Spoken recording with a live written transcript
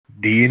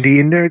D&D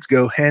and nerds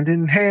go hand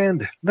in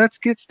hand. Let's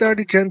get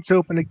started, gents.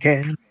 Open a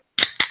can.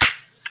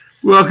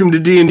 Welcome to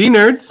D&D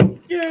Nerds.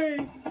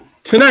 Yay!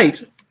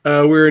 Tonight,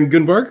 we're in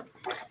Gunbark.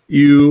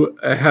 You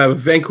have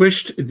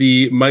vanquished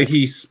the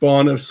mighty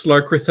spawn of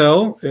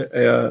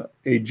Slarkrithel,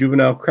 a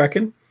juvenile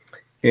kraken,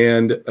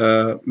 and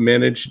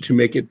managed to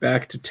make it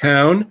back to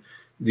town.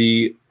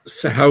 The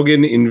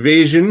Sahaugan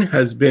invasion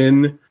has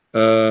been,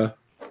 I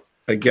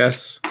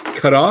guess,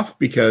 cut off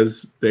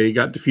because they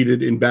got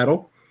defeated in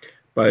battle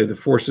by the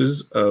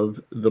forces of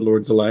the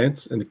Lord's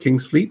Alliance and the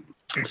King's Fleet.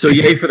 So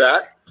yay for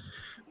that.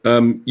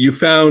 You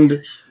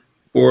found,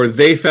 or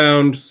they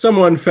found,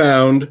 someone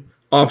found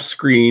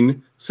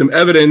off-screen some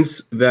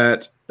evidence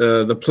that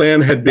the plan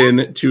had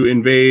been to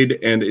invade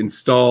and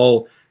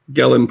install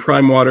Gellin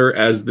Primewater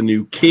as the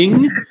new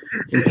king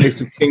in place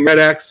of King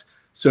Redax.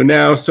 So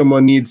now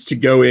someone needs to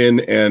go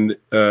in and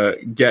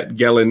get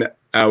Gellin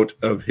out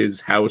of his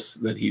house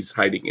that he's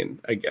hiding in,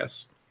 I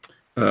guess,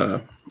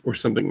 or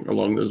something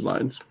along those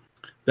lines.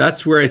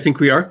 That's where I think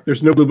we are.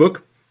 There's no blue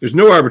book. There's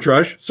no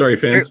arbitrage. Sorry,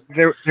 fans.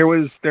 There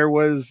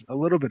was a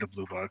little bit of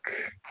blue book.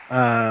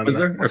 Was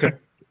there? Okay. So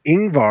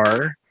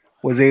Ingvar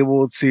was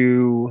able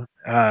to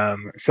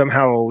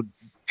somehow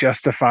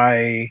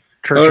justify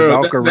Church of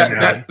Valkyrie.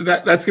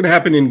 That's going to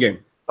happen in game.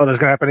 Oh, that's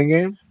going to happen in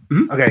game?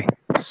 Mm-hmm. Okay,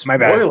 my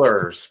bad.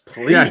 Spoilers,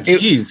 please. Yeah,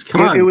 geez,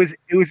 come on. It was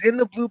in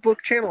the blue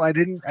book channel. I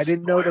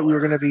didn't know that we were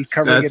going to be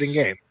covering it in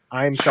game.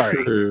 I'm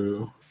sorry.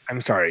 True. I'm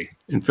sorry.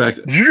 In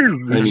fact,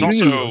 there's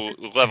also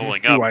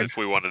leveling up if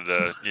we wanted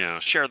to,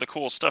 share the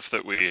cool stuff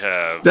that we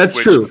have. That's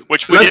true.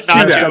 Which we did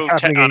not do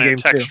on a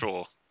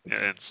textual.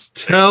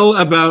 Tell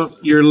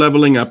about your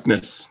leveling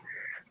upness.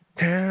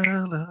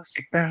 Tell us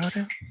about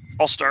it.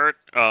 I'll start.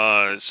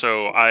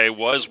 So I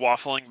was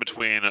waffling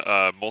between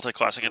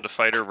multi-classing into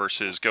fighter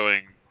versus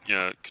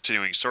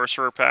continuing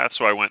sorcerer path.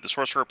 So I went the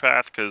sorcerer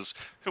path because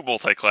who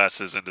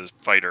multi-classes into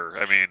fighter?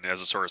 I mean,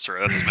 as a sorcerer,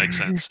 that doesn't make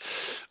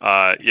sense.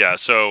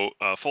 So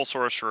full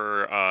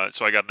sorcerer.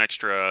 So I got an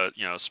extra,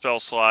 spell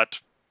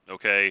slot.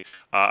 Okay.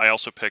 I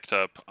also picked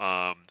up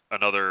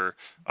another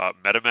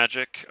meta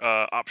magic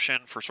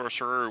option for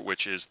sorcerer,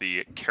 which is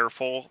the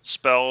careful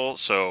spell.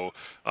 So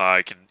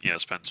I can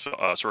spend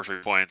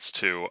sorcery points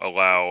to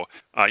allow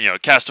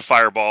cast a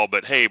fireball,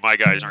 but hey, my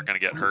guys aren't going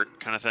to get hurt,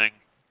 kind of thing.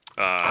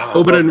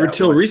 But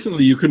until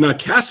recently, you could not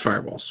cast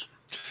fireballs.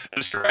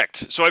 That's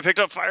correct. So I picked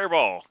up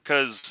fireball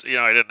because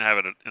I didn't have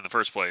it in the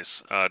first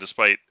place,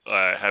 despite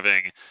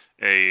having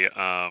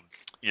a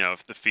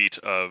the feat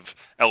of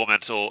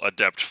elemental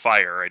adept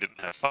fire. I didn't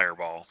have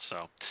fireball.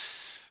 So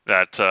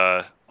that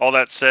all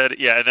that said,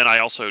 and then I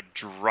also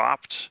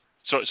dropped.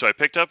 So I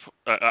picked up.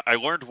 I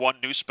learned one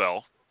new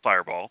spell,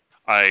 fireball.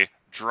 I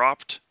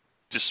dropped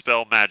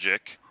dispel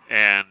magic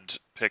and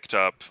picked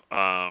up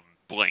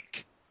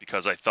blink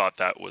because I thought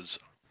that was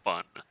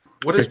fun.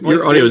 What is blink?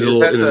 Your audio is a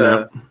little in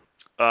and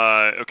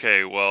out.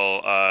 Okay,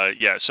 well,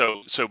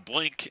 So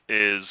blink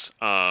is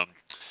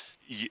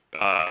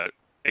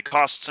it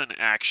costs an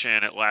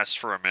action. It lasts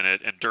for a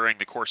minute, and during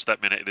the course of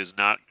that minute, it is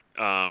not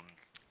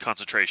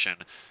concentration.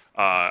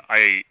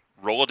 I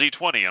roll a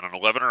d20 on an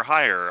 11 or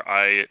higher.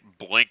 I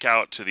blink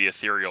out to the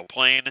ethereal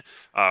plane.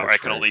 I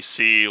can only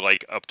see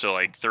up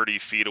to 30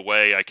 feet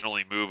away. I can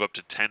only move up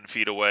to 10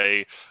 feet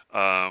away,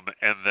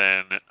 and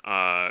then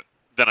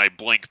I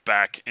blink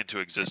back into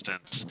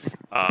existence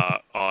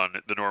on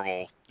the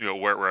normal,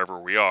 wherever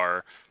we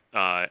are,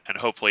 and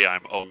hopefully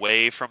I'm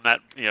away from that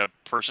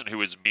person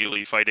who is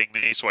melee fighting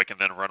me, so I can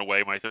then run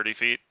away my 30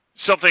 feet.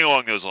 Something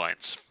along those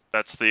lines.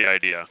 That's the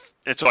idea.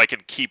 And so I can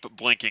keep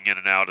blinking in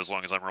and out as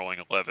long as I'm rolling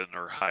 11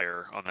 or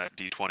higher on that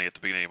d20 at the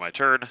beginning of my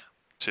turn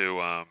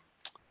to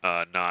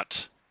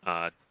not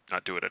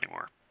do it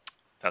anymore.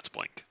 That's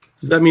blink.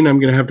 Does that mean I'm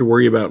going to have to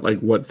worry about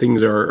what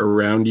things are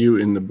around you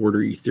in the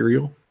border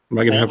ethereal? Am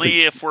I going to have to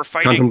if we're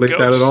fighting contemplate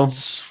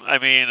ghosts, that at all? I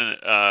mean,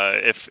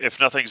 if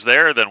nothing's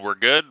there, then we're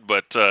good.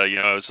 But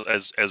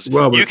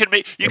you can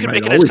make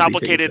it as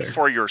complicated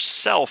for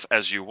yourself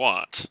as you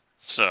want.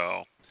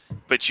 So,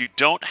 but you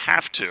don't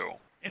have to.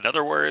 In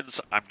other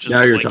words, I'm just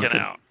blinking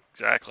out.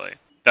 Exactly.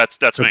 That's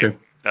okay. me.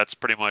 That's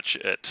pretty much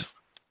it.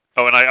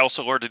 Oh, and I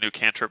also learned a new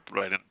cantrip, but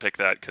I didn't pick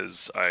that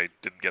because I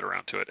didn't get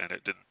around to it, and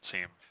it didn't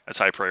seem as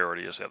high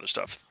priority as the other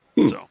stuff.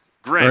 So,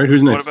 Grim. All right,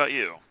 who's next? What about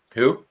you?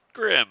 Who?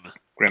 Grim.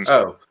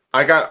 Oh,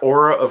 I got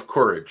Aura of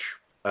Courage.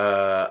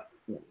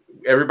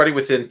 Everybody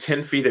within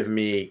 10 feet of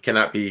me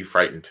cannot be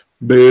frightened.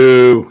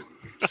 Boo.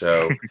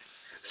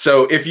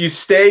 So if you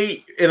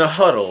stay in a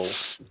huddle,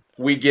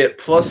 we get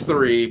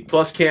 +3,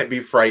 plus can't be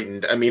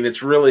frightened. I mean,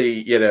 it's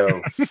really,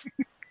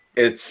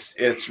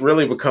 it's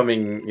really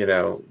becoming,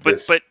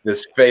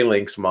 this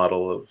phalanx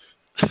model of.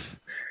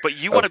 But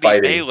you want to be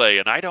melee,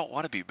 and I don't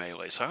want to be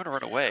melee, so I'm going to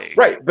run away.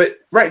 Right, but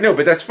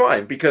that's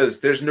fine because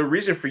there's no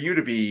reason for you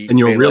to be. And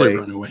you'll melee. really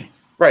run away.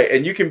 Right,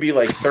 and you can be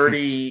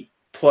 30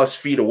 plus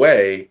feet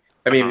away.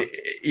 I mean,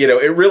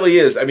 it really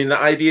is. I mean, the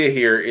idea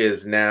here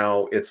is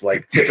now it's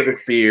tip of the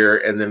spear,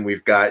 and then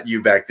we've got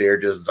you back there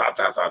just zot,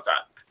 zot, zot,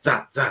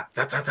 zot, zot, zot,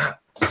 zot, zot,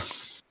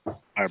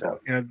 zot. So,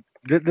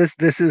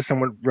 This is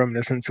somewhat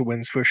reminiscent to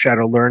when Swift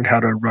Shadow learned how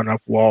to run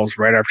up walls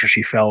right after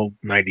she fell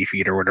 90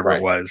 feet or whatever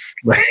it was.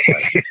 Like,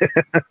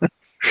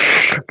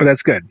 but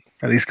that's good,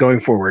 at least going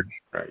forward.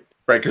 Right,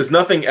 because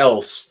nothing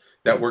else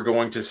that we're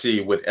going to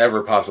see would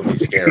ever possibly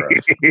scare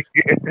us.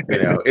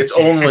 It's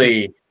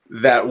only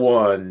that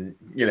one,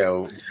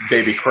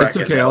 baby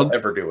Kraken that'll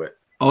ever do it.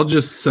 I'll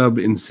just sub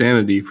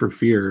insanity for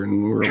fear,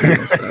 and we're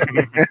all set.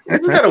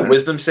 Isn't that a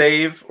wisdom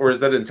save, or is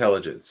that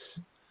intelligence?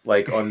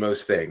 Like on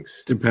most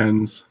things,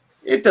 depends.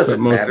 It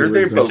doesn't matter.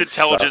 They're both it's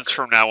intelligence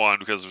from now on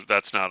because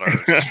that's not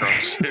our strong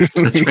suit.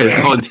 That's right. It's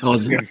all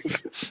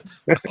intelligence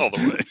all the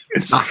way.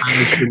 It's the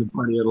highest in the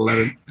party at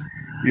 11.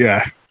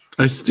 Yeah.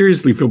 I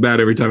seriously feel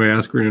bad every time I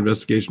ask for an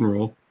investigation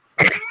roll.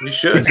 You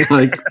should. It's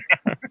like,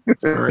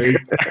 sorry,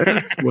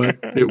 that's what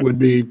it would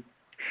be.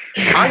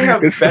 I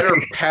have better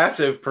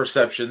passive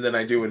perception than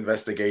I do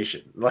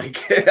investigation.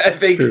 Like, I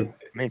think. True.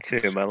 Me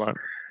too, by a lot.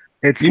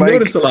 It's you like,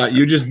 notice a lot.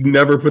 You just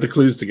never put the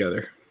clues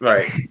together.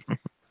 Right.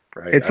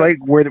 It's like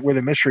we're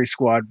the mystery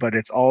squad, but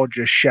it's all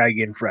just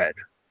Shaggy and Fred.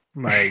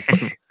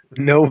 Like,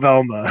 no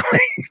Velma.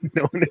 Like,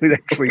 no one would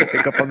actually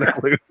pick up on the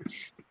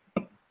clues.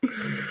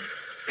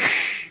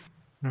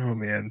 Oh,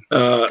 man.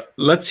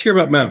 Let's hear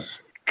about Mouse.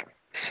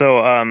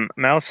 So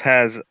Mouse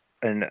has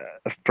a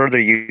further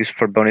use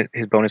for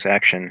his bonus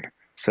action.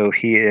 So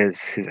he has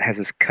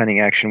his cunning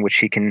action, which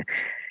he can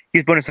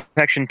use bonus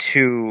action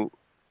to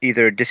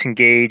either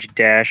disengage,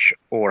 dash,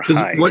 or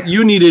hide. What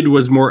you needed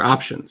was more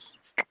options.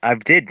 I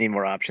did need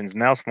more options.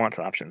 Mouse wants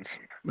options.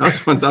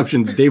 Mouse wants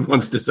options. Dave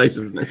wants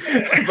decisiveness.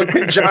 But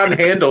can John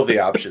handle the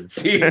options?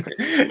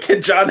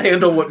 Can John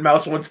handle what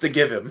Mouse wants to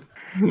give him?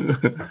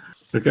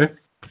 Okay.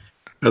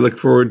 I look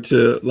forward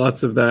to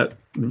lots of that,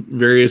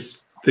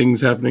 various things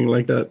happening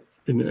like that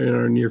in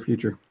our near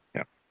future.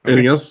 Yeah.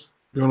 Anything else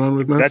going on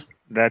with Mouse?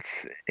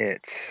 That's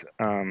it.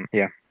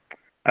 Yeah.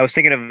 I was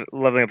thinking of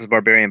leveling up as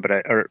barbarian, but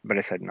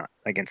I said not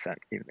against that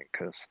even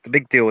because the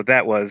big deal with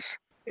that was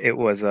it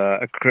was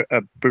a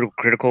brutal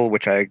critical,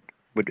 which I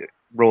would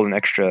roll an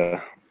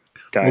extra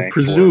die. Well,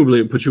 presumably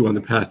it puts you on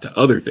the path to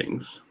other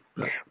things.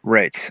 But.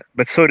 Right,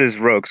 but so does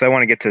rogue. So I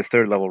want to get to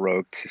third level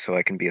rogue so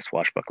I can be a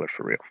swashbuckler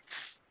for real.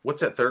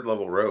 What's that third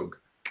level rogue?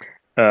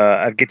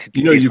 I get to.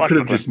 You could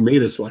have just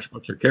made a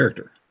swashbuckler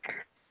character.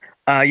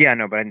 Yeah,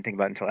 no, but I didn't think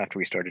about it until after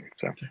we started.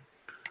 So,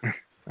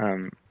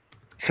 okay.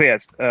 So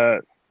yes,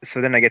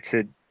 so then I get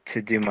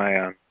to do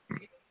my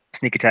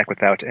sneak attack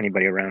without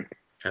anybody around.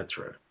 That's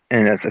right.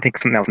 And I think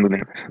something else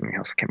movement, something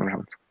else. I can't remember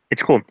how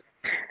it's cool.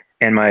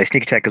 And my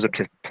sneak attack goes up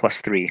to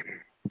 +3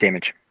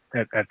 damage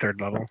At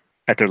third level.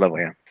 at third level.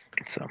 Yeah.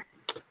 So.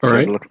 All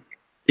right.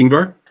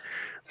 Ingvar.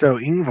 So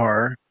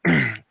Ingvar,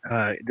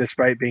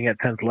 despite being at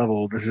 10th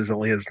level, this is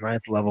only his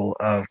 9th level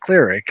of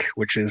cleric,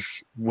 which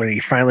is when he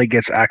finally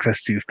gets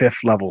access to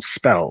 5th level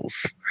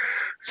spells.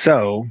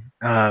 So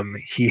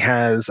he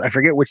has, I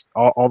forget which,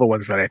 all the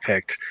ones that I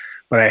picked,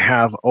 but I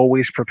have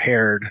always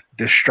prepared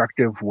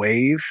Destructive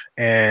Wave,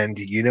 and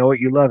you know what,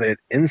 you love it,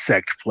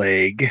 Insect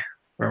Plague.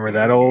 Remember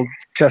that old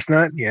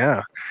chestnut?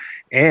 Yeah.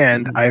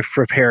 And I've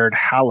prepared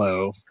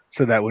Hallow,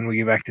 so that when we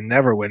get back to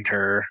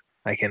Neverwinter,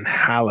 I can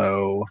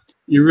Hallow.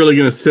 You're really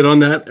going to sit on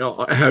that,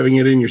 having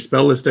it in your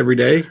spell list every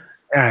day?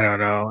 I don't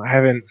know. I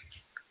haven't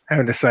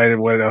decided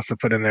what else to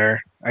put in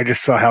there. I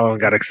just saw Hallow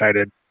and got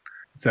excited.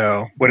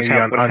 So what does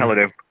Hallow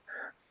do?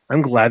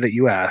 I'm glad that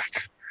you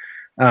asked.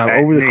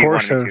 Over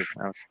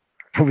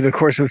the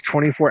course of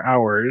 24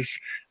 hours,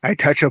 I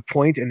touch a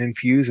point and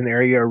infuse an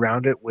area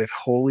around it with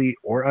holy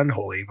or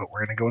unholy, but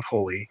we're going to go with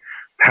holy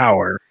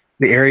power.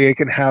 The area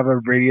can have a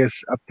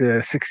radius up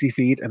to 60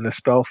 feet, and the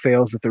spell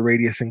fails if the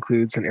radius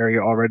includes an area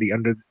already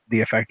under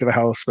the effect of a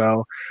Hallow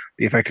spell.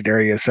 The affected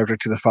area is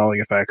subject to the following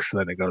effects,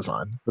 and then it goes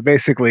on. But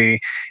basically,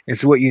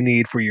 it's what you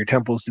need for your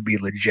temples to be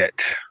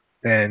legit.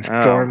 And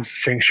Storm's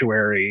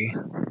Sanctuary,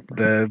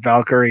 the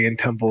Valkyrian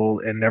Temple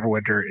in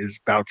Neverwinter is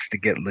bouts to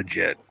get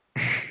legit.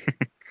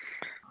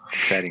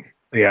 Exciting.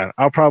 Yeah,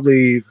 I'll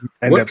probably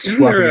end up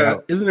swapping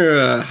out. Isn't there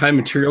a high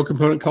material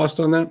component cost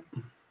on that?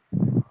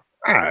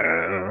 I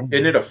don't know.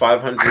 Isn't it a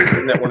 500?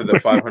 Isn't that one of the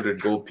 500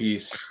 gold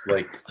piece?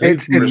 Like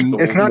it's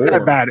not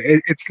that bad.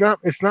 It's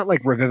not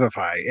like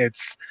Revivify.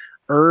 It's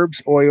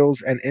herbs,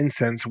 oils, and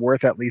incense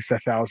worth at least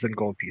 1,000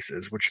 gold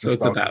pieces, which the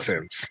spell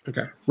consumes.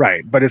 Okay,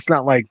 right, but it's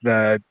not like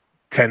the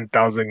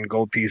 10,000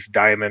 gold piece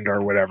diamond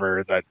or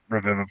whatever that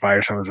Revivify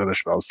or some of those other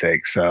spells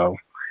take. So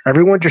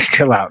everyone just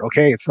chill out,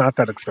 okay? It's not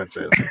that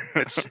expensive.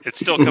 It's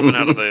still coming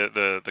out of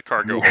the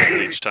cargo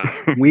hold each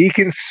time. We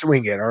can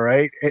swing it, all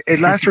right? It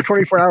lasts for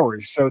 24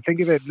 hours. So think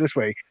of it this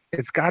way.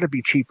 It's got to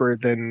be cheaper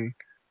than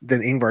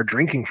Ingvar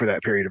drinking for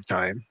that period of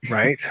time,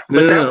 right?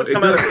 But that would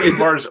come out of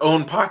Ingvar's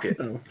own pocket.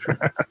 Oh, sure.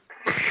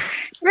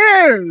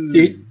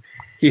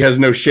 He has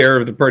no share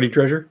of the party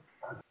treasure?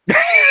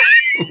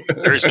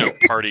 There is no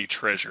party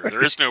treasure.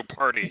 There is no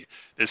party.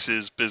 This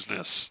is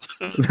business.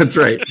 That's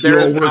right. There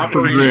is work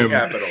for Grim.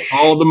 Capital.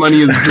 All the money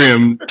is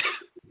Grim's.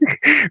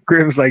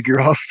 Grim's like,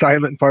 you're all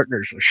silent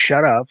partners, so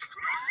shut up.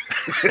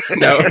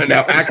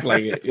 Now act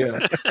like it. Yeah.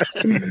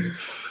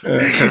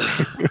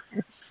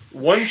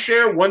 One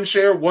share,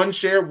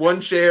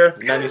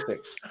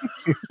 96.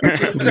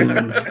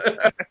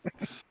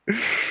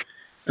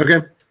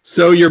 Okay,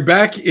 so you're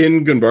back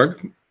in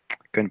Gunbarg.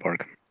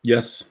 Gunbarg.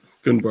 Yes,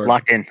 Gunbarg.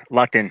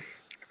 Locked in.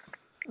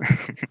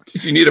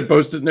 Did you need a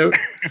post-it note?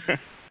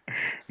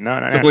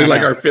 No. Simply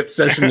like our 5th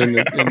session in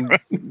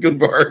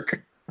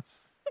Gunbarg.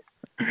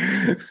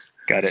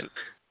 Got it.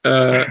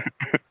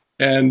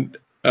 And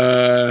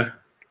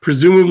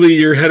presumably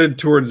you're headed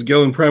towards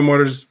Gellin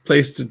Primewater's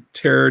place to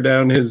tear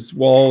down his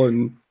wall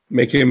and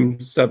make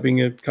him stop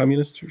being a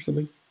communist or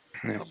something.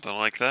 Something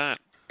like that.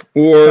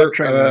 Or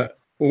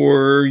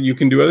you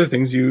can do other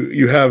things.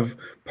 You have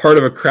part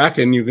of a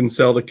Kraken you can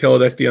sell to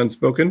Keladek the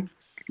Unspoken.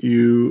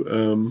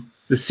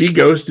 The Sea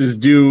Ghost is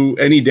due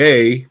any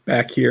day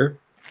back here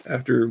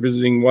after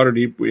visiting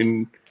Waterdeep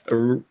in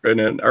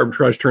an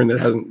arbitrage turn that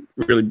hasn't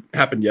really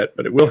happened yet,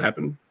 but it will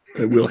happen.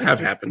 It will have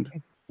happened.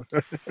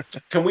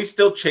 Can we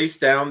still chase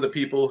down the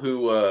people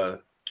who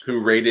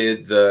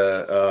raided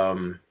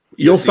the?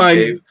 You'll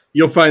find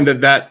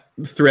that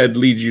thread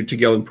leads you to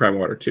Gellin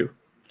Primewater too.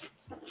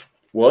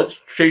 Well,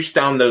 let's chase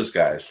down those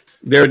guys.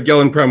 They're at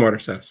Gellin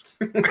Primewater's house.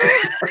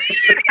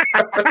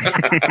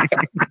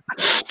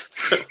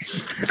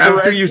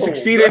 After you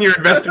succeed in your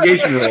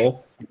investigation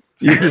roll,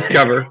 you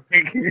discover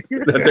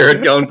that they're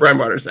at Gellin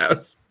Primewater's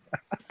house.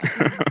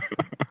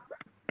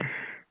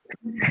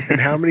 And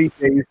how many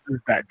days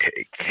does that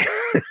take?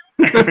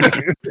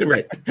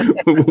 Right.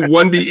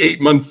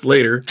 1d8 months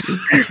later.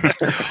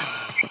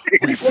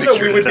 We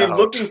would be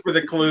looking for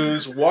the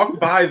clues, walk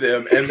by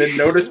them, and then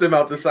notice them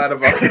out the side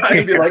of our eye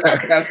and be like,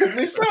 ask if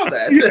we saw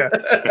that. Yeah.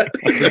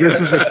 This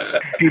was a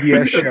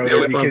PBS show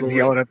that the kids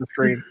yelling at the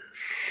screen.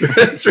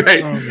 That's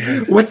right.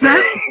 Oh, what's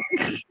that?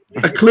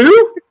 A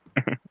clue?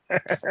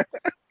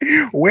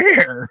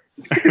 Where?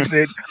 Is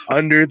it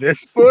under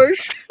this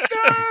bush?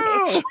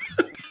 No!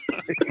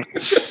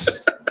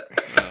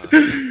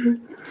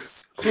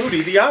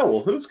 Hootie the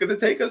owl. Who's going to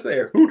take us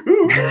there? Hoot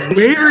hoot.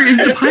 Where is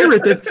the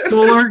pirate that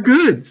stole our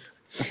goods?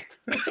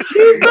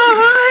 He's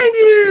behind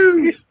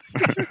you.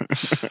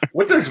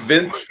 What does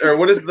Vince, or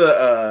what is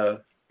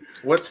the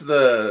what's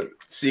the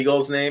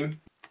seagull's name?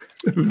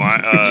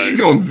 You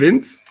going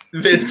Vince?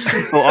 Vince.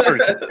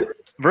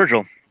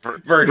 Virgil.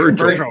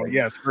 Virgil.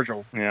 Yes,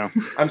 Virgil. Yeah.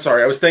 I'm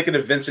sorry. I was thinking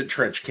of Vincent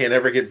Trench. Can't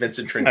ever get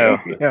Vincent Trench. Oh.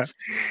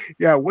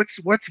 Yeah.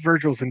 What's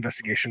Virgil's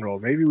investigation role?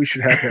 Maybe we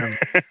should have him.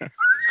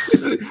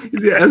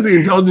 He has the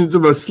intelligence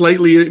of a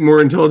slightly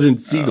more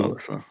intelligent seagull.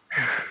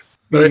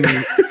 But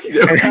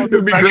it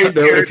would be great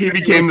though if he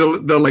became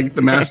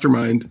the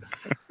mastermind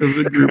of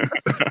the group.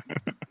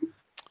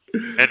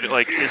 And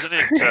isn't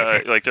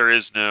it there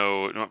is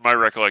no? My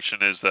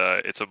recollection is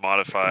that it's a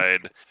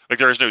modified.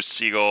 There is no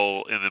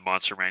seagull in the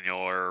monster manual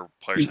or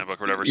player's handbook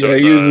or whatever. So yeah,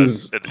 it's he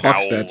uses an hawk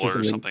owl stats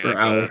or something like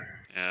owl. that.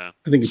 Yeah,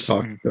 I think it's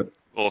hawk. But...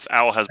 Well, if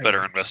owl has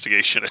better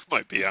investigation, it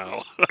might be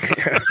owl.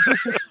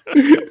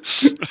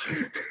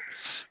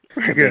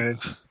 We're gonna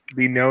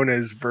be known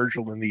as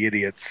Virgil and the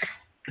Idiots.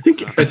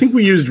 I think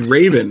we used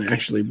Raven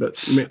actually,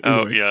 but anyway.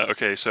 Oh yeah,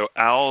 okay. So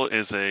owl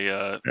is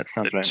a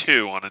right.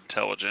 2 on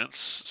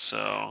intelligence.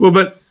 So well,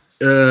 but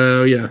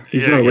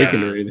he's not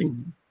awakened or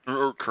anything.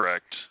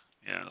 Correct.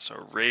 Yeah.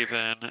 So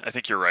Raven. I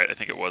think you're right. I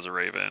think it was a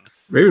Raven.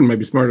 Raven might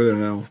be smarter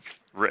than an owl.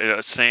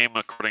 Same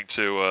according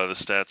to the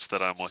stats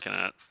that I'm looking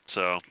at.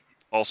 So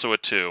also a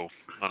 2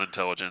 on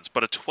intelligence,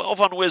 but a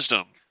 12 on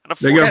wisdom and a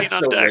 14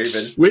 on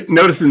dex.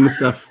 Noticing the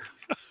stuff.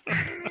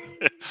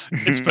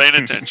 It's paying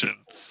attention.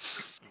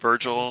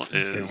 Virgil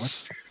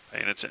is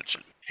paying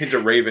attention. He's a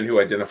raven who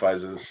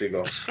identifies as a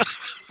seagull.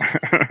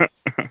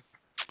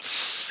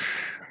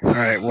 All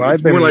right. Well,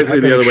 it's more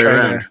likely the other way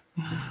around.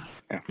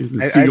 He's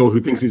a seagull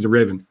who thinks he's a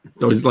raven.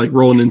 So he's like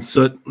rolling in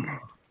soot.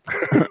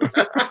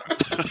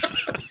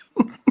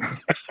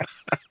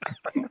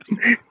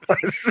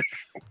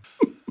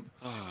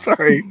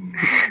 Sorry.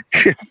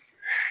 Just,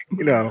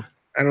 I don't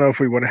know if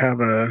we want to have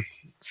a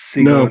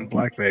seagull in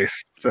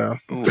blackface. So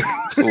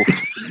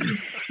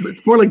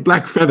it's more like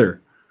black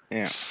feather.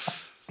 Yeah.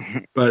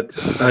 But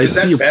I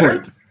see your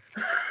point.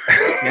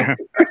 Yeah.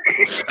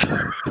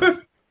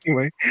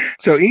 Anyway,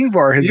 so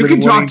Ingvar has you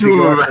can talk to him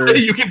about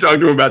you can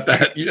talk to him about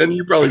that, and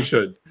you probably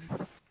should.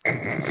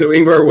 So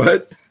Ingvar,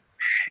 what?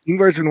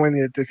 Ingvar's been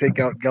wanting to take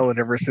out Gellin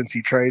ever since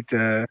he tried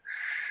to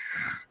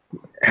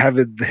have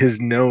his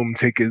gnome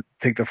take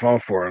the fall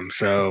for him.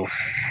 So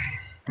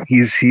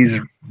he's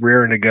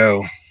raring to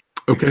go.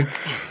 Okay.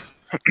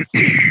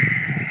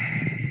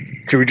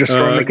 Should we just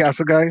storm the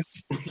castle, guys?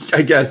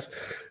 I guess.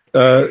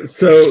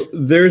 So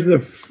there's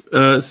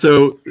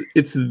so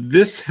it's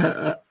this.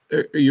 Are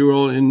you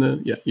all in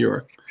the? Yeah, you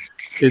are.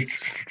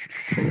 It's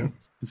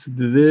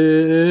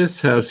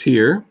this house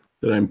here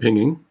that I'm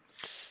pinging.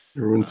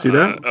 Everyone see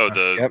that?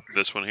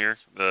 This one here.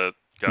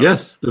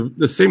 Yes,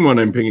 the same one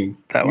I'm pinging.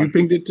 That one. You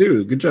pinged it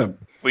too. Good job.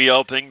 We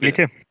all pinged it.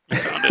 Me too.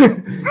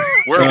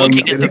 We're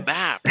looking at the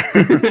map.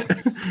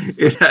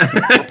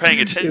 We're paying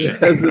attention.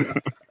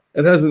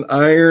 It has an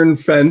iron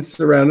fence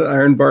around it,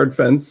 iron barred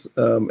fence,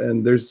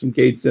 and there's some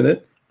gates in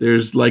it.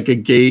 There's like a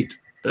gate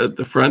at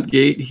the front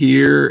gate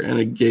here and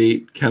a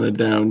gate kind of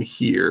down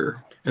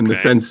here. And the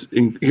fence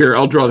in here,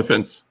 I'll draw the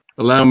fence.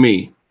 Allow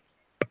me.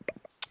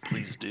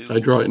 Please do. I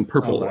draw it in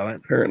purple,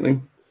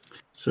 apparently.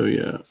 So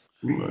yeah,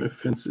 my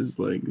fence is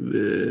like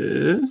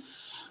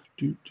this.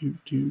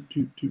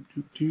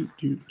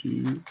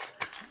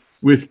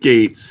 With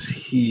gates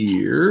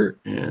here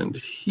and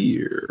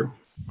here.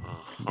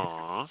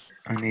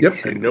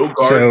 Yep, and no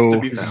guards to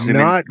be found.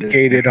 Not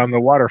gated on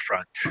the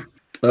waterfront.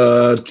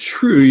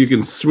 True. You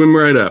can swim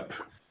right up.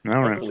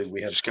 All right.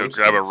 We have just go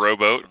grab a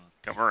rowboat and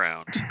come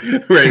around.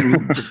 Right,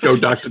 and just go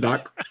dock to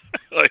dock.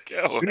 Like,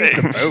 oh, Who hey. needs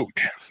a boat?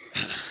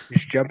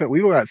 Just jump it.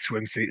 We've got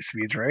swim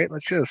speeds, right?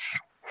 Let's just.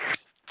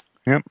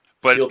 Yep.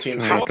 But SEAL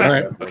teams.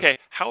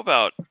 how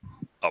about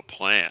a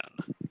plan?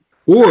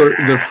 Or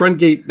the front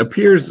gate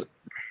appears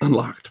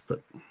unlocked,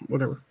 but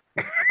whatever.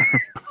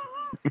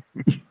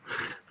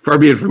 Far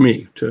be it for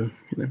me to,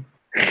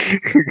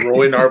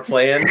 ruin our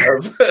plan.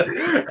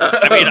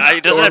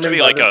 It doesn't have to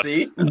be like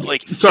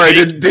a Sorry,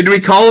 did we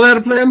call that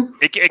a plan?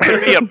 It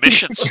could be a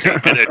mission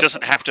statement. It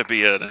doesn't have to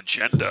be an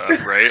agenda,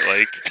 right?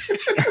 Like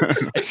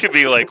it could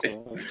be like.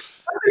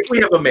 I think we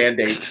have a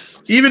mandate.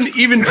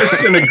 Even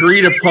just an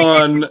agreed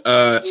upon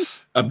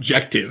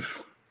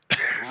objective.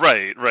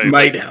 Right.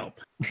 Might help.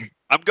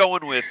 I'm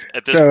going with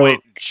at this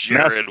point.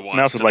 Jared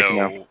wants to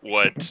know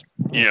what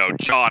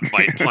John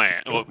might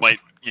plan, what might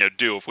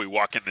do if we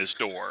walk in this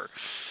door,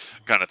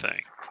 kind of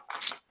thing.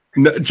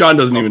 No, John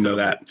doesn't even know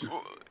that.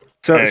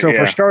 So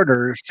for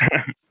starters,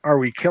 are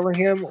we killing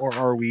him or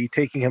are we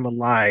taking him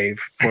alive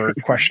for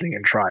questioning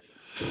and trial?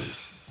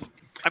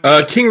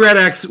 King Red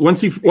Axe,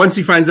 once he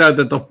finds out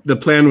that the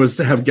plan was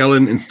to have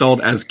Gellin installed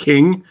as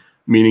king,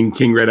 meaning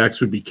King Red Axe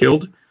would be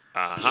killed,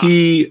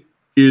 he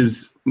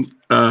is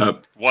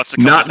not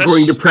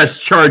going to press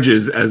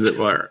charges, as it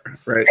were.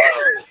 Right.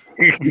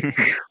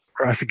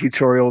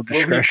 Prosecutorial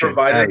discretion. Will he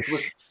provide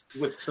us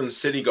with some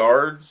city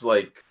guards?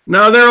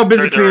 No, they're all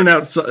busy cleaning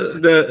out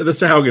the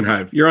Sahaugen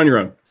hive. You're on your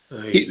own.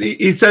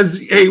 He says,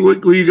 "Hey,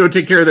 will you go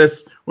take care of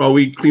this while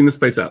we clean this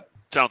place up?"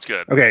 Sounds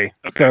good. Okay.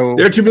 So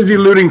they're too busy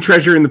looting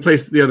treasure in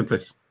the other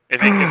place.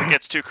 If it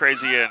gets too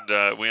crazy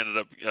and we ended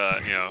up,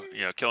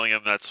 killing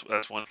him, that's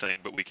one thing.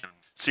 But we can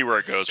see where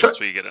it goes once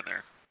we get in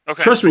there.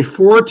 Okay. Trust me,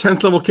 4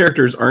 10th level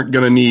characters aren't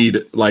going to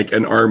need like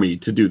an army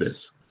to do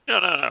this.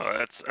 No.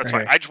 That's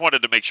fine. I just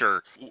wanted to make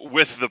sure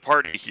with the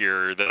party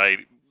here that I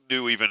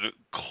knew even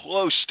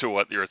close to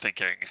what you're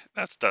thinking.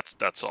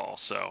 That's all.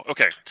 So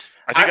okay,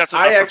 I think that's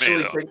enough for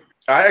me, though.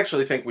 I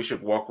actually think we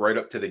should walk right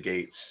up to the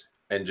gates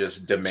and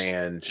just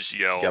demand,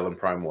 yell, Gellin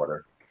Prime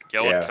Water.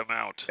 Gellin, come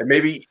out. And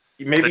maybe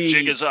the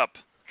jig is up.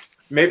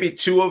 Maybe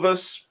 2 of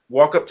us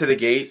walk up to the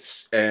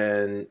gates,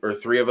 or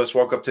 3 of us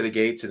walk up to the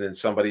gates, and then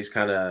somebody's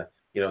kind of,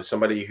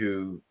 somebody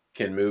who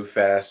can move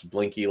fast,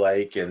 blinky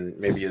like, and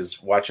maybe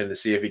is watching to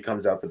see if he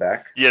comes out the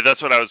back. Yeah,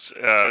 that's what I was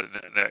I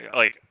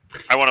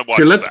want to watch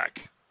the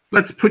back.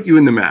 Let's put you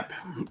in the map,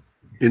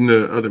 in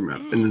the other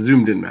map, in the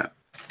zoomed in map.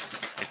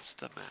 It's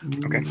the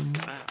map. Okay.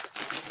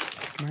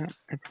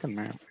 It's the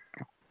map.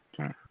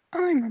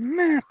 I'm a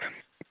map.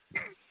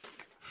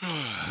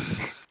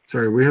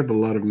 Sorry, we have a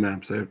lot of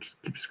maps. I have to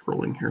keep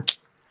scrolling here.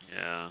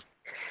 Yeah.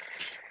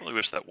 I really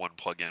wish that one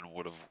plugin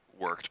would have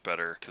worked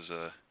better because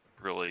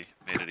really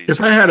made it easier. If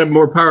I had a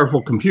more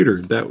powerful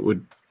computer, that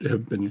would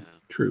have been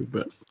true,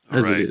 but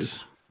as it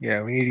is.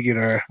 Yeah, we need to get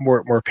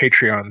more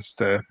Patreons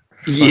to.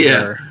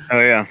 Yeah.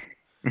 Oh yeah.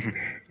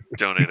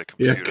 Donate a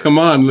computer. Yeah, come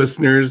on,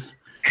 listeners.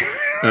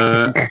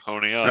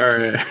 Pony up. All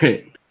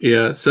right.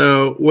 Yeah.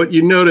 So what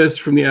you notice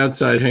from the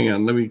outside? Hang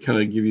on. Let me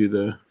kind of give you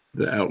the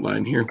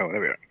outline here. Oh,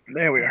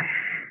 there we are.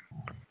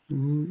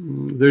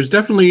 There's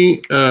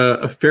definitely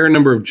a fair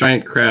number of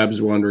giant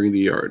crabs wandering the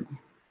yard.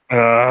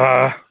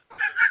 Are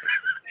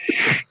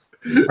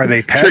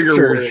they pets,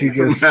 or is he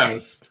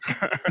just?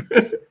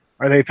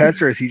 Are they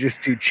pets, or is he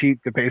just too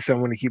cheap to pay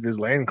someone to keep his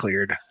land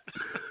cleared?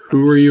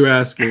 Who are you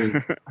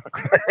asking?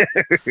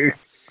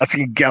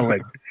 Asking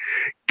Gellin.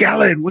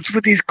 Gellin, what's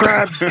with these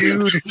crabs,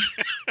 dude?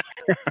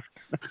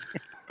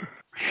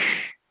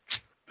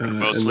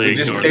 Mostly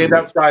just stand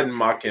outside and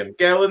mock him.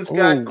 Gellin's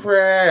got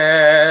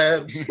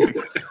crabs.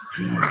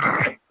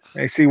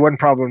 I see one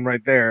problem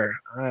right there.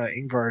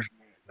 Ingvar's in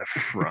the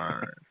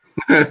front.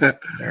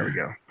 There we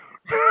go.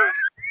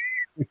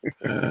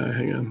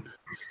 Hang on.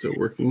 Still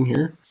working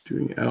here.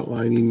 Doing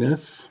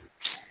outlininess.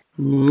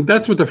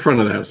 That's what the front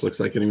of the house looks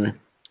like anyway.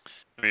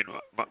 I mean,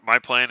 my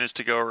plan is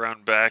to go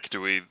around back.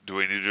 Do I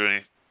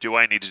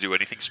need to do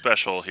anything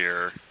special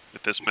here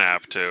with this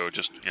map to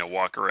just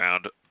walk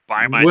around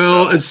by myself?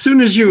 Well, as soon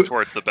as you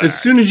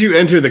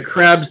enter, the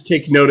crabs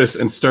take notice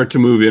and start to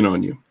move in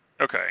on you.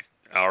 Okay.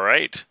 All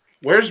right.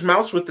 Where's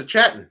Mouse with the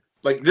chatting?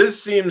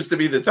 This seems to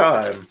be the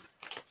time.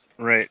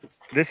 Right.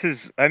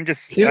 I'm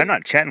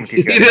not chatting with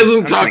you guys. He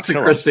doesn't talk to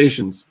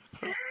crustaceans.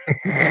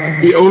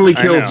 He only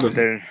kills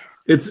them.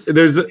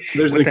 There's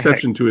an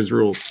exception to his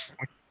rules.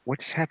 What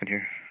just happened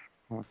here?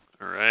 All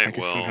right. I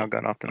just somehow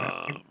got off the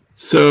map.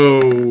 So,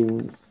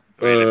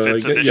 if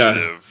it's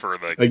initiative for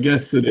the I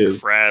guess it is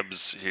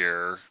crabs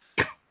here.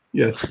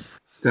 Yes.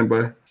 Stand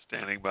by.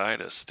 Standing by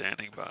to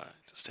standing by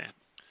to stand.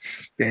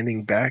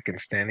 Standing back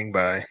and standing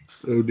by.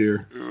 Oh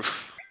dear.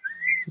 Oof.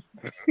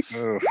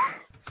 Oof.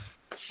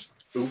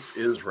 Oof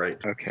is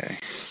right. Okay.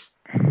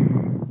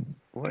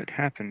 What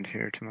happened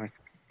here to my...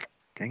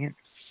 Dang it.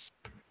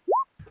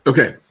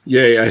 Okay.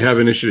 Yay, I have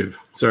initiative.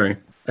 Sorry.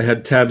 I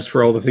had tabs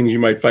for all the things you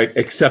might fight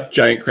except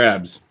giant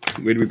crabs.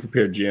 Way to be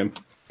prepared, GM.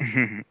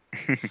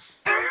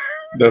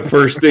 The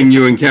first thing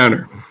you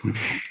encounter.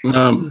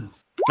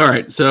 All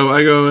right, so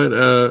I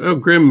go at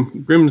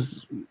Grim.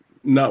 Grim's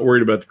not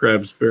worried about the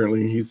crabs.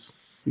 Apparently, he's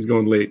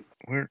going late.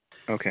 Where?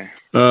 Okay.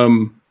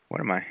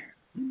 What am I?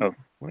 Oh,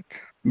 what?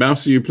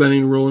 Mouse, are you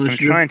planning to roll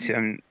initiative? I'm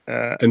trying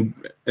to.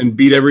 And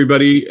beat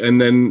everybody,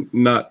 and then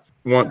not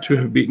want to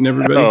have beaten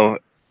everybody. Oh,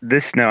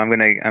 this. No, I'm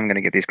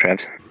gonna get these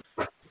crabs.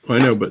 I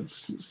know, but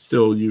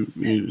still, you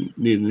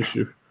need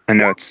initiative. I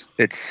know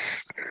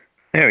it's.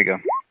 There we go.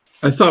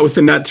 I thought with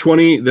the nat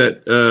 20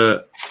 that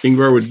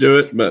Ingvar would do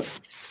it, but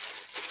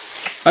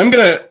I'm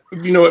gonna,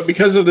 you know what?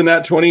 Because of the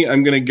nat 20,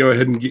 I'm gonna go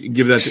ahead and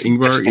give that to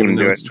Ingvar, even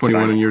though it's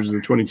 21 and yours is a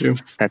 22.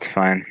 That's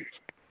fine.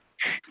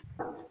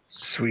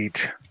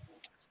 Sweet.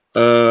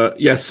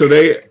 Yeah. So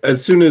they,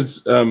 as soon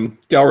as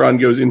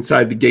Galron goes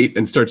inside the gate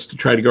and starts to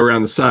try to go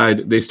around the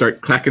side, they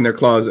start clacking their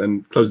claws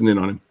and closing in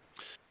on him.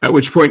 At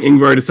which point,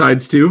 Ingvar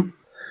decides to.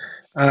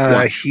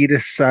 He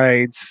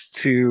decides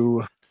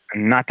to.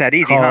 Not that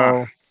easy,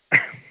 huh?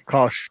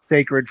 Call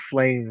Sacred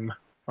Flame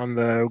on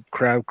the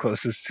crowd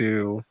closest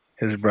to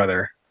his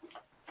brother.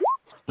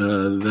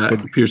 That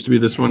appears to be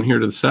this one here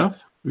to the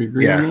south. We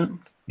agree on that?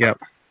 Yep.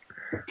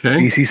 Okay.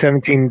 DC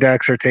 17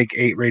 dex or take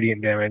 8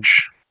 radiant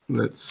damage.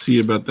 Let's see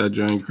about that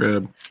giant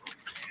crab.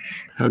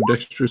 How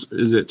dexterous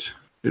is it?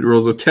 It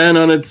rolls a 10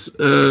 on its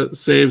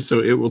save, so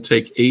it will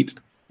take 8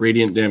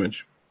 radiant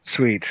damage.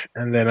 Sweet.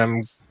 And then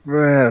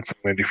that's what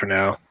I'm going to do for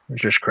now.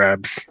 It's just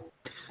crabs.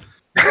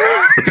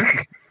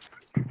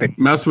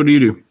 Mouse, what do you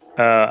do?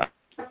 I'm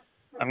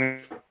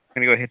gonna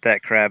go hit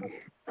that crab.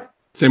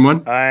 Same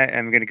one? I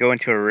am gonna go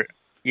into I'm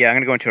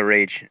gonna go into a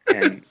rage,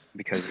 and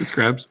because it's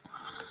crabs.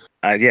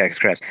 Yeah, it's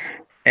crabs,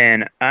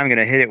 and I'm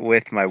gonna hit it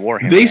with my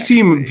warhammer. They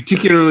seem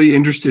particularly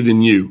interested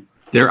in you.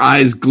 Their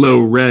eyes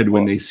glow red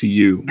when they see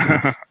you.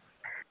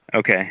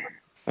 Okay,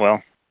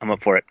 well, I'm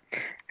up for it.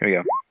 Here we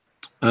go.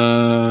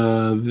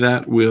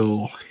 That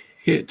will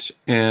hit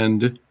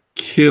and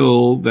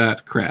kill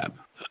that crab.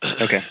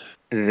 Okay,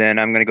 then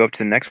I'm gonna go up to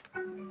the next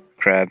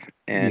crab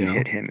and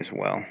hit him as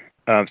well.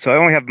 So I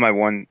only have my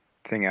one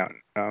thing out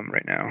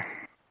right now,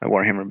 my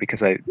warhammer,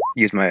 because I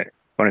used my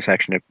bonus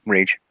action to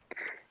rage.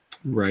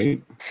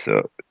 Right.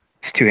 So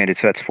it's two-handed,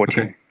 so that's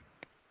 14. Okay.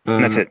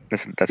 And that's it.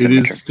 That's it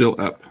is still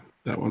up,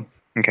 that one.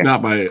 Okay.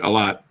 Not by a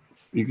lot.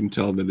 You can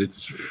tell that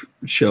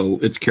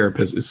its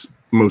carapace is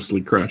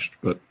mostly crushed,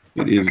 but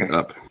it is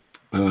up.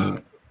 All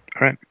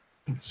right.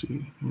 Let's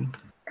see.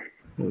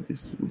 Oh,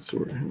 this didn't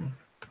sort here.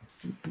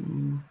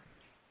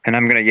 And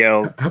I'm gonna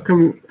yell. How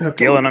come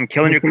Galen, I'm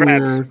killing your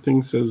crabs. Your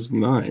thing says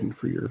 9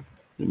 for your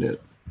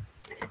unit.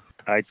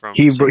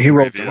 He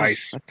rolled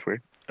twice. That's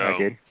weird. Oh. I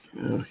did.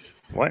 Yeah.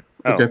 What?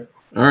 Okay.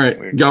 All right.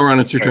 Weird. Galron,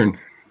 it's your turn.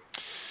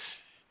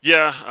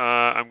 Yeah,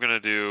 I'm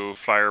gonna do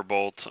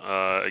firebolt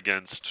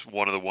against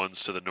one of the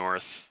ones to the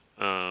north.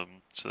 So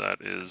that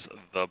is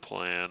the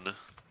plan.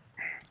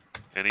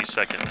 Any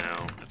second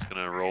now, it's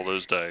gonna roll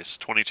those dice.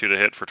 22 to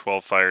hit for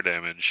 12 fire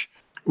damage.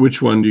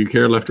 Which one? Do you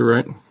care, left or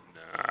right?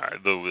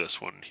 This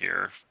one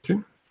here.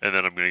 Okay. And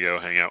then I'm gonna go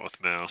hang out with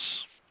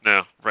Mouse.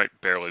 No, right,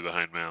 barely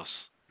behind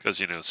Mouse, because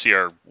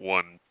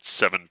CR1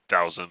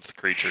 7,000th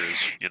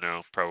creatures.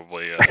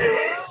 Probably.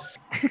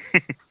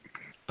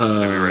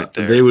 Right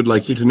there. They would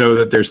like you to know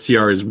that their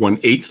CR is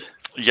 1/8.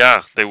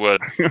 Yeah, they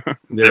would.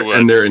 They would.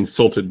 And they're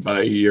insulted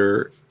by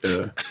your.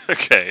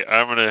 Okay,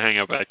 I'm gonna hang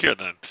out back here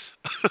then.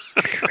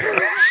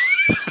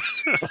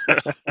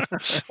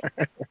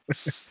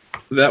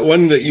 That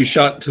one that you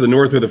shot to the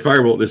north with a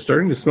firebolt is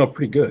starting to smell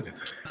pretty good.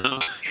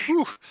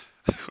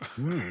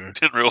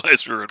 Didn't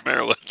realize we were in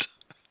Maryland.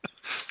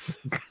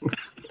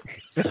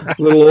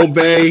 Little Old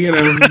Bay,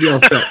 be all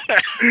set.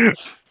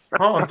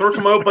 Oh, throw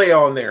some Old Bay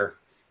on there.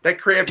 That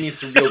crab needs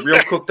to be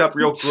real cooked up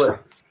real good.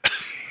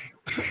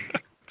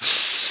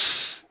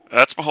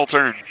 That's my whole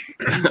turn.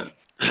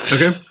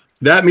 Okay.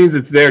 That means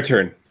it's their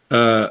turn.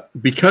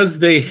 Because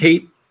they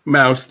hate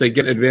Mouse, they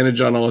get advantage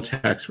on all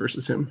attacks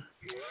versus him.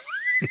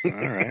 All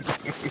right.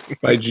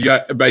 By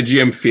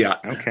GM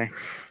Fiat. Okay.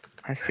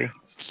 I see.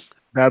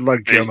 Bad luck,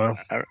 Jomo.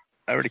 I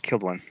already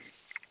killed one.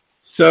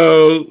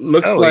 So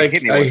looks like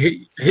I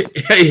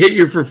hit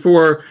you for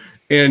 4,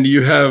 and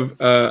you have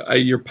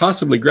you're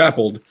possibly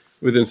grappled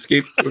with an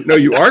escape. No,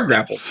 you are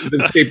grappled with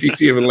an escape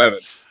DC of 11.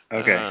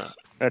 Okay,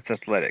 that's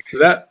athletics.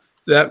 So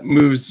that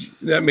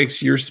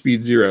makes your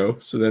speed 0.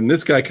 So then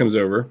this guy comes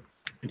over,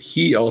 and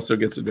he also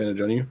gets advantage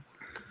on you,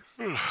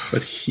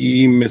 but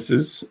he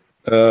misses.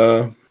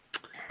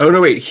 Oh no,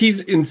 wait,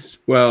 he's in.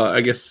 Well, I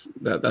guess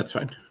that's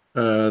fine.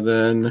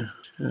 Then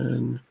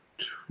 10,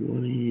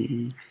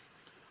 20,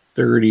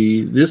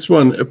 30. This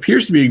one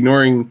appears to be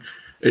ignoring.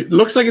 It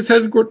looks like it's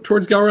headed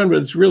towards Galron, but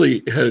it's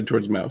really headed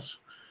towards Mouse.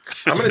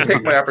 I'm going to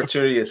take my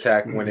opportunity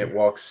attack when it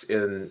walks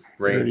in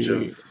range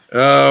of.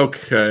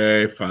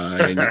 Okay,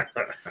 fine.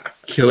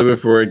 Kill it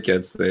before it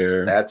gets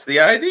there. That's the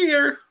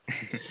idea.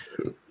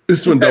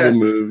 This one double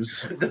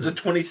moves. Does a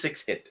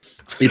 26 hit?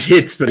 It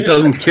hits, but it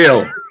doesn't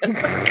kill.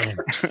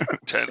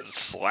 10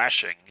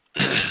 slashing.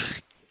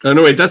 Oh,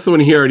 no, wait. That's the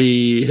one he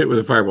already hit with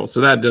a fireball. So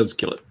that does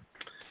kill it.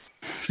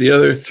 The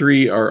other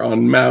 3 are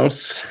on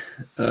Mouse.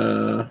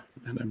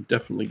 And I'm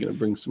definitely going to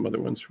bring some other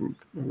ones from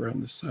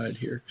around the side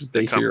here because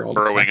they hear all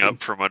burrowing the up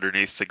from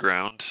underneath the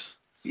ground.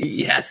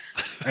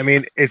 Yes. I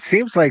mean, it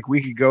seems like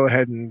we could go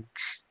ahead and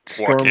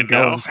storm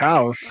Dylan's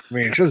house. I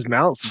mean, it's just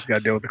Mouse that's got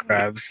to deal with the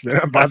crabs. They're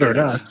not bothering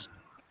us.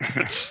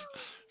 It's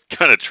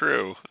kind of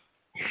true.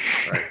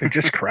 Right. They're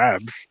just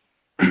crabs.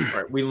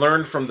 Right. We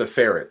learned from the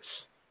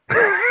ferrets.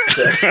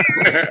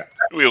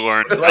 We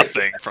learned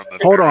nothing from the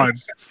Hold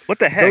ferrets. on. What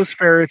the heck? Those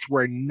ferrets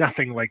were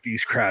nothing like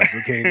these crabs,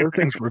 okay? Those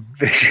things were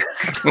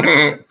vicious.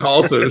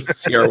 Also,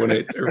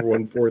 CR18 or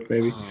 1/4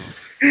 maybe.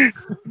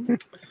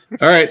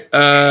 All right.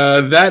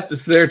 That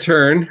is their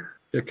turn.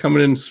 They're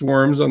coming in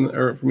swarms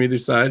from either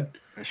side.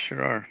 They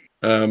sure are.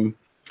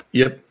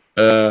 Yep.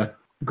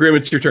 Grim,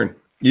 it's your turn.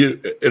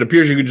 It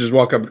appears you could just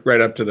walk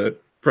right up to the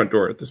front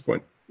door at this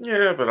point.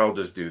 Yeah, but I'll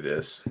just do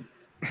this.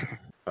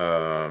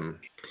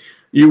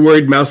 You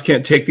worried Mouse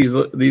can't take these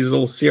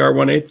little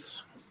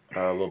CR18s?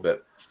 A little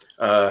bit.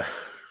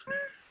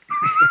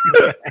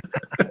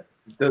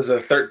 Does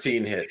a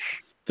 13 hit?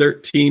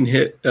 13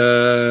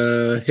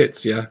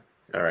 hits, yeah.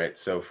 All right,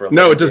 so for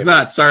no, it does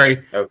not.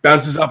 Sorry, okay.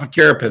 Bounces off a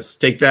carapace.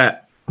 Take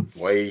that.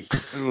 Wait.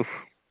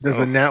 Does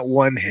a nat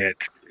 1 hit?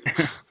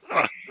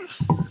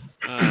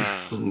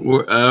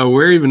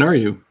 Where even are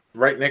you?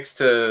 Right next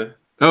to.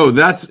 Oh,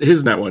 that's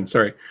his nat 1.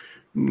 Sorry,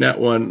 nat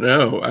 1.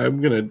 No,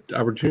 I'm gonna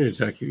opportunity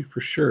attack you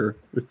for sure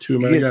with 2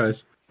 of my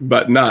guys,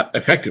 but not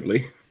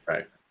effectively.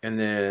 Right, and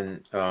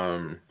then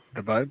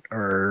the butt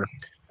or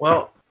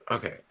well,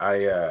 okay.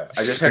 I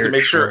just had to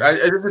make sure. I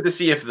just had to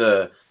see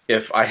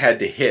if I had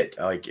to hit.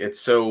 Like it's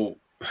so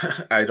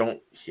I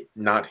don't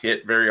not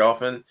hit very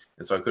often,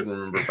 and so I couldn't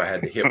remember if I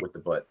had to hit with the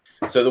butt.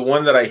 So the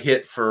one that I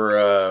hit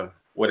for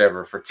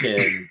for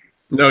 10.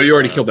 No, you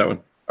already killed that one.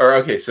 Or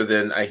okay, so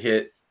then I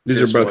hit. These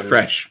are both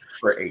fresh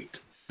for 8.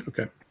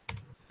 Okay,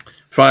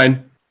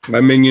 fine. My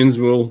minions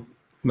will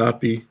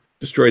not be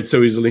destroyed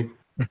so easily.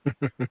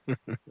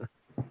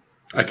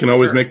 I can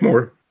always make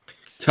more.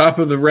 Top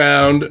of the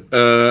round,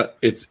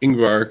 it's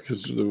Ingvar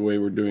because of the way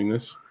we're doing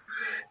this.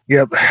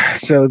 Yep.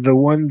 So the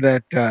one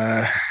that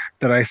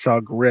I saw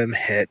Grim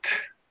hit,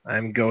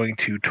 I'm going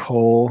to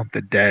toll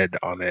the dead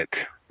on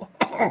it.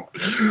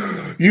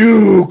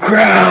 You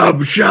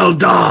crab shall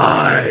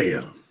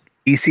die.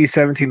 EC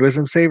 17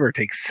 Wisdom Saver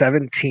takes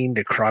 17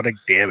 necrotic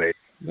damage.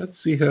 Let's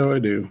see how I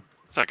do.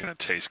 It's not going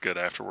to taste good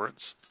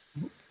afterwards.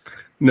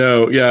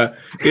 No, yeah,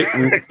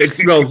 it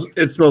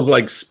smells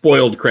like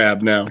spoiled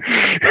crab now.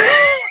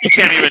 You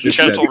can't even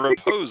gentle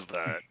repose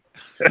that.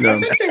 No.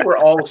 I think they were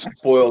all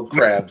spoiled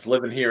crabs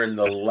living here in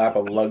the lap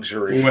of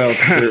luxury. Well,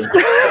 true.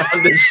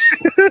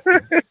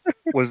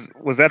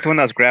 Was that the one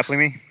that was grappling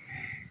me?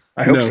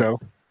 I hope so.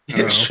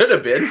 It should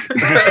have been.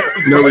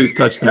 Nobody's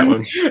touched that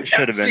one. Should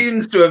have been.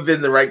 Seems to have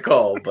been the right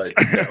call, but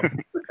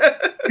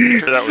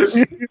That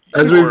was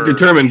as we've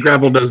determined,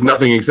 grapple does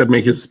nothing except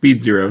make his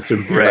speed 0. So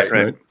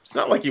Right. It's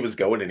not like he was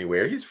going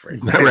anywhere. He's free.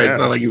 It's not right. It's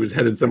not like he was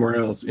headed somewhere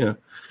else. Yeah.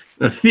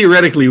 Now,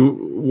 theoretically,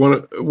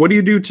 what do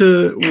you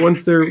do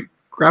once they're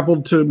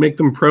grappled to make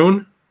them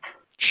prone?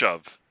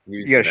 Shove.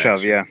 You got to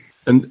shove, yeah.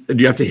 And do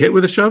you have to hit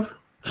with a shove?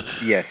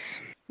 Yes.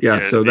 Yeah.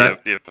 So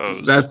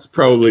that's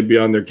probably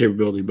beyond their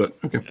capability. But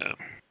okay.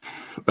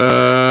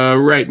 Yeah.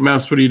 Right,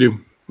 Mouse. What do you do?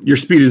 Your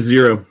speed is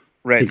 0.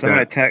 Right. So I'm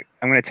gonna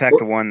attack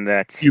the one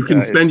that you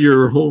can spend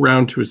your whole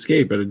round to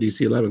escape at a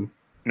DC 11.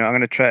 No, I'm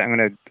gonna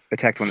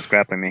attack the one that's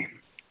grappling me.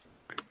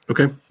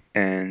 Okay.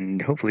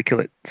 And hopefully kill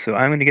it. So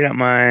I'm gonna get out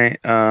my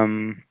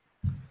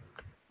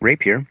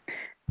rapier,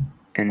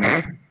 and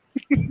I'm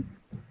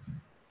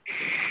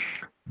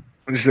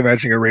just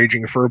imagining a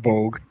raging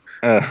furbolg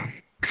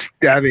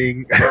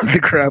stabbing the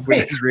crab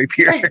with his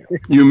rapier.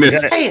 You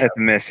missed. That's a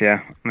miss.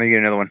 Yeah. I'm gonna get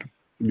another one.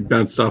 You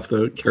bounced off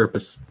the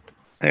carapace.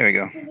 There we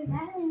go.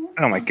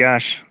 Oh my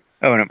gosh.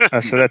 Oh no.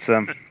 So that's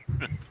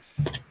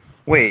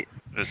Wait.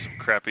 There's some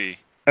crappy.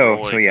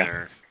 Oh, so yeah.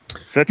 There.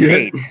 So that's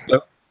 8.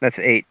 That's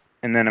 8,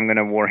 and then I'm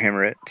gonna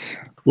warhammer it.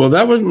 Well,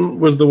 that one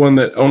was the one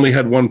that only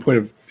had 1 point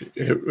of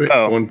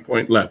 1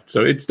 point left,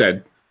 so it's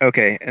dead.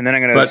 Okay, and then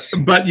I'm gonna.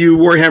 But you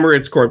warhammer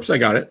its corpse. I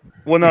got it.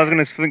 Well, no, I was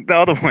gonna swing the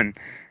other one.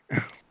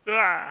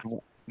 Ah.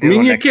 I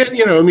mean, you can't,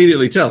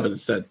 immediately tell that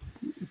it's dead.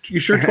 You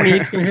sure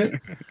 28's gonna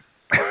hit?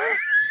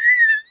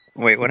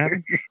 Wait, what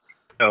happened?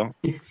 Oh,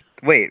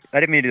 wait, I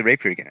didn't mean to do the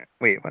rapier again.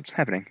 Wait, what's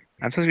happening?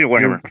 I'm supposed to do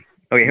warhammer.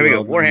 Okay, here we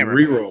go. Warhammer.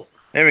 Reroll.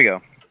 There we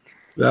go.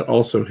 That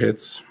also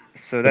hits.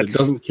 So it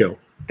doesn't kill.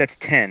 That's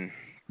 10.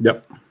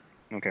 Yep.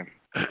 Okay.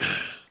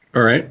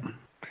 All right.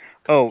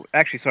 Oh,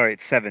 actually, sorry,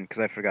 it's 7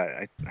 because I forgot.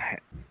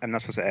 I'm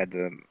not supposed to add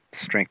the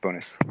strength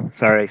bonus.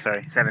 Sorry,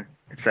 7.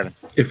 It's 7.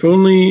 If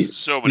only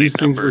so many these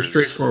things were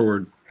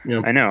straightforward.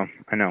 Yeah. I know.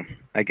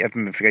 I've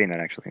been forgetting that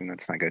actually, and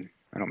that's not good.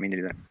 I don't mean to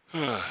do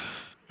that.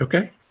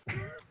 Okay.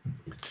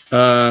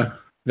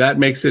 That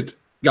makes it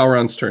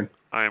Galron's turn.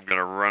 I am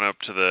gonna run up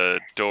to the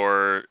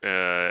door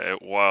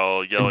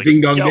while yelling,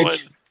 Ding dong "Gellin!"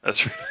 bitch.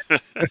 That's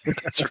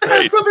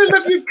right. Somebody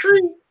left you a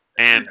tree.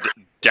 And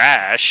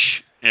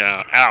dash,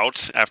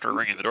 out after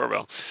ringing the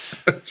doorbell.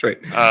 That's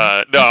right.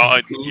 No,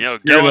 You're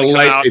Gellin gonna come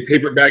light out. a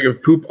paper bag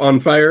of poop on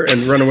fire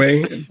and run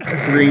away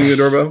after ringing the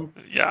doorbell.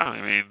 Yeah,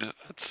 I mean,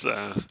 that's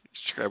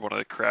just grab one of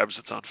the crabs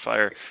that's on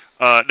fire.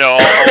 No,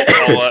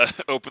 I'll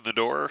open the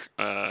door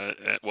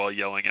while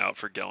yelling out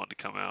for Gellin to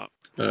come out.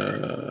 All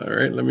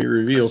right, let me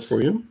reveal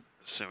for you.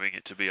 Assuming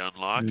it to be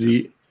unlocked.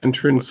 The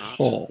entrance whatnot.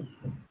 hall.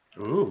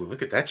 Ooh,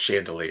 look at that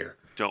chandelier.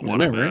 Don't I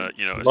want know, to, right?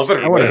 Love it. escape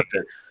I wanna- with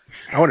it.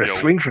 I want to Yo.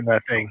 swing from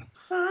that thing.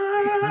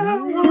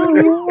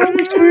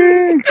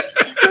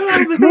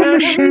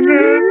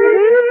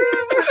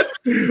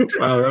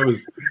 Wow, that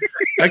was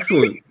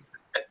excellent.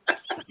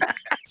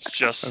 It's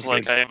just That's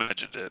like good. I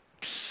imagined it.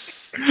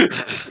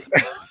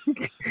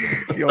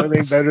 The only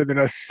thing better than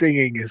us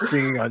singing is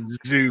singing on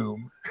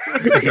Zoom.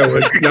 No,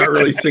 it's not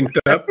really synced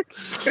up.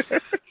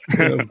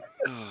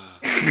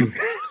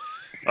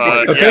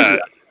 Okay. Yeah,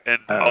 and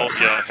I'll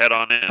head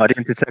on in.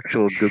 Audience, it's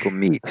actual Google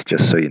Meets,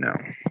 just so you know.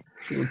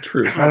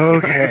 True.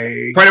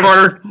 Okay. Point of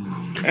order.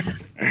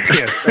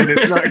 Yes, and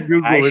it's not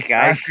Google, Hi, it's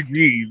guys. Ask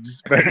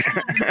Jeeves. But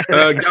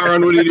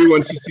Gowron, what do you do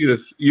once you see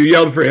this? You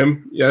yelled for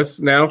him. Yes,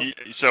 now?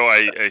 So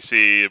I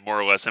see a more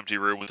or less empty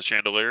room with a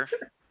chandelier.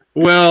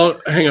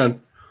 Well, hang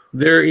on.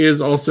 There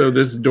is also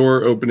this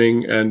door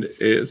opening and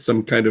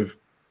some kind of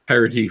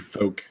piratey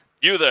folk.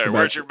 You there? Come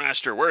Where's back. your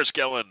master? Where's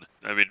Gellin?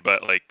 I mean,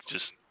 but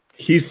just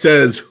He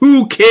says,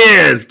 "Who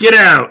cares? Get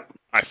out!"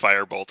 I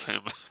firebolt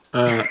him.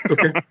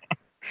 Okay.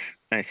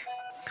 Nice.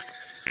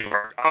 You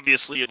are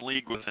obviously in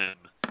league with him.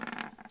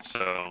 So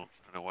I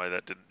don't know why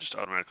that didn't just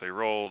automatically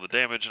roll the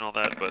damage and all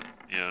that, but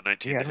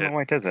 19 Yeah, I to don't know hit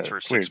why it does that. for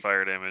It's 6 weird.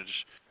 fire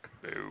damage.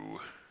 Boo.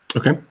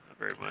 Okay. Not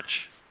very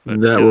much. But,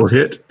 That yeah, will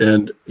that's- hit,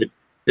 and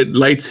it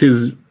lights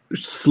his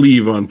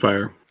sleeve on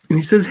fire. And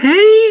he says,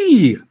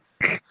 "Hey!"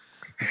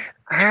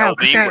 Tell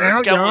me cut that where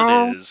out, y'all.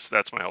 Gellin is.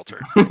 That's my whole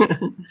turn.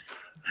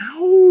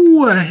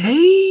 Oh,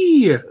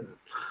 hey!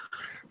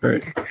 All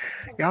right.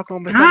 Y'all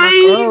gonna mess up my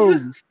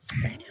clothes.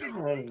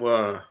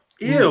 Oh,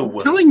 ew. I'm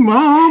telling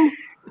Mom.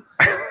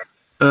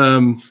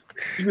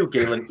 Ew,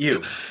 Galen.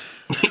 Ew.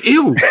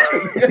 Ew.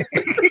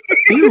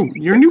 Ew.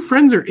 Your new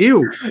friends are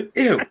ew.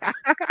 Ew.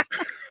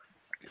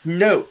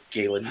 No,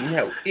 Galen.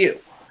 No. Ew.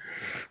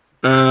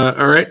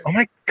 All right. Oh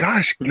my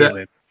gosh, That-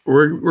 Galen.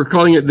 We're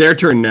calling it their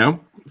turn now.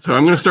 So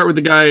I'm going to start with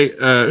the guy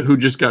who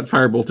just got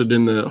firebolted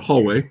in the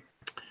hallway.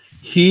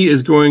 He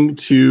is going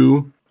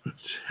to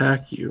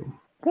attack you.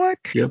 What?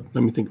 Yep.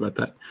 Let me think about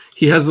that.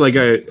 He has like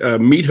a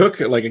meat hook,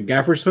 like a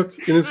gaffer's hook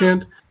in his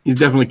hand. He's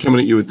definitely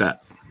coming at you with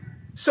that.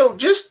 So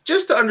just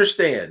to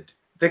understand,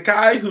 the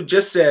guy who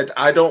just said,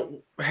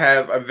 I'm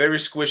very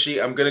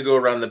squishy, I'm going to go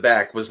around the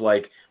back, was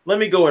like, let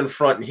me go in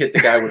front and hit the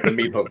guy with the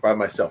meat hook by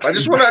myself. I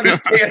just want to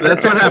understand.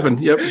 That's what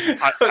happened. Yep.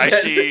 I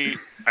see.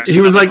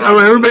 He was like, "Oh,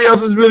 everybody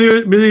else is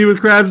busy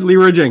with crabs.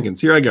 Leroy Jenkins.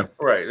 Here I go."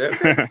 Right.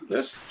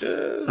 Just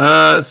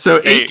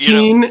So Hey,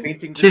 18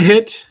 painting to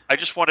hit. I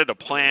just wanted a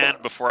plan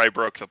before I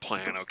broke the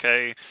plan,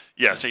 okay?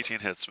 Yes, 18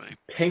 hits me.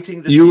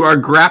 painting the You are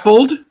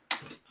grappled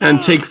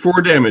and take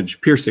 4 damage,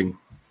 piercing.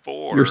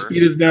 4. Your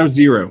speed is now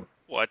 0.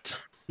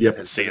 What? Yep.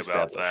 Let's see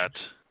about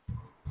that.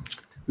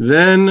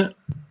 Then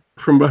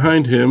from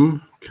behind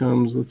him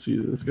comes, let's see,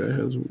 this guy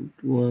has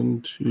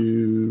 1,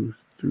 2,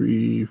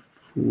 3, 4,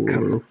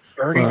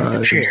 burning with the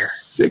 5, chair.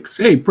 6.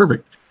 Hey,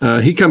 perfect.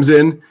 He comes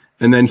in,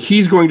 and then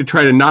he's going to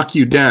try to knock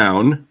you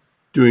down,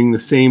 doing the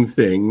same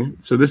thing.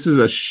 So this is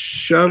a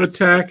shove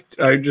attack.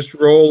 I just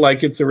roll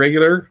like it's a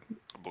regular.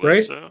 I believe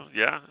Right? so.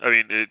 Yeah. I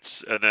mean,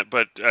 it's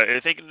but I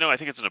think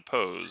it's an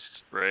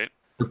opposed, right?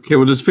 Okay,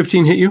 well, does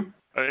 15 hit you?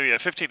 Yeah,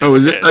 15. Oh,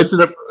 is a it? hit. It's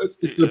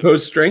an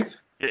opposed strength?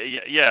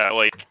 Yeah.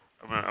 Like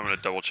I'm gonna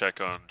double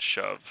check on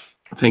shove,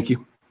 Thank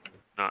you.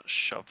 not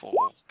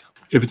shovel.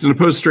 If it's an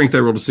opposed strength, I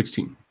rolled a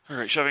 16. All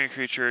right, shoving a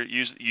creature.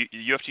 You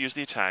have to use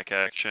the attack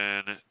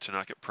action to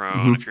knock it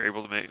prone. Mhm. If you're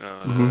able to make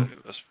Mhm.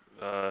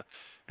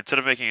 instead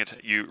of making it,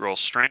 you roll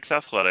strength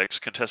athletics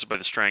contested by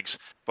the strengths,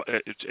 but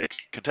it's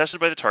contested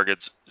by the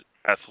target's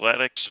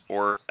athletics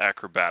or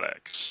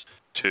acrobatics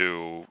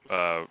to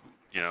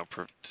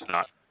to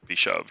not be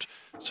shoved.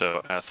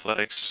 So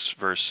athletics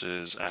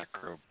versus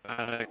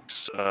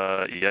acrobatics.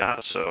 Yeah.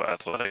 So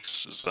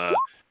athletics is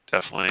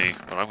definitely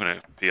what I'm going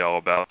to be all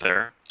about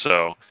there.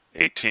 So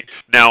 18.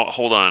 Now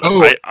hold on.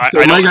 Oh, I so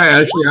my don't. guy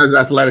actually has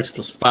athletics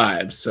plus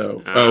 5.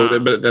 So,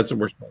 but that's a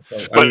worse part. So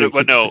I'm gonna But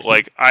keep no, 16.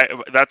 like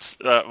that's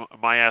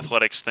my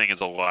athletics thing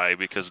is a lie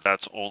because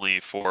that's only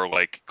for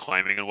like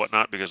climbing and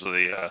whatnot because of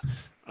the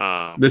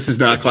This is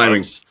not the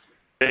climbing. gloves.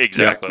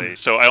 Exactly.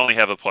 So I only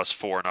have a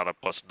 +4, not a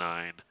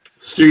 +9.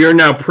 So you're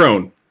now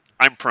prone.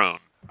 I'm prone.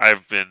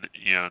 I've been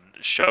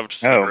shoved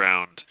to the Oh.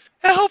 ground.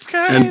 Help,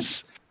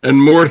 guys! And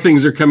more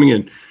things are coming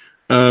in.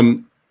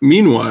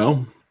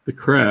 Meanwhile, the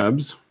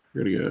crabs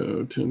We're going to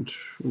go 10,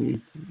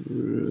 20.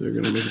 They're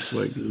going to make it to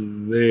like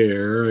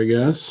there, I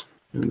guess.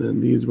 And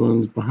then these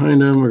ones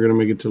behind them, we're going to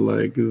make it to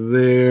like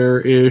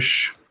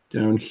there-ish.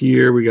 Down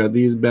here, we got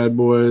these bad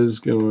boys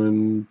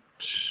going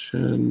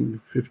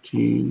 10,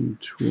 15,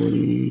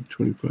 20,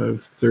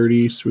 25,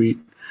 30. Sweet.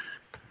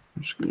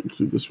 I'm just going to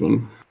include this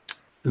one.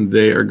 And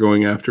they are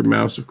going after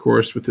Mouse, of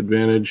course, with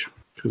advantage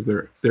because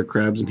they're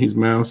crabs and he's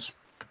Mouse.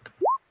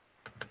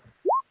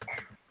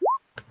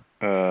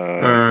 All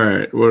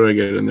right. What did I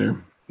get in there?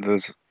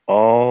 Those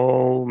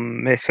all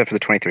miss except for the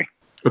 23.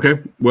 Okay.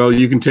 Well,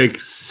 you can take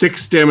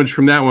 6 damage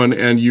from that one,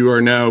 and you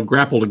are now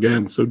grappled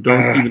again. So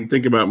don't even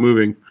think about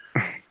moving.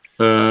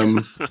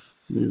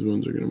 These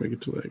ones are going to make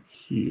it to like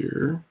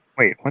here.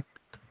 Wait, what?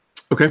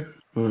 Okay.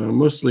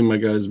 Mostly my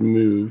guys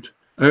moved.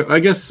 I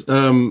guess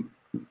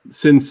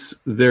since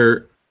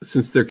they're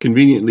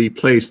conveniently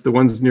placed, the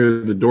ones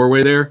near the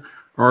doorway there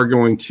are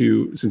going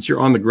to, since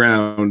you're on the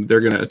ground, they're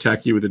going to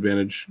attack you with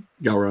advantage,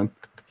 Galron.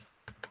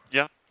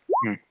 Yeah.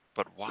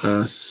 But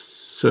why?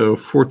 So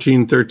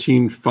 14,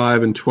 13,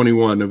 5, and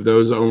 21. Of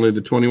those, only the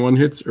 21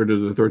 hits, or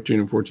do the 13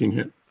 and 14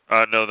 hit?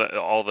 No,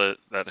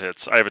 that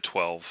hits. I have a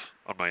 12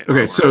 on my.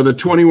 Okay, so the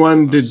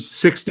 21 did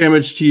 6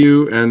 damage to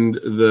you, and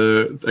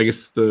I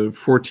guess the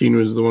 14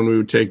 was the one we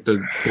would take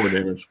the 4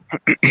 damage.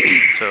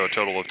 So a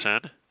total of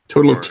 10.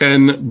 Total of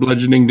 10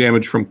 bludgeoning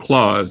damage from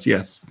claws.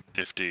 Yes.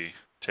 50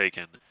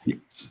 taken.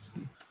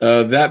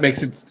 That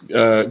makes it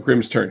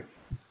Grim's turn.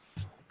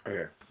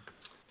 Okay.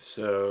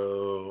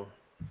 So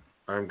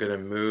I'm gonna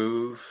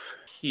move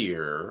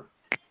here,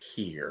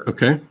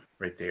 Okay.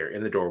 right there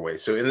in the doorway.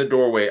 So in the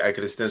doorway, I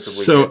could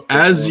ostensibly. So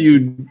as you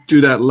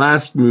do that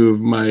last move,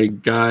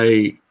 that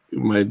guy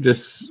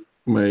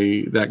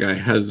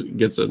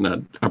gets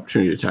an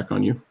opportunity to attack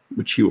on you,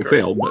 which he will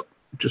fail, but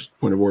just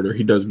point of order,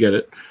 he does get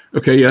it.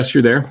 Okay, yes,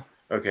 you're there.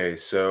 Okay,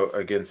 so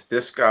against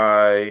this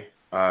guy,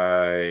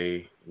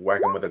 I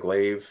whack him with a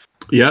glaive.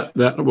 Yeah,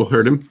 that will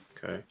hurt him.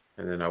 Okay,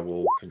 and then I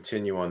will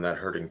continue on that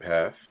hurting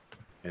path,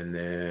 and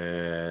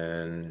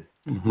then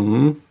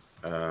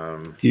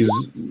he's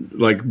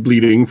like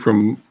bleeding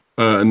from,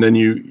 and then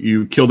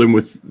you killed him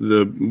with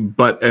the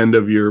butt end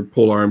of your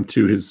pole arm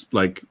to his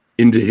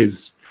into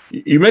his.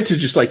 You meant to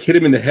just hit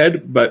him in the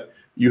head, but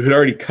you had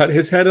already cut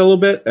his head a little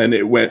bit, and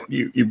it went.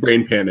 You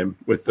brain pan him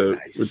with the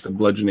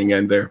bludgeoning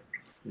end there.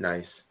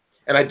 Nice.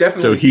 And I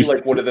definitely feel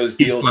like one of those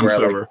deals where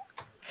I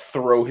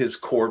throw his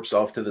corpse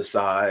off to the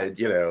side,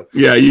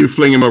 Yeah, you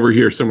fling him over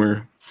here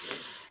somewhere,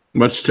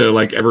 much to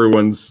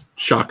everyone's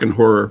shock and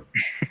horror.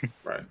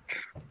 Right.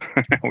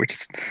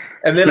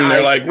 And then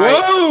they're like,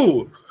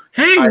 "Whoa!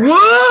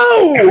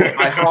 Whoa!"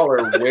 I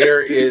holler,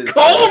 "Where is?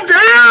 Calm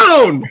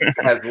down!"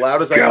 As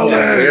loud as I can.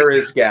 Where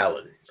is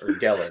Galen? Or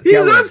Galen?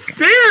 He's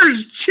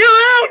upstairs. Chill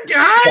out,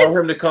 guys. Tell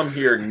him to come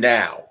here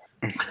now.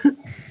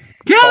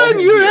 Galen,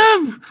 you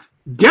have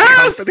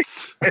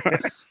guests.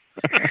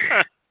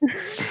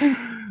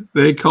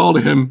 They called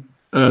him.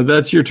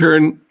 That's your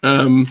turn.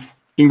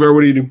 Ingvar,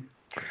 what do you do?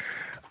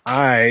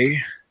 I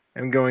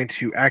am going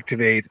to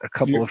activate a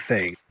couple of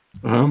things.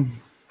 I'm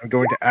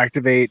going to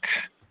activate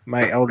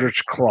my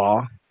Eldritch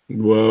Claw.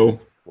 Whoa.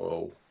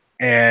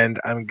 And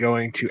I'm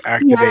going to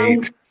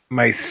activate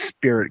my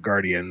Spirit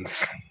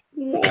Guardians.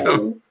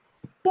 Whoa.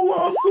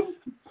 Blossom.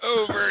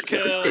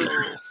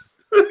 Overkill.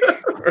 We're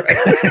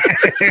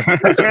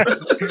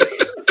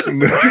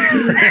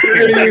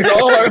going to use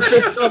all our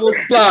 5th level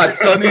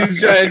slots on these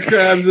giant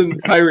crabs and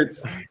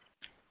pirates.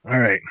 All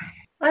right.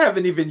 I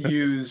haven't even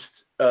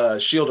used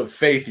Shield of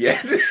Faith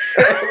yet.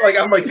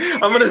 I'm going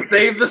to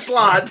save the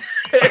slot.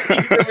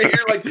 He's over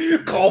here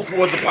call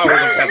forth the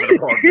powers of heaven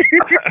upon me.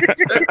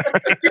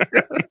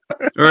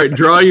 All right,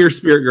 draw your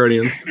Spirit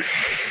Guardians.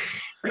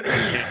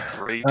 In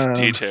great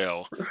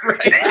detail.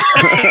 Right.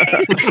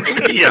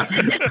 Yeah,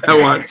 I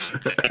want.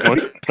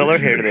 What color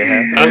hair do they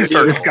have?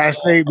 This guy's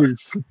name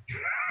is.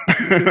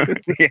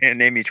 Yeah,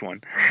 name each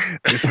one.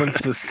 This one's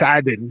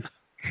Poseidon.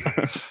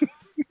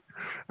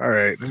 All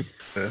right,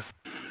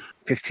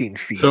 15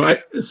 feet.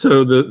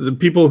 So the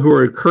people who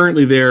are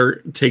currently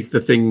there take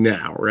the thing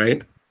now,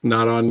 right?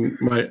 Not on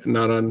my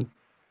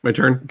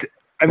turn.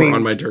 I mean,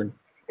 on my turn.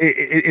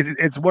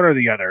 It's one or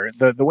the other.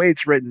 The way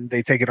it's written,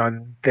 they take it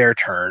on their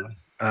turn.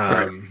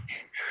 Right.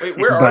 Wait,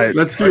 where are you?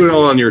 Let's do it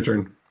all on your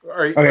turn.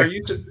 Are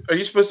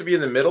you supposed to be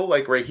in the middle,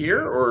 right here,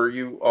 or are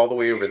you all the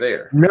way over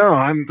there? No,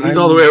 He's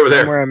all the way over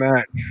there. Where I'm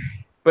at.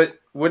 But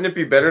wouldn't it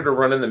be better to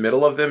run in the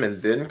middle of them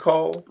and then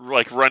call?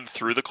 Run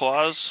through the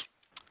claws?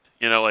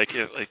 He's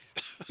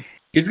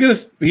gonna,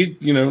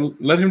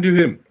 let him do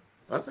him.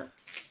 Okay.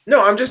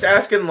 No, I'm just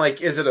asking.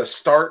 Is it a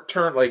start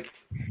turn?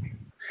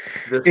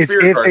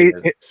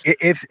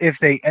 If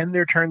they end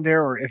their turn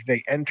there, or if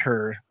they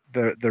enter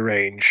the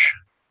range.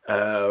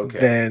 Okay.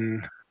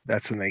 Then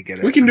that's when they get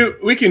it.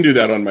 We can do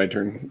that on my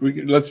turn.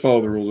 Let's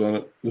follow the rules on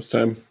it this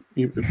time.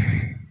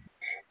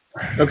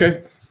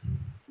 Okay.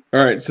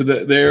 All right. So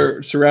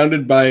they're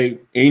surrounded by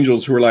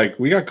angels who are like,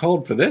 "We got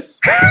called for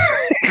this."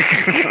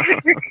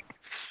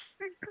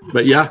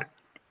 But yeah,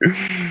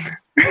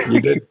 you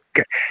did.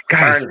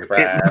 Guys,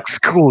 it looks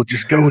cool.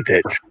 Just go with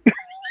it.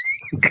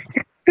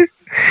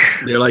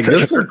 They're like,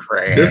 this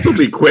will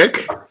be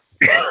quick.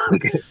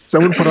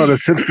 Someone put on a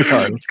synth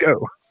guitar. Let's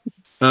go.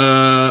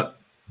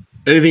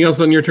 Anything else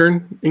on your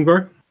turn,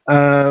 Ingvar?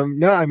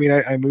 No, I mean,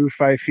 I moved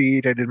 5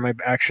 feet. I did my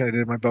action. I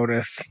did my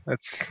bonus.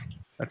 That's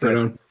right it.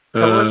 On.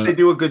 Tell them if they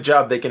do a good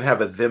job, they can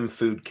have a them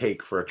food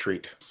cake for a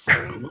treat.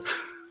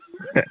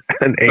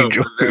 An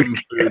angel food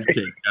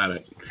cake. Got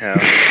it. Yeah.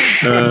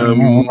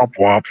 Womp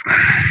womp.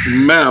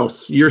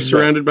 Mouse, you're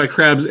surrounded by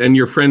crabs, and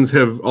your friends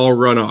have all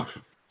run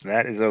off.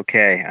 That is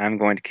okay. I'm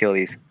going to kill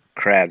these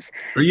crabs.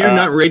 Are you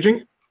not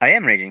raging? I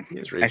am raging.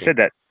 I said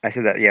that.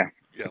 Yeah.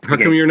 How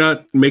come you're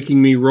not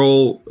making me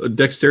roll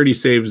dexterity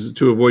saves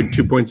to avoid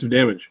 2 points of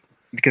damage?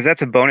 Because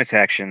that's a bonus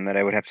action that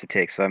I would have to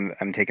take. So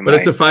I'm taking. But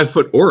it's a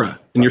 5-foot aura,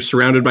 and you're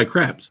surrounded by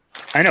crabs.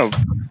 I know.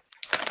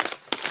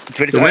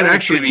 But so that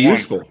actually be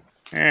useful.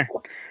 I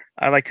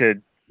like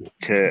to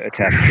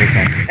attack big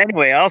time.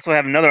 Anyway, I also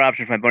have another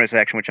option for my bonus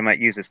action, which I might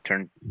use this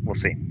turn. We'll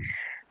see.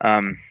 What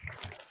am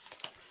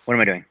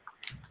I doing?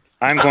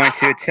 I'm going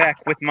to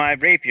attack with my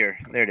rapier.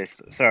 There it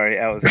is. Sorry,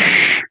 I was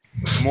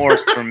more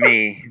for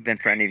me than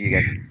for any of you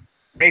guys.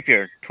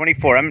 Rapier,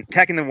 24. I'm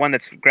attacking the one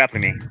that's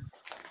grappling me.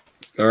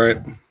 All right.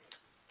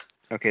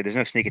 Okay, there's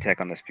no sneak attack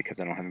on this because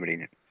I don't have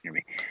anybody near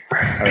me. All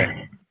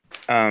right.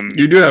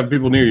 You do have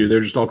people near you.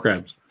 They're just all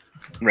crabs.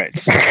 Right.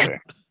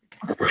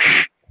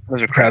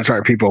 Those are crabs,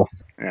 aren't people.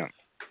 Yeah.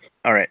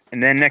 All right,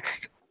 and then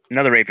next,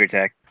 another rapier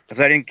attack.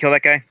 So I didn't kill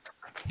that guy?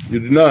 You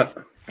did not.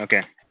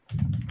 Okay.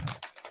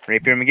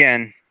 Rapier him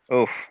again.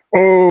 Oof.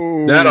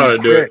 Oh, that ought to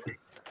do it.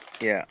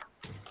 Yeah.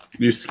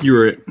 You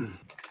skewer it.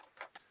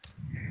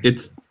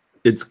 Its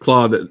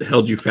claw that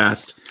held you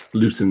fast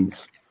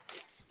loosens.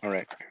 All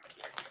right.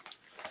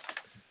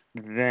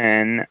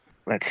 Then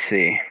let's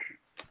see.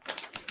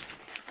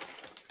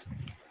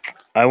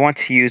 I want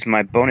to use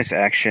my bonus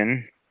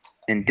action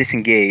and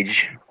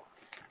disengage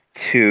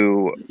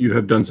to. You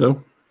have done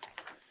so.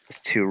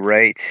 To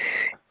right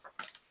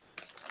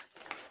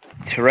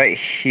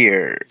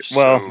here.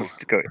 Well,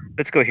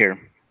 let's go here.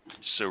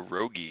 So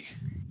roguey.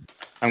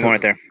 I'm going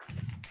right there.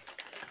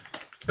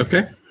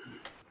 Okay.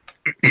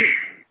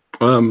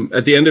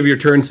 At the end of your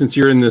turn, since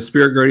you're in the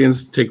Spirit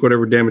Guardians, take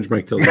whatever damage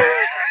Mike tells you.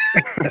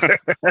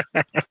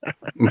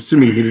 I'm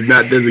assuming he did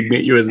not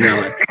designate you as an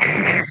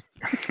ally.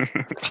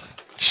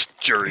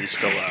 Jury's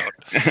still out.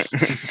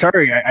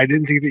 Sorry, I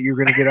didn't think that you were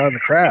going to get on the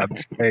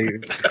crabs. Right,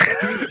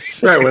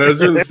 when I was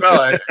doing the spell,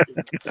 I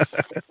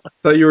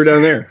thought you were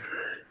down there.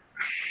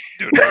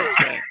 Dude,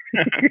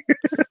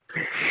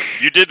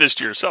 you did this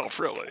to yourself,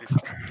 really.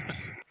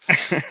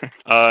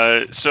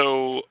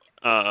 So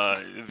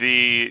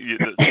the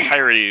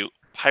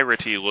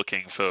piratey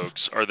looking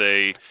folks, are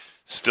they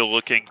still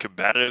looking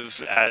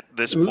combative at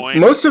this point?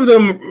 Most of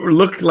them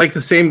look like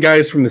the same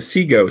guys from the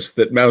Sea Ghost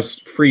that Mouse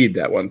freed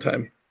that one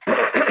time.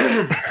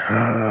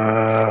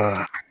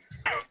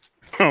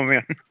 Oh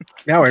man!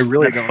 Now I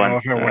really That's don't fun. know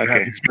if I want to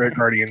have the Spirit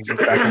Guardians in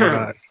fact or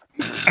not.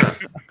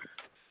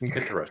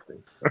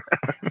 Interesting.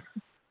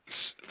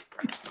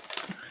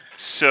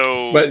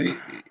 So, but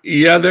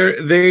yeah,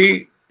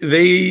 they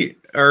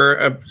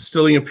are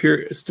still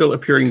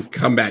appearing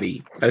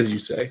combat-y, as you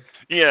say.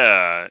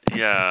 Yeah.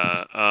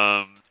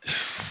 I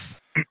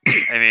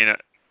mean,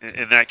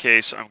 in that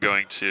case, I'm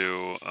going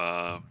to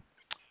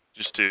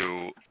just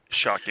do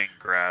Shocking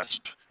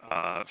Grasp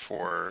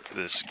for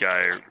this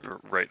guy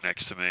right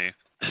next to me.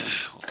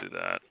 We'll do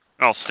that.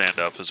 I'll stand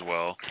up as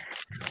well.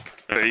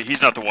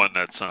 He's not the one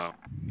that's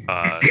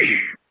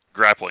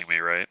grappling me,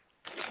 right?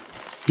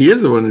 He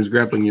is the one who's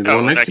grappling you. The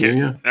one next to you,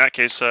 yeah. In that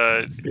case,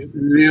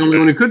 the only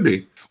one who could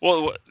be.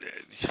 Well,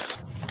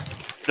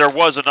 there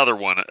was another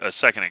one a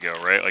second ago,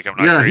 right? Like I'm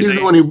not crazy. He's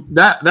the one who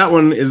that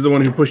one is the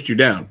one who pushed you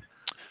down.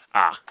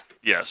 Ah,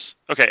 yes.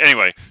 Okay.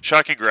 Anyway,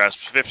 Shocking Grasp,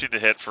 15 to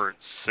hit for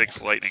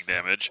 6 lightning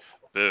damage.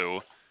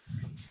 Boo.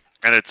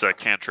 And it's a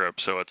cantrip,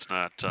 so it's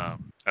not. I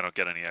don't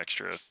get any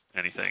extra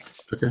anything.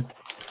 Okay.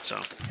 So,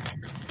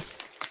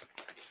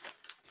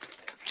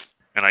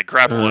 and I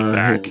grapple him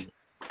back.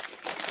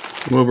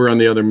 I'm over on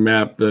the other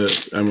map.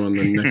 I'm on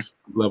the next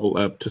level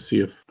up to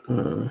see if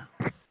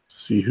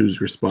see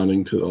who's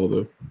responding to all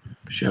the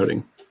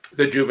shouting.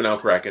 The juvenile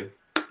kraken.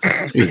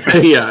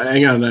 Yeah,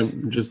 hang on.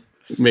 I'm just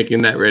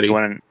making that ready.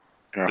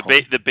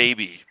 The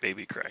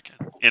baby kraken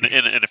in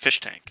a fish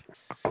tank.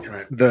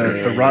 Right.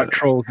 The rot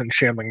trolls and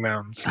shambling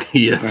mounds.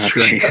 Yeah, that's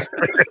right.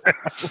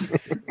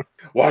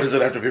 Why does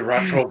it have to be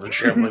rot trolls and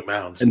shambling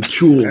mounds? And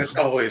chools. It's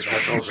always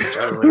rot trolls and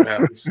shambling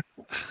mounds.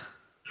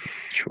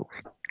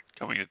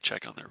 Coming to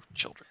check on their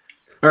children.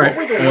 All right.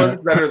 What were the ones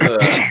that are the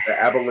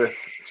aboleth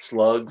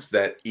slugs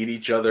that eat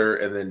each other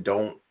and then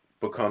don't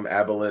become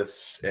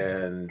aboleths?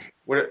 And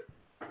what?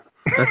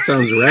 That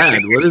sounds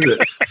rad. What is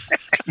it?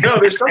 No,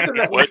 there's something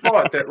that we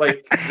thought that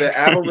like the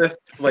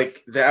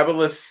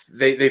aboleth,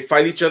 they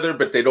fight each other,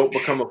 but they don't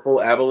become a full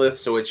aboleth,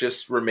 so it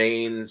just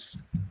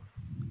remains.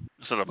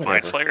 Is it a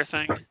mind flayer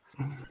thing?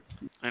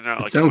 I know,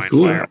 like sounds a mind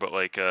cool. flayer, but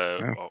like I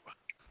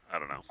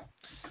don't know.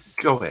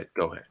 Go ahead.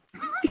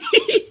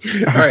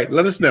 All right,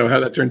 let us know how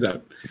that turns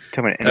out.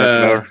 Tell me.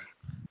 No,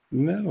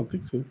 I don't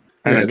think so.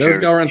 Yeah, that was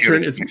Galron's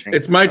turn.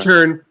 It's my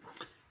turn.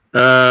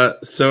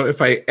 So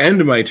if I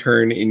end my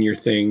turn in your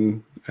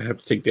thing, I have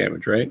to take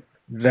damage, right?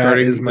 That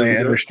is my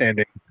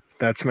understanding.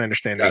 That's my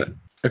understanding. Got it.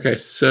 Okay,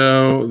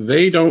 so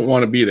they don't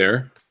want to be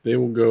there. They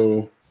will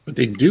go, but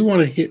they do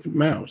want to hit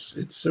mouse.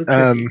 It's so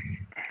tricky.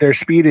 Their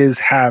speed is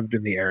halved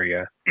in the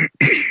area. All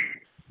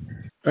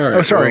right.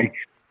 Oh, sorry. Well,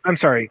 I'm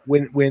sorry.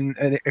 When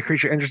a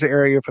creature enters the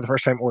area for the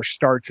first time or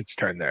starts its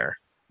turn there.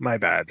 My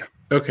bad.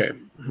 Okay.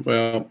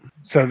 Well.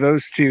 So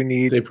those two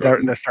need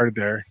that started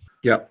there.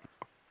 Yep.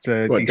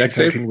 So DC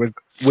 17 was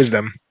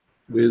wisdom.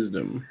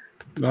 Wisdom.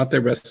 Not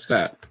their best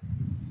stat.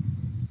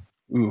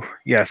 Ooh,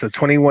 yeah. So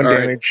 21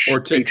 damage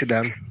each of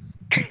them.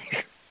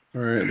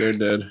 All right, they're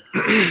dead.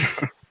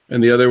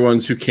 And the other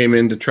ones who came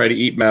in to try to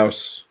eat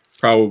mouse,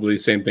 probably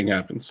same thing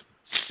happens.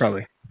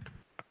 Probably.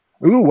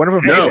 Ooh, one of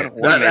them. No,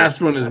 that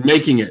last one is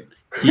making it.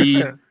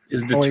 He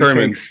is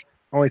determined.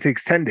 Only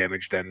takes 10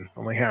 damage then.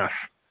 Only half.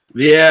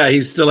 Yeah,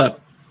 he's still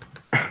up.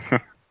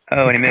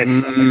 Oh, and he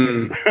missed.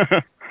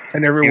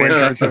 And everyone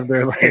turns on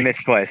there like, he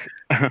missed twice.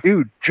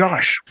 Dude,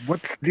 Josh,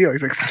 what's the deal?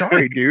 He's like,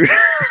 sorry, dude.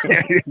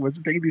 I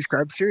wasn't taking these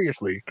crabs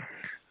seriously.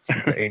 So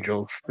the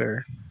angels,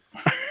 they're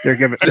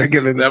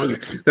giving that was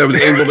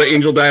angel to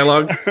angel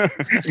dialogue.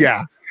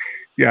 Yeah.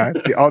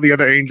 All the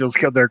other angels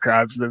killed their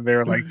crabs, and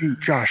they're like,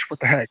 dude, Josh, what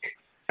the heck?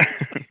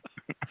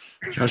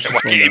 Josh, why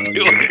are you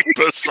doing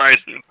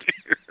Poseidon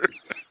here?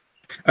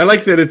 I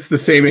like that it's the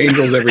same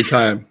angels every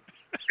time.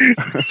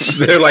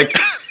 They're like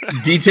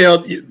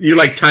detailed. You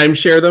like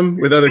timeshare them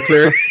with other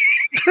clerics.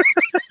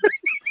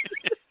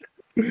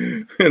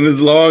 And as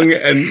long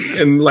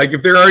and like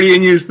if they're already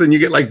in use, then you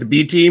get like the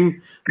B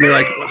team. And they're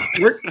like,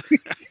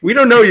 we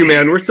don't know you,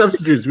 man. We're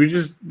substitutes.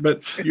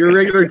 But your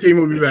regular team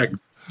will be back.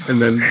 And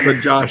then,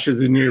 but Josh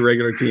is in your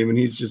regular team, and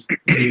he's just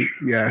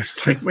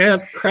it's like,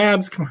 man,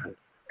 crabs, come on.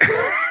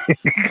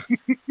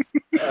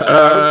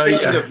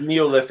 The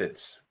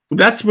Neolithids.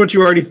 That's what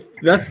you already.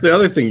 That's the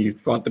other thing you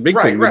thought. The big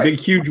thing, the big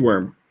huge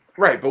worm.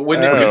 Right, but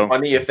wouldn't it be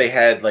funny if they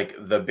had like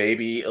the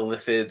baby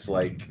Illithids,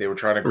 like they were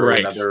trying to grow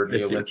another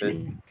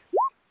Neolithid?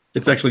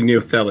 It's actually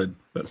Neothelid,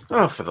 but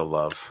for the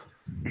love.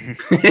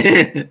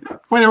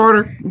 Point of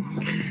order.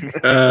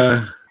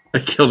 I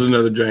killed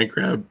another giant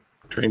crab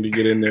trying to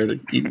get in there to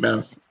eat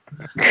mouse.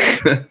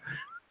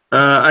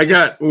 I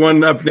got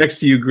one up next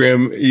to you,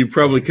 Grim. You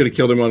probably could have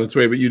killed him on its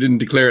way, but you didn't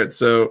declare it,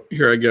 so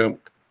here I go.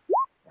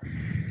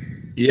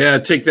 Yeah,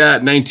 take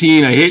that.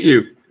 19. I hit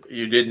you.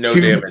 You did no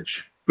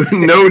damage.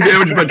 No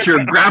damage, but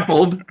you're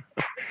grappled.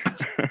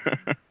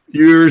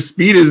 Your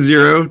speed is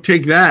 0.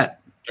 Take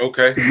that.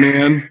 Okay.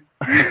 Man.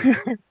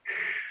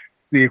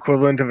 It's the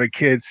equivalent of a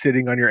kid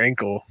sitting on your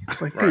ankle.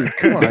 It's like, dude,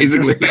 come on.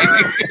 Basically.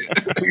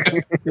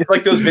 It's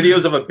like those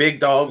videos of a big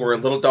dog where a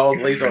little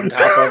dog lays on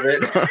top of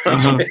it.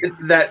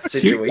 That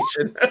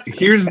situation.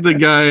 Here's the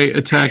guy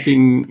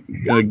attacking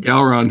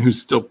Galron,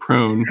 who's still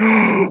prone.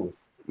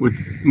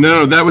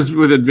 That was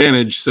with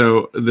advantage,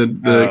 so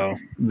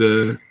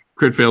the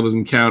crit fail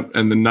doesn't count,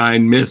 and the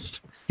 9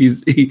 missed.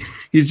 He's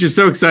just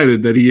so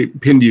excited that he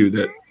pinned you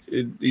that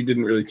he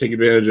didn't really take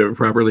advantage of it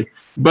properly.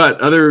 But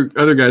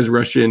other guys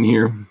rush in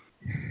here.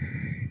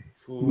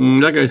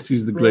 That guy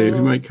sees the glaive.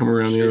 He might come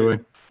around the other way.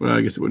 Well,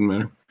 I guess it wouldn't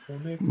matter.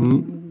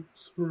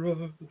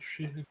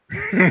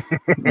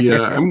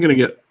 Yeah, I'm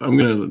gonna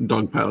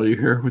dogpile you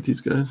here with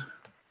these guys.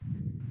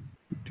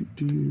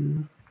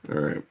 All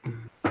right.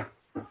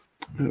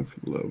 Oh, for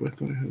the love, I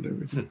thought I had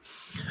everything.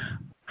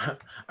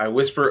 I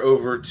whisper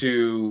over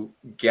to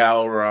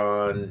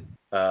Galron,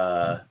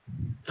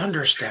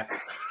 Thunderstep,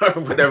 or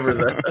whatever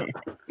the.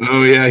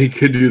 Oh yeah, he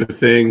could do the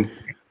thing,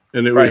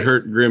 and it would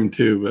hurt Grim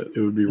too, but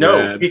it would be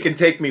rad. He can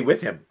take me with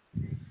him.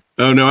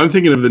 Oh no, I'm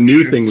thinking of the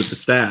new thing with the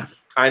staff.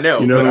 I know.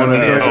 You know the one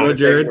I'm talking about,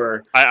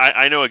 Jared?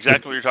 I know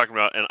exactly what you're talking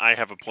about, and I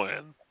have a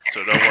plan,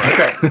 so don't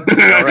worry.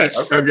 Okay. All right.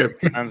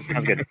 Okay.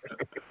 I'm good.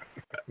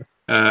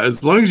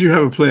 As long as you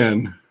have a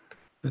plan,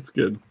 that's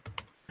good.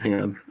 Hang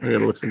on, I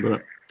gotta look something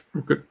up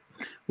real quick.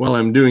 While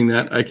I'm doing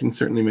that, I can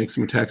certainly make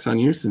some attacks on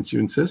you since you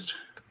insist.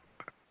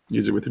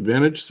 Use it with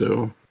advantage,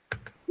 so...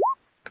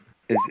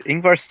 Is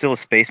Ingvar still a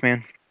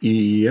spaceman?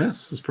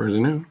 Yes, as far as I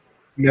know.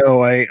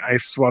 No, I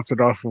swapped it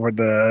off for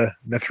the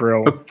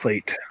Mithril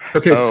plate.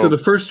 Okay, so the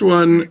first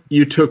one,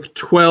 you took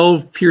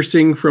 12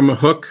 piercing from a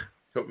hook.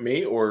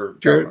 Me or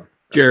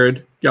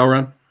Jared,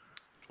 Galron.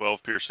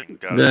 12 piercing,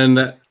 got it.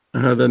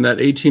 Then that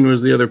 18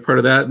 was the other part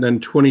of that, and then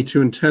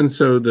 22 and 10,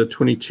 so the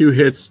 22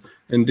 hits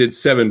and did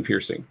 7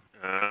 piercing.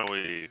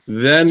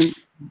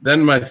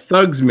 Then my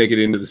thugs make it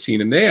into the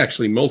scene, and they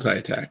actually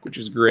multi-attack, which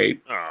is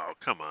great. Oh,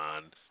 come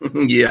on.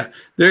 Yeah,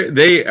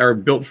 they are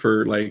built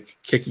for like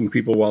kicking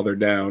people while they're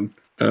down.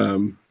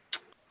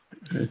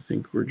 I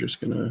think we're just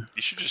gonna.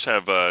 You should just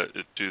have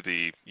do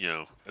the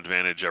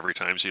advantage every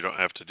time, so you don't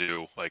have to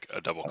do like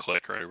a double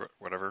click or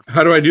whatever.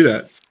 How do I do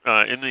that?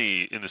 In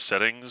the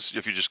settings,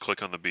 if you just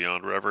click on the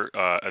beyond whatever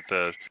at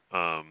the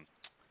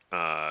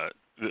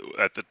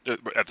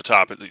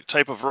top, at the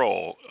type of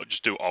roll,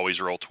 just do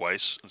always roll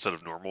twice instead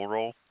of normal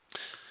roll,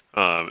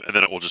 and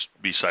then it will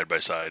just be side by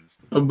side.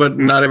 Oh, but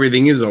not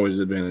everything is always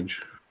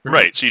advantage.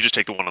 Right. So you just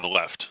take the one on the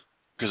left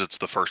because it's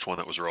the first one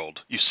that was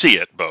rolled. You see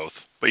it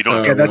both, but you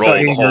don't Yeah, have to that's roll how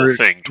the whole Ingvar-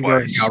 thing Ingvar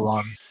twice.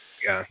 Jalron.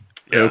 Yeah.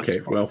 Yeah.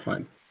 Okay, well,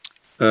 fine.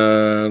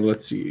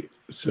 Let's see.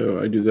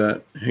 So I do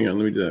that. Hang on,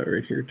 let me do that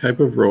right here. Type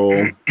of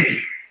roll.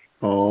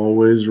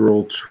 Always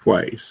roll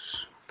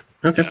twice.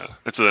 Okay. Yeah.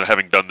 And so then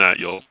having done that,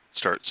 you'll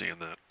start seeing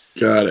that.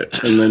 Got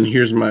it. And then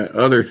here's my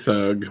other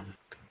thug.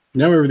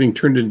 Now everything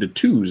turned into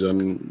 2s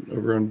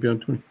over on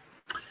Beyond 20.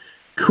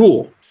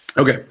 Cool.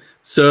 Okay.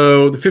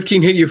 So the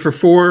 15 hit you for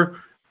 4,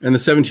 and the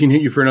 17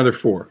 hit you for another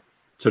 4.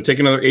 So take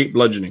another 8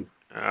 bludgeoning.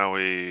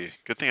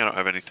 Good thing I don't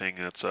have anything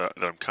that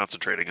I'm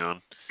concentrating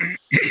on.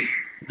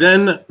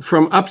 Then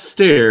from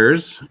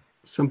upstairs,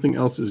 something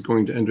else is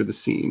going to enter the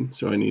scene.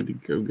 So I need to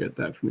go get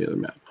that from the other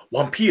map.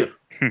 Vampire.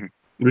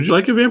 Would you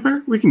like a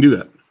vampire? We can do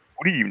that.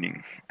 Good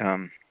evening.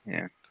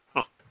 Yeah.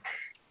 Huh.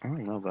 I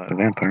don't know about a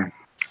vampire.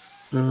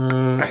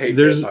 I hate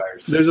there's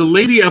vampires. there's a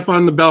lady up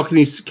on the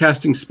balcony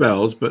casting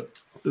spells, but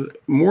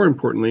more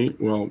importantly,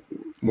 well,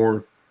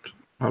 more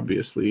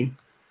obviously,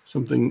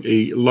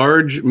 a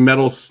large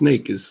metal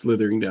snake is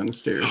slithering down the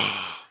stairs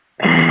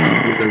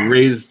with a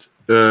raised,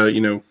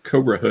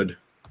 cobra hood.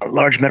 A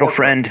large metal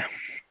friend.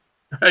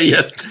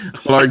 Yes,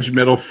 large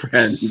metal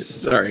friend.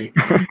 Sorry,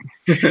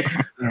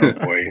 Oh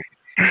boy.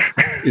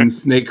 in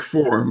snake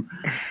form.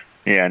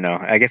 Yeah, no.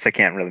 I guess I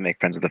can't really make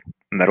friends with the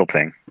metal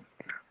thing.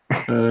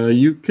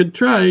 You could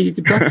try. You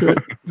could talk to it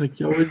like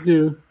you always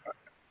do.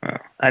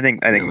 I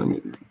think let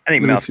me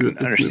Mouse see what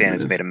can its understand movement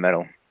it's is. made of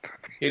metal.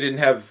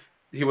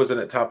 He wasn't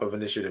at top of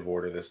initiative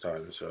order this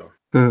time, so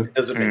Uh, it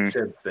doesn't make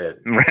sense then.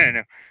 Right.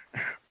 I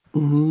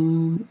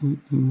know.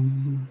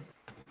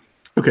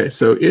 Okay,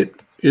 so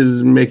it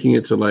is making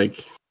it to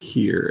like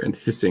here and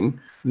hissing.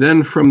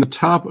 Then from the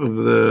top of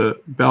the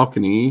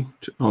balcony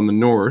on the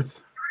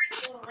north.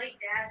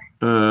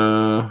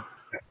 Oh,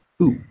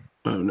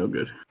 no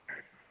good.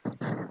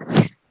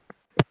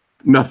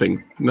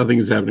 Nothing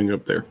is happening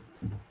up there.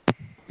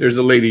 There's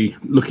a lady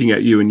looking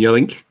at you and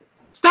yelling,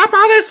 "Stop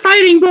all this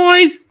fighting,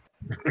 boys!"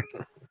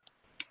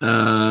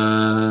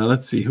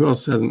 Let's see, who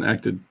else hasn't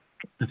acted?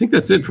 I think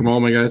that's it from all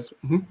my guys.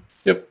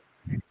 Yep.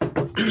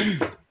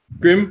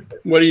 Grim,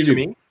 what do you do?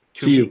 To me?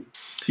 To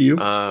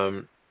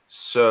you.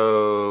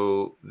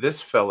 So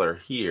this feller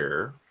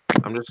here,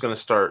 I'm just gonna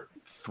start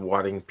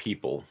thwarting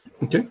people.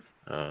 Okay.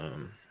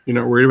 You're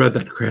not worried about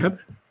that crab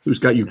who's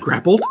got you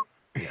grappled?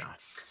 Yeah.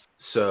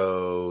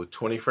 So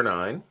 20 for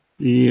 9.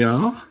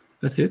 Yeah,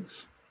 that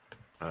hits.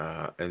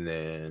 And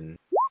then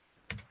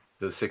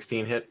the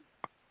 16 hit.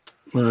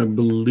 I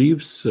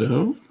believe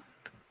so.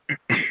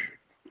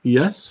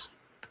 Yes.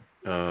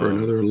 For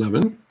another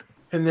 11.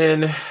 And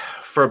then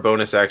for a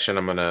bonus action,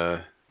 I'm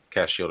gonna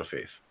cast Shield of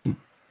Faith.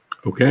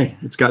 Okay,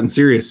 it's gotten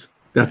serious.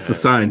 That's the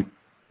sign.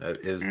 That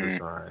is the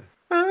sign.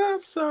 I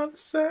saw the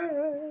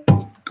sign.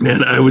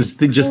 Man, I was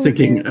just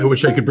thinking, I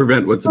wish I could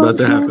prevent what's about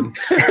to happen.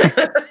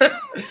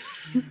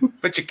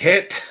 But you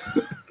can't.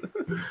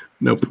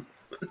 Nope.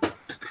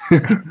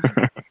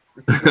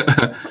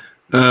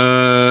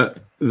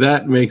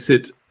 That makes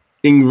it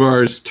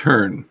Ingvar's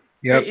turn.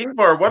 Yep. Hey,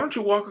 Ingvar, why don't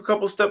you walk a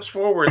couple steps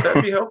forward?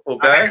 That'd be helpful,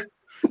 guy.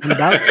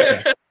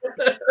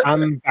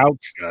 I'm about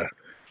to.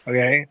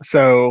 Okay,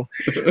 so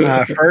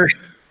first,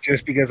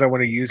 just because I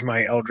want to use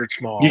my Eldritch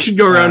Maul, You should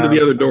go around to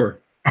the other door.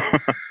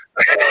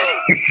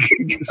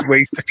 just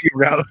waste a few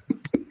rounds.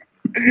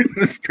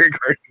 The Spirit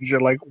Guardians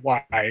are like,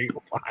 why?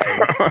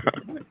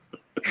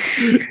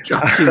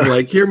 Josh is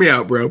like, hear me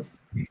out, bro.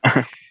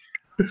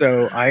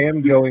 So I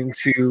am going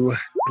to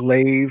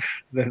glaive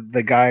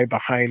the guy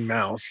behind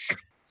Mouse.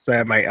 So I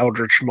have my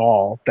Eldritch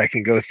Maul that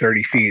can go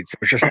 30 feet. So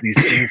it's just these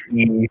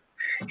inky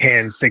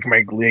hands taking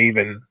my glaive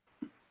and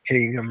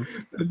hitting him.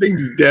 The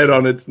thing's dead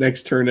on its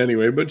next turn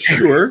anyway, but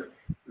sure.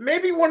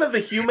 Maybe one of the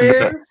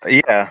humans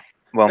Yeah.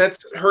 Well, that's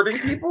hurting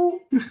people,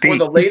 or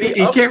the lady.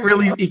 You up. can't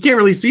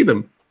really see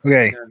them.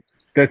 Okay,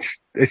 it's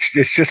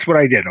just what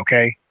I did.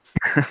 Okay.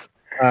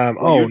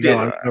 Well, you did.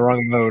 I'm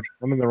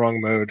in the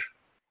wrong mode.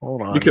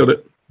 Hold on. You killed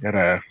it.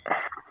 Okay,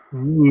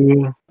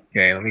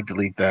 let me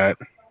delete that.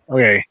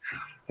 Okay,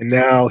 and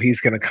now he's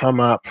gonna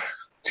come up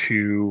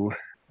to.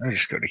 I'll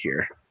just go to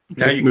here.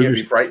 Now you can't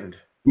be frightened.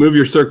 Move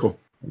your circle.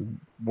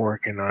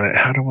 Working on it.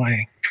 How do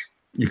I?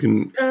 You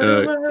can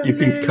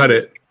cut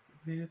it.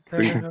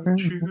 Without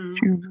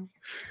you,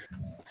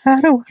 how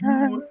do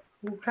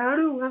how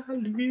do I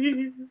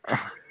live?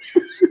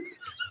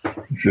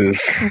 This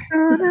is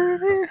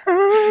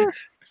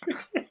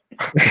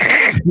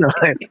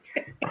not.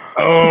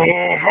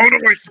 Oh, how do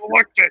I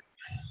select it?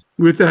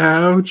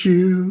 Without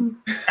you.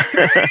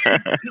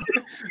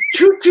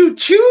 Choo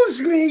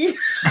choose me.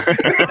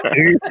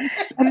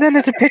 And then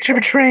there's a picture of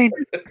a train.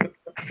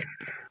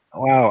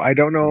 Wow, I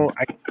don't know.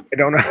 I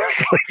don't know how to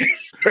select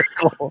this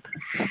circle.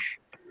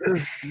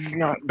 This is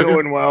not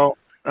going well.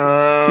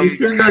 See,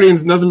 Spirit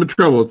Guardian's nothing but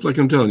trouble. It's like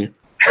I'm telling you.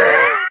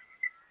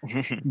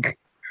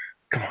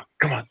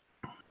 Come on.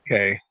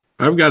 Okay.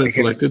 I've got it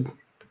selected.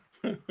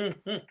 So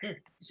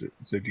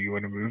do you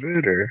want to move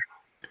it or?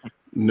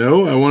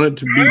 No, I want it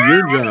to be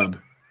your job.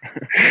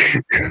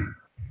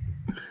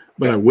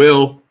 But I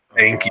will.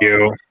 Thank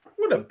you.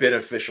 What a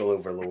beneficial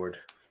overlord.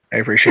 I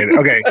appreciate it.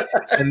 Okay.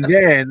 And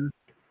then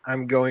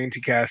I'm going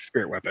to cast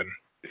Spirit Weapon.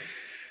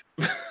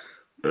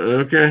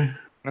 Okay.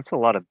 That's a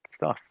lot of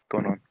stuff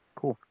going on.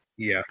 Cool.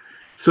 Yeah.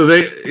 So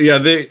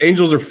the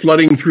angels are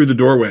flooding through the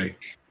doorway,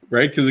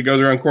 right? Because it goes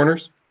around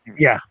corners.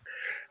 Yeah.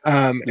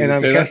 And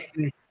I'm say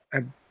casting.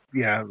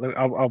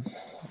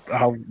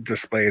 I'll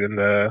display it in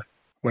the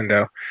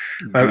window.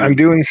 I'm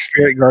doing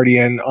Spirit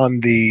Guardian on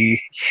the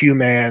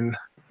human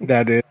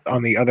that is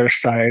on the other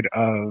side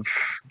of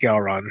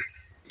Galron.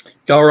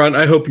 Galron,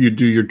 I hope you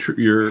do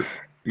your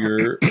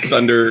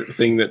thunder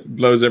thing that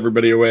blows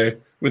everybody away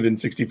within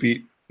 60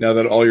 feet. Now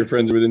that all your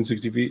friends are within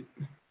 60 feet.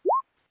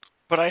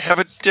 But I have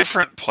a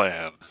different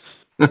plan.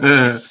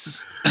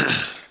 Does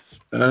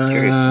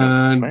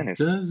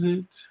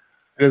it?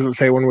 It doesn't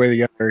say one way or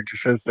the other. It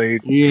just says they.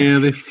 Yeah,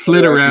 they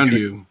flit around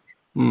you.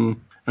 All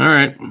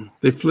right,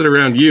 they flit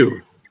around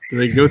you. Do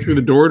they go through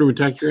the door to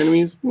attack your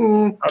enemies?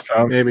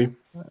 Maybe.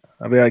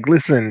 I'll be like,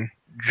 listen,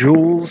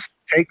 Jules,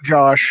 take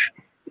Josh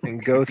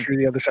and go through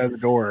the other side of the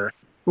door.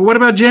 Well, what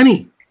about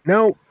Jenny?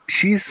 No,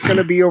 she's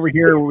gonna be over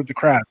here with the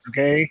crabs.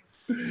 Okay.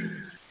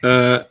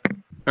 All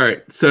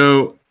right.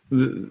 So,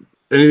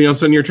 anything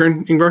else on your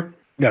turn, Ingvar?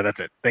 No, that's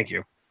it. Thank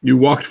you. You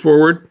walked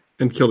forward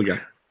and killed a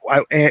guy.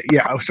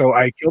 So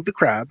I killed the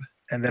crab,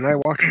 and then I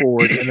walked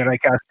forward, and then I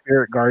cast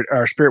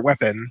Spirit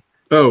Weapon.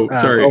 Oh,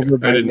 sorry, over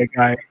by the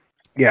guy.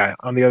 Yeah,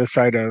 on the other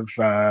side of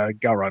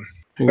Galron.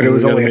 But it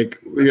was only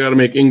we got to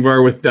make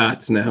Ingvar with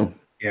dots now.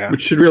 Yeah,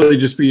 which should really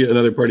just be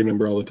another party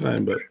member all the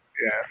time. But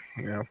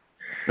yeah.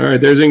 All right,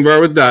 there's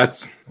Ingvar with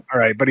dots. All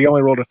right, but he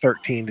only rolled a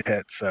 13 to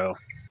hit, so.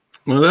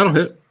 Well, that'll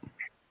hit.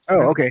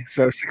 Oh, okay.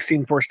 So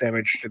 16 force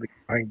damage to the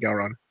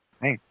Galron.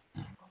 Hey,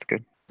 that's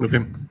good. Okay.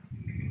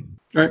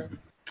 All right,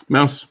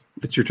 Mouse,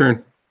 it's your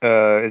turn.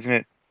 Isn't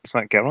it? It's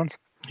not Galron's.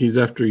 He's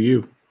after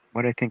you.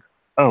 What did I think?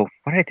 Oh,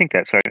 why did I think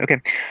that? Sorry. Okay,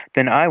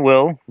 then I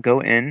will go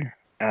in.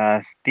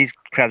 These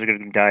crabs are going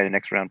to die the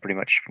next round, pretty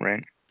much,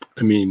 right?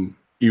 I mean,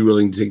 you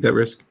willing to take that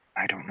risk?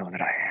 I don't know that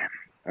I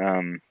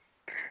am.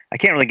 I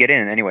can't really get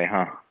in anyway,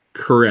 huh?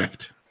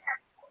 Correct.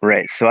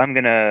 Right. So I'm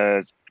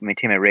gonna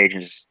maintain my rage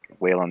and just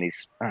wail on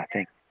these.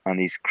 On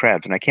these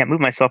crabs, and I can't move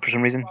myself for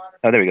some reason.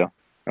 Oh, there we go.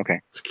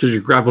 Okay. It's because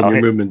you're grappled. Your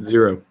movement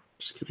 0.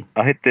 Just kidding.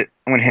 I'll hit the.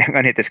 I'm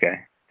gonna hit this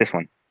guy. This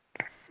one.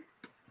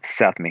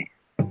 South me.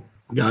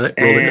 Got it.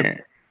 Roll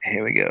it.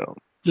 Here we go.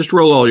 Just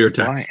roll all your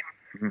attacks.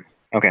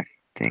 Okay.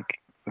 Think.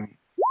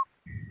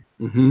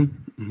 Did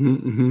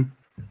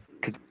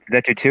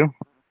that do 2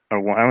 or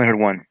 1? I only heard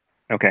 1.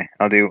 Okay,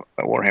 I'll do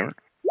a Warhammer.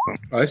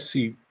 I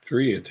see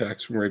 3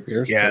 attacks from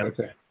rapiers. Yeah.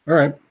 Okay. All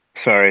right.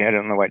 Sorry, I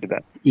don't know why I did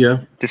that. Yeah.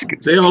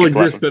 They all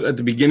exist, but at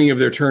the beginning of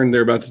their turn,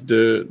 they're about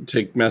to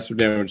take massive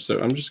damage.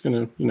 So I'm just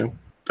gonna,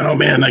 Oh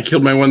man, I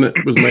killed my one that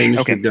was my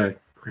initiative guy.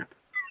 Crap.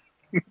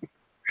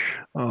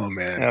 Oh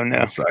man. Oh no.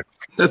 That sucks.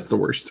 That's the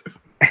worst.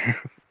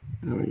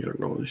 Now we gotta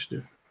roll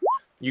initiative.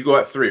 You go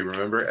at 3.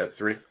 Remember at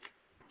 3.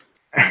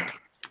 I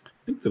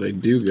think that I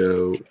do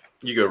go.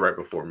 You go right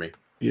before me.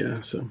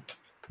 Yeah. So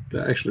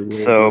that actually.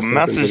 So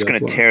Mouse is just gonna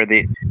tear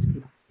the.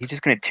 He's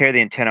just gonna tear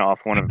the antenna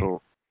off one of the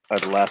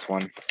last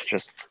one.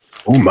 Just.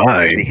 Oh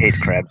my! He hates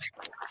crabs.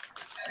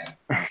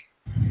 All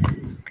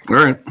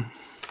right.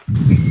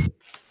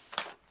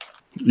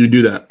 You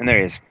do that. And there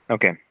he is.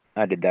 Okay,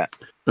 I did that.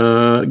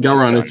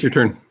 Galron, it's your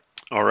turn.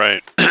 All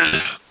right.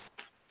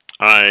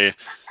 I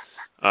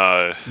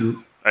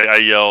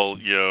yell,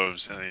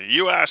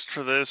 you asked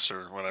for this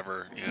or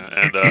whatever,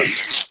 and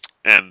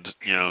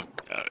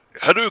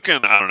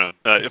Hadouken, I don't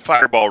know,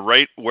 fireball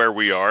right where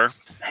we are.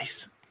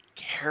 Nice.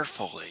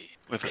 Carefully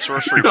with a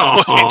sorcery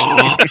point.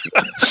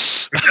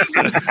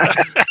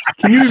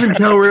 Can you even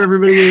tell where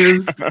everybody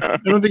is? I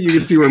don't think you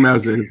can see where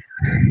Mouse is.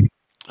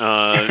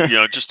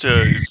 Just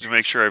to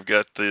make sure I've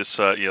got this,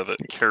 the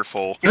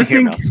careful. I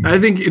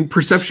think in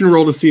perception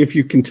roll to see if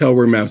you can tell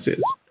where Mouse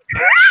is.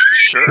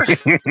 Sure. I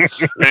mean,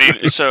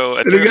 so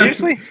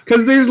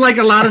because there's like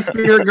a lot of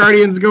spirit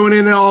guardians going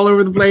in all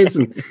over the place,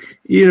 and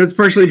it's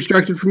partially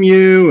obstructed from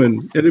you,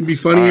 and it'd be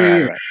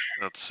funnier. Right.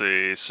 Let's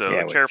see.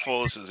 So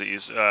careful. This is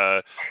easy.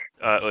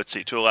 Let's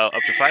see. To allow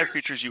up to 5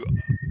 creatures,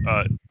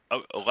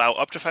 allow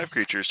up to 5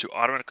 creatures to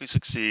automatically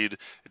succeed.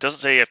 It doesn't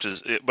say you have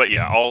to, but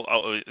yeah, I'll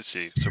let's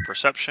see. So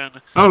perception.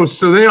 Oh,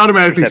 so they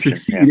automatically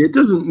succeed. Yeah. It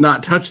doesn't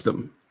not touch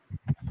them.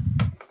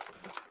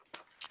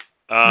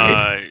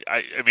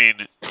 I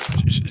mean,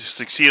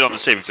 succeed on the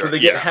saving throw. So they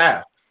get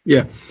half.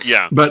 Yeah.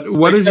 Yeah. But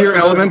what does your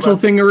elemental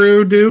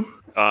thingaroo do?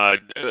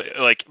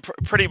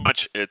 Pretty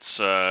much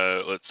it's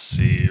let's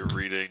see,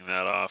 reading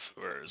that off.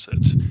 Where is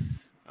it?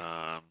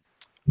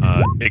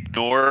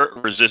 Ignore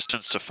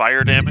resistance to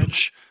fire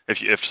damage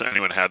if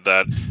anyone had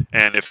that,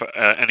 and if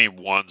any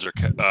 1s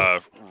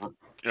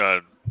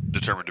are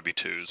determined to be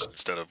 2s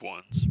instead of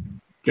 1s.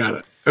 Got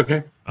it.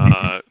 Okay.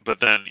 But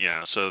then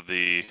so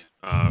the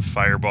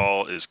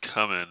fireball is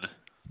coming.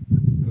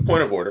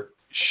 Point of order.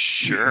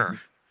 Sure.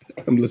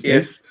 I'm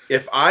listening.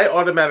 If I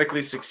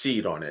automatically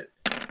succeed on it,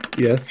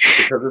 yes,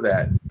 because of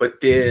that,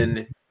 but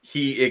then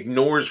he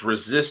ignores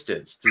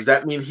resistance. Does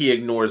that mean he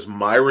ignores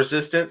my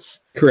resistance?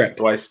 Correct.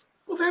 So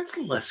well, that's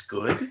less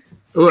good.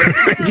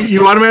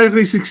 You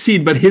automatically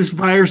succeed, but his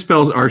fire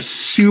spells are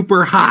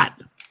super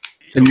hot.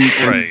 And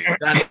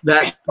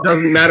that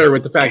doesn't matter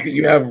with the fact that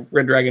you have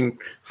Red Dragon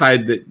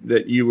Hide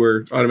that you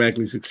were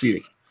automatically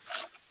succeeding.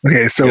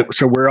 Okay, so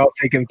we're all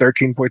taking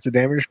 13 points of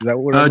damage. Is that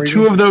what we're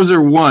two of those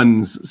are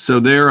ones, so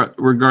they're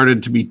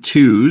regarded to be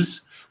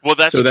twos. Well,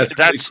 that's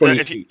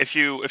if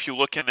you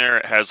look in there,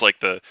 it has like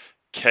the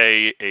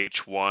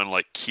KH1,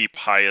 like keep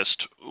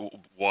highest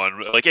one,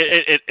 like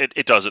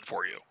it does it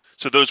for you.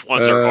 So those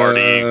ones are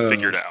already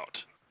figured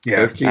out.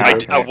 Yeah. Okay.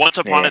 Once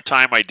upon a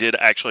time, I did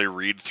actually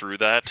read through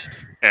that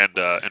and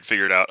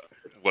figured out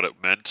what it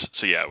meant.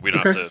 So yeah, we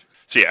don't have to.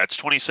 So yeah, it's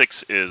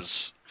 26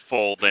 is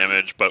full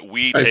damage, but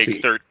we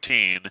take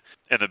 13,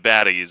 and the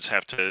baddies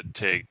have to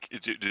do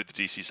the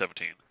DC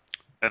 17,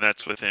 and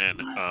that's within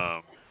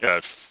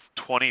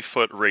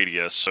 20-foot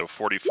radius, so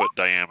 40-foot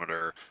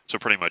diameter. So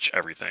pretty much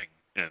everything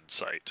in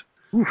sight.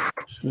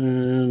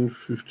 10,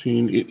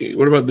 15.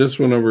 What about this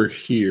one over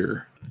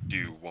here? Do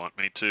you want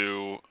me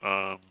to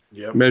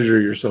measure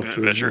yourself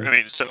to measure? I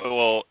mean,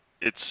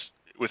 it's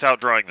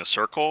without drawing the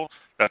circle.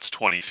 That's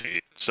 20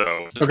 feet,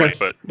 so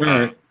 20-foot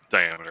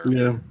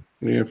diameter.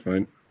 Yeah,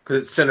 fine.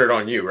 Because it's centered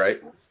on you,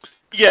 right?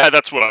 Yeah,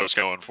 that's what I was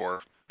going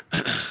for.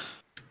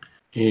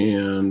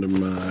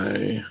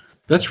 And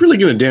that's really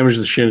going to damage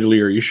the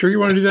chandelier. Are you sure you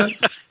want to do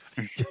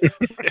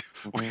that?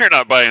 We're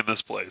not buying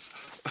this place.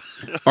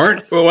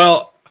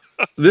 Well,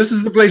 this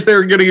is the place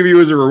they're going to give you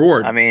as a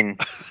reward. I mean,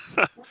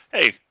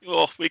 hey,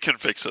 well, we can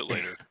fix it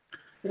later.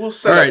 We'll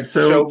set up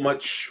so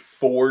much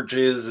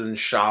forges and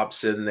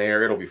shops in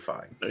there. It'll be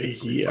fine.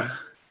 Yeah.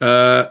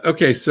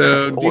 Okay,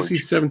 so DC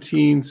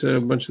 17, so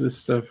a bunch of this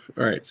stuff.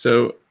 All right,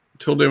 so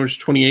total damage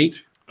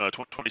 28.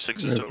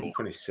 26 is total.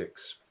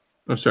 26.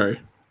 I'm sorry.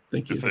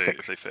 Thank you.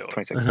 If they fail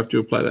it. I have to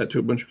apply that to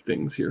a bunch of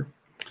things here.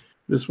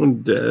 This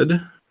one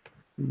dead.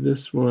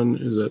 This one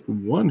is at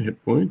 1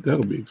 hit point.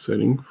 That'll be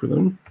exciting for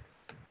them.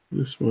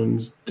 This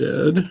one's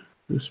dead.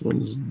 This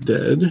one's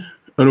dead.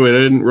 Oh, no, wait,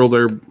 I didn't roll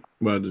their...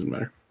 Well, it doesn't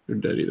matter. They're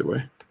dead either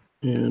way.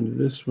 And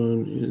this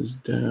one is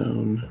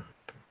down...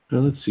 Now,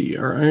 let's see.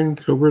 Are Iron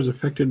Cobras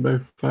affected by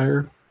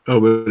fire? Oh,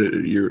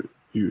 but you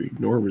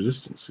ignore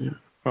resistance, yeah.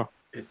 Huh.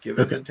 It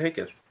giveth and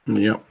taketh.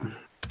 Yep.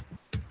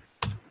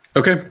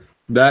 Okay.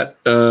 That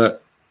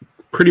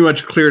pretty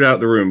much cleared out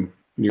the room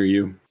near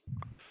you.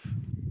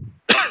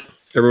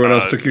 Everyone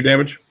else took your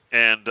damage?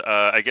 And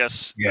I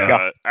guess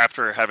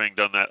after having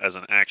done that as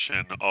an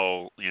action,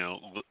 I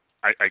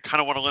kind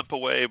of want to limp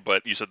away,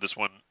 but you said this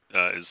one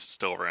is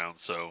still around,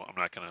 so I'm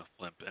not going to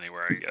limp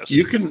anywhere, I guess.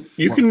 You can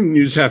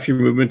use half your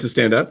movement to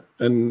stand up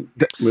and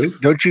move.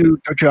 Don't you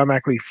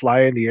automatically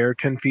fly in the air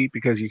 10 feet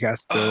because you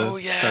cast the... Oh,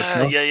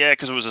 yeah,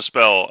 because it was a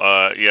spell.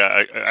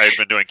 I had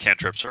been doing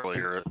cantrips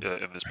earlier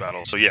in this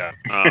battle, so yeah.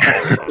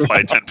 I'll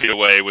fly 10 feet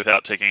away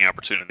without taking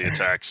opportunity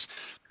attacks.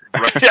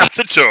 Right out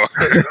the door.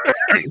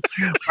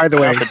 By the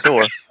way,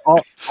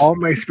 all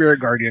my spirit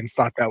guardians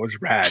thought that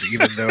was rad,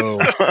 even though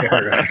they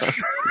hurt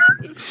us.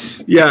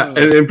 Yeah,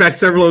 and in fact,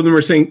 several of them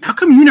were saying, "How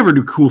come you never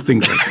do cool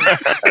things like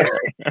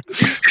that?"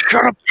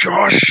 Shut up,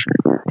 Josh.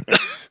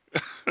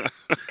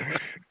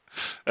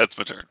 That's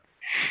my turn.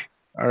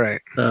 All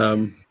right.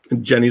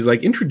 Jenny's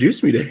like,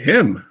 "Introduce me to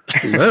him."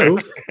 Hello,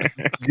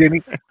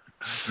 Jenny.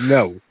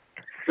 No.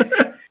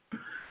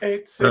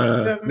 8, 6,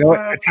 7, no,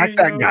 5, attack 3,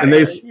 that guy. And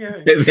they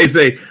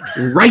say,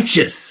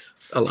 "Righteous."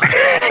 A lot.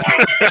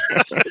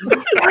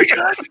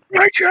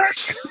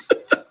 Righteous.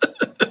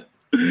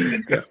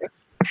 Yeah.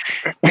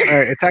 All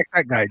right, attack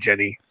that guy,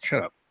 Jenny.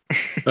 Shut up.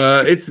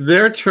 It's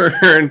their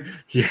turn.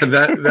 Yeah,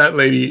 that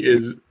lady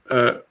is.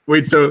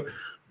 Wait, so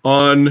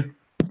on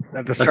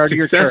At the start of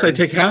your success, turn, I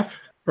take half,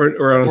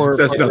 or on a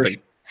success, nothing.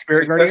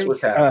 Spirit Success guardians.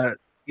 was half.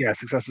 Yeah,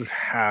 success is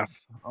half.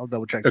 I'll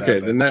double check. Okay,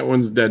 that, then that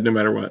one's dead no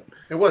matter what.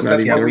 It was. Not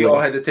That's even why we roll.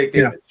 all had to take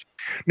damage.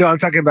 No, I'm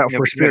talking about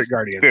for Spirit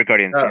Guardians. Spirit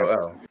Guardians.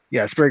 Oh.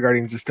 Yeah, Spirit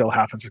Guardians is still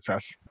half in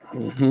success.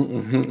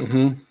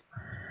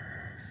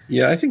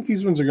 Yeah, I think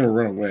these ones are going to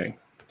run away.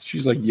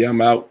 She's like, "Yeah,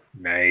 I'm out."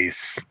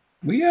 Nice.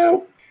 We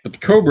out. But the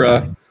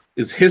Cobra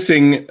is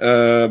hissing,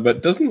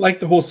 but doesn't like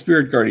the whole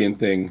Spirit Guardian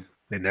thing.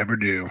 They never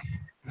do.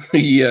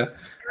 Yeah.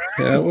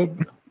 Well,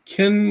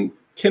 can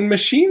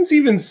machines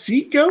even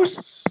see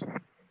ghosts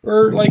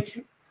or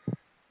like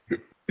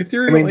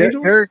ethereal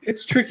angels?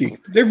 It's tricky.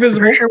 They're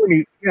visible. Sure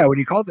when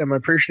you call them,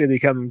 I'm pretty sure they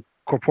become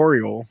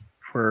corporeal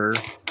for.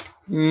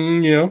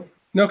 No,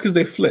 because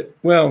they flit.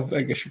 Well,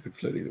 I guess you could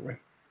flit either way.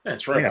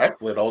 That's right. Yeah. I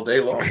flit all day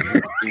long.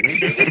 I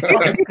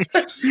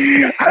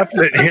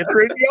flit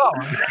hither and yon.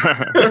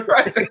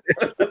 Right.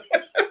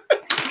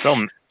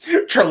 So,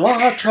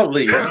 Tra-la,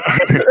 tra-lee.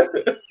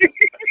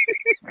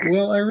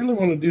 Well, I really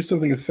want to do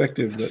something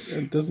effective, but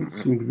it doesn't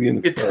seem to be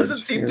in the It cards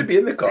doesn't seem here. to be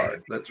in the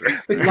card. That's right.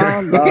 La,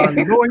 la,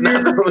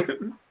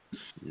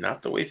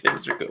 Not the way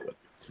things are going.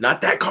 It's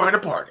not that kind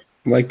of party.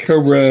 My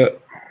Cobra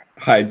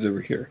hides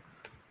over here,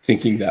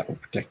 thinking that will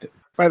protect it.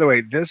 By the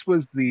way, this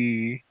was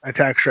the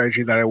attack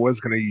strategy that I was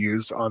going to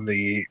use on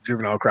the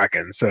juvenile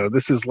kraken. So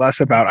this is less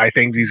about I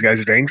think these guys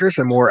are dangerous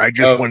and more I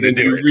just wanted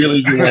to do it.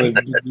 Really do want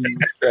to do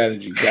the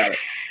strategy. Got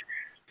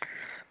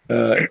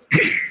it.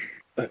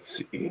 Let's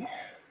see.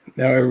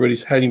 Now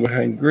everybody's hiding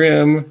behind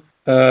Grim.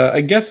 I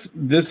guess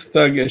this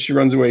thug, as she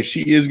runs away,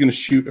 she is going to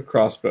shoot a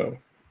crossbow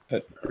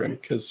at Grim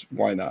because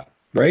why not?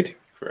 Right?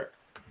 Correct.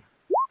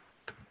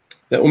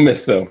 That will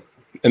miss though,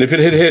 and if it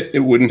had hit, it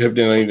wouldn't have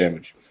done any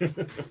damage.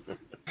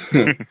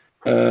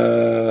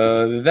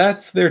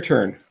 That's their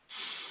turn.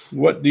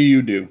 What do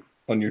you do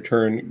on your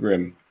turn,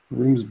 Grim? The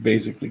room's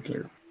basically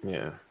clear.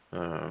 Yeah.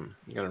 I'm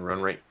gonna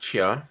run right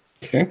here.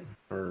 Okay.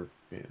 Or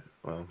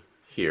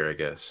here, I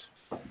guess.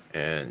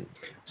 And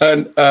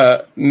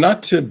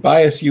not to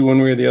bias you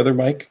one way or the other,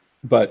 Mike,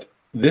 but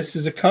this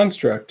is a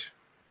construct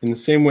in the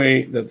same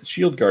way that the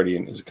Shield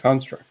Guardian is a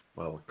construct.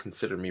 Well,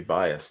 consider me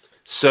biased.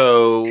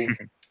 So,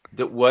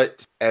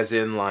 what, as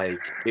in, like,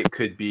 it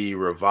could be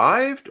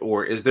revived,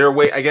 or is there a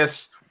way? I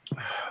guess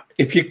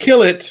if you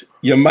kill it,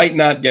 you might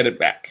not get it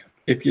back.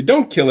 If you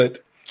don't kill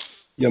it,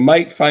 you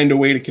might find a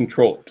way to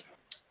control it.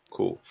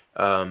 Cool.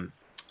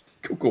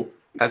 Cool.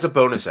 As a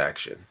bonus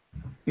action.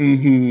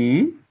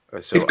 Mm-hmm.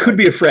 So it could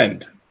be a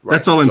friend. Right.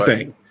 That's all I'm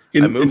saying.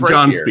 In right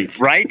John here. speak.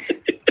 Right?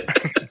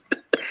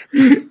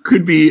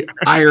 Could be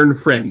Iron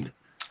Friend.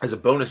 As a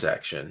bonus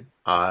action,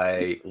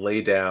 I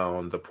lay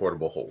down the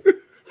portable hole.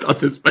 Thought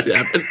this might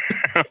happen.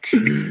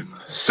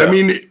 So, I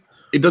mean,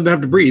 it doesn't have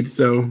to breathe,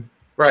 so...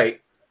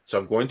 Right. So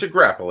I'm going to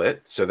grapple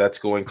it. So that's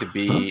going to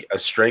be a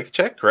strength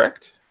check,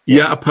 correct?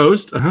 Yeah,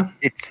 opposed.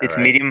 It's right.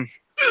 medium.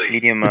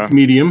 It's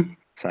medium.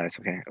 Size,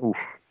 okay. Ooh.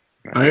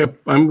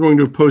 I'm going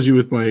to oppose you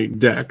with my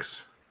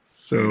dex.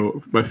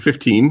 So by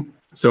 15.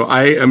 So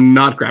I am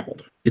not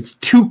grappled. It's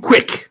too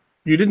quick.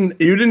 You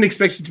didn't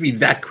expect it to be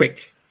that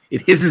quick.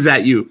 It hisses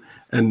at you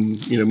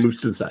and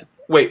moves to the side.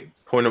 Wait,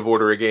 point of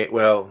order again.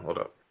 Well, hold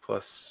up.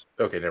 Plus,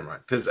 okay, never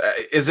mind. Because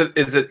is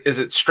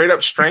it straight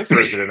up strength or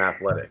is it in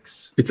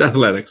athletics? It's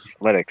athletics.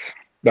 Athletics.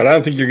 But I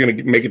don't think you're going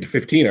to make it to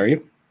 15, are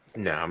you?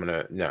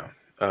 No.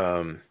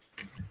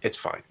 It's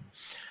fine.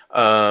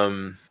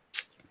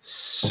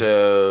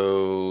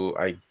 So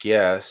I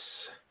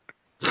guess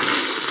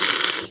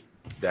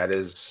that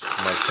is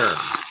my turn.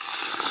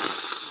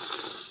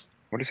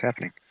 What is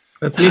happening?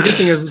 That's me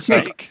hissing as the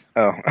snake.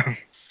 Oh.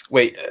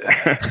 Wait,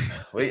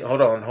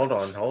 hold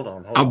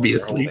on.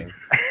 Obviously.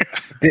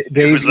 Dave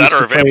used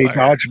to play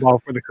dodgeball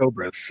for the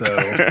Cobras, so...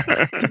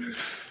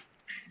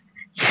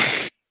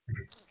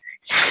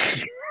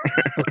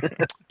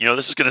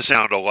 This is going to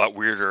sound a lot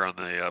weirder on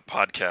the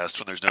podcast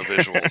when there's no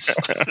visuals.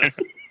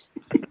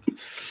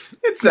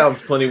 It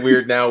sounds plenty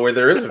weird now where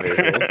there is a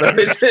visual.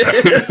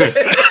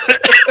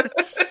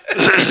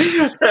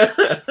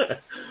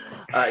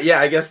 Yeah,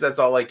 I guess that's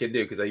all I can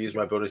do because I use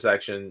my bonus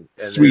action.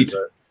 And Sweet.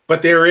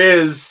 But there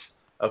is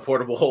a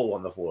portable hole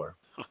on the floor.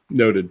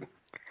 Noted.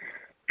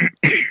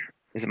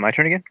 Is it my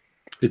turn again?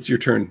 It's your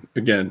turn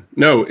again.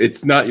 No,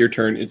 it's not your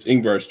turn. It's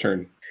Ingvar's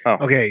turn. Oh.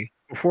 Okay.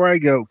 Before I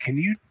go, can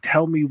you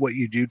tell me what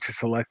you do to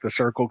select the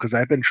circle? Because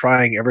I've been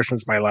trying ever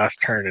since my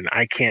last turn, and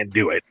I can't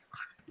do it.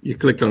 You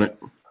clicked on it.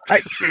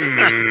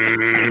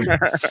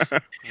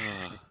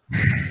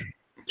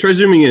 Try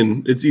zooming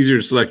in. It's easier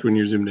to select when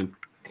you're zoomed in.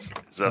 Is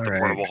that the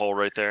portable hole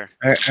right there?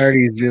 I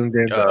already zoomed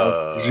in, but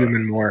I'll zoom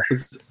in more.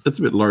 That's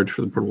a bit large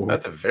for the portable hole.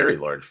 That's a very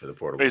large for the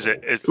portable hole.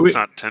 It's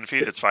not 10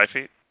 feet, it's 5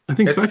 feet? I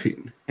think it's 5 feet.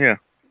 Yeah.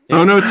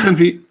 Oh, no, it's 10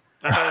 feet.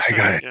 I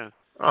got it. Yeah.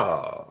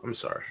 Oh, I'm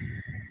sorry.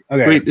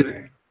 Okay. Wait, it's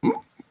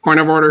point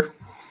of order.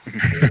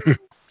 Did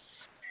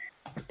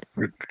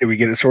we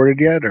get it sorted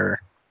yet,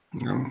 or?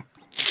 No.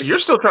 You're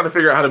still trying to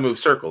figure out how to move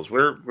circles.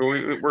 We're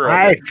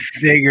I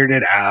figured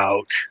it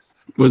out.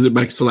 Was it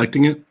by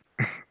selecting it?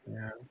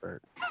 Yeah, but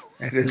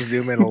I had to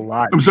zoom in a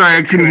lot. I'm sorry,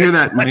 I couldn't hear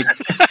that, Mike.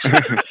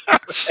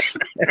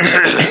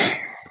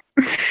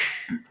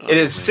 It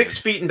is 6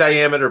 feet in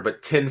diameter,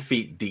 but 10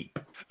 feet deep.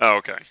 Oh,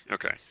 okay.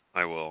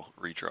 I will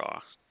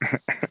redraw.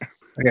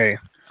 Okay,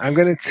 I'm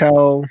gonna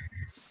tell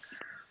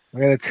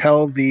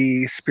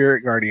the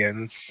spirit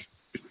guardians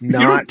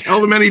not you don't tell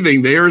them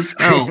anything. They are as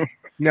hell.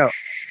 No,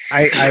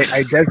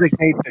 I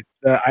designate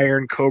the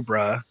Iron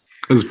Cobra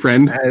as a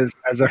friend,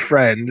 as a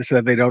friend, so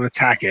that they don't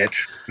attack it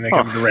when they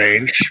come to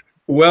range.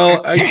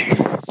 Well,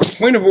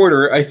 point of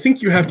order. I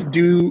think you have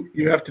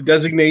to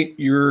designate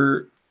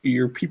your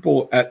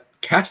people at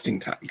casting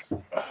time.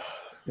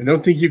 I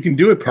don't think you can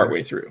do it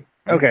partway through.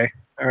 Okay.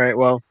 All right.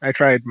 Well, I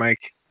tried,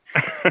 Mike.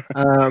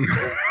 I'm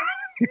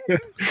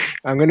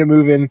going to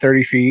move in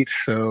 30 feet.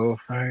 So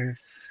 5,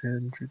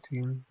 10,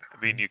 15. I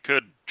mean, you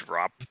could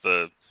drop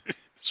the...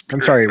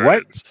 I'm sorry,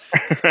 cards.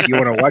 What? You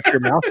want to watch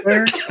your mouth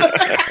there?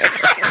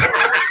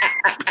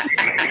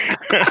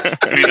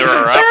 I mean, there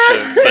are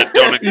options that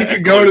don't... You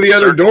could go to the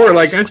other door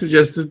like I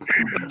suggested.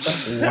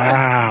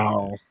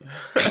 Wow.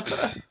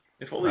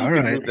 If only you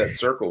could move that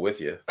circle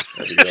with you.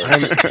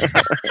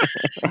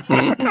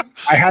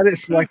 I had it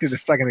selected a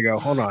second ago.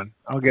 Hold on.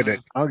 I'll get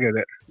it.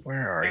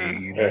 Where are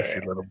you messy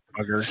little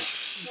bugger?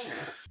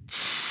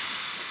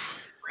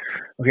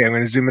 Okay, I'm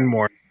going to zoom in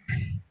more.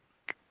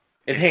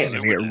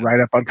 Enhance. Get right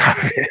up on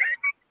top of it.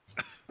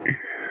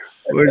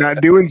 We're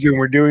not doing Zoom.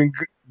 We're doing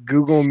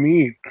Google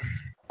Meet.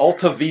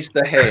 Alta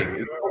Vista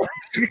hang.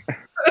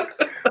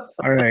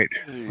 All right.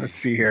 Let's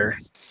see here.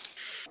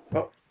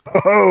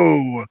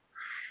 Oh.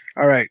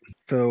 All right.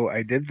 So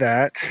I did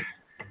that.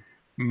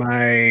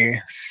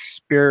 My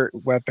spirit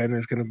weapon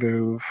is going to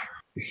move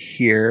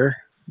here.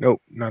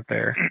 Nope, not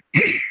there.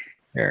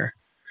 There.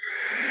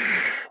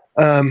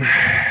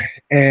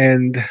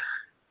 And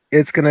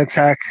it's going to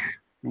attack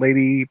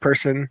lady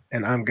person,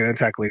 and I'm going to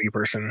attack lady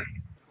person.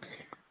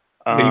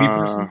 Lady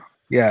person?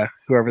 Yeah,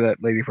 whoever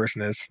that lady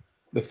person is.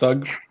 The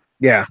thug?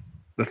 Yeah,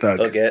 the thug.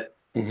 Thugette.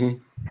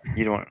 Mm-hmm.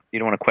 You don't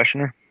want to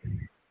question her?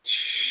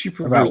 She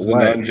prefers the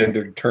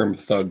non-gendered term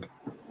thug.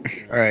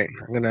 All right,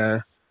 I'm going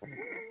to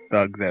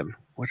thug them.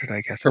 What did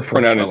I guess? Her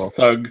pronoun is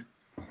thug.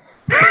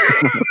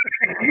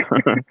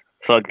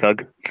 Thug.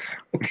 Thug.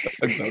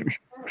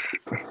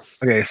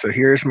 Okay, so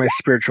here's my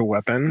spiritual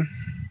weapon.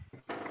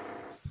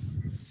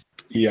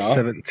 Yeah.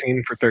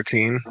 17 for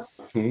 13.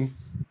 Mm-hmm.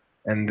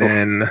 And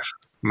then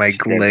my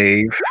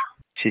glaive.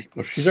 She's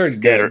already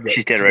dead.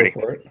 She's dead already.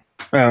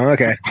 Oh,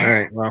 okay. All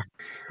right. Well,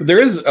 there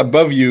is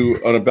above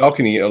you on a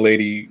balcony a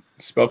lady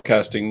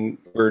spellcasting,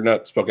 or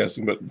not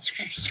spellcasting, but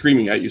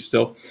screaming at you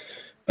still.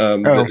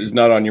 That is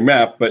not on your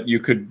map, but you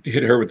could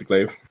hit her with the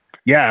glaive.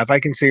 Yeah, if I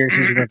can see her,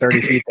 she's within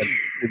 30 feet.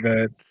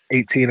 The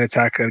 18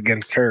 attack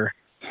against her.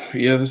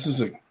 Yeah, this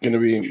is gonna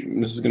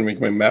make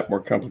my map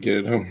more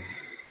complicated, huh?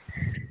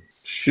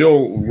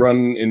 She'll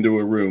run into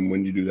a room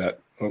when you do that.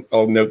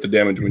 I'll note the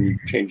damage when you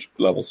change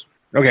levels.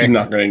 Okay. She's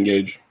not going to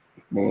engage.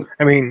 Won't.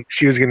 I mean,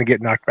 she was going to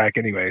get knocked back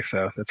anyway,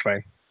 so that's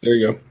fine. There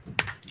you go.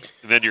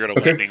 And then you're going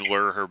to lightning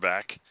lure her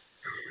back.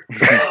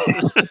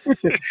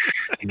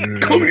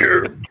 Come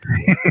here.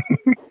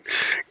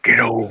 Get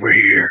over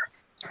here.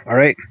 All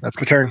right, that's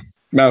my turn.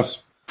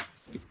 Mouse,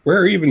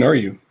 where even are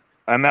you?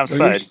 I'm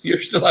outside.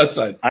 You're still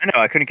outside. I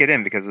know. I couldn't get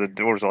in because the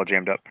door was all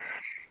jammed up.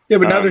 Yeah,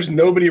 but now there's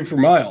nobody for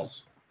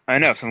miles. I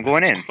know, so I'm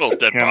going in. Well,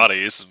 dead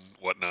bodies and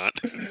whatnot.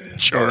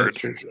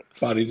 Shards.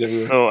 Bodies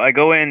everywhere. So I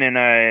go in and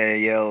I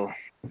yell,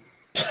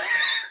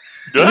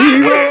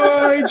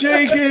 Leroy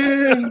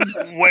Jenkins!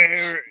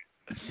 Where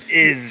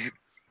is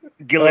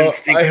Gillen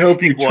I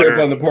hope you trip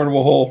on the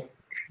portable hole.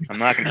 I'm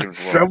not going to.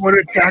 Someone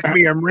attack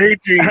me. I'm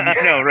raging. I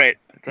know, right.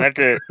 So I have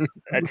to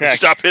attack.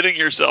 Stop hitting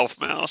yourself,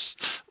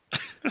 Mouse.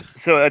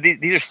 So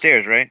these are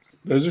stairs, right?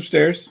 Those are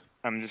stairs.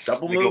 I'm just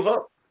double move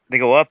up. They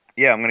go up.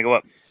 Yeah, I'm going to go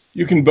up.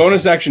 You can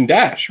bonus action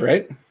dash,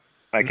 right?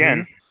 I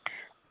can.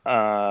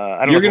 I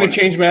don't You're going to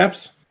change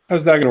maps?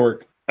 How's that going to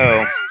work?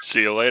 Oh.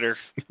 See you later.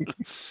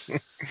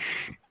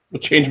 We'll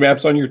change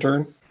maps on your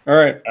turn. All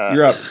right,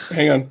 you're up.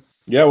 Hang on.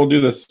 Yeah, we'll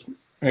do this.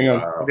 Hang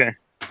on. Okay.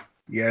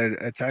 Yeah,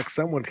 attack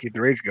someone to keep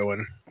the rage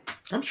going.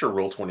 I'm sure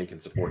Roll20 can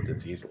support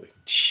this easily.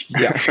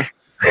 Yeah.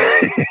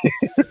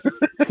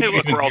 Hey,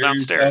 look, we're all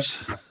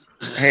downstairs.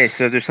 Hey,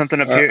 so there's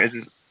something up here. Is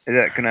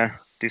that going to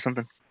do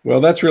something?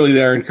 Well, that's really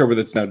the Iron Cobra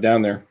that's now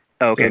down there.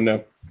 Oh, okay. So,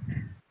 no.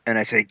 And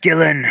I say,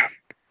 Gillen,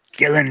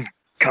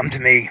 come to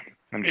me.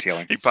 I'm just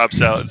yelling. He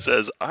pops out and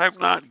says, I'm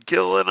not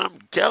Gillen, I'm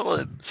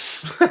Gellin.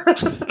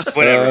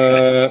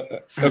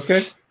 Whatever.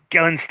 Okay.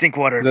 Gillen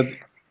Stinkwater.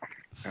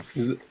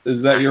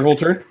 Is that your whole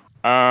turn?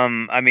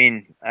 I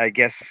mean, I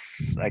guess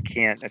I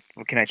can't.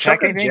 Can I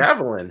attack anything?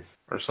 Javelin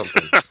or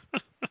something.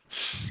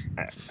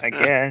 I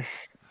guess.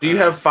 Do you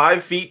have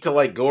 5 feet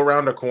to go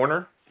around a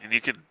corner? And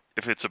you could,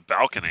 if it's a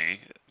balcony,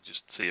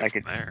 just see it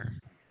from there.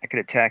 I could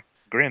attack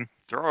Grim.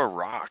 Throw a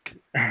rock.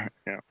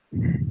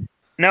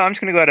 No, I'm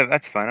just gonna go out of.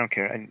 That's fine. I don't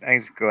care. I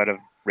just go out of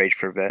rage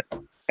for a bit.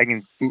 I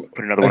can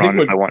put another one on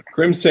if I want.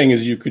 Grim's saying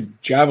is you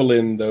could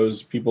javelin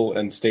those people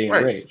and stay in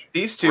rage.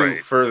 These two,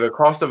 for the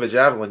cost of a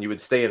javelin, you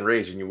would stay in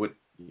rage, and you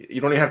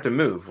don't even have to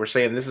move. We're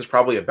saying this is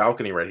probably a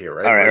balcony right here,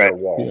 right? All right, There's right.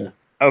 a wall. Yeah.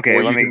 Okay,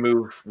 or you can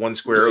move one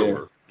square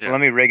over. Yeah.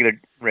 Let me regular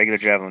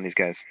javelin these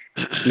guys.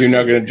 You're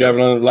not going to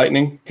javelin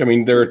lightning? I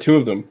mean, there are 2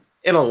 of them.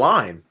 In a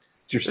line.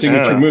 It's your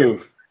signature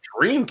move.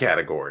 Dream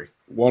category.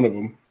 One of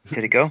them.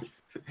 Did it go?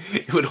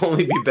 It would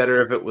only be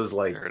better if it was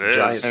giant.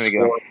 There we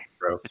go.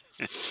 Bro.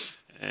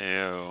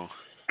 Ayo.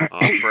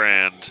 On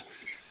brand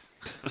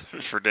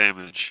for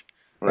damage.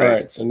 Right. All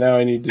right, so now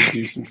I need to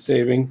do some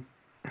saving.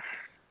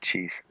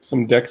 Jeez.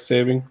 Some dex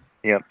saving.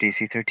 Yep,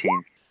 DC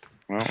 13.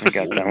 Well, we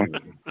got that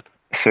one.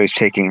 So he's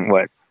taking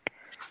what?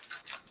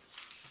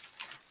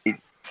 He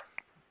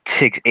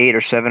takes 8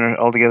 or 7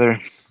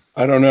 altogether.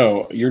 I don't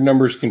know. Your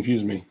numbers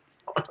confuse me.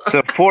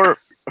 So 4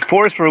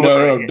 is for.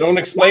 No, don't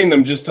explain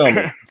them. Just tell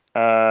me.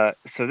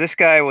 So this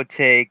guy would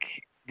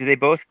take. Do they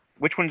both?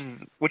 Which one's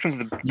the?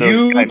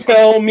 You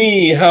tell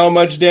me how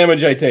much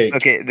damage I take.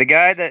 Okay, the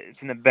guy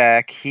that's in the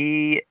back,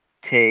 he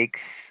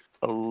takes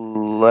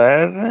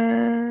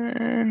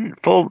 11.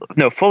 Full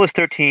is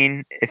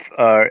 13. If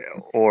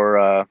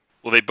well,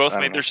 they both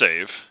made their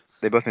save.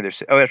 They both made their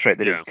save. Oh, that's right.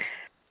 They did.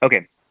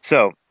 Okay,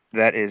 so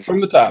that is from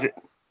the top.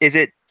 Is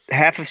it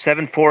half of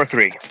 7, 4, or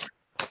 3?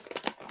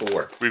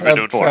 4. We've been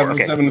doing 4. Half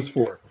of 7 is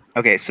 4.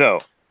 Okay, so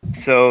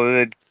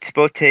they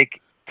both take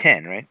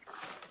 10, right?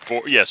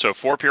 So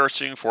 4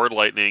 piercing, 4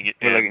 lightning,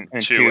 and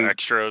 2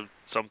 extra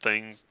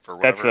something for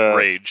whatever. That's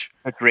rage.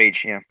 That's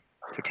rage, yeah.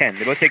 So 10.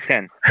 They both take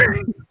 10.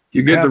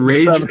 You get the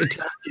rage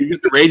attack. You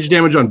get the rage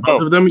damage on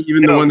both of them,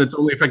 even the one that's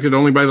only affected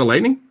only by the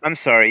lightning. I'm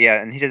sorry,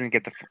 yeah, and he doesn't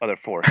get the other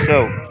 4.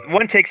 So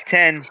one takes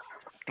 10.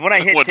 The one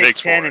I hit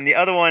takes 10, 4. And the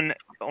other one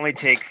only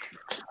takes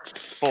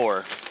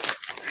 4.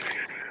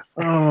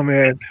 Oh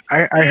man,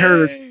 I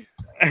heard.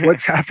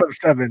 What's half of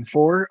 7?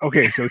 4.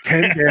 Okay, so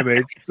 10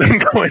 damage. I'm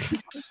going.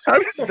 How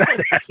does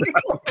that happen?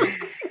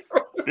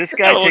 This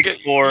guy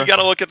takes 4. You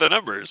gotta look at the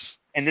numbers.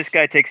 And this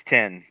guy takes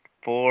 10.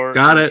 4.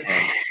 Got it.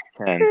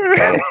 10.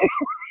 Got it.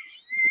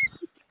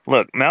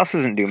 Look, Mouse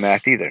doesn't do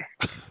math either.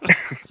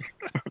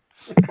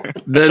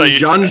 Then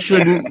John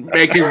shouldn't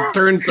make his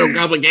turn so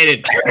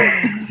complicated.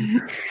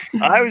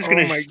 I was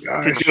going to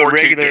do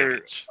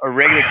a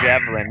regular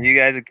javelin. You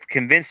guys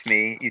convinced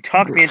me. You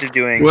talked me into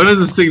doing. What is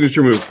a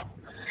signature move?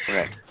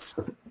 Right.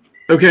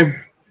 Okay.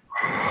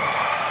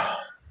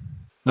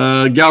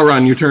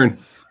 Galron, your turn.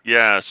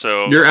 Yeah,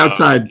 so you're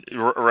outside.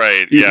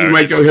 Right. You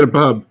might go hit a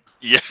pub.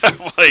 Yeah,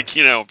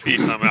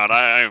 peace, I'm out.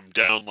 I am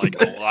down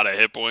a lot of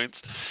hit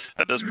points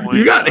at this point.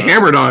 You got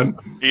hammered on.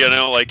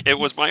 It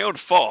was my own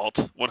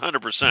fault,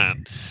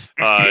 100%.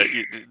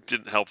 It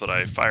didn't help that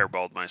I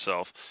fireballed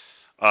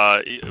myself.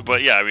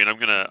 But yeah, I'm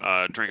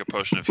gonna drink a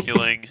potion of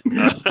healing.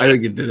 I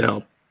think it did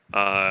help.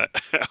 Out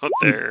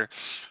there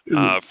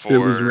for. It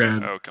was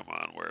rad. Oh come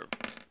on, we're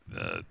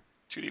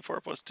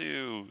 2d4 plus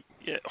 2.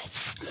 Yeah,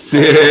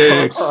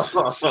 6.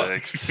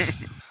 6.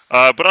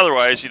 But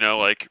otherwise,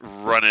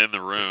 run in the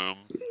room.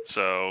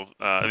 So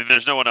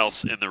there's no one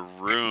else in the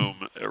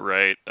room,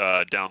 right?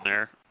 Down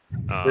there.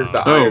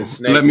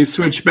 Let me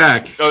switch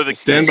back. Oh,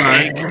 stand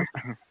by.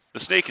 The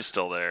snake is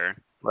still there.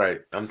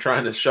 Right. I'm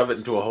trying to shove it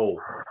into a hole.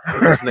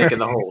 The snake in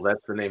the hole. That's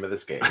the name of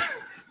this game.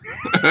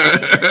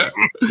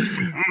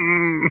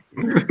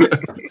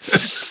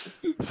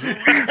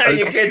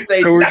 You can't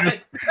say so we're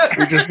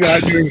just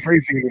not doing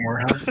phrasing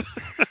anymore, huh?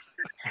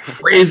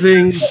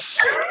 Phrasing.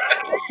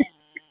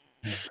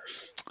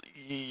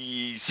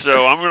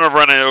 So I'm gonna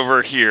run it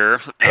over here,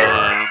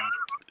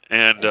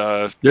 and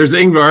there's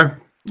Ingvar.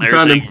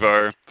 There's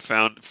Ingvar.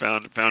 Found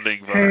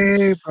Ingvar.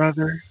 Hey,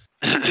 brother.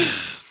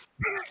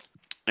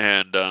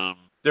 And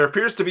there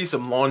appears to be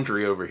some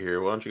laundry over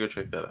here. Why don't you go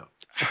check that out?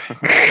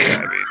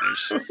 Yeah,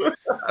 there's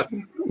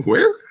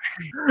where?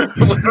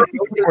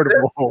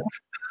 Portable hole.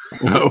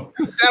 Oh,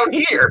 down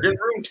here in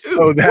room 2.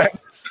 Oh, that.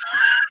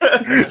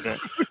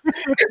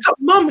 It's a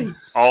mummy.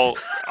 I'll.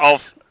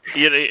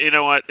 You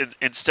know what?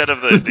 Instead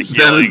of the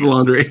healing, that is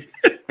laundry.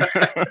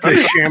 It's a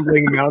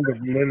shambling mound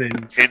of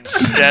linens.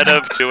 Instead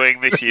of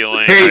doing the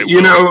healing, hey,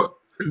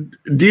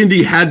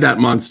 D&D had that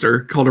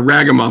monster called a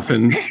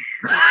ragamuffin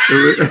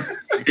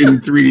in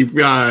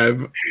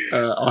 3D5.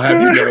 I'll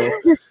have you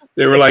know,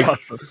 they were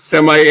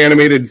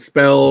semi-animated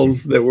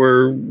spells that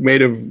were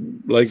made of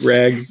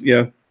rags.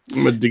 Yeah,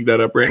 I'm gonna dig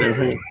that up right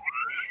now.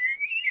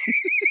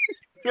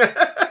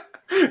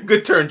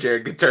 Good turn,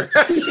 Jared. Good turn.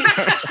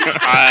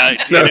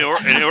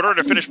 In order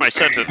to finish my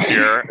sentence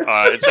here,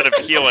 instead of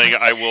healing,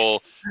 I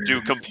will do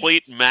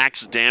complete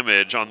max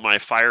damage on my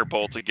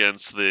firebolt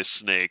against the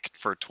snake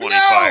for 20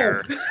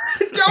 fire.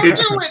 Don't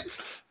do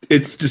it!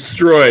 It's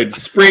destroyed.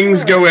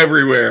 Springs go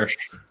everywhere.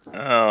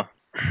 Oh.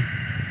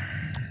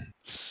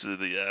 So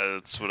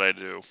that's what I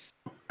do.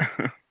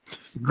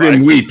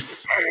 Grim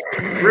weeps.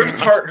 Grim's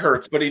heart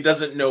hurts, but he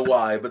doesn't know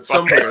why. But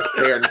somewhere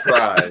Theron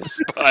cries.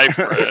 Bye,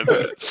 friend.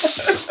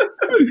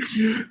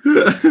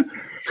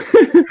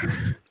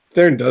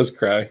 Theron does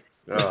cry.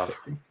 Oh.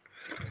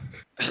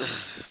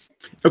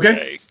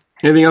 Okay.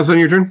 Anything else on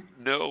your turn?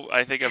 No,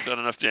 I think I've done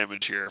enough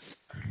damage here.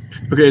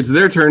 Okay, it's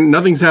their turn.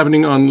 Nothing's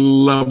happening on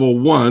level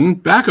 1.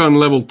 Back on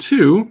level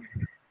 2.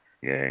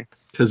 Yay.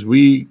 Because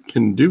we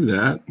can do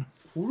that.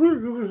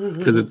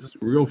 Because it's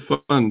real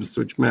fun to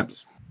switch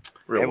maps.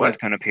 Everyone's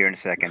going to appear in a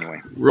sec anyway.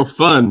 Real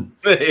fun.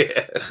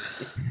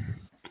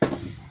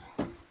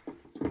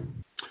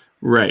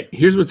 Right.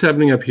 Here's what's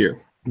happening up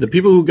here. The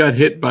people who got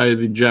hit by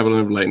the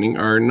Javelin of Lightning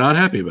are not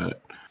happy about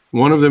it.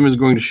 One of them is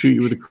going to shoot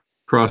you with a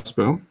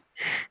crossbow.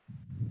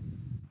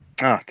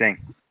 Oh, dang.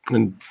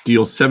 And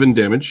deal 7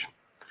 damage.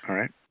 All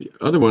right. The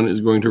other one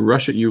is going to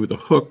rush at you with a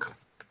hook.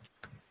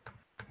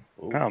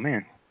 Oh,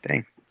 man.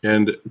 Dang.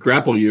 And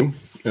grapple you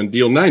and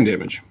deal 9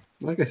 damage.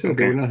 Like I said,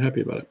 they were not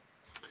happy about it.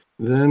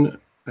 Then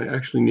I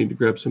actually need to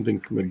grab something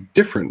from a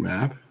different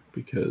map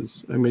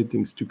because I made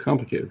things too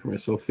complicated for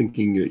myself,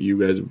 thinking that you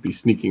guys would be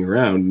sneaking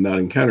around and not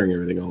encountering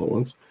everything all at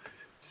once.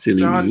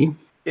 Silly John, me.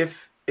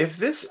 If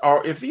these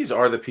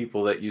are the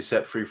people that you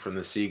set free from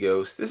the sea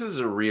ghost, this is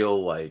a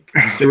real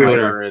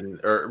spider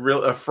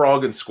or a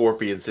frog and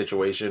scorpion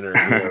situation,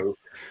 or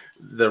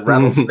the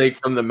rattlesnake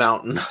from the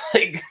mountain.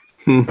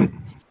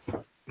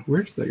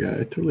 Where's that guy?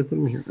 I totally put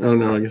him here. Oh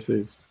no, I guess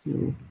he's.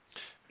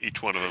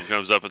 Each one of them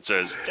comes up and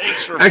says,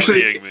 "Thanks for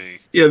fleeing me."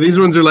 Yeah, these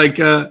ones are like,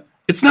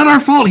 "It's not our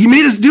fault. He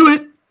made us do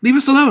it. Leave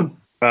us alone."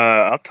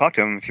 I'll talk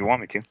to him if you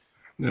want me to.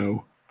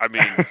 No. I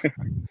mean,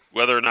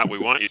 whether or not we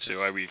want you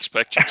to, we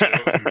expect you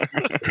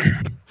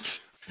to.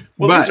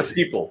 Well, but these are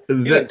people.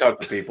 You didn't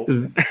talk to people.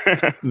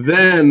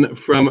 Then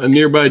from a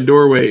nearby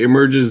doorway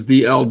emerges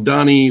the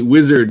Aldani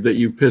wizard that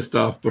you pissed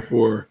off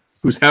before,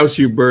 whose house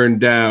you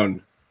burned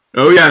down.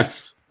 Oh,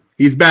 yes.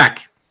 He's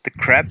back. The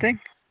crab thing?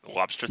 The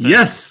lobster thing?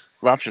 Yes.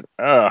 Lobster.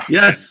 Ugh.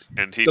 Yes.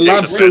 And he The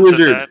takes lobster offense at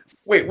wizard. that.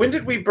 Wait, when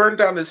did we burn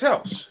down his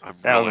house?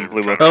 That was in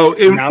Blue Book. Oh,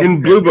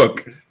 in Blue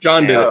Book.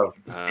 John did it. Oh,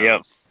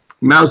 Yep.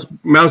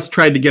 Mouse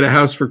tried to get a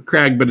house for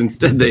Crag, but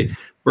instead they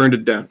burned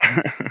it down.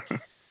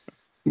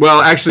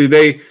 Well, actually,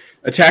 they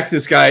attacked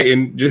this guy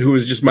who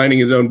was just minding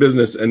his own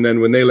business, and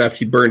then when they left,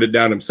 he burned it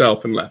down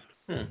himself and left.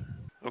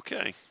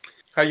 Okay.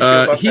 how you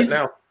feel about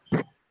that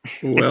now?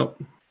 Well,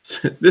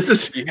 this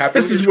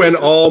is when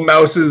all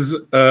Mouse's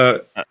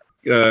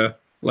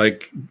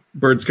like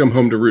birds come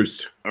home to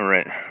roost. All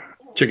right.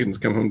 Chickens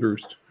come home to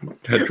roost.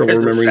 Had trouble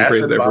remembering the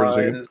phrase there for a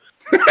second.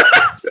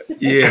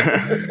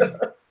 Yeah.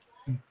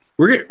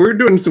 We're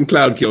doing some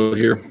cloud kill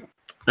here.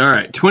 All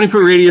right,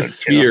 20-foot radius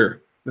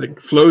sphere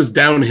that flows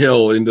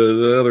downhill into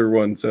the other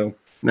one. So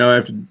now I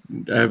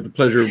have the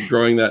pleasure of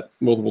drawing that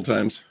multiple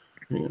times.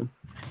 Hang on.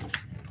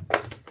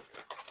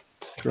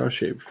 Draw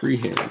shape,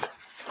 freehand.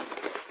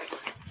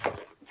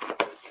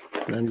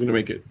 And I'm gonna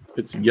make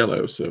it's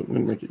yellow, so I'm gonna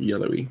make it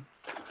yellowy.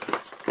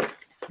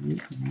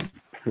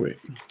 Wait,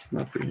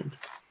 not freehand.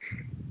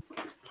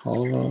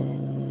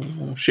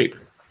 Shape.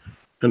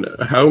 And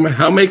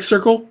how make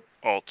circle?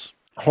 Alt.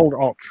 Hold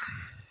Alt.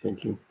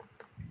 Thank you.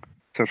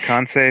 So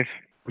con save.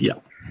 Yeah.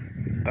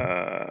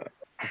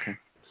 Okay.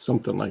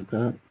 Something like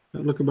that.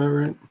 That look about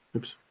right?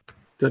 Oops.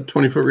 That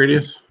 20-foot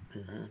radius?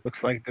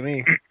 Looks like to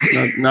me.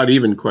 Not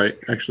even quite.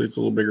 Actually, it's a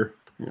little bigger.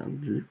 Yeah.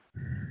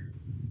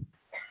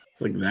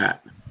 It's like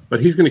that. But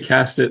he's going to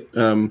cast it.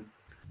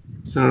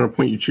 It's not a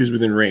point you choose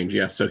within range.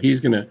 Yeah. So he's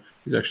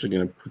actually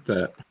going to put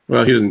that.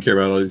 Well, he doesn't care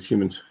about all these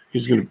humans.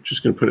 He's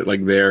just going to put it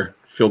like there.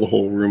 Fill the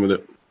whole room with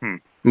it.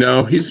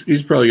 No, he's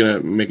probably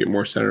going to make it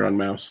more centered on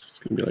Mouse. It's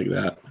going to be like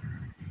that.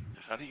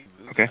 How do you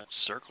move that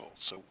circle?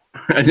 So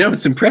I know,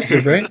 it's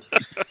impressive, right?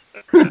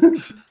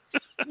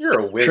 You're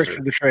a wizard. Tricks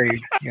of the trade.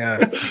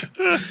 Yeah.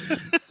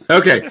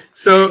 Okay,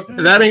 so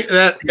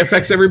that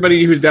affects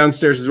everybody who's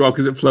downstairs as well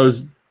because it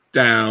flows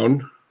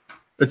down.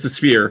 It's a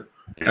sphere,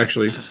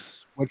 actually.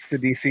 What's the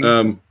DC?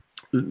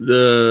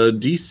 The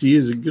DC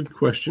is a good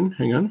question.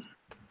 Hang on.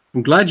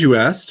 I'm glad you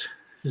asked.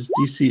 His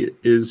DC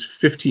is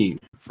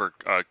 15. For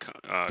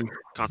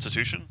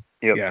Constitution?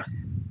 Yep.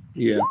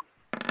 Yeah.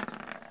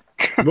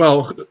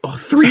 Well,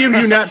 3 of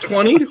you nat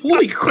 20?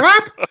 Holy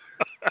crap!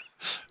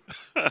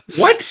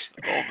 What?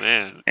 Oh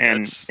man!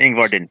 And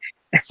Ingvar didn't.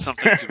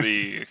 Something to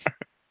be.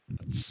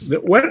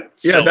 What?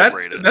 Yeah,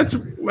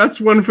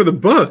 that's one for the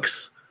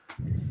books.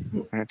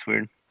 That's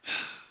weird.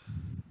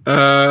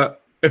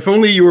 If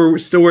only you were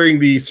still wearing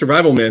the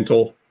survival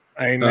mantle.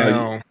 I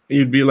know.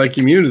 You'd be like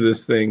immune to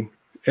this thing,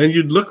 and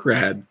you'd look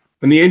rad.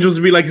 And the angels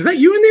would be like, "Is that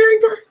you in there,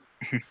 Ingvar?"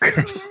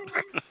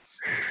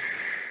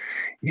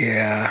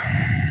 Yeah.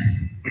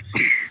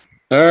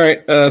 All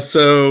right.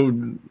 So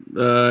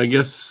I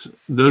guess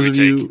those of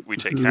you we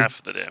take half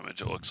of the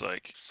damage. It looks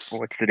like.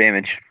 What's the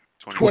damage?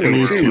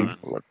 22.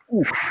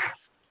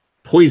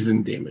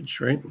 Poison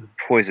damage, right?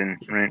 Poison,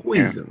 right?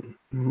 Poison.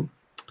 Yeah. Mm-hmm.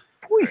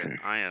 Poison.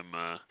 I am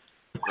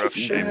rough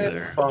shape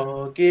there.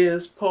 Fog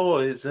is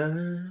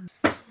poison.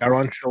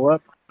 Everyone's still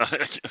up?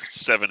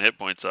 7 hit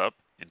points up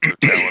in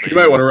totality. You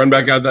might want to run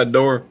back out that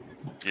door.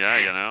 Yeah,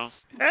 you know.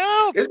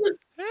 Help!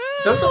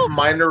 Does a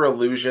minor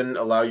illusion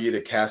allow you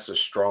to cast a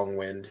strong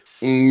wind?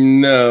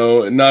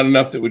 No, not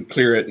enough that would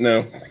clear it.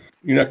 No.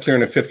 You're not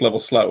clearing a 5th level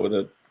slot with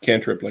a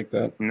cantrip like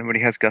that. Nobody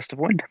has Gust of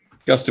Wind.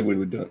 Gust of Wind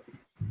would do it.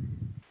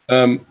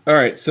 All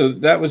right, so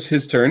that was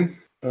his turn.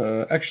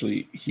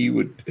 Actually, he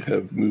would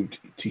have moved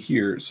to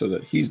here so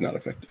that he's not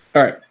affected.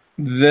 All right.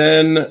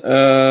 Then,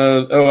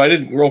 I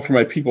didn't roll for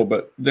my people,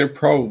 but they're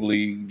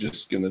probably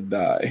just going to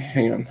die.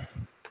 Hang on.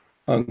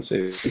 On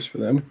saves for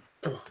them.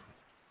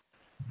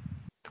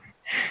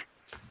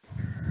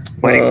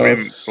 Fighting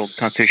Grim rolled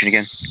Constitution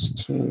again.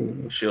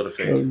 Shield of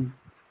Faith.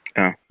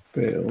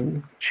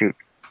 Failed. Shoot.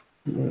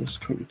 Minus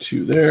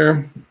 22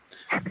 there.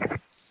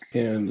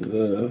 And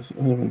the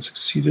other one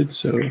succeeded,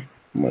 so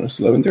minus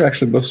 11. They're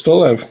actually both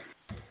still alive.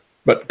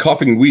 But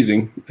coughing and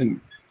wheezing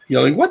and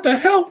yelling, "What the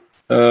hell?"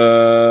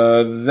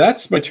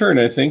 That's my turn,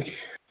 I think.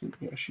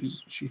 Yeah, she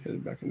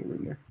headed back in the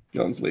room there.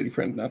 John's lady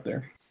friend not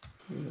there.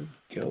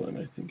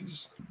 Gellin, I think,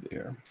 is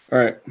there. All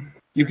right.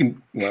 You can,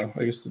 well,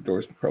 I guess the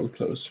door's probably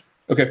closed.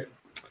 Okay.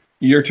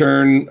 Your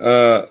turn,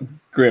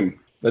 Grim.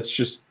 That's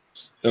just,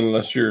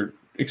 unless you're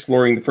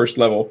exploring the first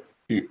level.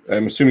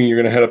 I'm assuming you're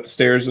going to head up the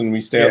stairs and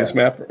we stay on this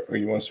map, or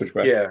you want to switch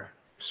back? Yeah.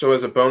 So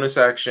as a bonus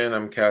action,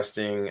 I'm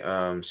casting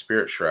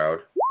Spirit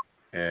Shroud.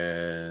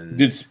 And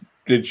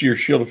did your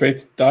Shield of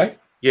Faith die?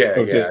 Yeah,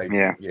 okay. I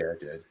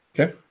did.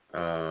 Okay.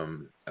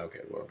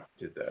 Okay, well,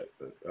 did that.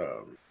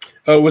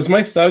 But, was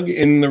my thug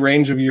in the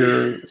range of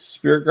your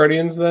Spirit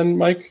Guardians then,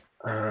 Mike?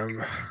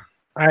 That's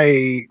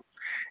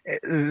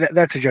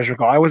a judgment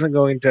call. I wasn't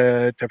going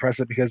to press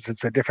it because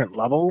it's a different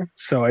level,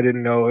 so I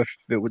didn't know if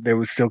they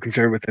was still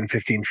considered within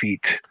 15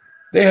 feet.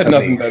 They had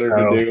nothing better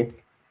to do.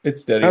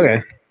 It's steady.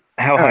 Okay.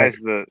 How high is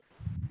the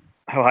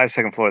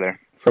second floor there?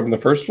 From the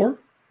first floor?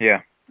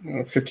 Yeah.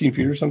 15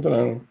 feet or something? I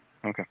don't know.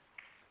 Okay.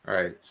 All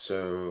right,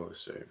 so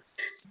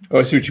Oh,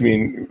 I see what you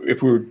mean.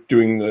 If we were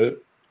doing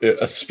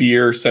a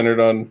sphere centered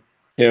on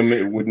him,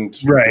 it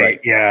wouldn't. Right.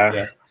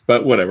 Yeah.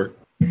 But whatever.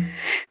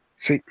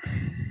 Sweet.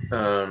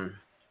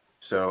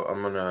 So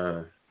I'm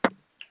gonna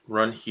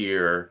run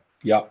here.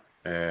 Yeah.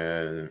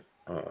 And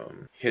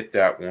hit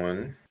that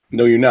one.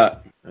 No, you're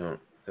not. Oh,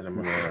 then I'm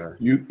gonna.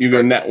 You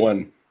go net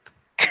one.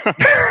 Thank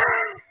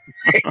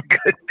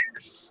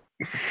goodness.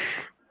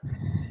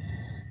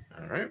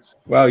 All right.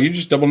 Wow, you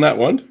just double net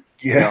one?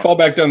 Yeah. Fall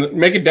back down.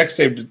 Make a dex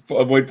save to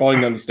avoid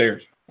falling down the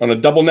stairs. On a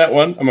double net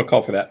one, I'm gonna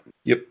call for that.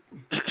 Yep.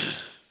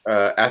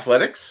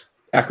 Athletics.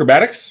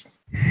 Acrobatics.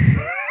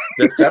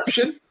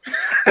 Deception.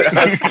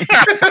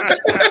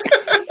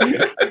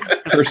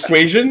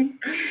 Persuasion.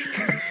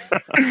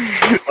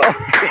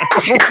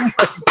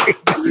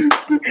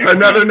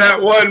 Another nat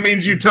one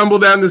means you tumble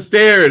down the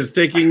stairs,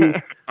 taking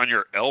on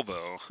your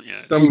elbow.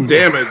 Yeah, some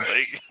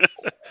damage.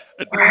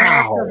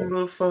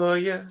 Wow. For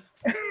you.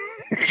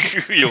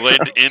 You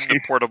land in the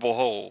portable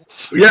hole.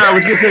 Yeah, I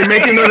was gonna say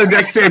make another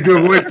dex save to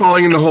avoid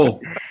falling in the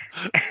hole.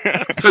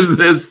 Because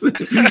this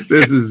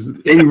is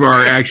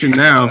Ingvar action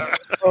now.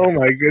 Oh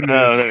my goodness.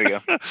 Oh, there we go.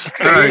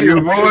 All right, you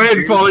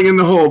avoid falling in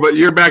the hole, but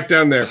you're back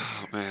down there.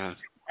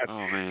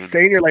 Oh man.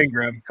 Stay in your lane,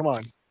 Grim. Come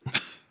on.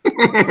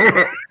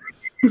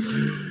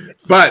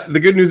 But the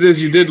good news is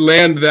you did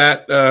land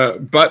that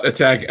butt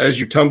attack as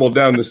you tumbled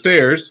down the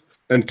stairs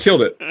and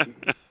killed it.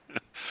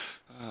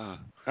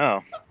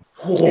 Oh.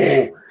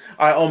 Whoa.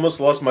 I almost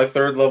lost my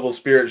 3rd level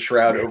spirit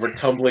shroud over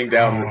tumbling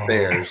down the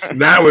stairs.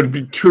 That would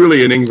be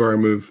truly an Ingvar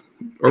move,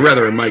 or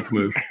rather a Mike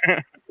move.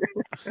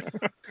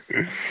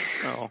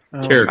 Oh.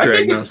 Character I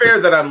think agnostic. it's fair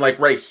that I'm like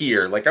right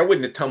here. Like I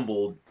wouldn't have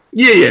tumbled.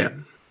 Yeah.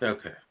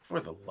 Okay,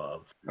 for the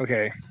love.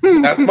 Okay.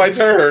 That's my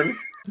turn.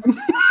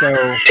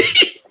 So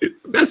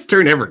Best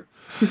turn ever.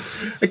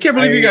 I can't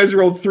believe you guys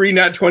rolled 3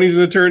 nat 20s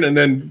in a turn and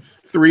then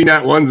 3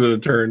 nat 1s in a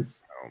turn.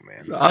 Oh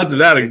man. The odds of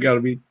that have got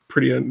to be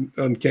pretty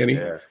uncanny.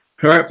 Yeah.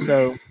 All right.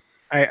 So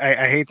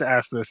I hate to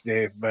ask this,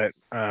 Dave, but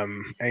I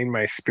need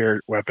my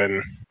spirit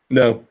weapon.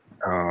 No.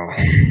 Oh.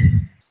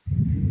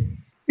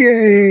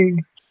 Yay.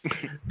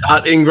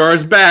 Dot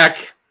Ingvar's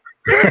back.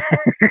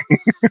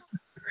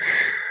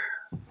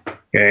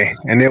 Okay,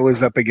 and it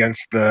was up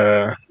against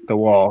the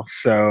wall.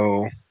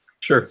 So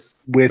Sure.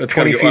 with That's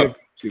 20 gotta go feet, up,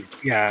 too.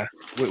 yeah,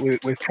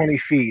 with 20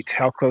 feet,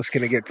 how close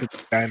can it get to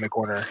the guy in the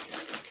corner?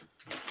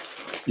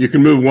 You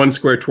can move 1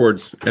 square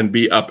towards and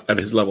be up at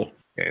his level.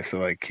 Okay, so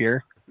like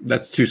here.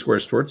 That's 2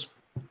 squares towards.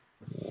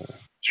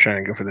 Just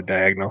trying to go for the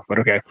diagonal, but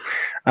okay.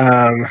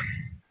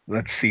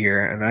 Let's see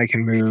here, and I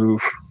can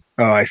move.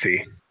 Oh, I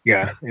see.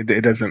 Yeah,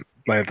 it doesn't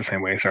line up the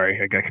same way.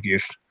 Sorry, I got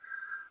confused.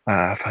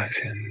 5,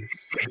 10.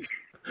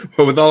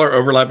 But with all our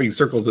overlapping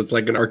circles, it's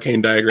like an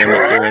arcane diagram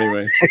up there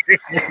anyway.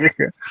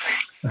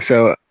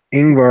 So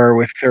Ingvar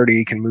with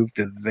 30 can move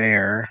to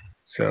there.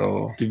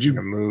 So Did you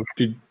move?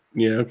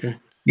 Yeah, okay.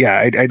 Yeah,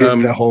 I did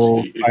the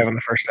whole 5 on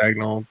the first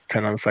diagonal,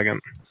 10 on the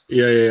second.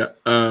 Yeah.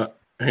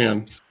 Hang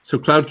on. So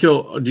Cloud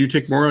Kill, do you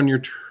take more on your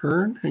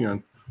turn? Hang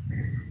on.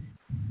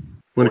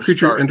 When a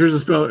creature enters a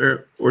spell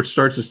or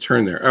starts its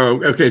turn there.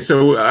 Oh, okay.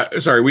 So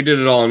sorry, we did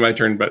it all on my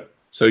turn, but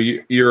so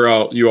you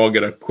all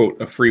get a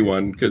quote a free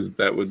one because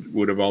that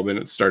would have all been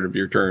at the start of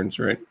your turns,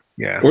 right?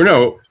 Yeah. Or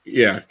no,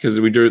 yeah, because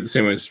we do it the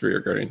same way as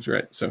Spirit Guardians,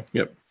 right? So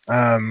yep.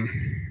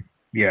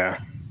 Yeah.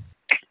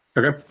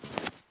 Okay.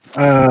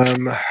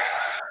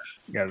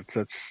 Yeah,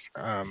 that's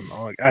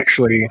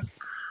actually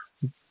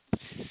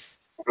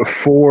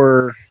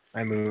before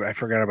I move, I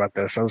forgot about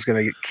this. I was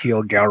gonna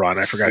kill Galron.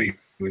 I forgot he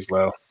was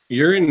low.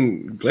 You're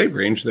in glaive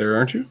range there,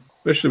 aren't you?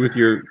 Especially with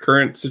your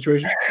current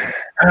situation.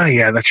 Oh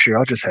yeah, that's true.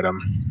 I'll just hit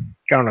him.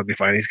 Galron will be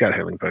fine. He's got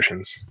healing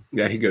potions.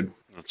 Yeah, he good.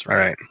 That's right.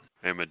 All right.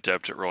 I am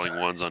adept at rolling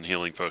 1s on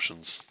healing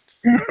potions.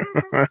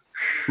 I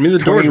mean, the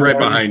door's right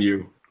behind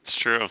you. It's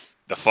true.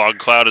 The fog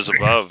cloud is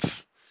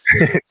above.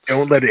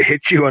 Don't let it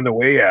hit you on the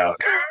way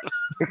out.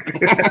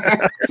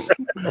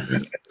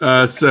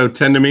 So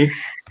 10 to me.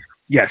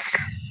 Yes.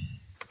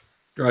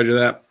 Roger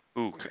that.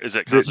 Ooh, is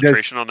it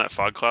concentration on that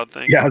fog cloud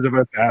thing? Yeah, I was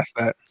about to ask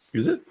that.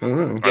 Is it? I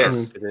don't know.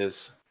 Yes, it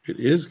is. It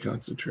is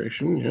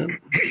concentration, yeah.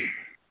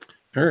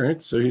 All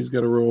right, so he's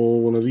got to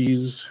roll one of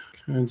these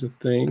kinds of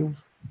things.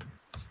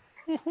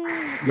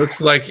 Looks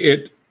like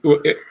it.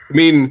 I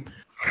mean,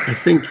 I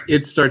think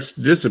it starts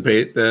to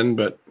dissipate then,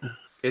 but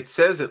It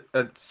says it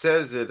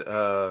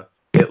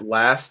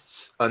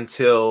lasts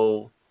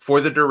until for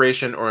the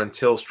duration or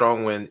until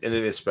strong wind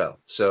ended a spell.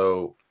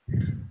 So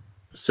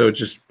it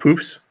just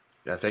poofs.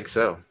 I think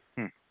so.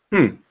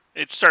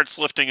 It starts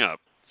lifting up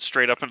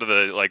straight up into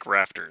the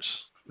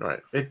rafters.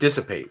 Right. It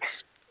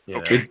dissipates. Yeah.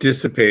 Okay. It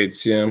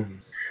dissipates, yeah.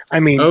 I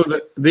mean,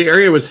 the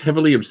area was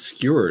heavily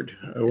obscured.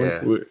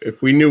 Yeah.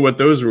 If we knew what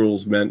those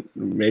rules meant,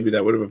 maybe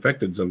that would have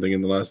affected something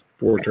in the last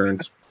 4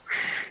 turns.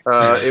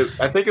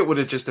 I think it would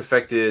have just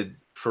affected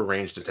for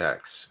ranged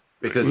attacks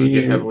because you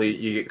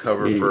get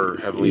cover for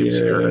heavily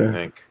obscured. I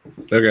think.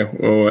 Okay.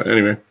 Well,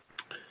 anyway.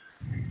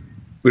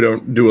 We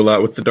don't do a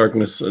lot with the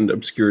darkness and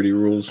obscurity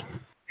rules.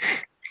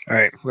 All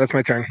right, that's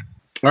my turn.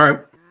 All right.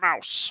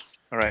 Mouse.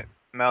 All right.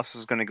 Mouse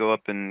is going to go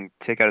up and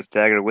take out his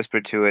dagger,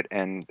 whisper to it,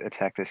 and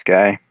attack this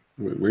guy.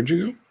 Where'd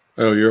you go?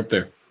 Oh, you're up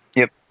there.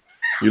 Yep.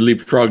 You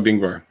leapfrogged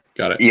Ingvar.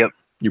 Got it. Yep.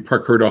 You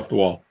parkoured off the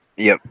wall.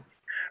 Yep.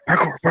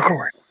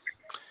 Parkour.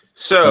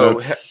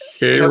 So,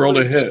 Okay, roll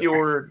a hit.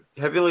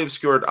 Heavily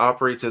obscured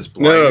operates as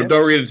blind. No,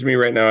 don't read it to me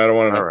right now. I don't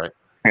want to know. All right.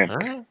 Okay. All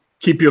right.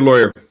 Keep your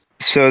lawyer.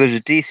 So there's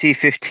a DC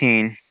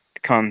 15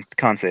 con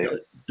save.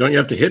 Don't you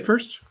have to hit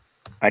first?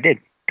 I did.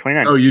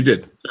 29. Oh, you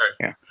did. Sorry.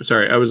 Yeah.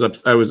 Sorry, I was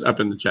up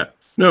in the chat.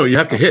 No, you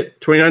have to hit.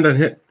 29 doesn't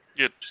hit.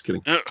 Yeah. Just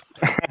kidding.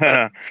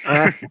 Con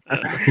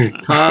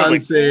Con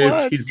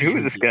save. Who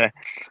is this guy?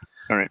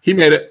 All right. He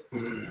made it.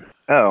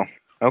 Oh,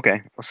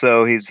 okay.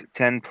 So he's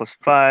 10 plus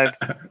 5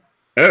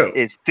 Oh.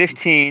 is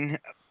 15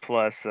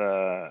 plus is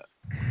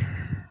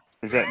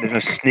that there's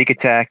a sneak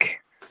attack?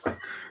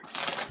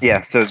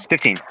 Yeah, so it's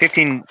 15.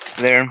 15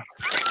 there.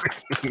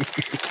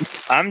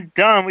 I'm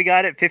done. We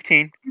got it.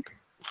 15.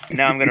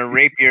 Now I'm gonna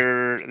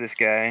rapier this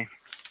guy.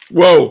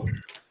 Whoa.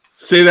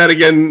 Say that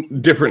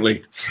again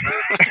differently.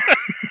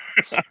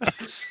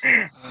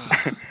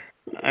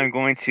 I'm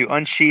going to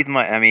unsheath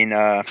my.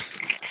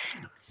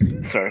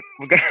 Sorry.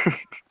 I'm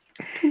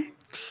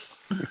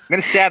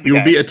gonna stab the You'll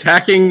guy. be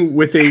attacking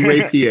with a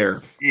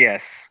rapier.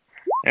 Yes.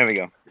 There we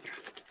go.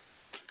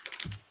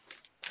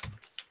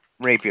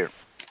 Rapier.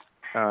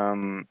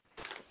 All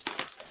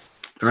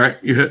right,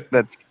 you hit.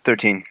 That's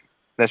 13.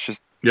 That's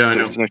just Yeah, I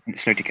know. there's no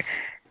TK.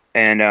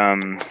 And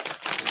I'm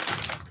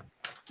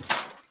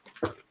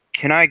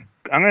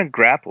gonna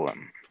grapple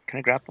him. Can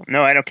I grapple him?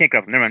 No, I can't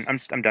grapple him. Never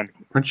mind. I'm done.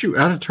 Aren't you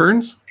out of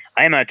turns?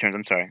 I am out of turns.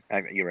 I'm sorry.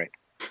 You're right.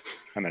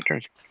 I'm out of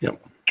turns.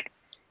 Yep.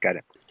 Got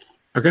it.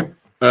 Okay.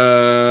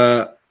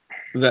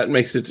 That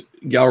makes it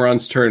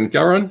Galron's turn.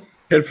 Galron,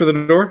 head for the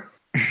door.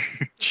 I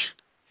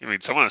mean,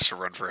 someone has to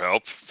run for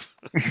help.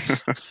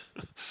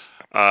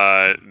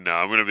 No,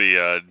 I'm going to be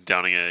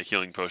downing a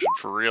healing potion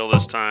for real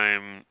this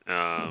time.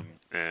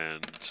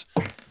 And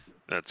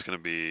that's going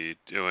to be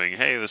doing,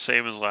 the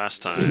same as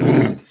last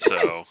time.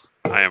 So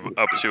I am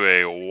up to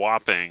a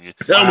whopping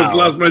I almost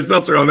lost my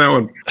seltzer on that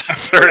one.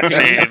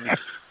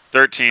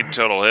 13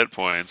 total hit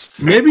points.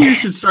 Maybe you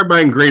should start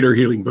buying greater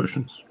healing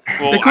potions.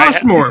 Well, They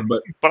cost more,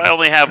 but I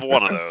only have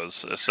one of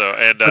those. So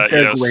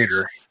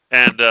Later.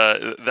 And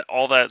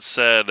all that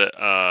said,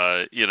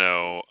 I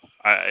don't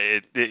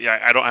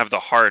have the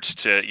heart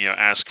to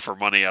ask for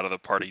money out of the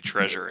party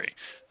treasury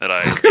that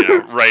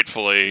I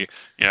rightfully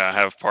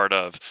have part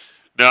of.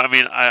 No, I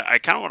mean I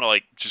kind of want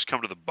to just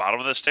come to the bottom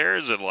of the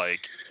stairs and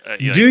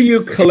do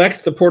you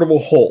collect the portable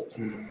hole?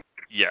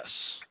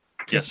 Yes,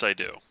 I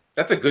do.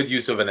 That's a good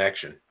use of an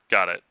action.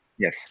 Got it.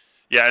 Yes.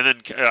 Yeah, and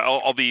then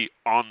I'll be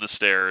on the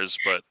stairs,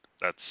 but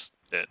that's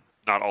it.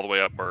 Not all the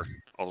way up or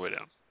all the way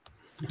down.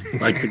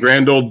 Like the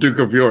grand old Duke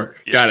of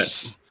York.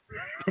 Yes.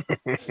 Got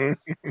it.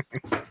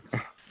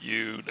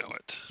 You know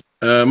it.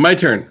 My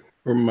turn.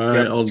 For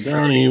my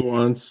Aldani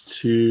wants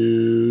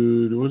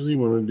to. What does he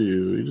want to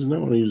do? He does not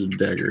want to use a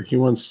dagger. He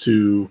wants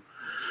to.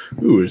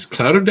 Ooh, is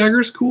Cloud of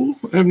Daggers cool?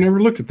 I've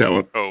never looked at that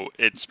one. Oh,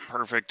 it's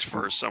perfect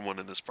for someone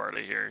in this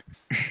party here.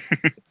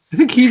 I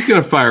think he's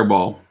going to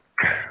fireball.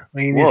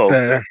 He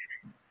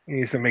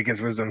needs to make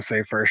his wisdom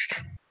save first.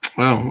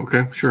 Oh,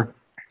 okay, sure.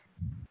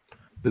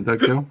 Did that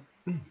go?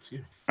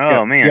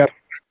 Oh, man. Yep.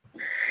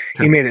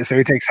 He made it, so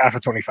he takes half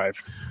of 25.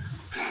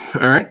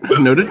 All right,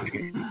 noted.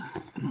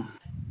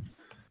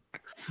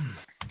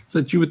 Is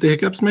that you with the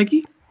hiccups,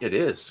 Mikey? It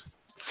is.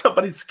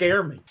 Somebody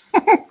scare me.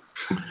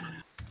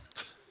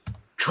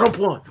 Trump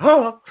won.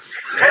 Huh?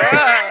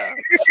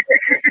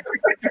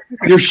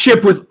 Your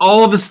ship with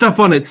all the stuff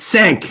on it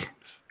sank.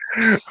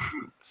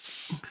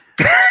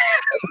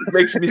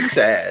 Makes me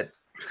sad.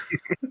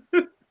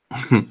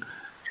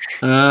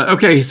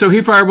 Okay, so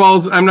he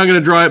fireballs. I'm not going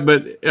to draw it,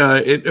 but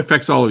it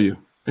affects all of you.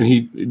 And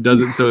he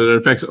does it so that it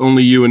affects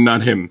only you and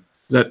not him.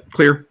 Is that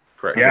clear?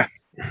 Correct. Yeah.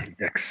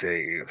 Dex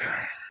save.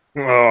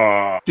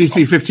 Oh.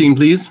 DC 15,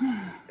 please.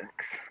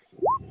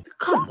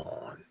 Come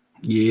on.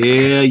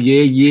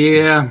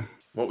 Yeah.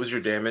 What was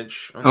your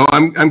damage? Oh,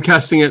 I'm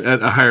casting it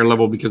at a higher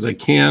level because I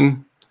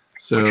can.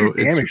 So What's your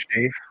damage,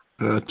 Dave?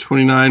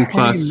 29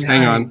 plus.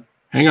 29.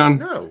 Hang on.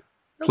 No.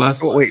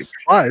 Plus. Oh, wait,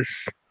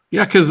 plus.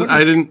 Yeah, because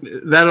I didn't.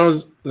 That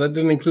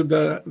didn't include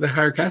the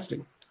higher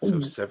casting. So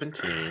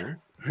 17.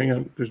 Hang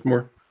on. There's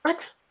more.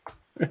 What?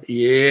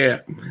 Yeah.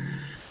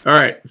 All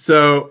right.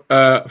 So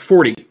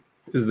 40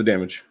 is the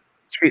damage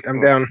Sweet,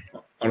 I'm down.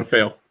 on a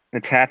fail.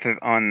 It's half of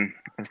on.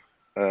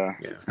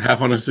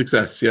 Half on a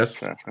success.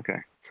 Yes. Okay.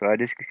 So I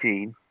just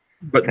succeed.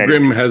 But That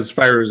Grim has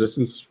fire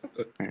resistance,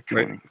 At right?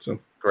 20. So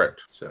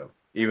Correct. So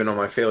even on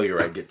my failure,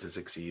 I get to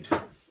succeed.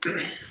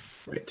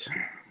 right.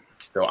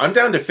 So I'm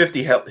down to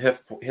 50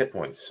 hit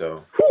points.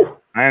 So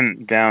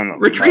I'm down.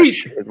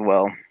 Retreat! much as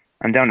well.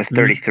 I'm down to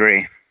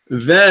 33.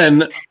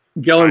 Then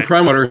Gellin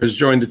Primewater has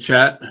joined the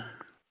chat.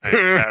 I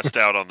passed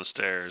out on the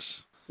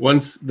stairs.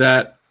 Once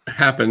that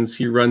happens,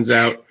 he runs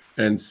out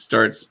and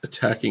starts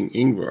attacking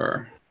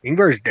Ingvar.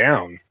 Ingvar's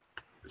down.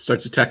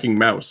 starts attacking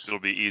Mouse. It'll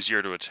be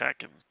easier to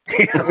attack him.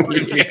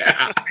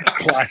 Yeah.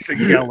 Classic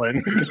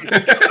Yellen.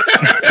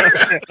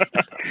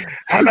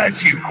 How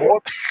about you,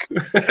 corpse?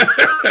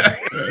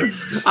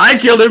 I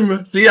killed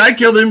him. See, I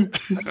killed him.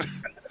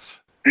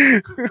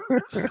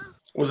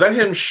 Was that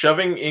him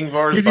shoving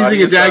Ingvar's He's body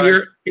using a aside?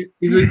 dagger.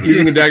 He's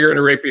using a dagger and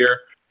a rapier.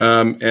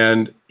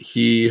 And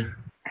he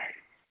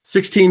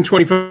 16,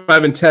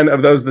 25, and 10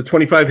 of those. The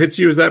 25 hits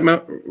you. Is that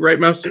right,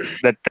 Mouse?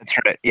 That's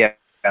right. Yeah.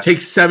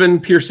 Take 7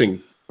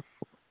 piercing.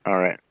 All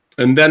right.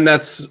 And then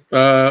that's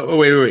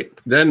wait.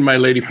 Then my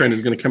lady friend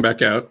is going to come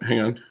back out. Hang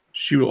on.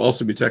 She will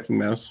also be attacking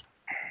Mouse.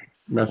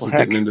 Mouse is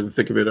getting into the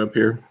thick of it up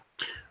here.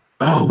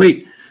 Oh,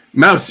 wait.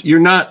 Mouse, you're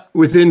not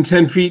within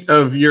 10 feet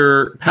of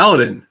your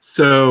paladin.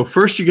 So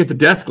first you get the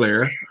death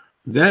glare,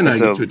 then I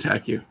get to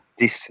attack you.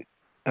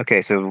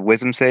 Okay, so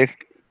wisdom save?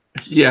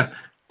 Yeah.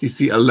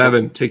 DC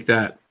 11. Take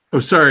that. Oh,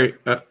 sorry.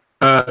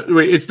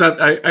 Wait, it's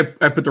not. I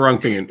put the wrong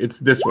thing in. It's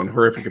this one,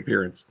 horrific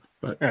appearance.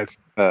 But Yeah, it's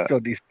still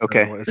DC.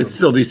 okay. it's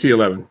still DC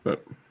 11.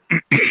 But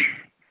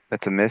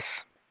That's a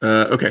miss.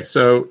 okay,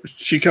 so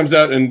she comes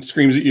out and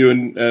screams at you,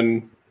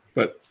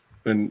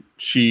 and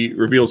she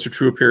reveals her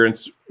true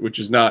appearance, which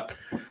is not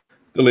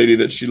the lady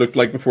that she looked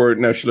like before.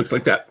 Now she looks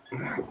like that.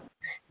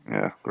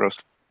 Yeah, gross.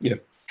 Yeah.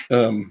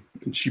 And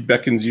she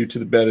beckons you to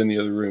the bed in the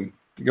other room.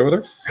 You go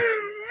with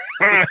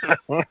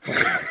her?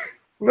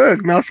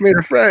 Look, Mouse made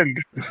a friend.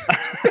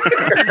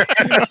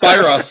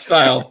 Byros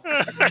style.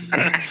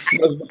 That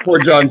was before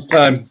John's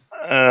time.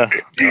 Those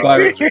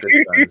are good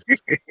times.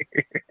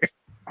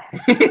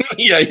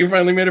 Yeah, you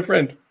finally made a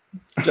friend.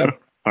 Good job.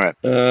 All right.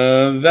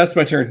 That's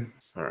my turn.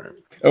 All right.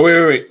 Oh,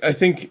 wait. I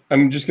think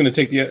I'm just going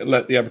to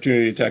let the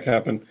opportunity attack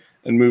happen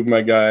and move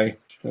my guy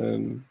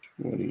 10,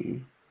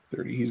 20,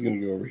 30. He's going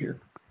to go over here.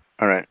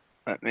 All right.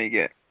 Let me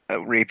get a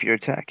rapier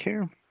attack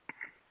here.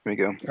 Here we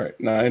go. All right,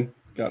 9.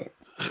 Got it.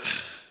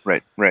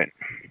 Right.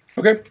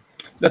 Okay,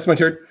 that's my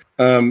turn.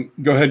 Go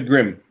ahead,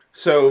 Grim.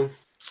 So,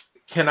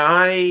 can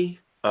I?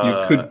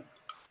 You could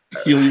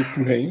heal your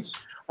companions.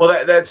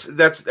 Well, that's.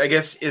 I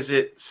guess, is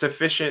it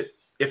sufficient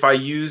if I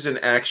use an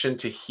action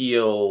to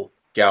heal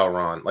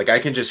Galron? Like I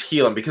can just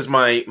heal him because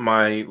my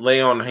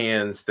lay on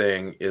hands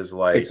thing is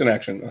like Takes an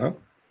action. Uh-huh.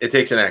 It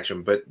takes an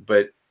action, but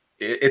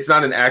it's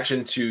not an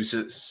action to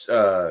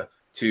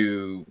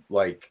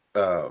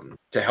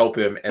help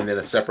him, and then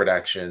a separate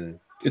action.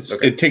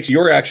 It takes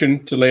your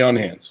action to lay on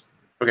hands.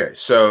 Okay,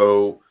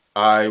 so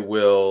I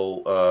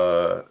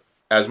will,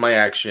 as my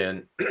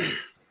action,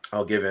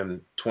 I'll give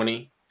him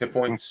 20 hit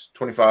points,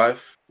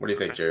 25. What do you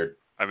think, Jared?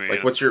 I mean,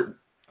 like, what's your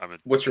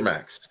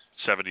max?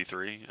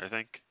 73, I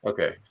think.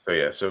 Okay,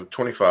 so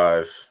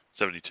 25.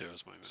 72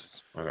 is my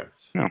max. Okay.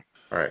 No.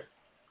 All right.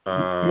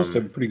 You must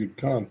have a pretty good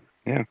con.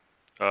 Yeah.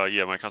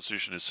 Yeah, my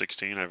constitution is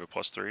 16. I have a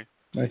 +3.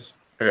 Nice.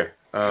 Okay.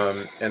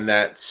 And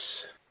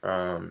that's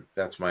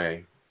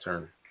my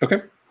turn.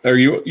 Okay. Or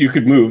you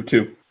could move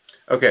too.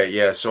 Okay,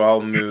 yeah, so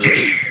I'll move.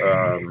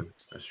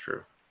 That's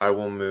true. I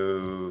will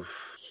move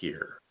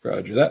here.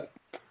 Roger that.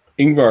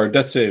 Ingvar,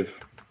 death save.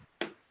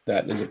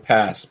 That is a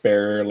pass,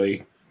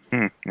 barely.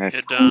 Nice.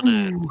 Get done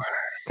it.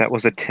 That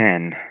was a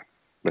 10,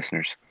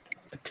 listeners.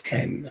 A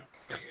 10.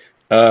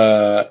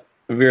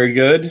 Very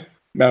good.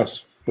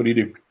 Mouse, what do you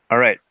do? All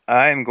right.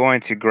 I'm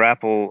going to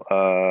grapple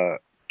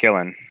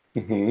Gillen.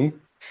 Mm-hmm.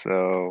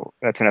 So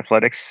that's an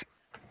athletics.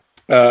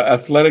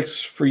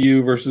 Athletics for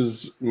you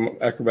versus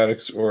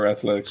acrobatics, or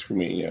athletics for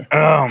me, yeah.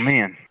 Oh,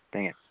 man.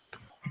 Dang it.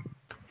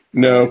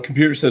 No,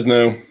 computer says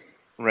no.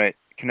 Right.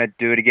 Can I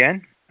do it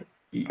again?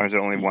 Or is it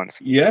only once?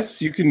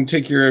 Yes, you can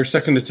take your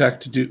second attack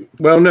to do...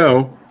 Well,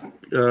 no.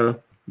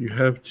 You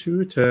have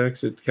 2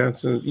 attacks. It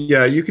counts...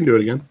 Yeah, you can do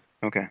it again.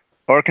 Okay.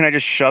 Or can I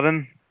just shove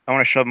him? I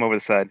want to shove him over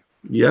the side.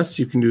 Yes,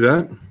 you can do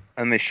that.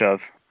 Let me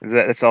shove.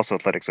 That's also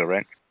athletics, though,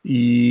 right?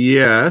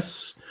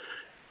 Yes.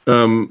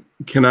 Can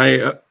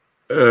I...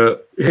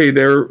 hey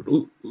there,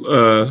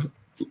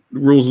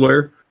 rules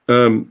lawyer.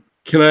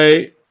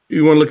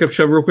 You want to look up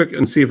shove real quick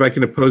and see if I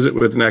can oppose it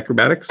with an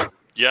acrobatics?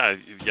 Yeah,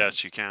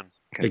 yes, you can.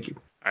 Thank you.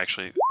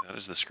 Actually, that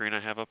is the screen I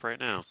have up right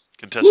now.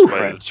 Contested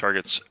by the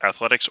target's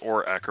athletics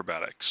or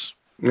acrobatics.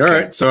 All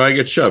right, so I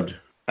get shoved.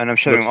 And I'm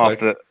shoving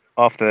him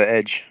off the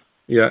edge.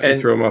 Yeah, and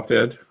throw him off the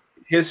edge.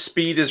 His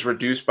speed is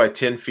reduced by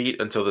 10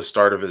 feet until the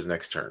start of his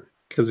next turn.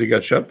 Because he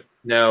got shoved?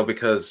 No,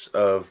 because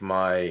of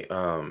my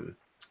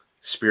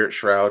spirit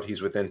shroud.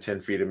 He's within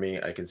 10 feet of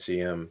me. I can see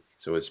him,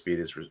 so his speed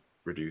is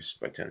reduced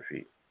by 10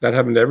 feet. That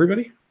happened to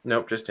everybody?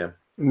 Nope, just him.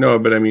 No,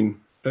 but I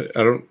mean, I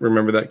don't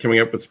remember that coming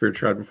up with Spirit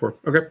Shroud before.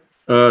 Okay.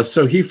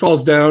 So he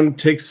falls down,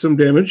 takes some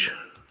damage.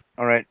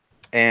 All right.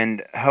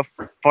 And how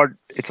far?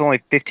 It's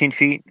only 15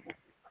 feet.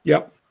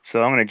 Yep.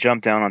 So I'm going to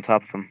jump down on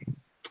top of him.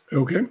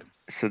 Okay.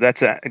 So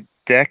that's a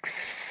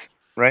dex,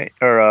 right?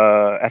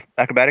 Or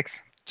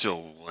acrobatics? To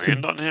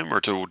land on him or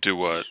to do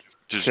what?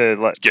 Just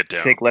to get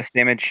down. Take less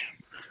damage.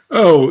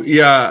 Oh,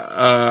 yeah.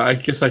 I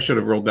guess I should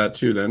have rolled that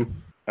too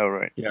then. Oh,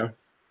 right. Yeah.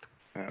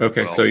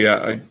 Okay, well, so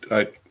yeah,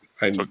 I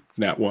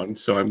nat 1,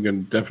 so I'm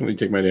going to definitely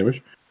take my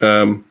damage.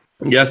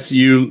 Yes,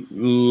 you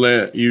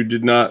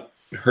did not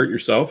hurt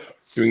yourself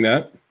doing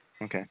that.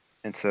 Okay.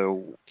 And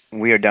so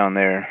we are down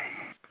there.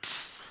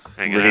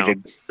 Hanging ready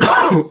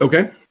out. to.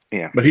 Okay.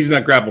 Yeah. But he's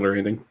not grappled or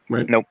anything,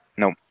 right? Nope.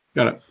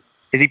 Got it.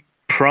 Is he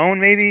prone?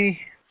 Maybe.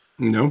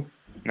 No.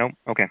 Nope.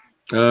 Okay.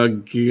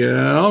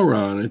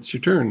 Galron, it's your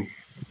turn.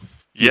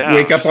 Yeah.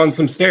 Wake up on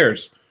some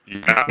stairs.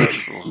 Yeah.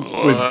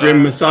 With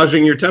Grim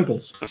massaging your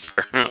temples.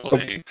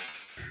 Apparently.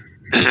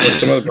 Or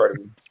some other part of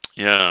him.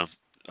 Yeah.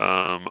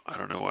 I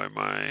don't know why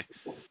my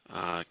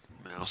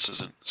mouse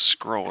isn't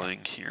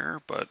scrolling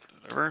here, but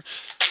whatever.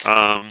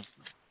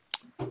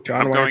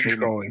 John, why aren't you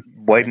scrolling?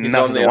 White He's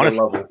mouse on the doesn't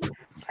other want to. level.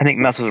 I think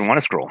mouse doesn't want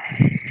to scroll.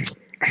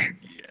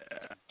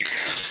 Yeah.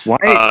 Why?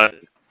 Why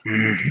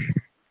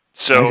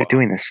So is it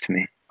doing this to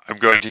me? I'm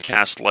going to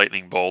cast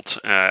Lightning Bolt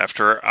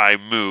after I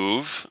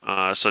move,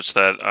 such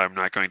that I'm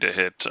not going to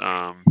hit.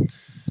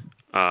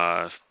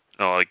 I'll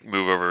like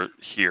move over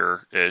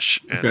here ish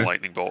and Okay.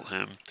 Lightning Bolt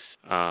him.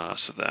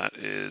 So that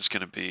is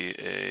going to be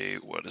a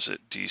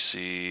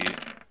DC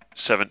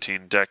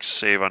 17 Dex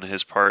save on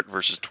his part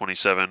versus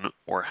 27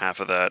 or half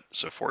of that,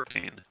 so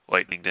 14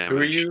 lightning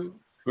damage.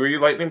 Who are you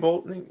lightning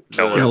bolting?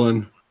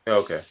 Gellin.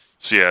 Okay.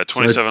 So yeah,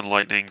 27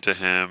 lightning to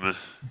him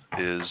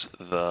is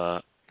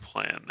the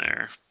plan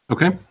there.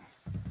 Okay.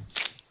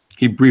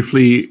 He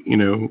briefly,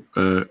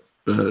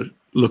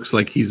 looks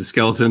like he's a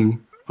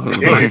skeleton on a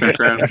black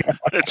background.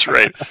 That's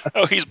right.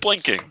 Oh, he's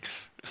blinking.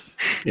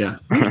 Yeah.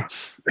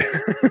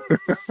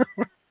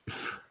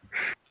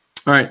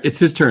 All right, it's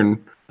his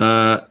turn.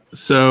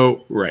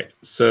 So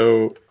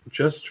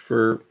just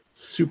for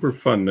super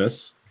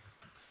funness,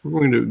 we're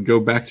going to go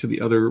back to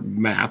the other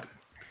map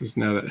because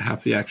now that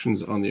half the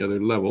action's on the other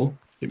level,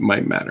 it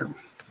might matter.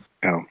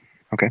 Oh,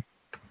 okay.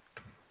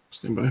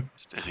 Stand by.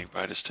 Standing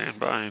by to stand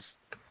by.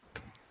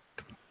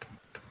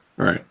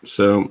 All right,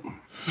 so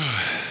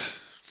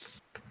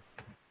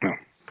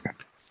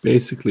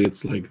basically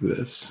it's like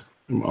this.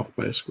 I'm off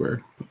by a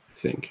square, I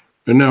think.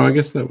 No, I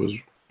guess that was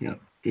yeah.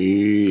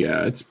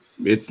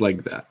 It's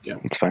like that. Yeah,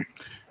 It's fine.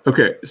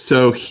 Okay,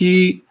 so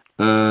he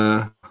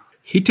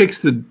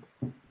takes the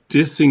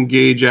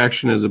disengage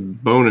action as a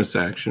bonus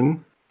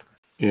action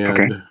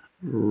and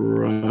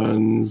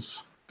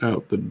runs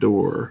out the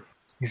door.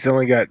 He's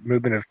only got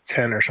movement of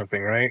 10 or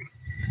something, right?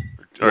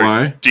 Or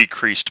Why?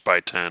 decreased by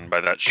 10 by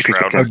that Decreased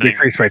by shroud 10. thing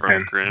Decreased by from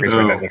 10. Grim. Decreased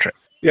by 10, that's right.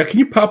 Yeah, can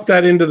you pop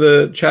that into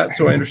the chat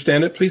so I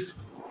understand it, please?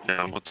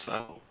 Yeah, what's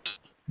that?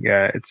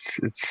 Yeah, it's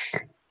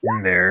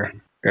in there.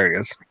 There it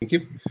is. Thank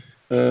you.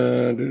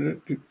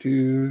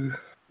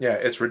 Yeah,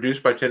 it's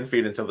reduced by 10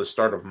 feet until the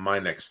start of my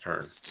next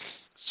turn.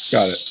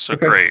 Got it. So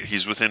Okay. great.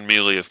 He's within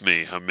melee of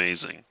me.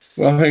 Amazing.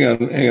 Well, hang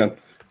on.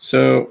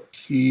 So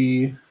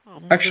he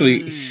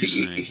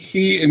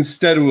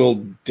instead will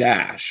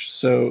dash.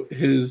 So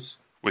his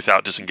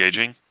Without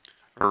disengaging?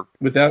 Or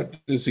without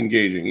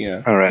disengaging,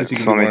 yeah. All right, Because he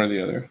can so do let me- one or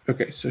the other.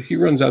 Okay, so he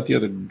runs out the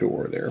other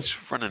door there. he's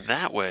running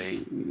that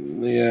way.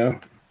 Yeah.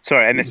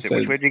 Sorry, I missed it.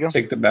 Decided Which way did you go?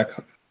 Take the back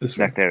this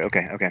way. Back there.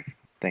 Okay.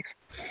 Thanks.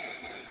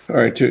 All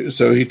right,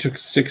 so he took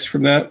 6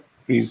 from that.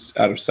 He's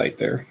out of sight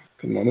there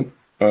for the moment.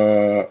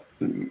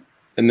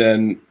 And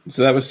then,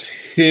 so that was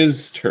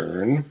his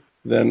turn.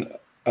 Then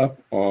up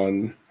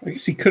on, I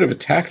guess he could have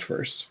attacked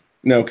first.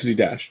 No, because he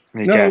dashed. He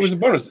no, it dashed. was a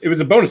bonus. It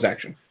was a bonus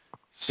action.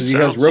 he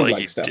has Sounds roguelike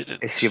like he stuff.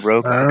 didn't. Is he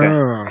rogue? Okay.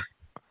 Oh,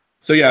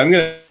 So yeah, I'm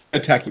gonna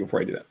attack you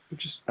before I do that,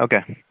 just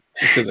Okay.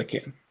 because I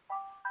can.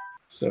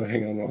 So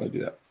hang on while I do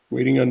that.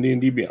 Waiting on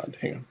D&D Beyond.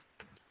 Hang on.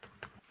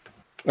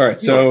 All right,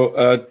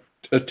 so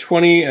a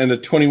 20 and a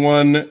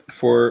 21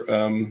 for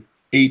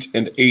 8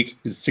 and 8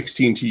 is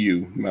 16 to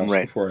you, Mouse.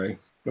 Right. Before I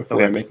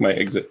Okay. make my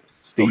exit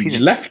stage he's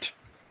in- left.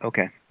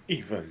 Okay.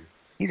 Even.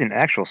 He's an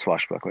actual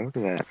swashbuckler. Look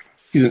at that.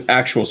 He's an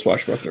actual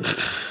swashbuckler,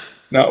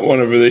 not one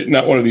of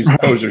these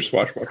poser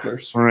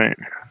swashbucklers All right.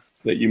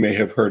 that you may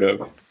have heard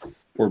of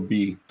or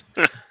be.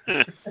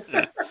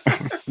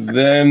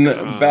 Then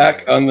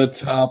back on the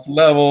top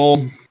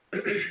level,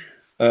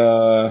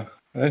 I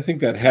think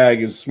that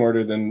hag is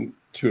smarter than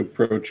to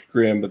approach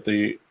Grim, but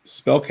the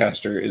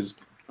spellcaster is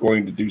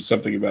going to do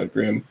something about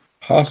Grim.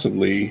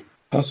 Possibly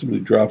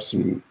drop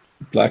some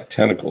black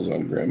tentacles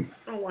on Grim.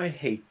 Oh, I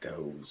hate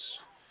those.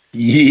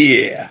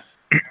 Yeah.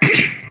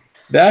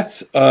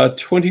 That's a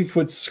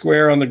 20-foot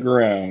square on the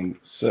ground.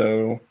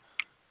 So,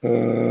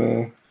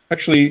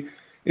 actually,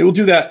 it will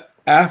do that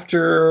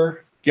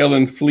after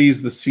Gellin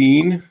flees the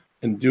scene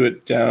and do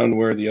it down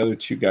where the other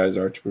 2 guys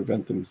are to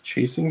prevent them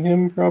chasing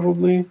him,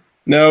 probably.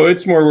 No,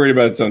 it's more worried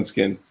about its own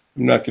skin.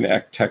 I'm not going to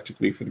act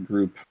tactically for the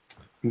group.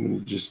 I'm going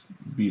to just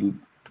be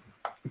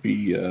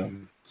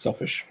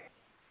selfish.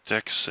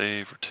 Dex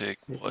save or take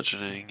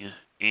bludgeoning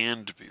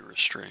and be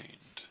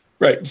restrained.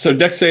 Right. So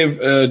dex save.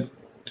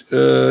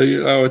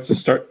 It's a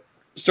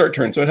start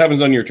turn. So it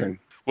happens on your turn,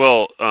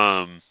 Well,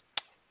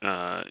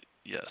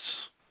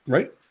 yes.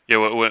 right? Yeah,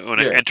 when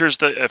it Yeah. enters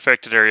the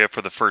affected area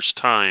for the first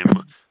time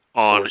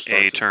on Or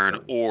starts a its turn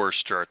turn. or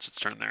starts its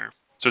turn there.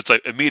 So it's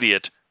like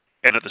immediate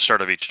and at the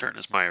start of each turn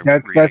is my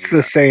that's reading of the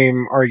that.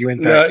 same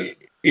argument that No,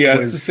 yeah, it's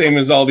was- the same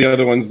as all the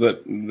other ones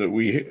that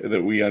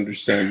we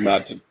understand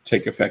not to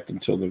take effect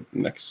until the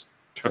next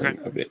turn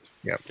Okay. of it.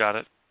 Got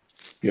it.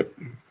 Yep.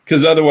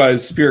 Because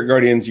otherwise, Spirit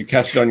Guardians, you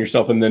catch it on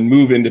yourself and then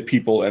move into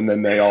people, and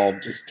then they all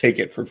just take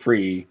it for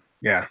free.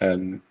 Yeah.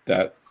 And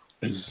that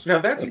is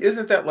now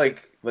isn't that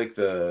like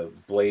the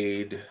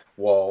blade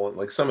wall?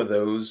 Like some of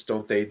those,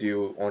 don't they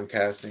do on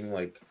casting?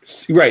 Like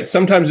right.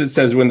 Sometimes it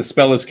says when the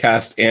spell is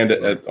cast and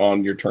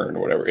on your turn or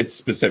whatever. It's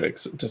specific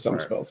to some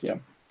spells. Yeah.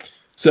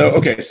 So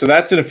okay, so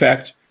that's an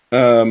effect.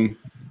 And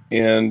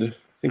I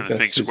think the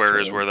pink square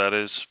is where that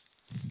is.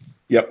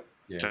 Yep.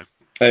 Yeah. Okay.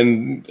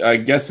 And I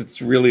guess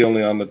it's really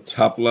only on the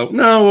top level.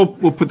 No,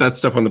 we'll put that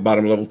stuff on the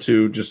bottom level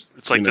too. Just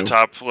it's like the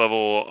top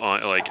level,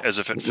 like as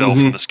if it fell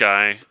from the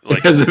sky,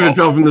 like as if it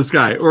fell from the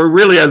sky, or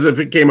really as if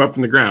it came up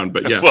from the ground.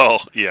 But yeah.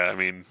 Well, yeah. I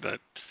mean that.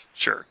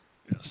 Sure.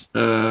 Yes.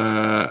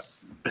 I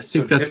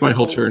think that's my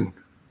whole turn.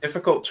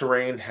 Difficult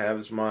terrain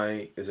halves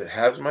my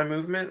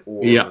movement?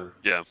 Or... Yeah.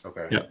 Yeah.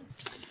 Okay. Yeah.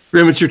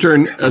 Graham, it's your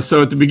turn.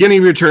 So at the beginning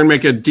of your turn,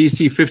 make a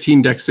DC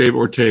 15 Dex save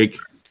or take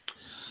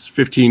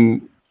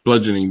 15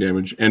 bludgeoning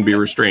damage and be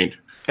restrained.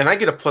 And I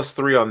get a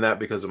 +3 on that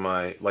because of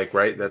my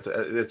right.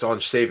 It's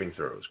on saving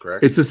throws,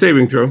 correct? It's a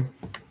saving throw.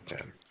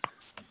 Okay.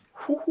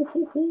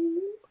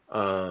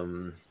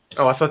 Oh,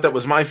 I thought that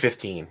was my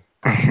 15.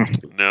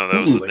 No,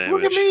 that was the damage.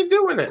 Look at me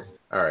doing it.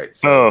 All right,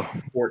 so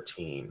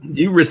 14.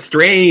 You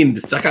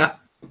restrained, sucker.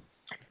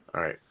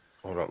 All right,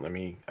 hold on. Let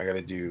me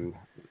do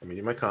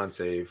my con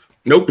save.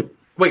 Nope.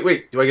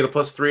 Wait. Do I get a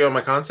 +3 on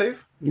my con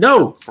save?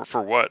 No.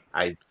 For what?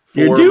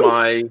 You do?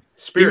 My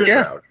spirit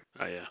shroud.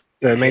 Oh yeah.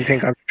 To maintain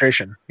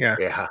concentration. Yeah.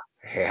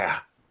 Yeah.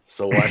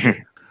 So watch it.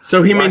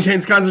 So he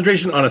maintains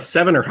concentration on a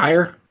 7 or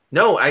higher?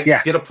 No, I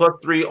get a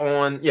 +3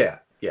 on. Yeah.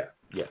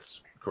 Yes,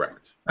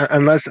 correct.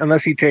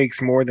 Unless he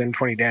takes more than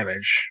 20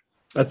 damage.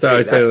 That's how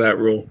I say that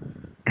rule.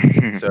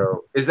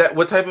 So is that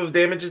what type of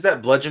damage is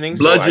that? Bludgeoning.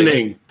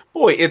 Bludgeoning.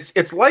 Boy,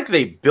 it's like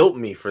they built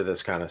me for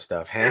this kind of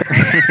stuff, huh?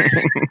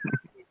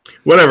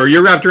 Whatever.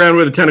 You're wrapped around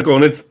with a tentacle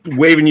and it's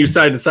waving you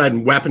side to side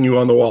and whapping you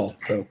on the wall.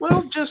 So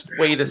just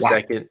wait a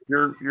second.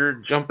 You're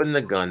jumping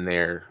the gun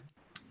there.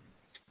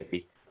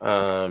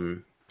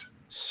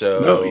 So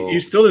no, you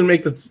still didn't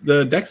make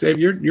the dex save.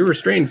 You're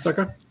restrained,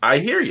 sucker. I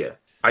hear you.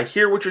 I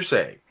hear what you're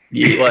saying.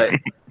 Yeah. But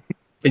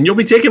and you'll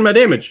be taking my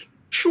damage.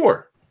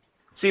 Sure.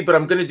 See, but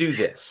I'm gonna do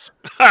this.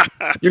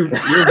 Your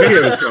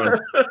video is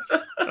gone.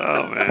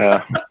 Oh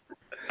man.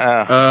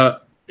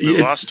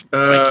 We lost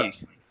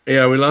Mikey.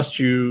 Yeah, we lost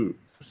you.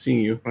 Seeing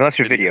you. We lost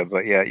your video,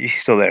 but yeah, you're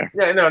still there.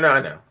 Yeah, no,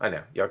 I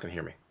know. Y'all can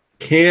hear me.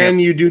 Can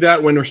you do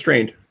that when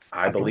restrained?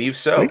 I believe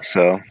so. I think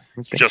so.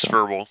 Just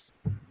verbal.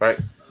 Right.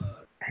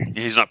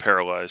 He's not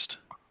paralyzed.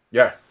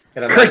 Yeah.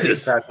 And I'm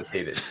Curses. not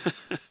incapacitated.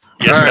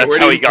 Yes, right, that's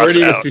how he got out. Where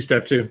do you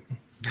step to?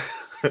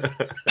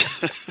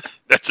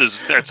 That's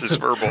his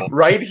verbal.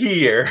 Right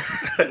here.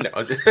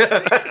 No.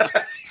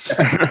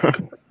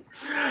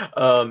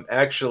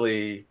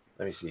 Actually,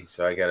 let me see.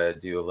 So I gotta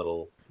do a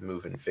little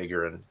move and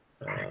figure, and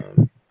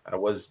I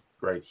was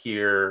right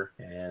here,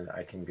 and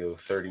I can go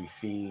 30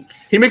 feet.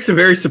 He makes a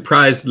very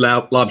surprised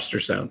lobster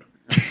sound.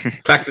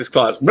 Clacks his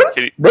claws.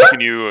 Can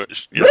you?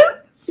 Yeah.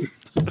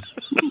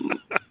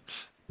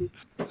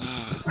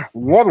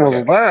 What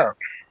was that?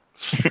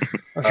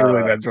 That's a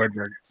really bad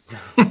Zoidberg.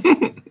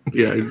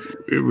 Yeah, it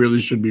really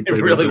should be.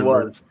 It really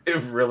was.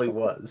 It really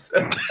was.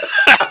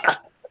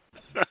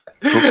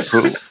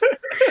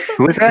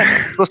 Who is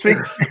that supposed to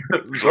be?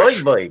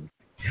 Zoidberg.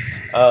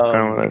 I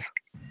don't know this.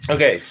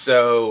 Okay,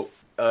 so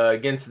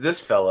against this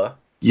fella.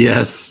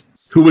 Yes.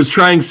 Who was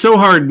trying so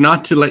hard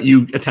not to let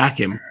you attack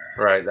him.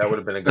 Right, that would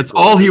have been a good That's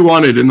all he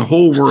wanted in the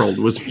whole world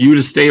was for you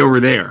to stay over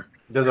there.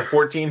 Does a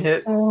 14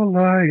 hit? All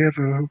I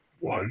ever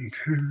wanted.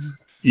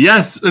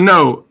 Yes.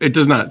 No, it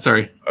does not.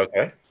 Sorry.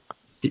 Okay.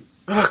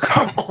 Oh,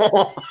 come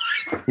on.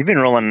 You've been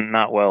rolling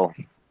not well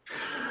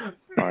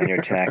on your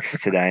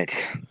attacks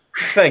tonight.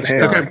 Thanks,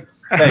 John. Okay.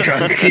 Thanks.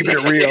 John's keeping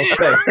it real.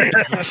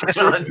 Thanks,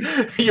 John.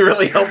 You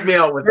really helped me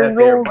out with The that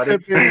there, rolls buddy.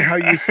 have been how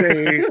you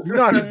say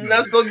not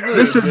That's so good.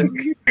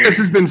 This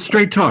has been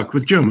Straight Talk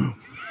with Jomu.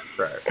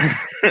 Right.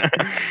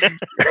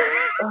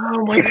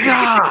 Oh my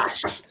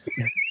gosh.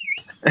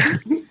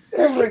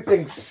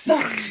 Everything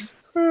sucks.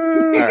 All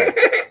right.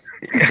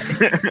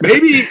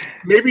 Maybe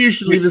you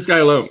should leave this guy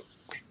alone.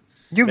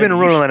 You've Maybe been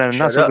you rolling should and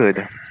not shut so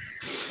good.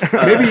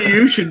 Maybe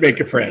you should make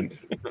a friend.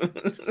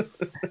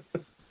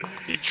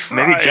 He tried,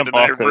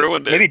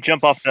 Maybe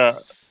jump off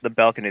the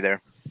balcony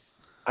there.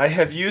 I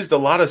have used a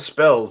lot of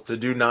spells to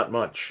do not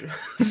much.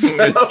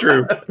 It's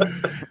true.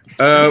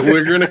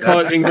 We're going to call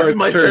it Ingvar's That's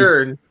my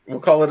turn. We'll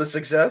call it a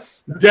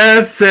success.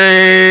 Death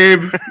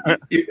save.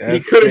 He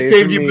Death could have save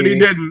saved for you, but me. he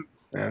didn't.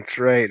 That's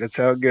right. That's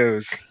how it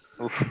goes.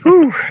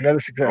 Whew, another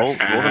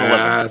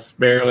success.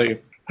 Barely.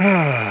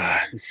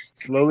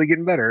 Slowly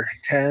getting better.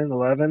 10,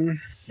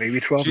 11, maybe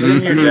 12. She's in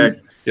here,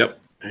 Jack. Yep.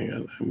 Hang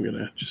on. I'm going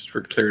to, just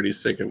for clarity's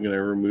sake, I'm going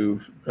to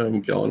remove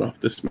Gellin off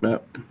this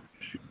map.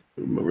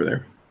 Move him over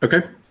there.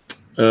 Okay.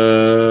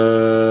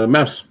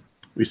 Maps.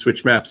 We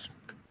switch maps.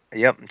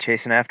 Yep, I'm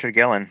chasing after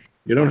Gellin.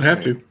 You don't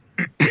have to.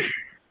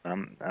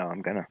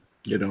 I'm gonna.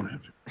 You don't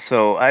have to.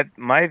 So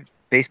my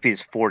base speed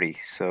is 40,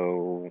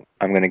 so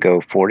I'm gonna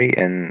go 40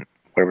 and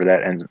wherever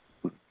that ends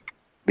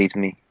leads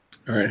me.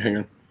 All right, hang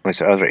on. Wait,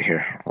 so I was right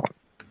here.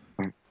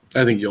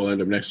 I think you'll end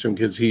up next to him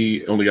because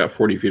he only got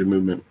 40 feet of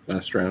movement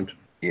last round.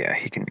 Yeah,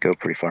 he can go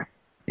pretty far.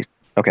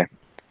 Okay.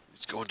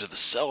 He's going to the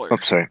cellar. Oh,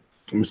 sorry.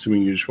 I'm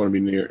assuming you just want to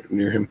be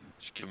near him.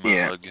 Just give him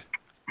a hug.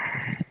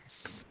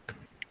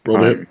 Roll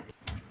to hit.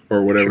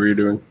 Or whatever you're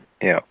doing.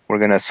 Yeah, we're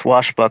going to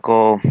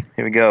swashbuckle.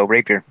 Here we go,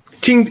 rapier.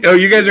 Ting! Oh,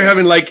 you guys are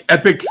having like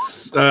epic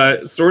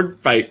sword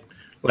fight.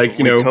 Like,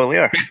 We totally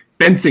are.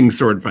 fencing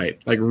sword fight.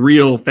 Like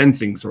real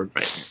fencing sword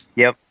fight.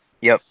 Yep.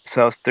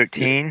 So I was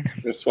 13.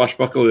 Yeah.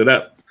 Swashbuckle it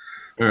up.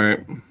 All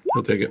right.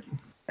 I'll take it.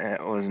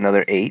 That was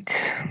another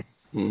 8.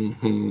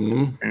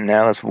 Mm-hmm. And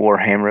now let's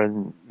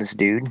Warhammer this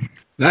dude.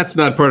 That's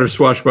not part of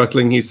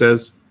swashbuckling, he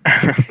says.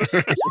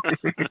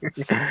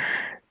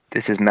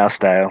 This is mouse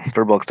style,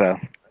 Furbolg style.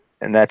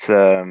 And that's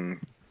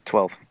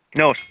 12.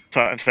 No,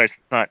 sorry, I'm sorry. It's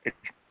not.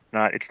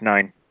 It's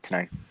 9. It's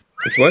 9.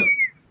 It's what?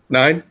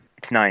 9?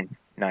 It's 9.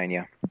 9,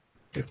 yeah.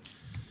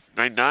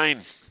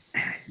 9-9.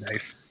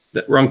 Nice.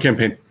 Wrong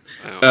campaign.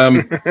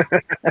 I'm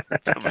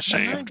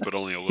ashamed, but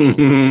only a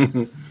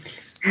little.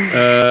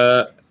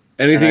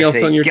 Anything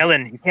else on your...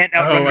 Gellin, you can't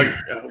outrun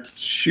Oh,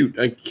 shoot.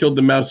 I killed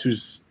the mouse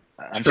who's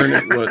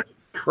turning what?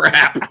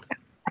 Crap.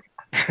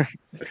 I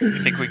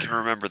think we can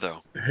remember,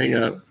 though. Hang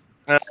on.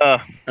 All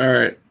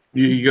right.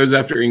 He goes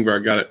after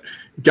Ingvar. Got it.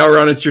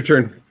 Galron, it's your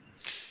turn.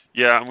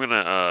 Yeah, I'm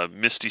gonna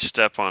Misty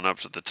Step on up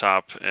to the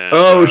top.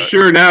 And,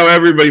 Sure. Now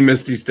everybody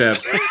Misty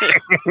Steps.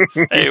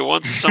 Hey,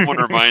 once someone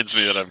reminds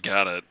me that I've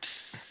got it.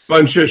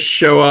 Bunch of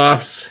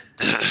show-offs.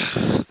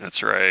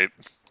 That's right.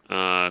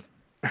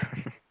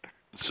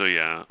 So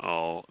yeah,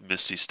 I'll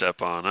Misty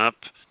Step on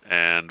up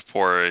and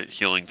pour a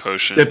healing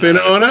potion. Stepping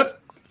on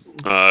up.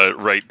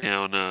 Right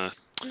down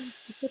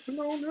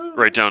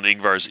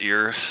Ingvar's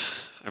ear,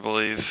 I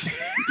believe.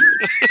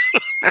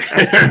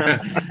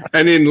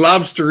 And in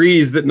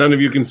lobsterese that none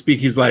of you can speak,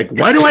 he's like,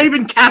 why do I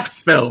even cast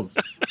spells?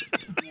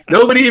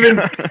 Nobody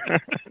even...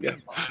 Yeah.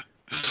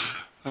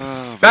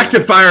 Back to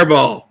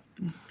Fireball.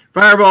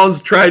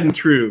 Fireball's tried and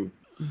true.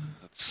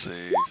 Let's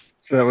see.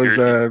 So that was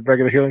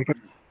regular healing.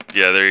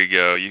 Yeah, there you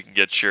go. You can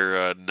get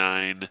your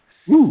 9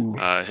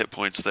 hit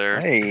points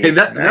there. Hey,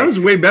 that was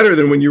way better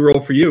than when you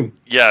roll for you.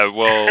 Yeah,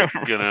 well,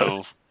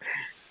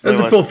 That's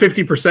a full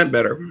 50%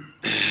 better.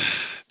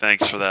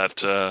 Thanks for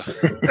that.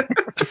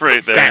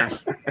 Right there.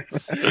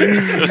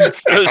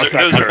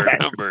 those are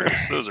numbers.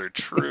 Those are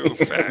true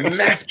facts.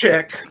 Math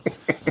check.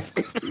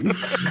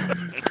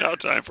 Now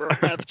time for a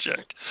math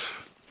check.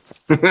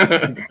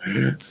 Then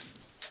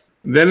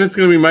it's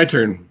going to be my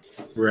turn,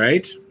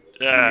 right?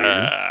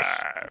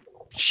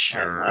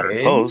 Sure. I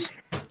suppose.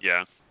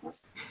 Yeah.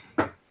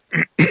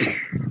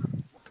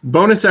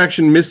 Bonus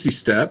action Misty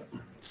Step.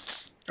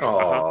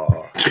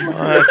 Oh,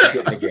 that's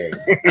getting a game.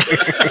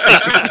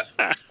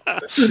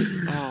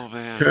 Oh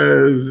man.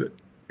 Because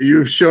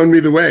you've shown me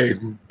the way.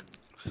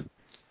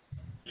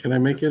 Can I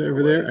make it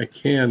over there? I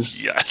can.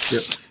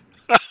 Yes.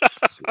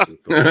 Yep.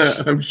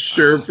 I'm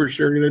for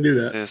sure going to do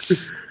that.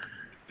 This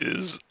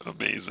is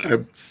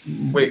amazing.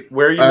 Wait,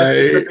 where are you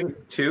missing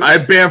to? I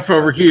bamf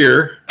over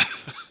here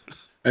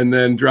and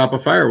then drop a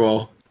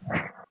fireball.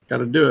 Got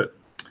to do it.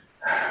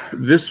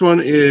 This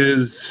one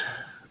is,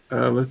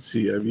 let's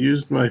see, I've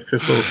used my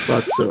 5th level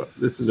slot, so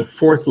this is a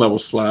 4th level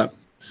slot.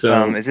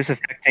 So is this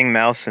affecting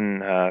Mouse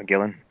and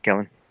Gellin?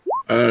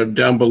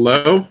 Down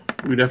below,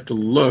 we'd have to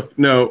look.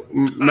 No,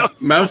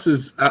 Mouse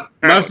is out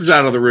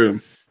of the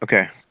room.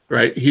 Okay.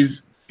 Right?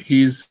 He's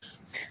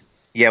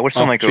yeah, we're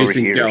still like over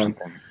chasing here. Gellin.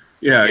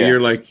 Yeah,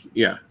 you're like,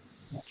 yeah.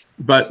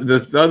 But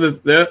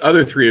the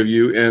other 3 of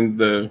you and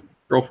the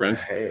girlfriend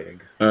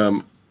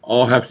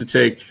all have to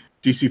take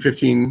DC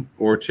 15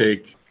 or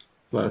take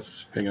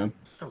plus. Hang on.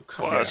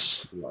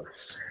 Plus.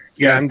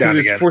 Yeah, I'm down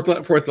again. Fourth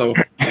level.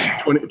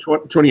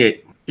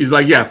 28. He's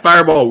like, yeah,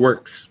 fireball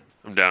works.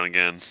 I'm down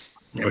again.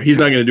 Well, he's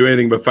not going to do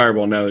anything but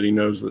fireball now that he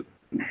knows that,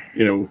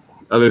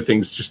 other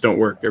things just don't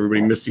work.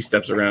 Everybody Misty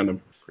Steps around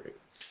him.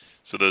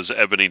 So those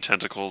ebony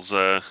tentacles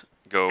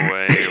go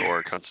away,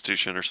 or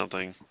Constitution or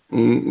something?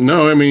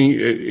 No, I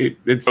mean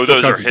it's. Oh,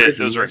 those are his.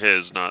 Those are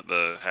his, not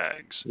the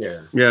hags.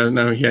 Yeah. Yeah.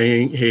 No,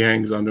 he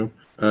hangs onto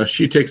him.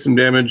 She takes some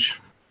damage,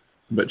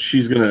 but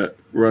she's gonna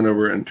run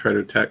over and try to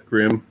attack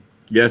Grim.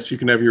 Yes, you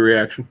can have your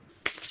reaction.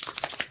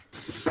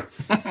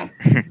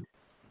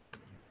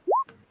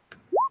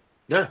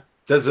 Yeah.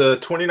 Does a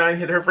 29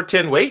 hit her for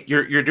 10? Wait,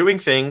 you're doing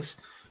things,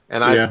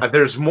 and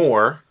there's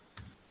more.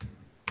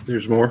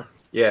 There's more.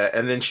 Yeah,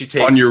 and then she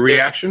takes on your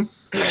reaction.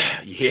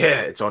 Yeah,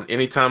 it's on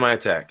any time I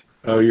attack.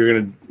 Oh, you're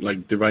gonna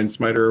like Divine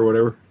Smiter or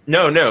whatever?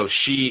 No.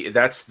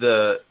 That's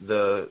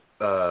the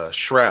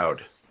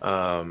shroud.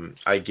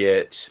 I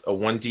get a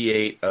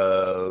 1d8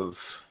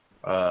 of.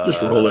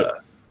 Just roll it.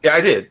 Yeah,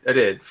 I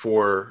did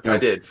for. Yeah. I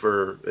did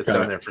for. It's Got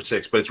down it. there for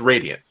 6, but it's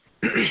radiant.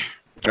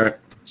 All right.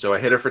 So I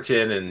hit her for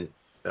 10, and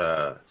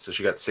so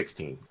she got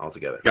 16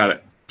 altogether. Got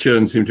it. She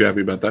doesn't seem too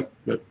happy about that,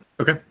 but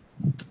okay.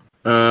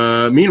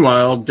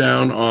 Meanwhile,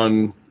 down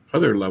on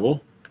other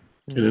level,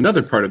 in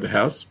another part of the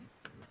house,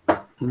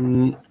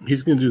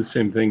 he's going to do the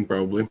same thing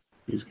probably.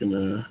 He's going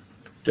to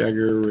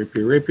dagger,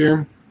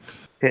 rapier.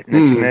 Hit,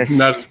 miss.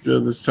 Not as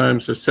good this time.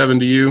 So 7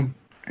 to you.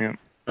 Yeah.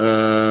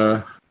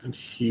 And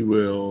he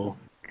will.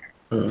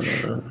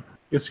 I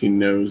guess he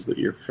knows that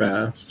you're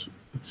fast.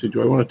 Let's see.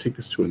 Do I want to take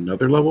this to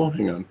another level?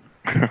 Hang on.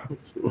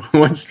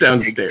 What's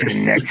downstairs?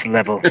 The next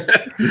level.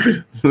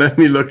 Let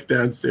me look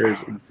downstairs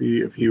and see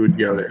if he would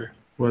go there.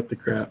 What the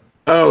crap?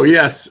 Oh,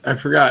 yes. I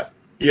forgot.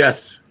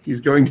 Yes. He's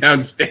going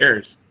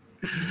downstairs.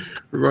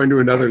 We're going to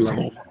another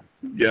level.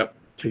 Yep.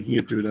 Taking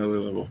it to another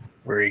level.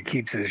 Where he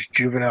keeps his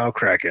juvenile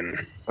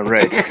Kraken. All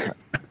right.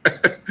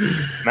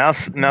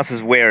 Mouse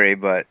is wary,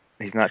 but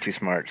he's not too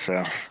smart,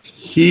 so.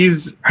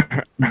 He's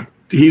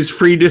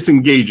free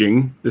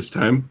disengaging this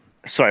time.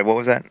 Sorry, what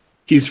was that?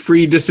 He's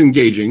free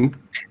disengaging.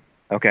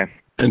 Okay.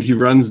 And he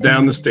runs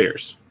down the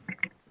stairs.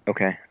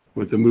 Okay.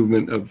 With a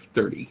movement of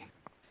 30.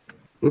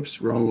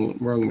 Whoops,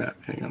 wrong map.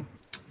 Hang on.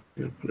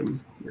 I'm gonna put him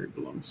where he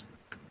belongs.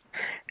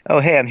 Oh,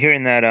 hey, I'm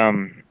hearing that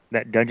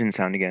that dungeon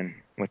sound again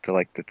with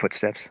the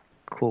footsteps.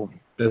 Cool.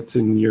 That's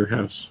in your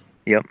house.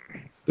 Yep.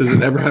 Does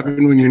it ever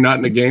happen when you're not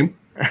in a game?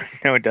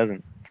 No, it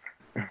doesn't.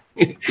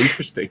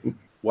 Interesting.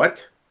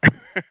 What?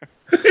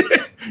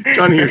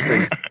 John hears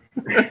things.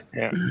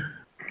 Yeah.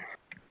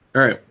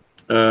 All right.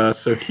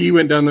 So he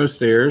went down those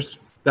stairs.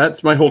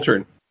 That's my whole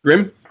turn.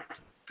 Grim?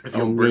 If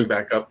you'll bring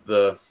back up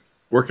the...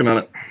 Working on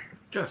it.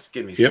 Just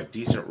give me some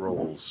decent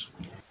rolls.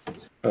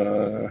 Hang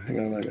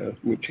on. I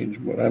got to change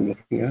what I'm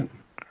looking at.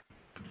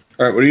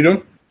 All right. What are you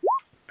doing?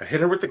 I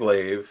hit her with the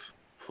glaive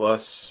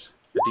plus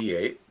the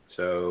D8.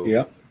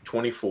 So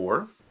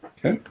 24.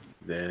 Okay.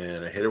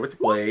 Then I hit her with the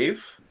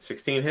glaive.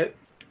 16 hit.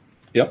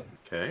 Yep.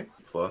 Okay.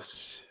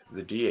 Plus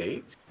the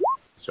D8.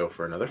 So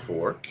for another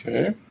 4.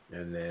 Okay.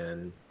 And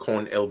then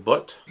con el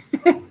butt.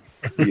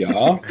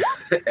 Yeah.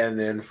 And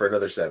then for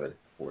another 7.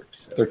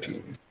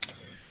 13.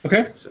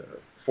 Okay. So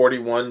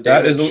 41 damage.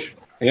 That is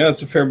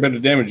that's a fair bit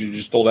of damage you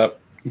just doled out.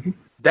 Mm-hmm.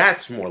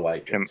 That's more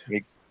like it. Are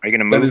you going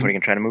to move? Are you going to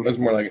try to move? That's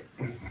more like it.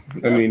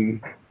 I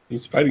mean,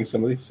 he's fighting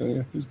somebody, so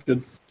yeah, he's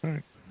good. All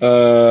right.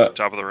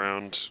 Top of the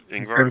round,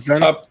 Ingvar.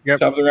 Top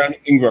of the round,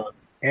 Ingvar.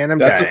 And I'm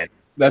dying.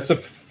 That's a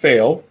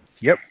fail.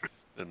 Yep.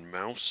 And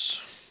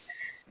Mouse.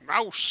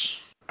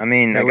 I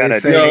mean, I got a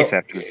chase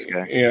after this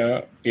guy.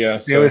 Yeah.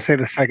 They always say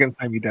the second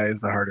time you die is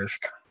the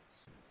hardest.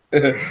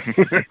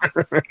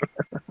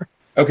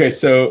 Okay,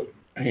 so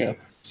hang on.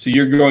 So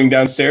you're going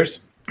downstairs?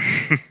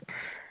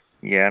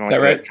 Yeah, I don't is like that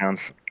right? That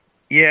sounds.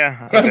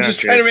 Yeah. I'm just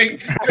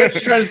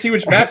trying to see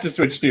which map to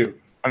switch to.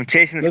 I'm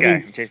chasing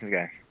this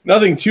guy.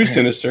 Nothing too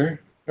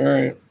sinister. All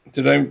right.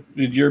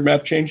 Did your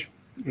map change?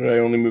 Or did I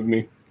only move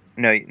me?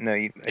 No.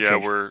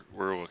 We're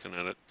looking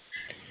at it.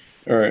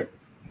 All right.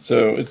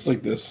 So it's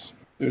like this.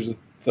 There's a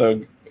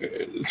thug.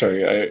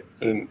 Sorry, I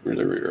didn't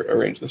really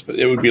arrange this, but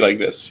it would be like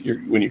this.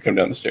 When you come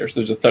down the stairs,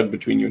 there's a thug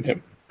between you and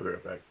him.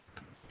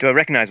 Do I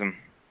recognize him?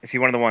 Is he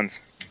one of the ones?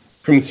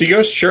 From the Sea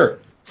Ghost? Sure.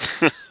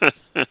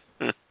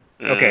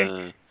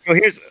 Okay. So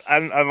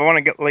I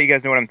want to let you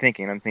guys know what I'm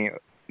thinking. I'm thinking,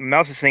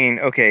 Mouse is saying,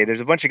 okay,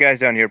 there's a bunch of guys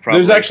down here.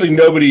 Probably. There's actually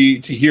nobody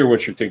to hear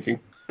what you're thinking.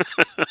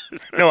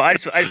 No, I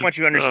just want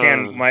you to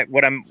understand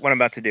what I'm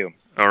about to do.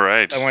 All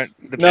right. I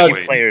want the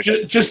players.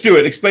 Just do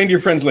it. Explain to your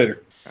friends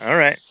later. All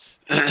right.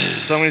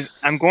 So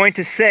I'm going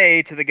to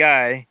say to the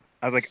guy,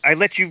 I was like, I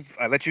let you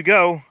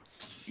go.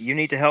 You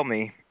need to help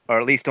me, or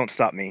at least don't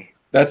stop me.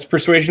 That's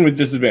persuasion with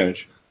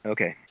disadvantage.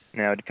 Okay.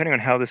 Now, depending on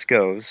how this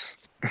goes,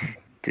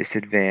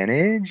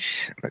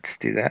 disadvantage. Let's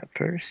do that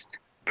first.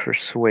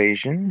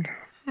 Persuasion.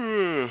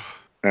 No,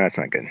 that's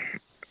not good.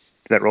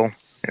 Did that roll?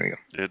 There we go.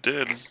 It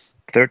did.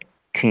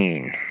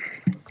 13.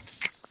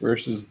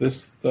 Versus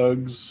this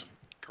thug's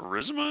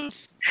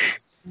charisma.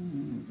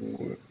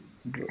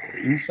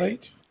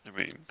 Insight. I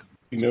mean,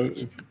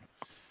 if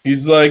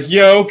he's like,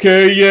 yeah,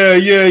 okay,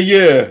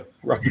 yeah,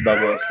 Rocky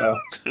Balboa style.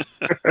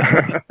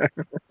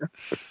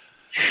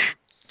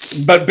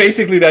 But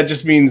basically, that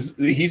just means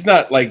he's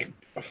not like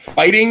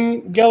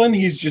fighting Gellin.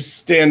 He's just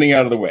standing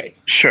out of the way.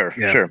 Sure.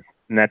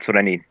 And that's what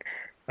I need.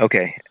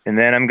 Okay, and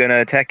then I'm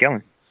gonna attack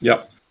Gellin.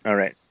 Yep. All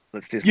right.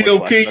 Let's do this. Yeah.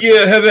 Okay.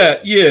 Yeah. Have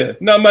that. Yeah.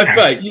 Not my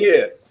fight.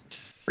 Yeah.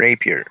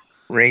 Rapier.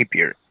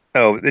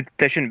 Oh,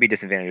 that shouldn't be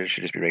disadvantage. It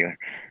should just be regular.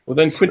 Well,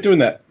 then quit doing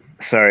that.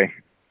 Sorry.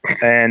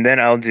 And then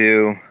I'll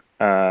do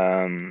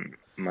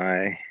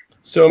my.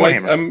 So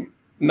I'm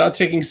not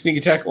taking sneak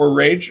attack or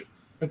rage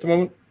at the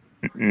moment.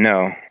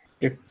 No.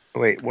 Yep.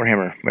 Wait,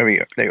 Warhammer.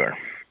 There you are.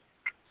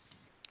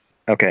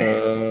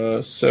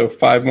 Okay. So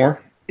 5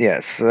 more.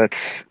 Yes. So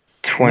that's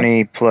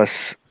 20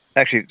 plus.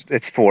 Actually,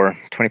 it's 4.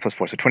 20 plus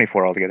 4, so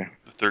 24 altogether.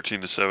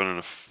 13 to 7 and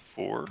a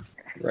 4.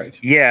 Right.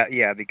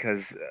 Yeah,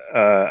 because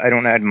I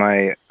don't add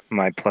my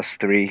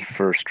 +3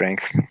 for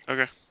strength.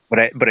 Okay. But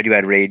I do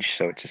add rage,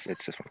 so it's just one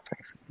of those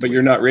things. But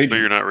you're not raging. But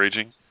you're not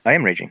raging. I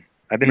am raging.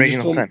 I've been raging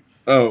the whole time.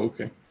 Oh,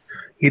 okay.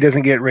 He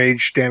doesn't get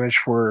rage damage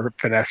for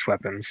finesse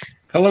weapons.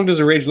 How long does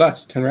a rage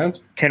last? 10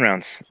 rounds? 10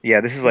 rounds. Yeah,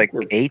 this is like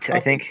 8, I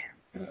think.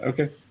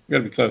 Okay. You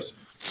gotta be close.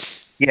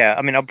 Yeah,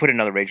 I mean, I'll put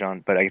another rage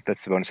on, but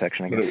that's the bonus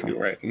action, I guess.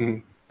 Right. Mm-hmm.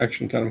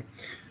 Action time.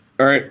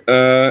 All right.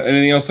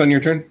 Anything else on your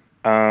turn?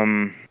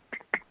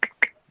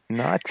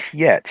 Not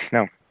yet.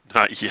 No.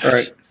 Not yet. All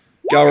right.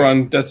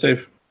 Galron, death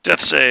save. Death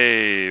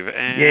save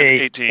and Yay,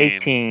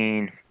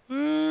 18.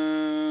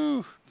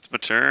 Woo! It's my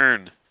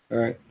turn. All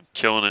right.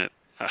 Killing it.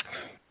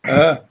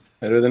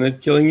 Better than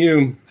it killing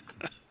you.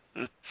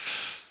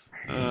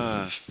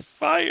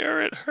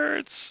 Fire! It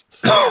hurts.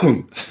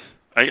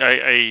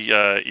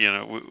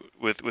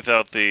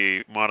 Without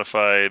the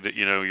modified,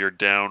 your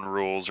down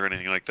rules or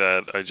anything like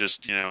that, I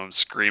just, I'm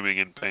screaming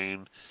in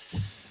pain.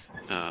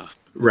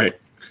 Right.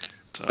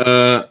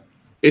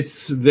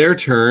 It's their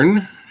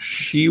turn.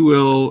 She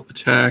will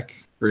attack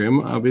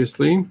Grim,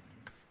 obviously.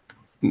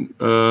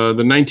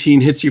 The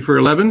 19 hits you for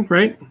 11,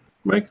 right,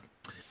 Mike?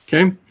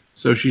 Okay.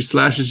 So she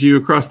slashes you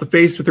across the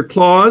face with her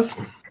claws.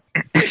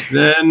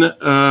 Then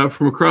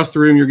from across the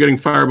room, you're getting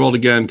fireballed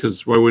again,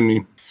 because why wouldn't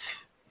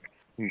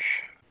you?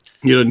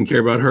 You didn't care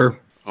about her.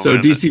 So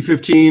man, DC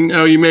 15.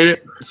 Oh, you made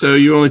it. So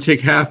you only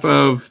take half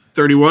of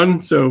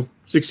 31. So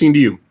 16 to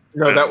you.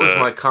 No, that was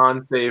my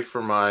con save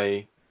for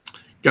my.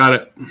 Got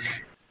it.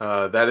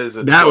 That is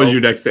a. That 12. Was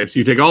your dex save. So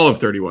you take all of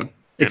 31,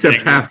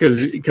 except half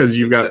because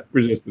you've got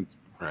resistance.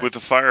 Right. With the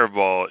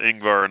fireball,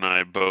 Ingvar and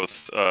I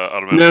both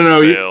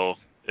automatically fail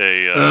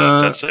a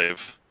death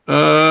save.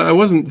 I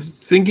wasn't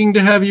thinking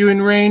to have you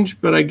in range,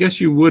 but I guess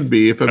you would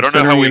be if I'm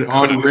centering it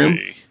on Grim.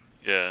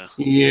 Yeah.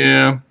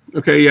 Yeah.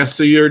 Okay. Yeah.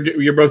 So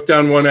you're both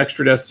down one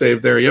extra death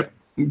save there. Yep.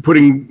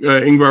 Putting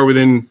Ingvar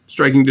within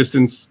striking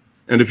distance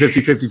and a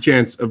 50-50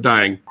 chance of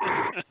dying.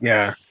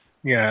 Yeah.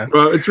 Yeah.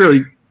 Well, it's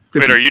really. 50.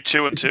 Wait, are you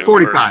 2 and 2?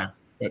 45.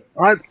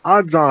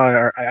 Odds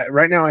are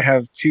right now I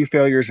have 2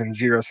 failures and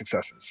 0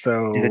 successes.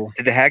 So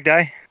did the hag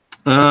die?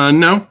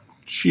 No.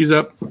 She's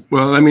up.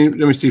 Well, let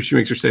me see if she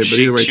makes her save. But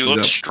either way, she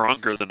looks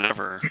stronger than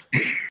ever.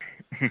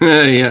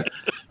 Yeah,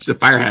 she's a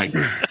fire hag.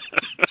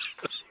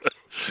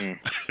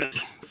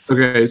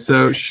 Okay,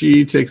 so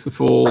she takes the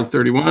full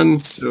 31.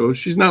 So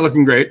she's not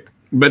looking great,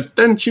 but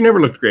then she never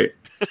looked great.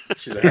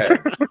 She's a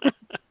hag.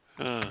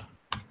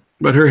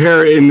 But her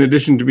hair, in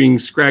addition to being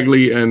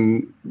scraggly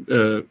and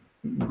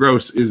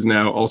gross, is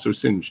now also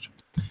singed.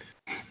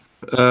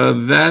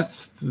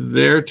 That's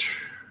their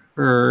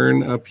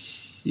turn up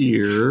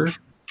here.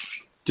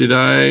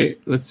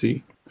 Let's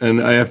see.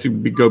 And I have to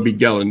go be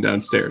Gellin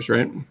downstairs,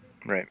 right?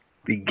 Right.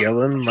 Be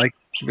Gellin like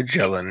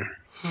Magellan.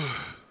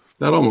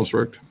 That almost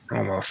worked.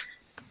 Almost.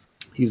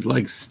 He's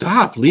like,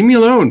 stop, leave me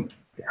alone.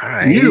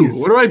 Nice. You,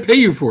 what do I pay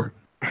you for?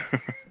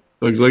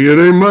 Looks like it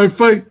ain't my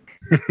fight.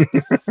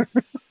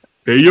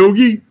 Hey,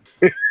 Yogi.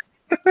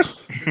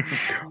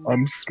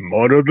 I'm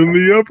smarter than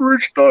the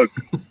average dog.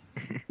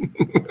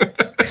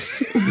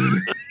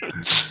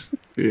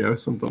 Yeah,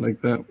 something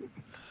like that.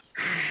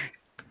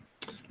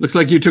 Looks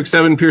like you took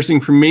 7 piercing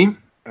from me.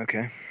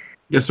 Okay.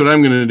 Guess what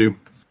I'm going to do?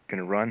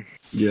 Gonna run?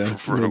 Yeah.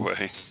 Run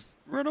away.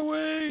 Run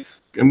away.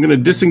 I'm going to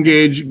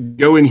disengage,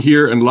 go in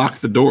here, and lock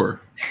the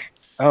door.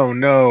 Oh,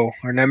 no.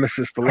 Our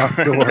nemesis, the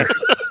locked door.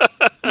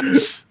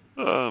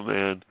 Oh,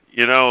 man.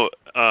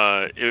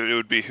 It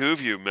would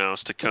behoove you,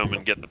 Mouse, to come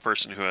and get the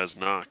person who has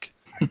knock.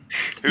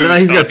 No,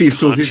 he's got thief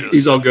tools.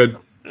 He's all good.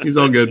 He's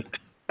all good.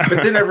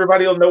 But then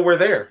everybody will know we're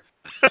there.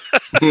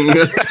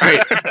 That's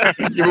right.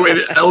 Give away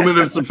the element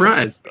of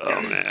surprise.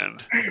 Oh, man.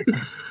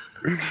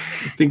 I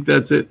think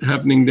that's it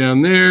happening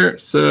down there.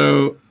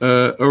 So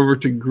over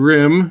to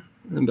Grim,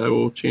 and I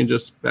will change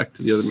us back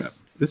to the other map.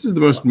 This is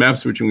the most map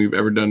switching we've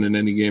ever done in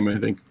any game, I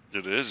think.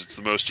 It is. It's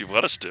the most you've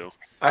let us do.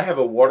 I have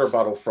a water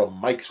bottle from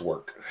Mike's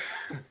work.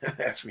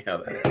 Ask me how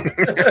that happened.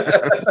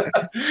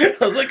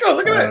 I was like, oh,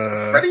 look at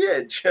that. Freddie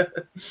Edge.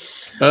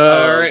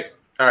 All right.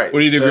 All right. What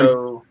do you do,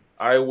 Grim?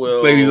 I will.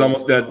 This lady's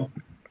almost dead.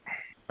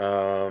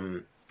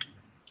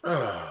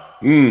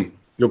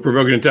 You'll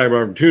provoke an attack of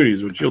opportunity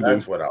is what she'll do.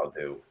 That's what I'll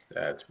do.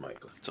 That's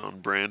Michael. It's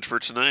on brand for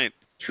tonight.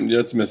 Yeah,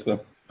 it's missed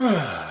though.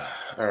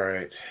 All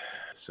right.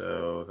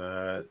 So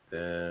that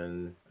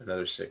then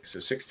another 6. So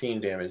 16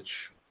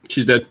 damage.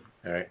 She's dead.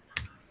 All right.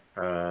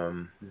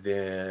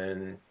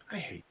 Then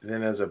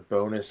as a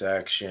bonus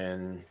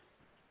action,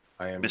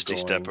 I am Misty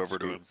step over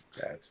to him.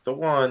 That's the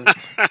one.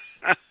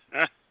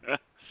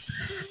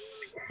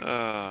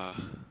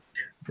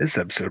 This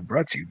episode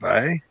brought to you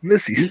by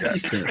Misty Step.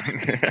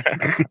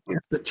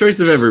 The choice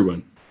of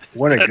everyone.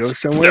 Want to go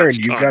somewhere and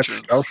you've got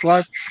spell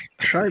slots?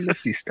 Try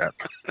Misty Step.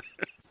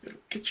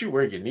 Get you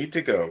where you need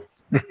to go.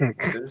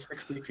 Within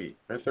 60 feet,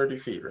 or 30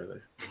 feet,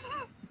 rather.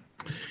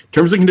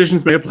 Terms and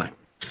conditions may apply.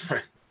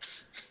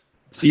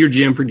 See your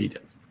GM for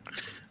details.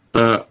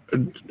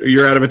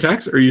 You're out of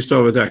attacks, or you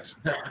still have attacks?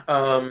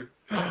 No,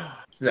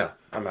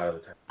 I'm out of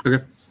attacks.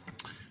 Okay.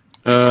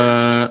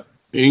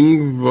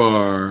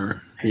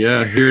 Ingvar.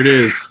 Yeah, here it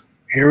is.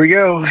 Here we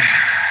go.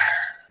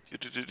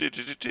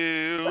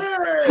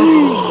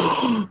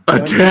 A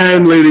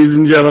 10, ladies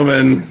and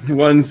gentlemen.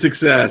 1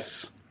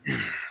 success.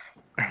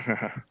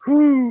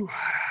 Whew.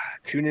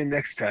 Tune in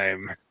next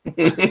time.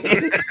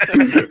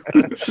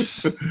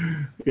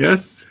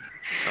 Yes.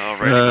 All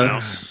right,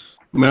 Mouse.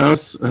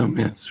 Mouse. Oh,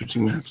 man,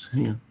 switching maps.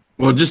 Hang on.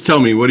 Well, just tell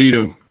me. What are you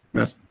doing,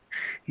 Mouse?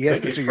 He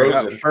has to figure it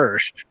out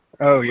first.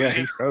 Oh, yeah,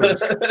 he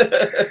froze.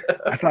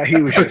 I thought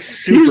he was just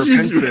super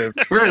pensive.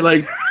 Right,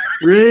 like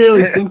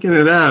really thinking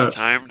it out.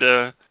 Time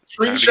to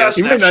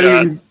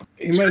Screenshot.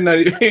 He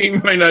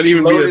might not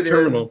even be a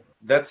terminal.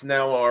 That's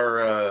now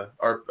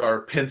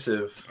our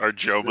pensive. Our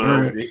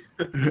Jomo.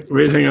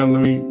 Wait, hang on.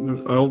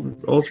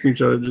 I'll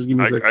screenshot it. Just give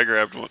me a second. I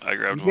grabbed one.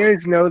 You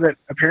guys know that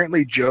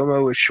apparently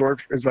JOMO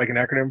is like an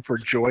acronym for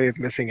Joy of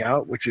Missing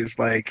Out, which is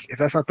like, if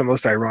that's not the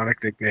most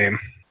ironic nickname.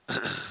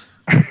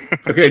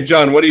 Okay,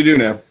 John, what do you do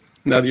now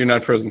that you're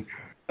not frozen?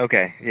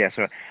 Okay, yeah,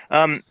 so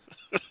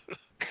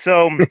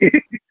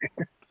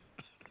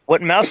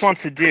what Mouse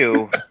wants to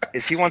do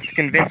is he wants to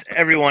convince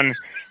everyone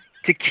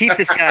to keep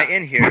this guy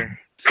in here.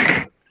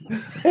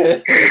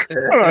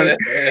 Hold on.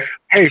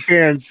 Hey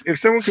fans, if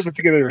someone could put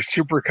together a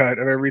supercut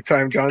of every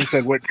time John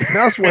said what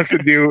Mouse wants to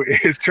do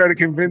is try to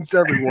convince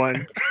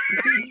everyone.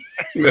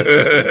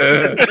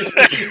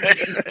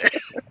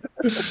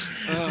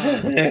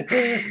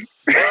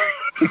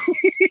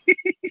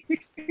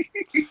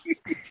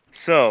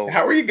 So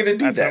how are you gonna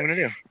do that? What I'm gonna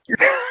do.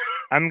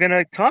 I'm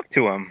gonna talk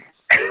to him.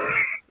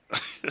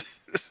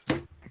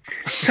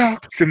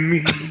 Talk to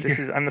me.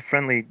 I'm the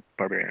friendly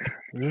barbarian.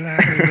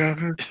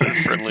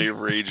 Friendly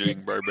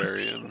raging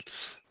barbarian.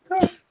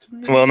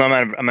 Well, no,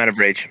 I'm out of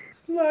rage.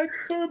 What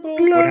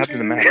happened to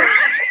the map?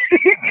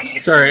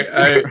 Sorry,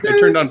 I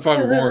turned on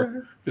Fog of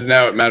War because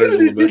now it matters a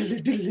little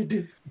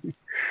bit.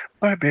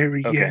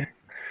 Barbarian, okay.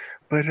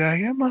 But I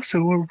am also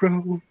a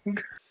rogue.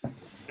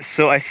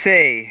 So I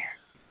say,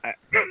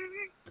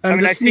 I'm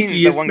the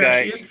sneakiest,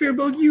 smashiest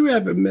Fearball you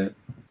ever met.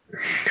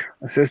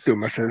 I says to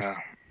him, I says,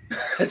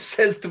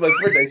 to my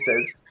friend, I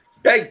says,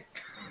 hey.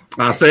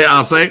 I'll say,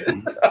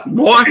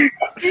 boy,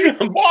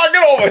 get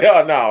over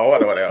here now.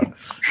 What?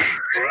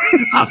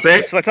 I'll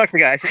say. So I talked to the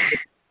guy. I said,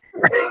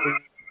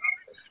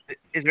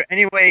 is there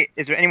any way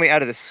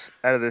out of this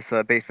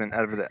basement,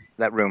 out of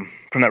that room,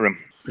 from that room?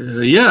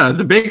 Yeah,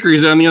 the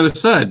bakery's on the other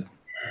side.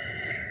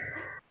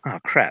 Oh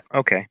crap!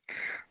 Okay,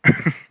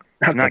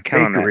 not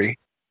counting on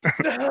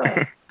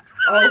that.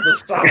 Oh, the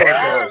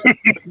sourdough.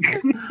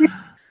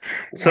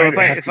 So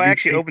if I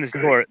actually open this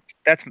door,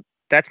 that's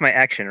my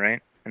action,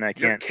 right? And I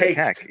can't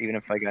attack even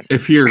if I got.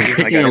 If you're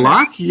picking a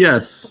lock,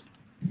 yes.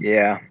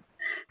 Yeah.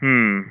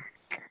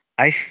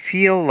 I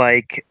feel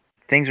like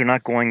things are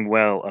not going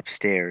well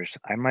upstairs.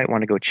 I might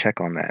want to go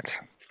check on that.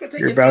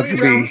 You're about to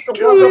be.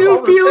 Do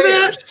you feel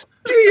that?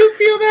 Do you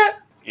feel that?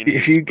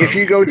 If you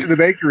go to the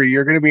bakery,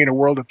 you're going to be in a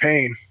world of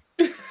pain.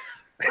 No.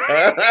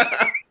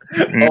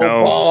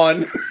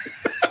 Oh,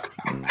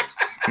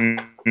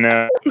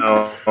 No.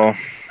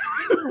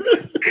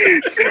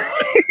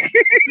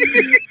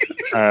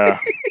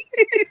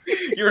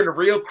 You're in a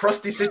real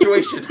crusty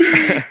situation.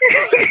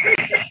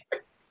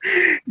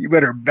 You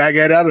better bag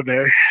it out of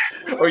there,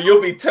 or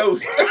you'll be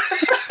toast.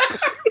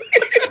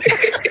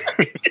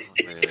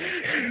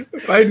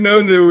 If I'd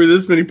known there were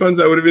this many puns,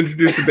 I would have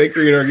introduced the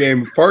bakery in our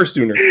game far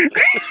sooner. Yeah,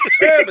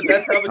 but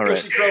that's how the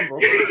cookie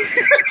crumbles.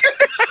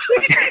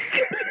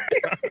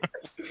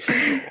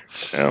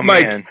 Oh,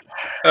 Mike, man.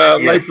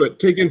 Lightfoot,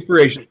 take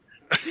inspiration.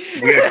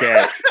 We are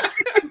dead.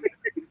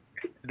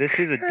 This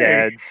is a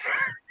dad's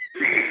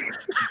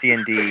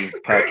D&D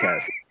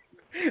podcast.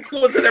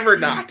 Was it ever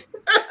not?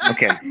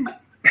 Okay.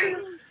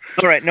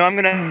 All right. No, I'm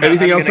gonna.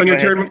 Anything else on your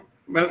turn?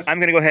 I'm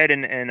gonna go ahead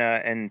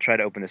and try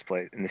to open this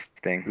place in this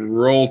thing.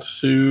 Roll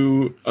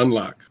to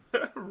unlock.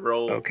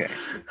 Roll. Okay.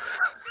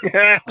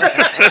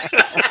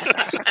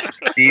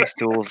 Thieves'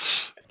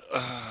 tools.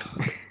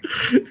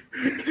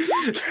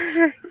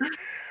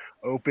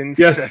 Open.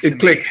 Yes, sesame. it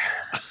clicks.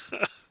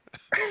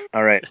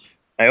 All right.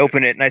 I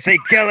open it and I say,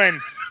 Kellen,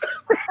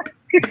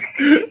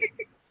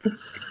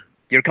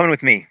 you're coming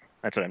with me.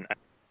 That's what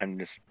I'm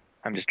just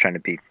trying to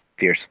be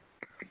fierce.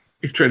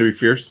 You're trying to be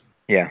fierce?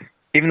 Yeah.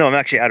 Even though I'm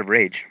actually out of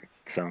rage.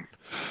 So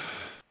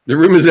the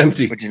room is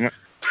empty. Which is not.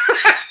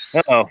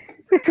 Uh-oh.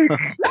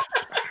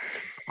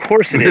 Of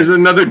course it There's is.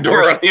 another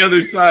door on the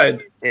other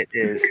side. It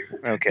is.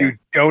 Okay. You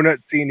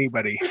don't see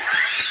anybody.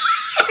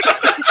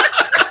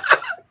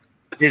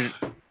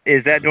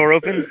 Is that door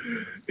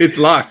open? It's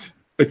locked.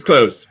 It's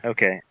closed.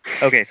 Okay.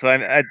 Okay. So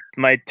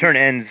my turn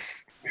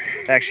ends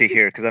actually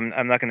here because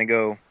I'm not going to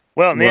go.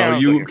 Well,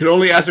 you can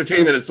only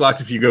ascertain that it's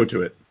locked if you go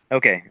to it.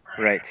 Okay.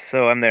 Right.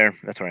 So I'm there.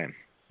 That's where I am.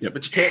 Yep.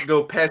 But you can't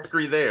go past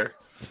 3 there.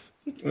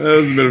 That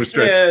was a bit of a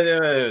stretch.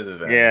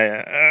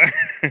 Yeah.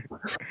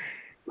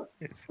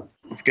 It's a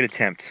good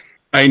attempt.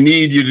 I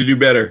need you to do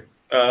better.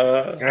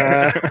 All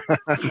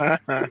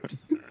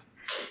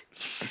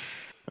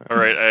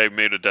right, I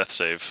made a death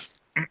save.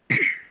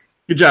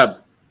 Good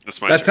job.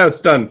 That's how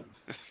it's done.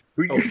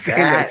 Who are you saying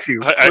that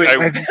to?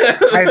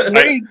 I've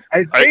made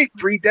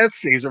 3 death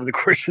saves over the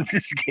course of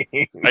this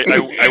game.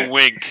 I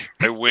wink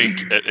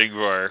at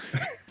Ingvar.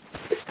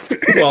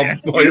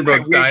 while you're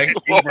both dying.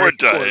 While we're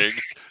dying.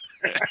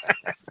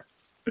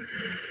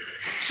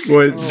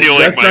 Boy, that's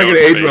not going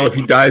to age well if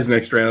he dies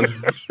next round.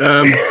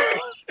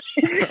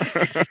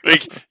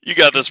 You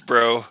got this,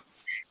 bro. All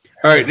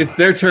right, it's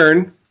their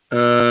turn.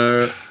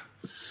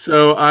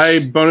 So I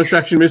bonus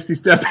action Misty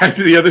Step back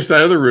to the other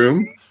side of the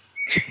room.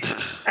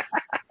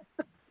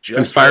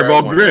 And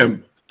Fireball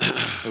Grim.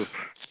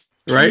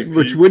 Right?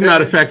 Which would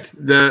not affect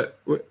the...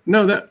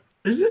 No, that...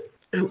 Is it?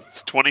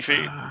 It's 20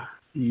 feet.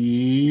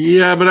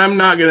 Yeah, but I'm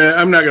not gonna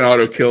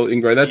auto kill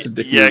Ingvar. That's a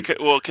dick move.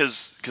 Well,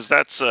 because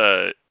that's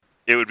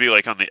it would be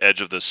like on the edge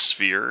of the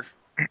sphere,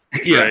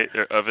 yeah,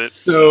 right, of it.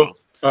 So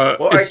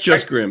it's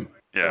just Grim.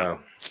 Yeah.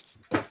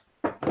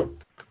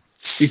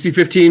 DC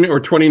 15 or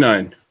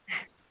 29.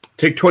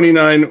 Take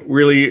 29.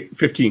 Really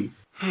 15.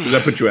 Does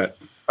that put you at?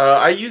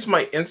 I use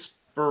my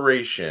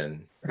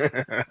inspiration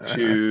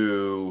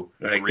to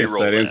I guess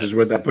that answers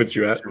what that puts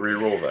you at. To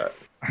reroll that.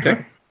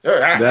 Okay.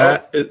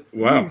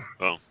 Wow.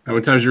 Oh. How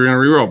many times you're going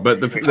to reroll?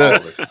 But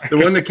the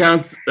one that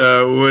counts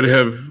would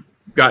have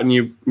gotten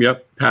you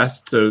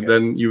past. So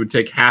then you would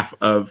take half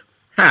of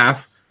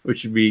half,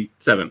 which would be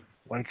 7.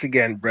 Once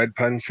again, bread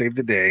pun saved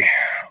the day.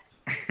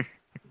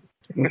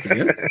 Once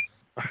again.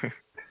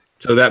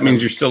 So that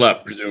means you're still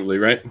up, presumably,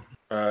 right?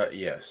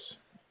 Yes,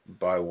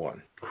 by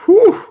 1.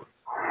 Whew.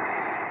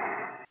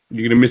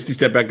 You gonna misty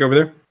step back over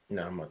there?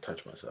 No, I'm gonna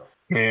touch myself.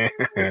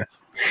 I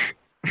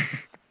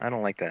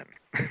don't like that.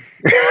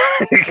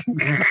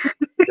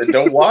 Then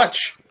don't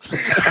watch.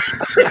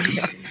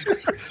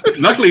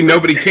 Luckily,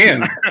 nobody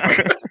can.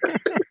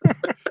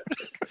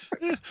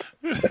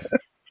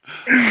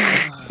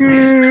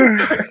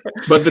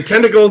 But the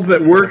tentacles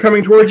that were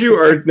coming towards you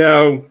are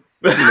now,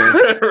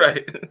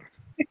 right,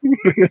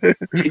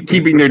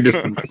 keeping their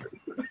distance.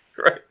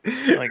 Right.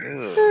 Like, ugh.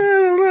 I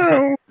don't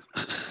know.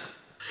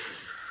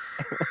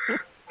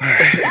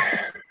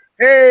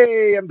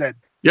 Hey, I'm dead.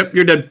 Yep,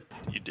 you're dead.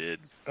 You did.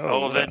 Oh,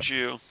 I'll wow. avenge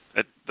you.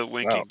 The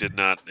winking did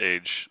not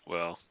age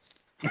well.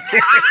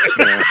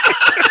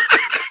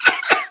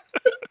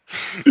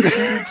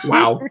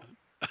 Wow.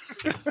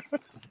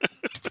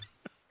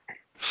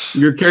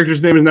 Your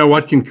character's name is now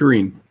Watkin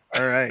Kareem.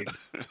 All right.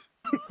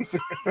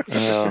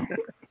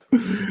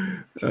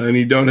 And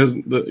he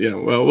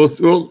well,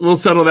 we'll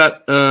settle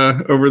that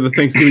over the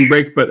Thanksgiving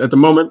break. But at the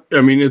moment,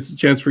 I mean, it's a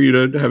chance for you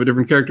to have a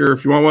different character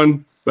if you want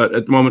one. But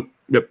at the moment,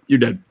 yep, you're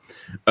dead.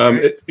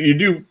 You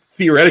do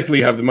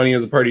theoretically have the money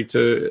as a party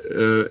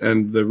to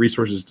and the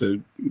resources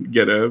to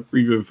get a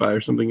revivify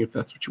or something if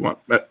that's what you want.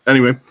 But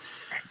anyway,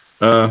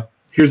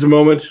 here's a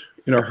moment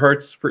in our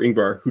hearts for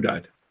Ingvar, who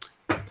died.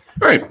 All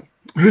right,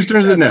 whose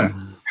turn is it now?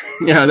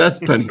 Yeah, that's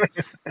plenty.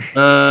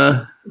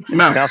 Mouse.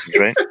 Mouse is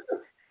right.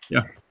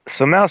 Yeah.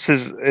 So Mouse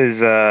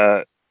is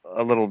a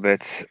little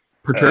bit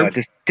Perturbed?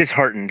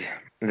 disheartened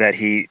that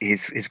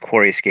his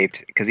quarry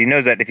escaped, because he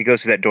knows that if he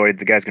goes through that door,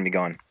 the guy's gonna be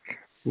gone.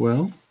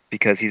 Well,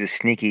 Because he's a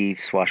sneaky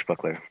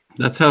swashbuckler.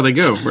 that's how they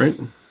go, right?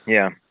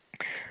 Yeah.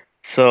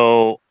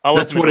 So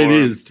That's what it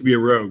is to be a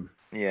rogue.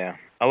 Yeah.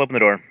 I'll open the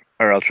door,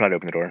 or I'll try to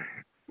open the door.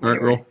 All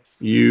right, roll.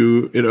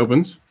 It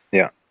opens.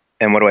 Yeah.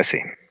 And what do I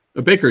see?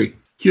 A bakery.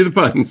 Cue the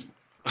puns.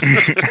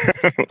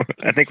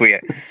 I think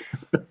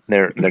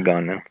they're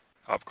gone now.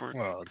 Popcorn.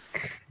 Well,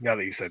 now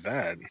that you said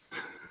that.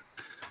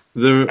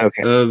 There's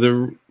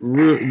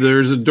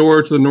a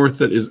door to the north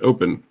that is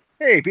open.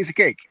 Hey, piece of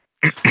cake.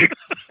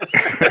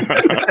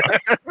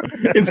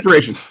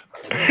 Inspiration.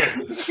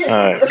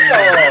 Alright.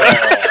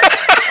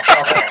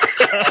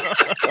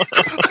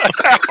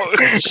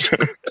 Ouch.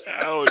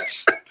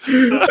 Ouch.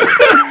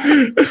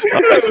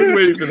 I was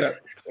waiting for that.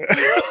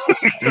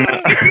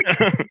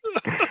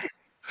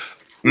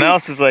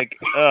 Mouse is like,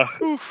 I'm.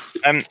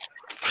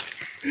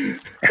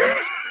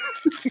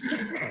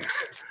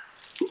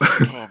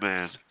 Oh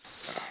man.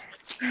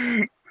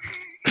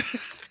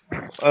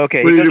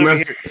 Okay. What do you do, over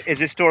Mouse? here. Is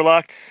this door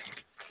locked?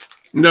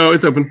 No,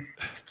 it's open.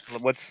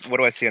 What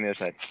do I see on the other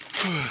side?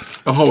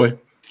 A hallway.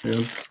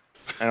 Yeah.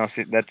 I don't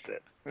see.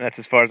 That's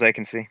as far as I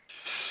can see.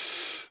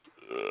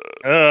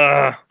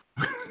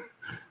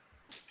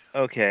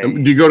 Okay.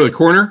 Do you go to the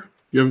corner?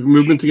 You have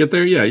movement to get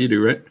there? Yeah, you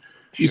do, right?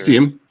 You Sure. see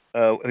him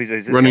Is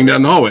this running guy?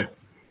 down the hallway.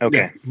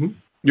 Okay. Yeah. Mhm.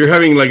 You're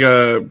having like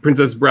a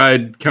Princess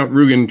Bride, Count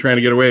Rugen trying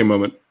to get away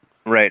moment.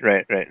 Right.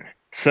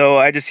 So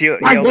I just yelled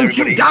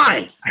everybody.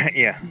 die?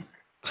 Yeah.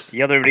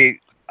 Yelled everybody.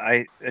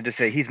 I just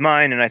say he's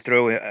mine, and I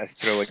throw a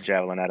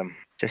javelin at him.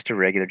 Just a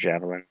regular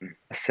javelin,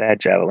 a sad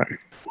javelin.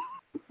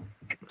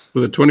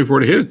 With a 24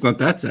 to hit, it's not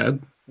that sad.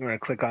 You want to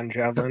click on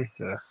javelin?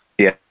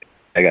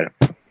 I got it.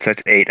 So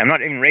it's 8. I'm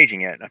not even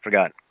raging yet. I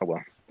forgot. Oh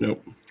well.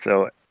 Nope.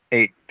 So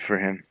 8 for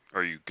him.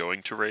 Are you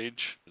going to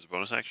rage as a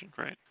bonus action,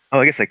 right? Oh,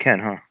 I guess I can,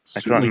 huh? I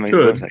saw it in my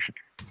Certainly bonus could. action.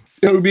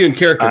 It would be in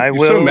character. I You're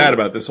so will- mad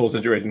about this whole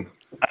situation.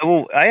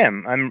 I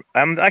am.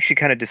 I'm actually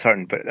kind of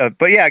disheartened,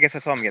 but yeah, I guess I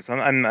saw him again. So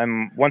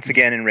I'm once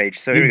again enraged.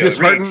 So here You we go.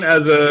 disheartened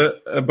as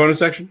a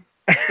bonus action?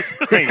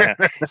 Yeah.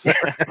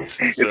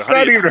 It's So how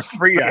not do you- even a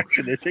free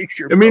action. It takes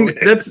your. I mean,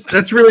 bonus.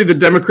 that's really the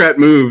Democrat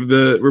move.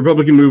 The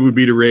Republican move would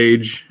be to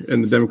rage,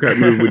 and the Democrat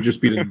move would just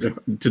be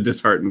to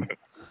dishearten.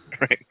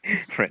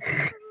 Right.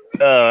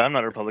 I'm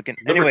not a Republican.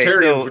 Anyway,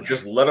 Libertarians so would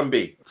just let them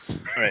be.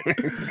 right.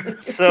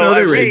 So No,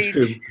 I they rage rage,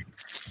 too.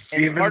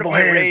 and The as part of invisible my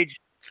hand. rage,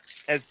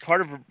 as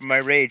part of my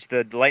rage,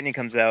 the lightning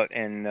comes out,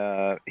 and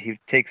he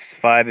takes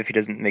 5 if he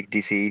doesn't make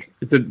DC.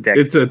 It's a Dex.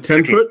 it's a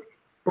 10-foot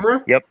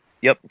aura.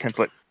 Yep, 10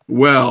 foot.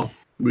 Well,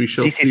 we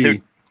shall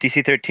see.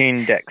 DC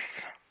 13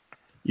 Dex.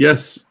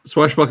 Yes,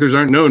 swashbucklers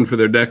aren't known for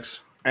their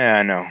decks.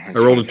 I know. I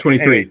rolled a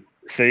 23. Anyway,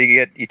 so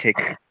you take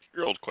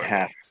You rolled quite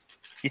half.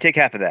 You take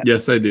half of that.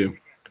 Yes, I do.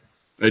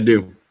 I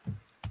do.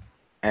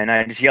 And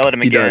I just yell at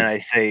him He again. does. And I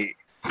say,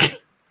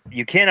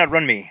 "You can't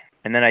outrun me."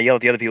 And then I yell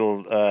at the other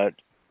people,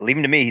 "Leave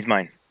him to me. He's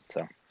mine."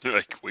 So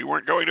Like, we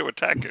weren't going to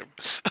attack him.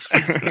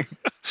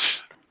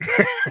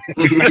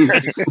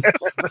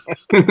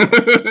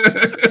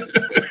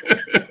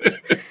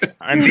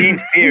 I'm being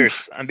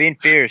fierce. I'm being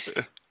fierce.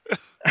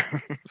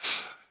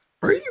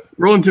 Are you?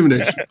 Roll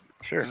intimidation.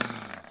 Sure.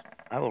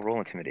 I will roll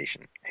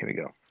intimidation. Here we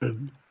go.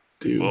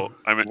 Dude, Well,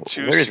 I'm at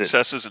 2 Where is it?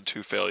 successes and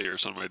 2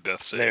 failures on my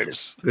death There it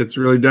saves. it's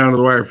really down to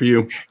the wire for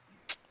you.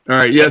 All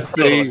right. Yes,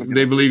 they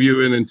believe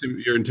you and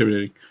you're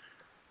intimidating.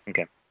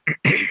 Okay.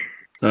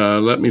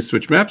 Let me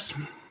switch maps.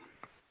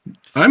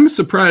 I'm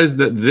surprised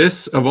that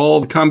this, of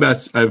all the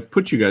combats I've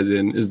put you guys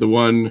in, is the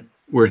one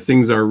where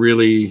things are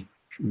really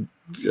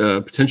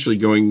potentially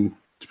going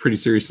pretty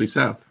seriously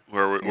south.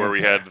 Where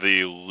we had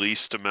the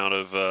least amount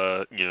of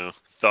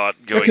thought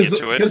going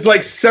into it. Because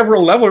like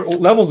several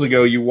levels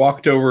ago, you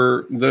walked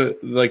over the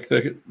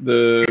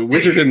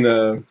wizard in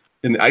the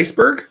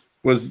iceberg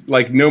was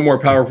like no more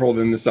powerful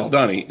than the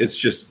Saldani. It's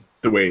just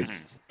the way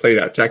it's played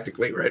out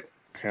tactically, right?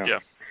 Yeah.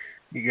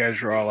 You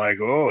guys were all like,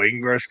 "Oh,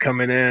 Ingvar's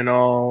coming in,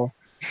 all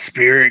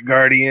spirit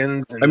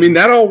guardians." And I mean,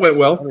 that all went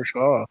well.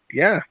 Oh,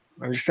 yeah.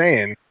 I'm just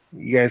saying.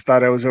 You guys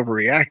thought I was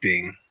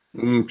overreacting.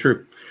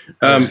 True.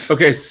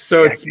 Okay,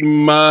 so it's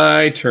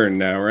my turn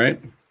now,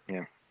 right?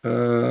 Yeah.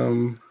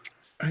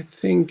 I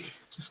think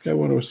this guy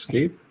want to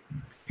escape.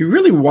 He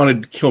really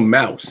wanted to kill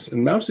Mouse,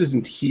 and Mouse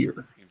isn't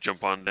here. You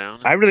jump on down.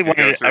 I really You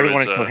go wanted through to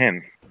his, kill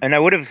him, and I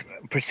would have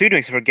pursued him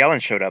except for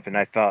Galen showed up, and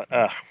I thought,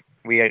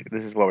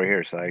 this is why we're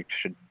here, so I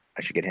should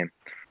get him.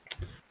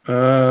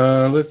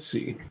 Let's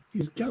see.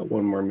 He's got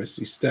one more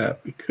Misty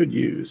Step he could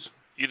use.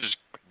 You just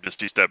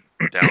Misty step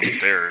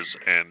downstairs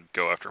and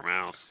go after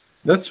Mouse.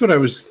 That's what I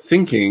was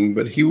thinking,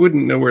 but he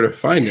wouldn't know where to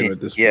find him at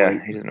this point.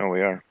 Yeah, he doesn't know where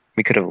we are.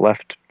 We could have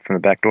left from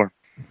the back door.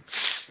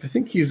 I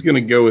think he's going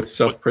to go with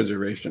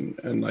self-preservation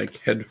and like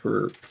head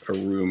for a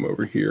room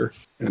over here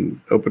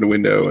and open a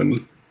window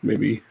and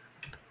maybe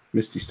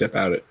Misty Step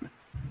out it.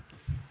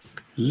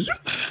 Zoop.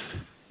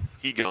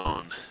 He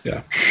gone.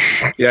 Yeah,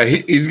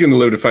 he's going to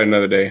live to fight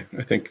another day,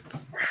 I think.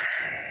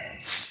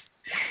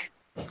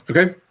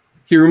 Okay.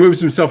 He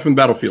removes himself from the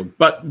battlefield,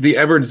 but the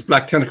Everard's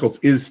Black Tentacles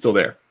is still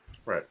there.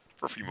 Right.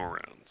 For a few more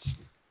rounds.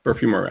 For a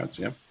few more rounds,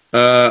 yeah.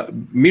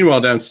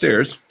 Meanwhile,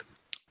 downstairs.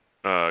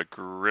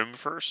 Grim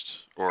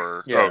first?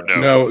 Or... Yeah. Oh,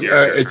 no.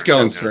 It's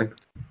Gellen's Okay.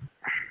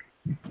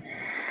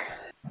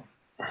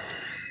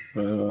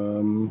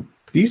 turn.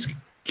 These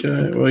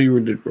guys... Well, you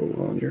did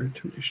roll on your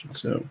intimidation,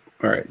 so...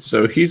 All right,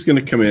 so he's going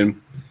to come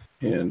in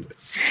and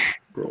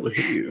roll to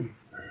hit you.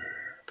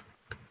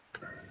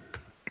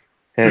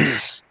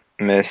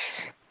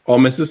 Miss. All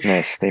misses?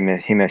 Miss.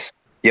 He missed.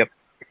 Yep.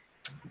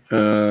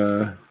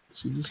 So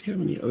does he have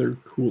any other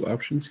cool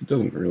options? He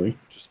doesn't really.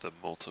 Just the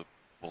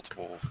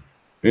multiple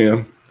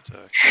Yeah.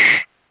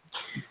 attacks.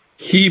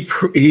 He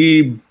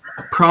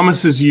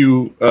promises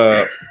you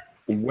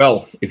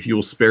wealth if you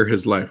will spare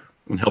his life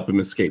and help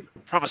him escape.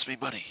 Promise me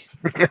money.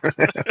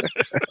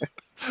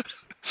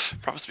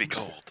 Promise me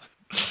gold.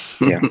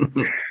 Yeah.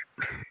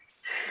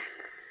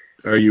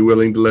 Are you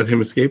willing to let him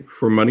escape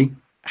for money?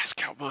 Ask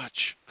how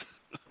much.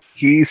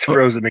 He's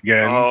frozen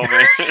again. Oh,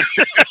 man.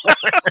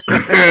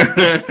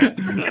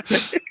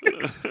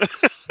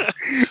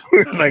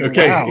 We're like,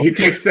 Okay, wow. he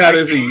takes that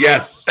as a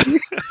yes.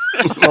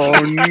 Oh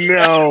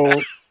no.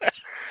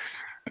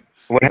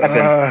 What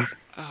happened?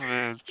 Oh,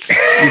 man.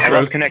 I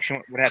lost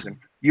connection. What happened?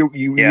 You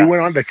Yeah.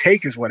 went on to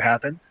take is what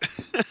happened.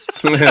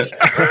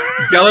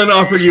 Galen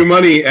offered you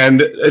money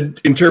and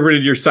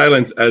interpreted your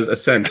silence as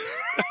assent.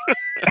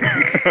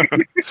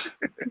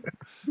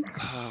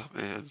 Oh,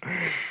 man.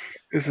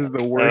 This is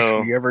the worst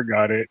Oh. we ever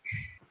got it.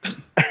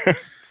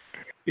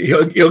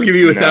 He'll give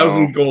you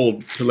 1,000 No.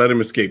 gold to let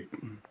him escape.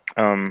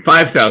 5,000.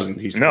 5,000,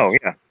 he says.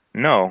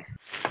 No.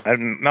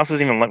 Mouse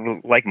doesn't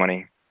even like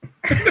money.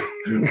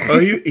 Well,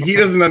 he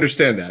doesn't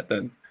understand that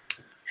then.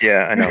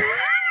 Yeah, I know.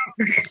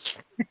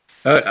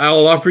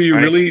 I'll offer you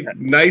Nice. really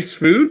nice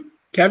food,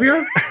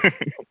 caviar.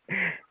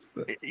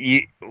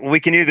 We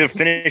can either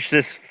finish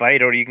this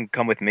fight or you can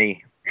come with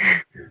me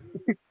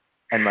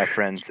and my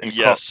friends. And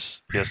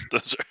Yes,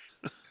 those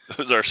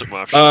are some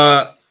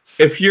options.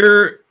 If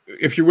you're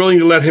willing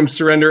to let him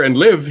surrender and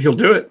live, he'll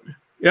do it.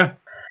 Yeah.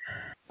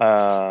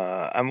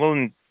 I'm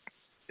willing.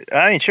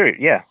 I mean, sure.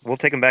 Yeah, we'll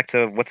take him back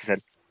to what's his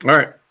head. All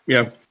right.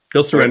 Yeah.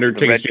 He'll surrender. The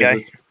Take his red guy?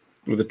 chances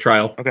with a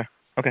trial.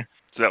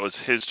 So that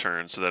was his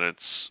turn, so then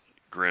it's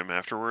Grim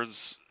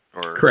afterwards?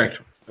 Or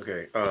Correct.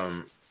 Okay.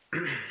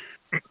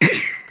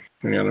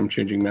 Hang on, I'm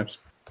changing maps.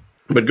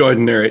 But go ahead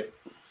and narrate.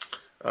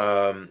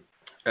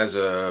 As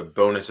a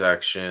bonus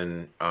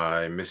action,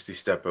 I Misty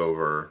Step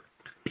over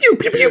Pew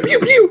pew pew pew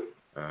pew.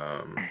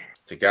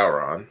 to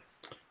Gowron,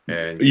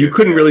 and You give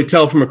couldn't him- really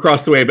tell from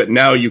across the way, but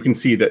now you can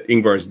see that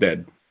Ingvar is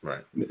dead.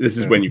 Right. This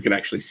is when you can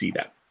actually see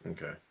that.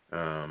 Okay.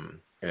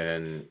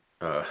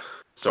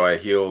 So I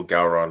heal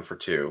Gowron for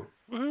 2.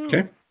 Woohoo.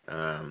 Okay.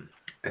 And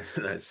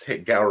then I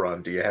say,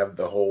 Gowron, do you have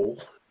the hole?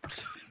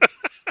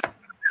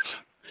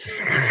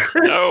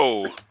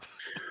 No.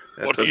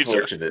 That's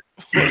unfortunate.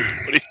 What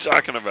are you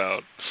talking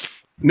about?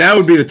 Now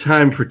would be the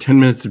time for 10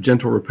 minutes of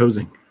gentle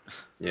reposing.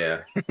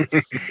 Yeah.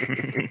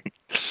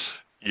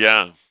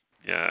 Yeah.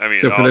 I mean,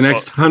 so for the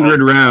next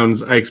 100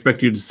 rounds, I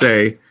expect you to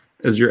say,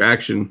 as your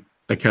action,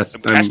 I'm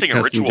casting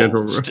a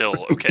ritual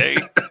still, okay?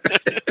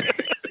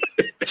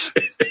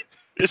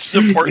 This is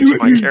important to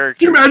my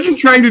character. Can you imagine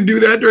trying to do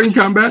that during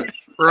combat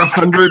for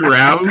 100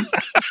 rounds?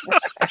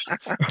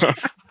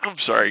 I'm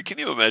sorry. Can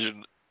you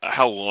imagine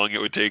how long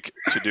it would take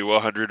to do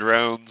 100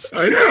 rounds?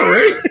 I know,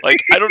 right?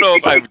 Like, I don't know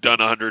if I've done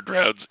 100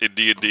 rounds in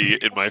D&D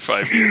in my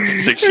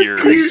 6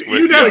 years.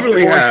 You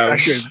definitely have.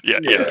 Yeah.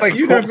 It's like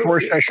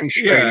 4 sessions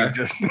straight. Yeah.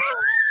 Just...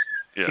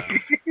 Yeah.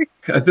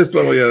 At this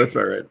level, yeah, that's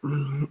about right.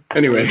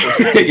 Anyway,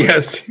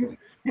 yes,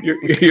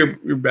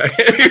 you're back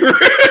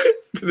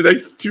for the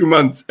next 2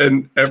 months,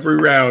 and every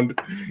round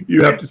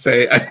you have to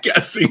say, "I'm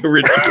casting a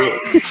ritual."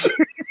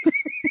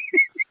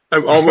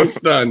 I'm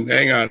almost done.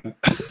 Hang on.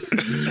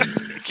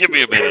 Give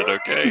me a minute,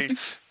 okay?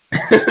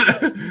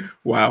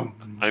 Wow.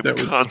 I'm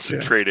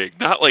concentrating.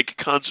 Yeah. Not like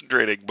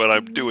concentrating, but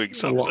I'm doing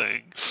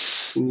something.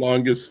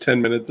 Longest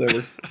 10 minutes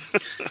ever.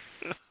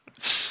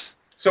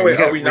 So wait,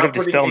 are we not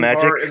putting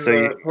Ingvar in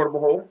the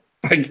portable hole?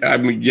 I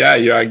mean, yeah,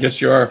 I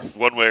guess you are.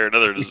 One way or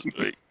another.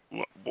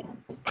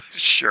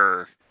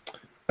 Sure.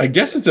 I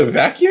guess it's a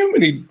vacuum,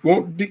 and he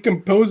won't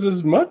decompose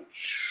as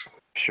much.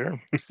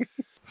 Sure.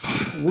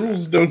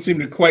 Rules don't seem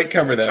to quite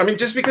cover that. I mean,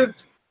 just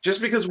because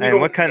we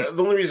don't. The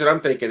only reason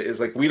I'm thinking is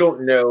like we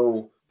don't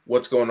know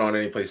what's going on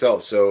anyplace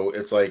else. So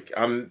it's like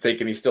I'm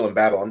thinking he's still in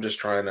battle. I'm just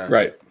trying to.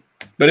 Right.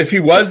 But if he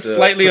was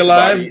slightly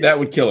alive, that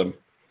would kill him.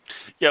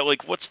 Yeah,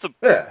 like what's the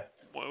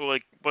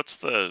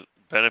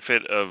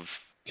benefit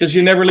of? Because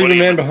you never leave a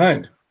man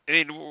behind. I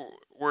mean,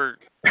 we're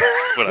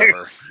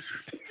whatever.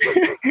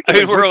 I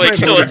mean, we're like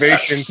still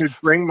motivation to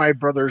bring my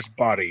brother's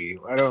body.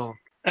 I don't.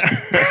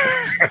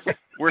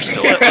 We're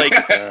still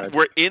at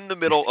we're in the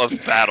middle of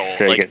battle.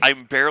 Like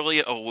I'm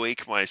barely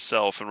awake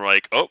myself, and we're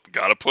like, oh,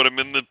 gotta put him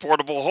in the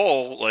portable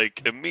hole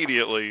like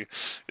immediately.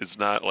 It's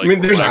not like. I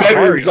mean, there's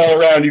bedrooms all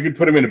around. You could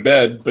put him in a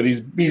bed, but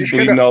he's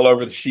bleeding all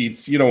over the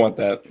sheets. You don't want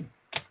that.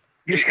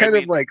 You just kind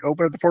of like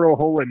open up the portal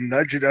hole and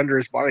nudge it under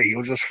his body.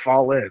 He'll just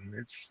fall in.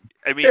 It's.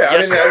 I mean,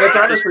 yes, that's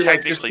honestly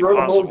technically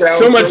possible. Down,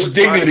 so much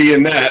dignity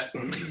in that.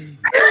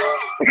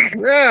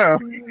 Yeah,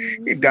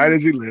 he died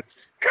as he lived.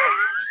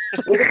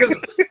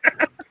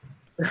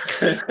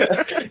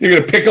 You're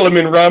gonna pickle him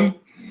in rum.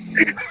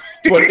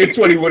 It's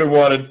what he would have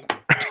wanted.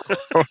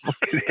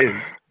 It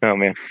is. Oh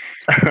man.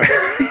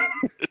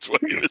 It's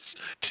what he was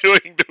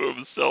doing to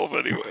himself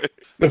anyway.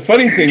 The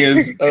funny thing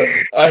is,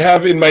 I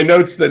have in my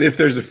notes that if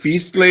there's a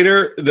feast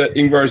later, that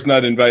Ingvar's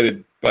not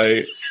invited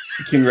by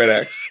King Red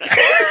Axe.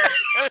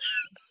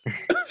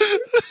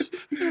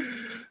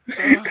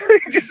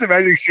 Just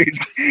imagine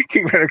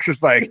King Red Axe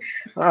is like,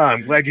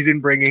 I'm glad you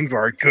didn't bring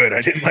Ingvar. Good,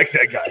 I didn't like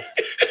that guy.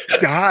 He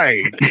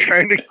died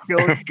trying to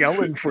kill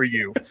Gellin for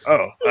you.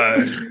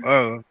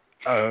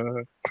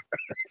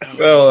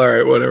 Well, all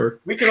right, whatever.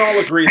 We can all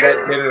agree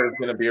that dinner is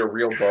going to be a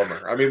real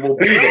bummer. I mean, we'll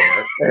be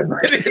there,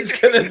 but it's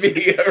going to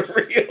be a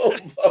real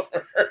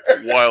bummer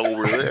while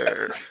we're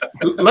there.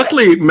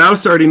 Luckily,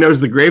 Mouse already knows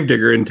the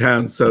gravedigger in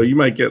town, so you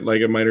might get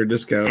like a minor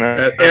discount.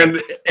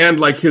 And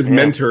like his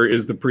mentor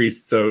is the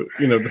priest, so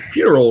the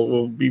funeral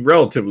will be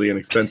relatively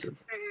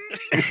inexpensive,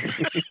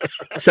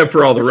 except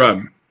for all the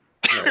rum.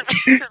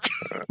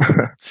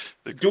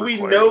 Do we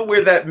know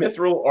where that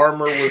mithril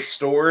armor was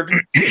stored?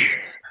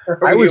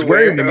 I was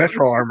wearing the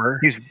mithril armor.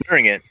 He's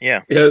wearing it.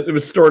 Yeah. Yeah, it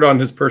was stored on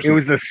his person. It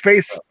was the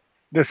space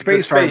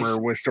armor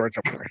was stored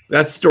somewhere.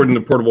 That's stored in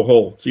the portable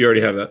hole, so you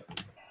already have that.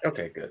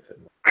 Okay, good.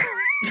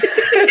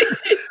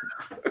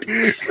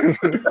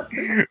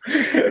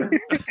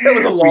 That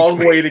was a long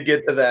way to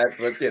get to that,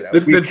 but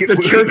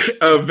the Church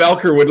of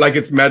Valkyr would like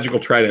its magical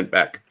trident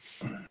back,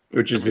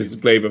 which is his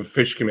glaive of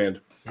fish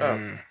command.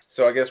 Oh,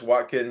 so I guess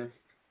Watkin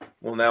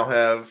will now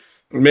have.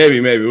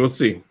 Maybe we'll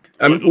see.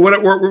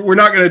 What we're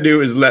not going to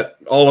do is let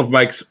all of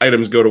Mike's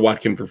items go to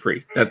Watkin for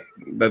free. That's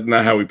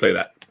not how we play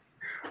that.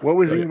 What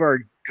was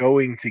Ingvar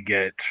going to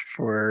get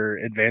for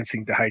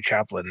advancing to High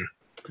Chaplain?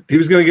 He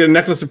was going to get a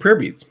necklace of prayer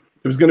beads.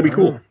 It was going to be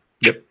cool.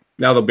 Yep.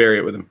 Now they'll bury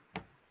it with him.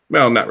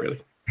 Well, not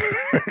really.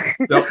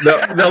 They'll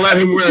let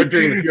him wear it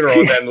during the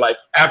funeral, and then like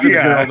after the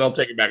funeral, they'll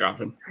take it back off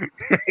him.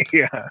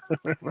 Yeah.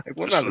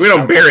 We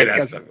don't bury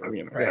that stuff.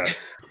 Right.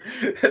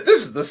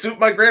 This is the suit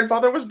my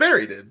grandfather was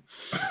buried in.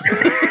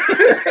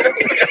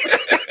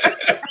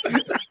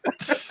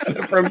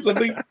 From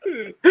something?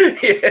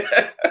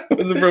 Yeah.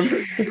 Was it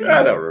from?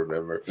 I don't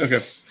remember.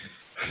 Okay.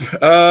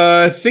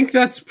 I think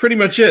that's pretty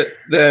much it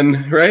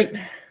then, right?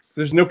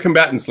 There's no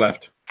combatants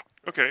left.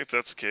 Okay, if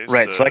that's the case.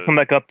 Right, so I come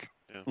back up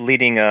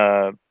leading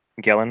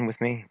Gellin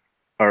with me.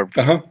 Or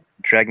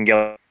dragging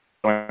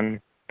Gellin.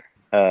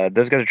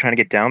 Those guys are trying to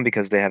get down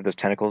because they have those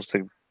tentacles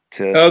to...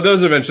 Oh,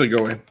 those eventually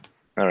go in.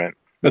 All right.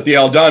 But the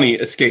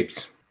Aldani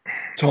escapes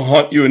to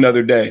haunt you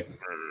another day.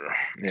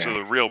 So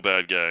the real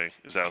bad guy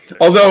is out there.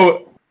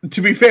 Although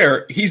to be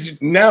fair,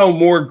 he's now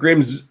more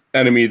Grimm's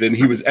enemy than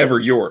he was ever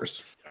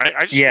yours.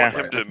 I just want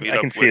him to meet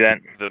up with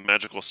the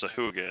magical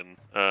Sahuagin.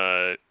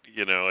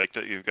 Like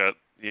that you've got,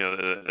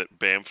 that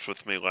bamfed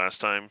with me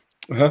last time.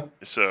 Uh-huh.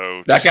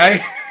 So that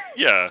guy?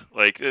 Yeah,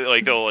 like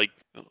they'll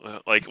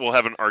we'll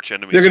have an arch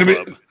enemy. They're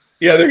gonna be,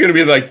 yeah, they're gonna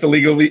be like the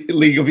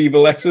League of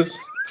Evil X's.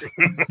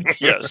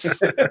 Yes.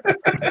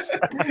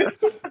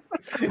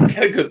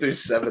 Gotta go through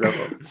 7 of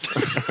them.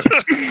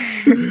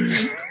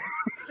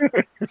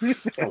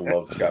 I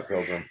love Scott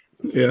Pilgrim.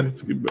 Yeah,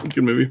 it's a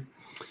good movie.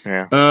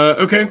 Yeah.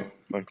 Okay.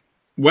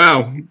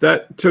 Wow,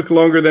 that took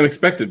longer than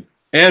expected,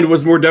 and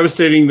was more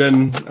devastating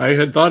than I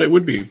had thought it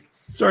would be.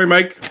 Sorry,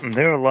 Mike.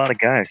 There were a lot of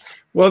guys.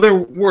 Well, there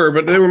were,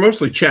 but they were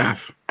mostly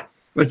chaff.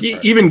 Like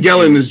even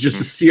Gellin is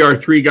just a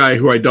CR3 guy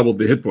who I doubled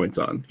the hit points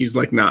on. He's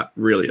like not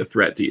really a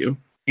threat to you.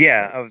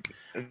 Yeah.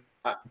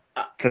 I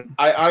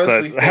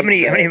honestly how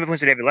many hit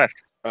points did he have left?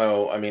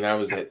 Oh, I mean, I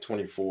was at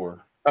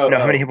 24. Oh, no,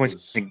 how many hit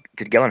points did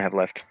Gellin have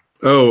left?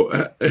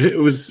 Oh, it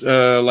was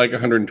like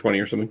 120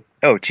 or something.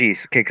 Oh,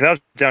 geez. Okay, because I was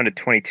down to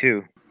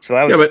 22. So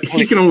I was. Yeah, but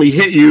he can only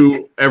hit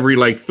you every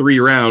like 3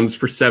 rounds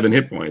for 7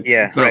 hit points.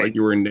 Yeah, it's not like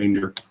you were in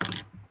danger.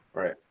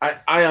 Right.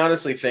 I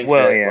honestly think.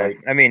 Well, that,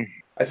 yeah.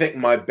 I think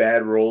my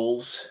bad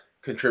rolls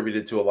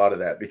contributed to a lot of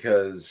that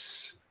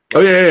because.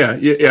 Oh yeah.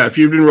 If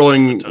you'd been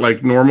rolling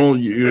like normal,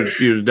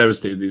 you'd have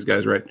devastated these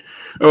guys, right?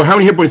 Oh, how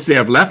many hit points do they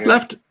have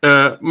left?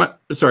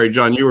 Sorry,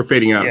 John, you were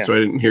fading out, so I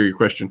didn't hear your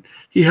question.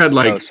 He had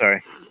like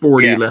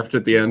 40 left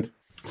at the end,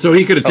 so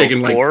he could have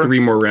taken like 3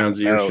 more rounds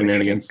of your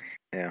shenanigans.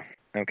 Yeah.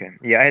 Okay.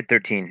 Yeah, I had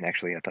 13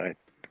 actually. I thought I had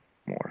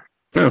more.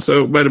 Oh,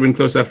 so it might have been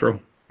close after all.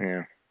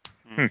 Yeah.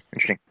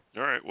 Interesting.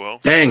 All right. Well.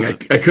 Dang, I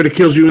could have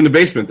killed you in the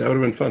basement. That would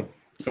have been fun.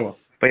 Oh well.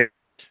 But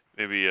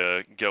maybe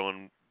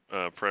Gellin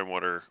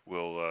Primewater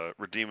will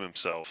redeem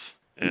himself.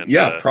 And,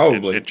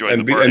 probably. And join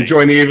the party. And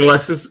join the Evil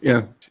Exes.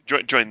 Yeah.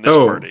 Join this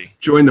party.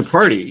 Join the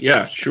party.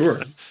 Yeah,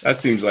 sure.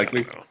 That seems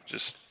likely.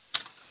 Just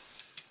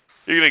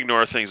you can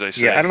ignore things I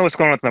say. Yeah, I don't know what's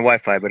going on with my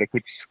Wi-Fi, but it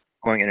keeps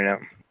going in and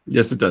out.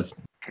 Yes, it does.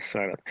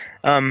 Sorry about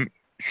that.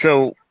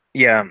 So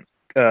yeah,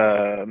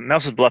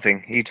 Mouse was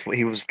bluffing. He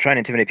was trying to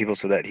intimidate people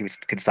so that he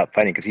could stop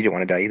fighting because he didn't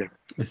want to die either.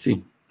 I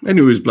see. I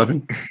knew he was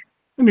bluffing.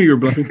 I knew you were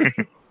bluffing.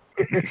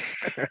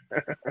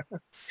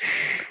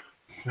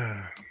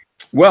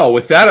 Well,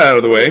 with that out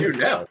of the way,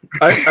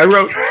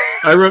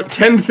 I wrote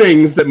 10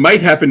 things that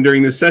might happen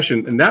during this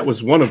session, and that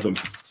was one of them.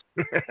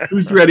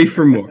 Who's ready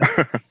for more?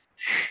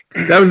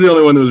 That was the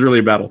only one that was really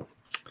a battle.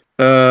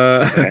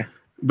 Okay.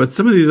 But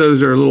some of these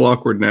others are a little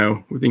awkward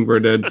now with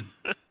Ingvar dead.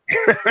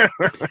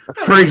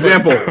 For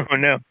example,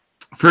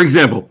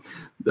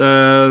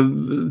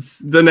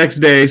 the next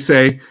day,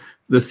 say,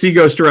 the Sea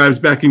Ghost arrives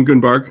back in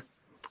Gunbark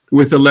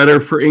with a letter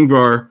for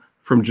Ingvar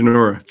from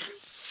Janora.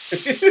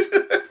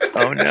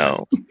 Oh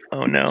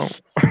no.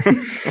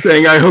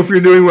 Saying, I hope you're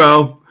doing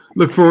well.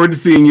 Look forward to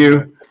seeing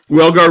you.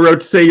 Welgar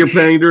wrote to say you're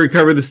planning to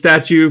recover the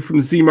statue from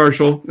the Sea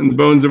Marshal and the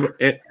bones of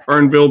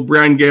Arnville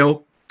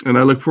Brangale. And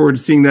I look forward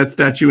to seeing that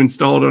statue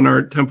installed on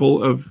our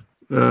temple of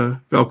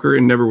Valkyr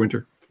in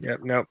Neverwinter.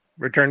 Yep, nope.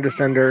 Return to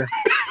sender.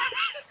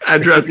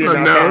 Address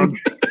unknown.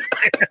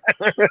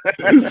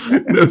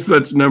 No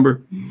such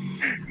number.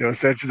 No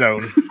such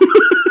zone.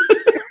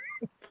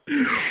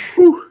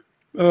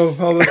 No.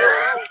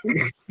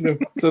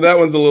 So that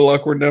one's a little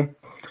awkward now.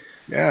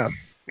 Yeah.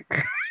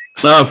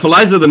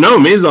 Feliza the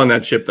Gnome is on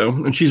that ship, though,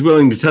 and she's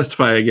willing to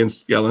testify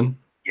against Gellin.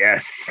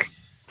 Yes.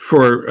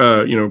 For,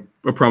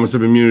 a promise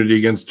of immunity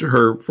against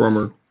her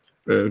former,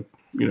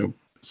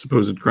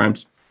 supposed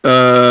crimes.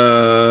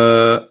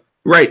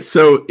 Right.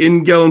 So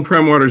in Gellin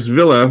Primewater's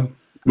villa,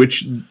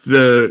 which let's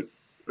do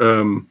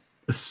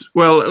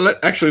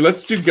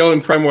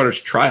Gellin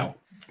Primewater's trial.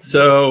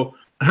 So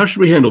how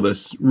should we handle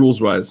this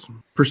rules-wise?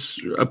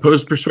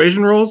 Opposed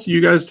persuasion rolls? You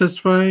guys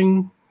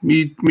testifying?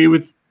 Me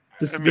with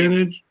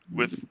disadvantage?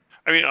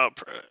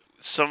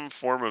 Some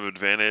form of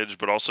advantage,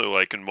 but also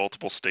like in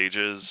multiple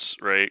stages,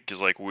 right?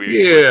 Because like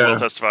we'll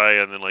testify,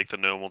 and then like the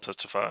gnome will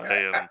testify,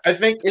 and I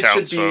think it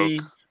townsfolk. Should be...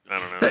 I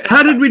don't know.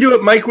 How did we do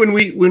it, Mike? When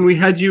we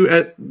had you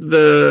at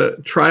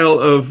the trial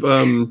of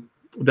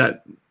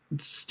that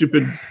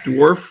stupid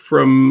dwarf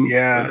from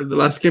the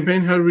last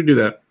campaign? How did we do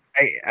that?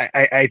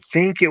 I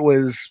think it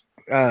was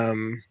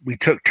we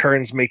took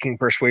turns making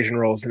persuasion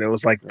rolls, and it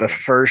was like the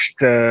first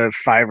 5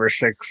 or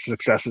 6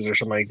 successes or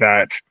something like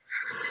that.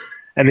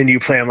 And then you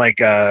plan like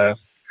an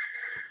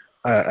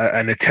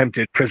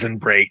attempted prison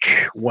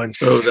break once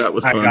that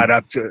was fun. Got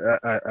up to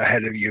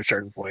ahead of you at a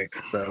certain point.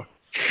 So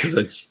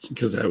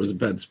because I was a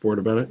bad sport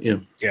about it. Yeah.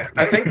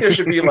 I think there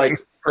should be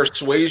like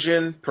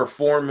persuasion,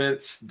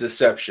 performance,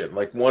 deception,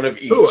 like one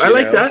of each. Oh, I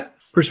like that.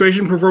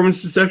 Persuasion,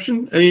 performance,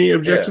 deception. Any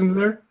objections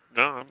there?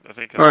 No, I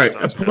think. All right,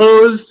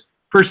 opposed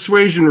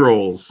persuasion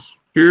rolls.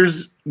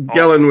 Here's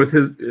Gellin with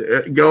his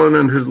Gellin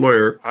and his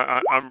lawyer.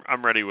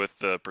 I'm ready with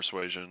the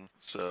persuasion.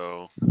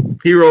 So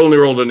he only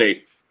rolled an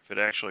 8. If it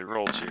actually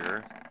rolls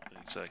here, in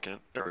a second.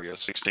 There we go,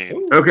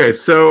 16. Okay,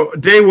 so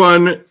day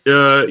 1,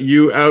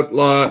 you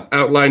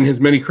outline his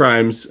many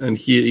crimes, and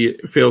he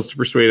fails to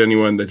persuade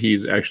anyone that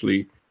he's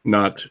actually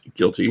not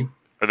guilty.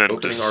 And then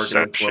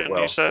deception,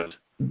 you said?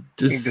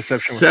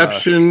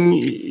 Deception,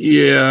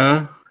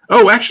 yeah.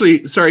 Oh,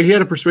 actually, sorry, he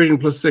had a persuasion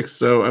 +6,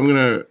 so I'm going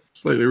to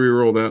slightly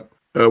re-roll that.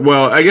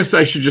 Well, I guess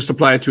I should just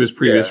apply it to his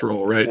previous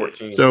roll, right?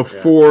 14, so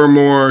 4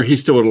 more, he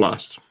still would have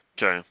lost.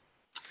 Okay.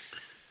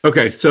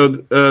 Okay, so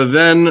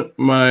then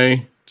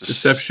my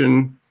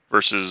deception...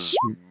 Versus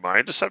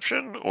my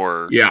deception,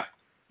 or... Yeah.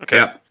 Okay.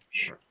 Yeah.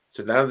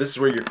 So now this is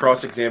where you're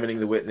cross-examining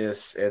the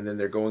witness, and then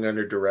they're going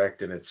under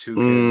direct, and it's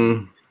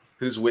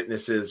whose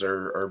witnesses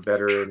are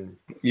better. And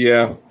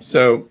yeah.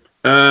 So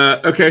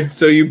okay.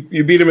 So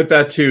you beat him at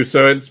that too.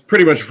 So it's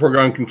pretty much a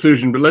foregone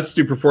conclusion. But let's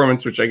do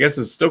performance, which I guess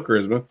is still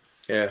charisma.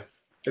 Yeah.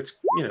 It's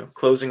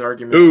closing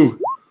arguments. Ooh,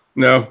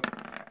 no.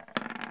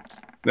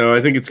 I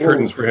think it's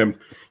curtains for him.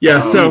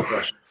 Yeah. So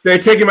they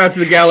take him out to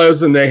the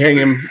gallows and they hang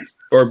him.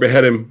 Or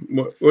behead him.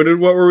 What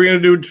were we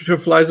going to do to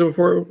Feliza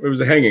before? It was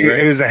a hanging, right?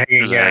 It was a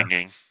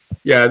hanging.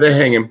 Yeah, they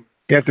hang him.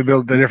 You have to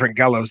build the different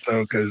gallows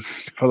though,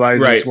 because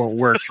Feliza won't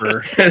work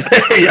for.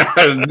 Yeah,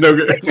 no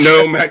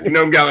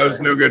gallows,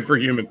 no good for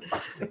human.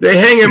 They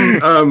hang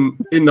him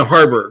in the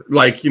harbor,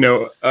 like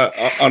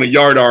on a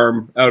yard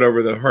arm out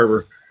over the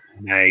harbor.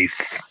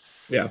 Nice.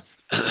 Yeah.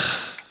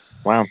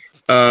 Wow.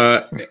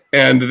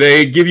 And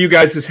they give you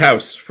guys his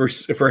house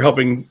for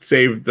helping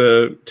save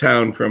the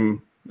town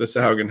from the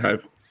Sahaugen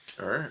hive.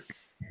 All right.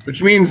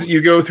 Which means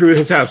you go through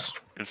his house.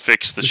 And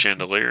fix the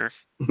chandelier.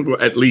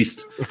 At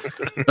least.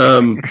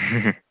 From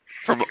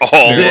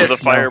all of the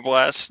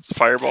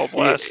fireball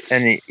blasts.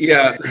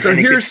 So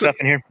here's stuff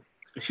in here.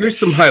 Here's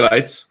some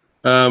highlights.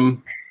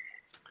 On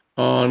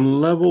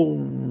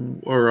level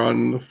or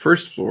on the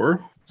first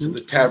floor. So the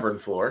tavern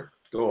floor.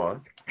 Go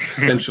on.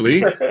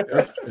 Potentially.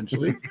 Yes,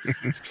 potentially.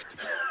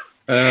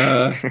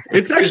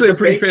 It's actually a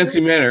pretty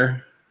fancy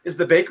manor. Is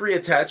the bakery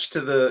attached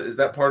to the? Is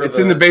that part of? It's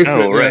in the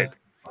basement. Oh, right.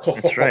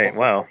 That's right.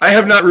 Wow. I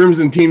have not rooms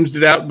and teams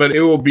it out, but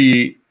it will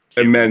be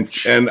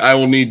immense, and I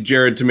will need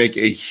Jared to make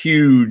a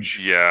huge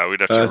we'd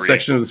have to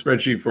section of the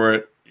spreadsheet for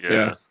it.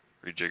 Yeah.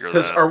 Rejigger that.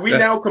 Because are we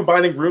now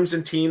combining rooms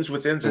and teams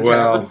within the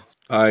tavern?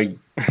 I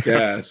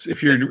guess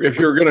if you're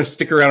going to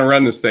stick around and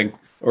run this thing,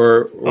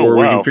 or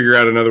we can figure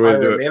out another way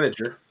to do it.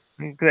 Manager.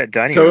 Look at that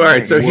dining room. So all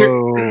right, so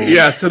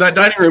here, so that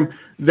dining room,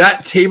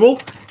 that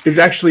table is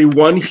actually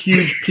one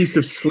huge piece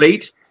of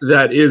slate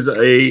that is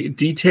a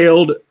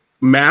detailed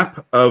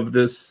map of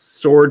the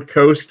Sword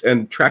Coast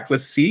and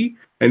Trackless Sea,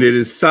 and it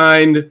is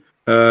signed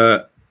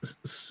Raulathim,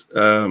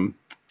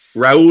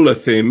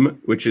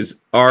 which is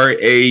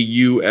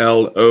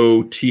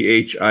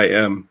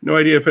Raulothim. No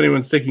idea if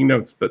anyone's taking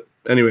notes, but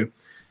anyway,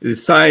 it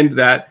is signed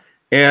that.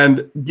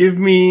 And give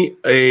me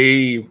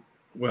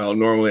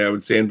normally I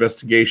would say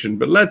investigation,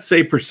 but let's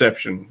say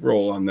perception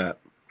roll on that.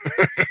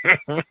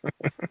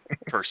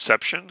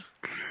 Perception?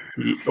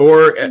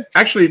 Or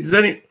actually, does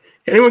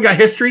anyone got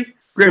history?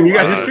 Graham, you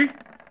got history?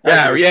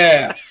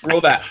 Yeah.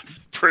 Roll that.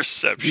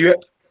 Perception.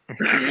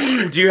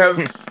 Do you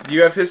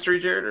have history,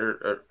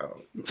 Jared?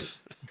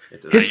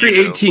 History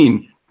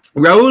 18.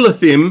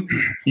 Raulathim,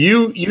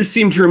 you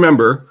seem to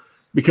remember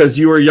because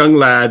you were a young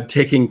lad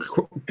taking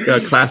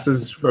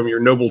classes from your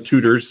noble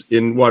tutors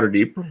in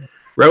Waterdeep.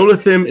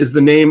 Raulathim is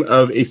the name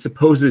of a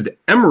supposed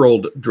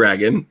emerald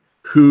dragon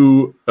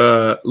who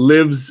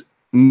lives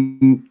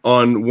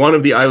on one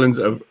of the islands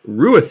of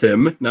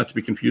Ruathim, not to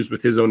be confused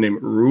with his own name,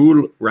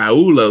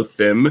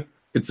 Raulathim.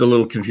 It's a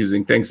little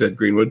confusing. Thanks, Ed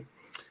Greenwood.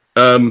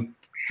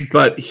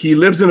 But he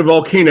lives in a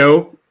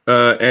volcano,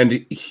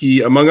 and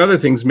he, among other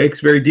things,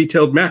 makes very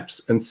detailed maps,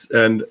 and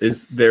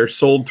they're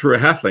sold through a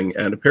halfling.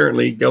 And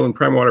apparently, Gellin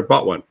Primewater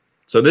bought one.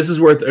 So this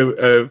is worth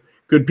a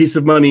good piece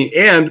of money,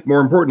 and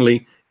more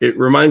importantly, it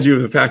reminds you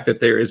of the fact that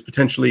there is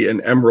potentially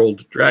an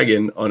emerald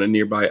dragon on a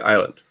nearby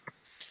island.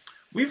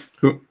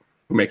 Who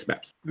makes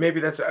maps? Maybe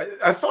that's.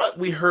 I thought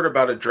we heard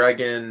about a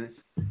dragon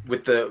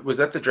with was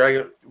that the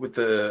dragon with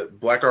the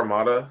Black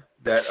Armada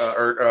that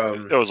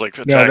that was like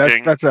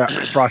attacking. No, that's a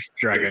frost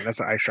dragon.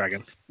 That's an ice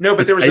dragon. No,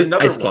 but there was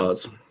another ice one.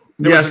 Claws.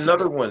 There was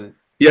another one.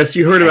 Yes,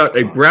 you heard about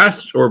a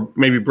brass or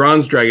maybe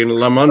bronze dragon,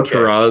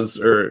 Lamontaraz,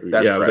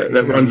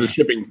 that runs a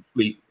shipping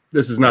fleet.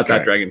 This is not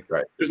that dragon.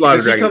 Right. There's a lot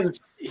of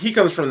dragons. He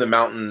comes from the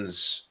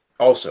mountains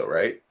also,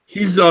 right?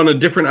 He's on a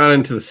different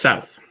island to the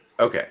south.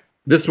 Okay.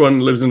 This one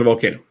lives in a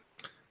volcano.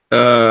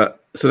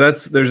 So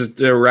there's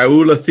a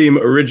Raulathim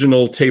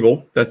original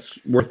table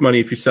that's worth money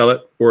if you sell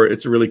it, or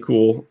it's a really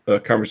cool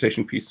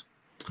conversation piece.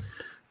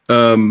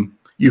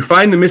 You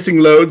find the missing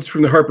loads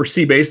from the Harper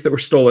Sea Base that were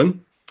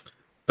stolen.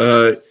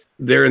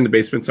 They're in the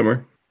basement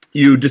somewhere.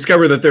 You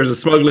discover that there's a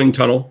smuggling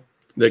tunnel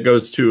that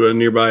goes to a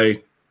nearby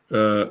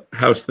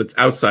house that's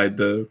outside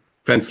the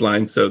fence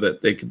line, so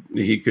that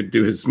he could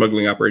do his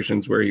smuggling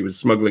operations where he was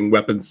smuggling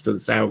weapons to the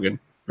Sahaugen,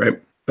 right?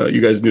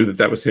 You guys knew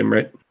that was him,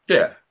 right?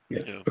 Yeah.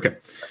 Okay.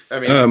 I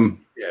mean,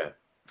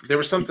 there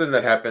was something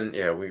that happened.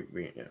 Yeah, we.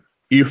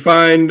 You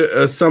find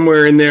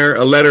somewhere in there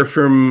a letter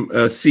from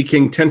Sea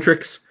King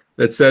Tentrix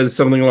that says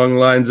something along the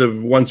lines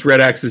of, once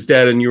Red Axe is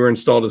dead and you are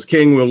installed as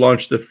king, we'll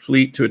launch the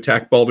fleet to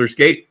attack Baldur's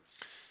Gate.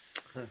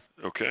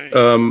 Okay.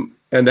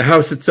 And the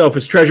house itself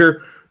is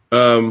treasure.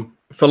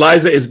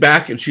 Feliza is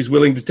back, and she's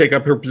willing to take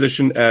up her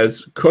position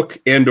as cook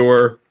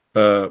and/or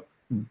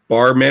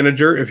bar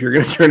manager if you're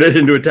going to turn it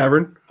into a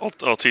tavern.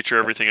 I'll teach her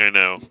everything I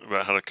know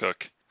about how to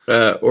cook.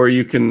 Or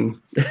you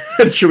can.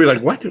 She'll be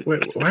like, "What? Why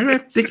do I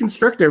have to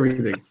deconstruct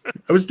everything?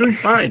 I was doing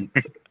fine."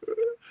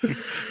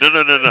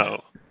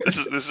 No. This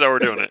is how we're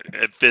doing it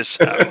at this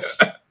house,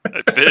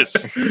 at this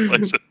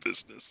place of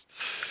business.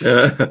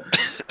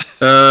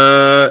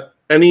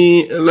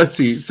 Let's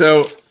see.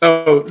 So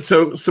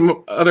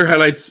some other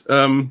highlights.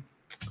 Hang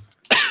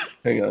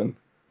on.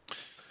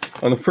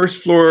 On the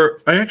first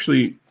floor, I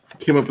actually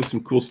came up with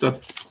some cool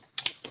stuff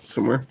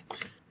somewhere.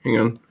 Hang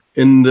on.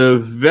 In the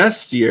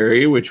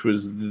vestiary, which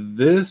was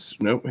this.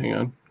 Nope, hang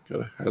on.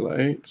 Gotta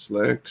highlight,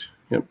 select.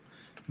 Yep.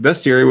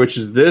 Vestiary, which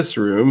is this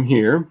room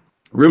here.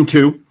 Room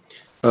 2.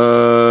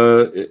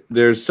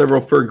 There's several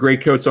fur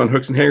greatcoats on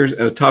hooks and hangers,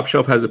 and a top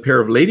shelf has a pair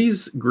of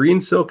ladies'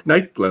 green silk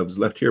night gloves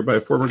left here by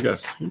a former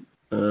guest.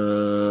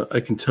 I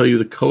can tell you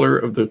the color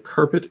of the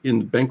carpet in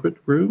the banquet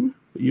room,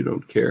 but you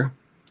don't care.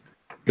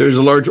 There's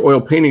a large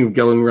oil painting of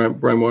Gellin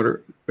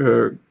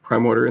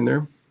Primewater in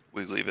there.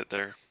 We leave it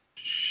there.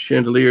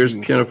 Chandeliers,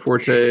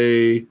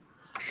 pianoforte.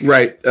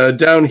 Right.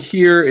 Down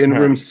here in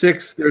room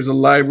 6, there's a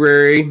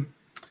library.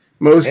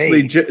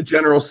 Mostly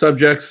general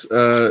subjects,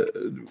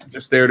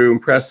 just there to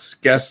impress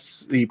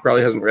guests. He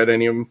probably hasn't read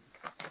any of them.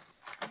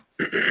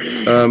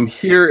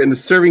 Here in the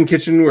serving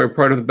kitchen, where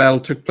part of the battle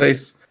took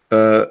place,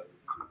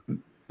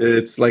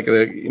 it's like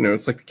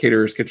it's like the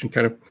caterer's kitchen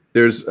kind of.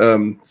 There's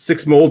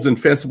 6 molds in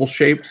fanciful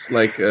shapes,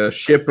 like a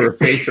ship or a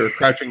face or a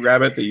crouching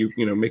rabbit that you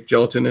make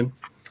gelatin in.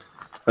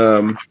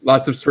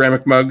 Lots of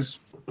ceramic mugs.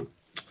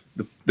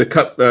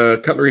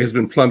 The cutlery has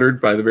been plundered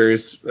by the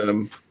various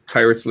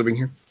pirates living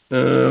here.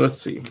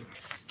 Let's see.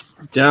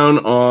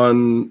 Up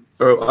on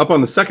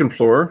the second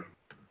floor,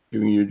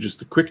 giving you just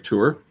the quick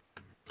tour.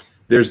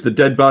 There's the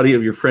dead body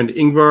of your friend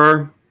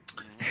Ingvar,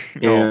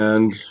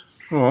 and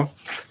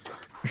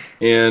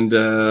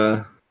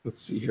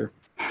let's see here.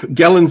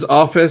 Gellin's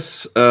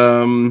office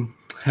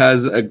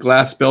has a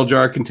glass bell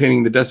jar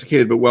containing the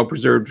desiccated but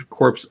well-preserved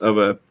corpse of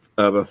a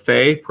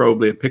fae,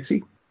 probably a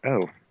pixie.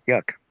 Oh,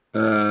 yuck.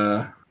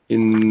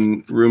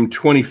 In room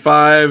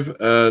 25,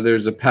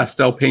 there's a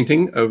pastel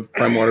painting of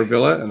Primewater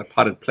Villa and a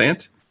potted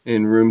plant.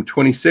 In room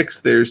 26,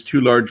 there's 2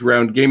 large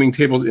round gaming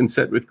tables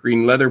inset with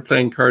green leather,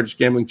 playing cards,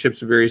 gambling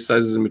chips of various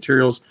sizes and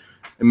materials,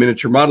 a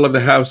miniature model of the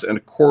house, and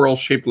a coral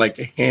shaped like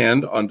a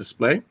hand on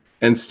display.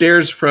 And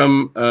stairs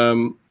from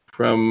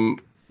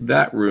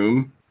that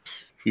room,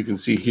 you can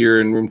see here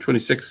in room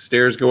 26,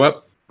 stairs go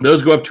up.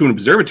 Those go up to an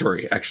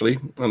observatory, actually,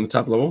 on the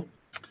top level,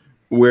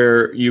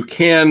 where you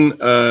can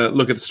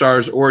look at the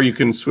stars, or you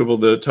can swivel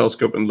the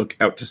telescope and look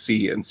out to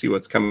sea and see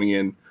what's coming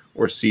in,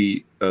 or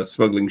see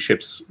smuggling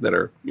ships that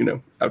are,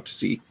 out to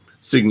sea,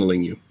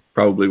 signaling you,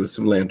 probably with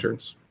some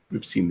lanterns.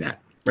 We've seen that,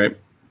 right?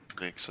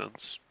 Makes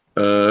sense.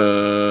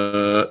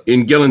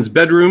 In Gellin's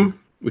bedroom,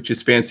 which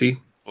is fancy.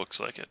 Looks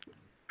like it.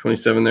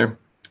 27 there.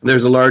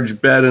 There's a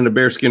large bed and a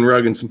bearskin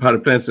rug and some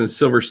potted plants and a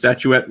silver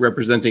statuette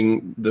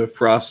representing the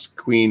Frost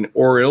Queen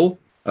Auril.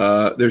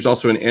 There's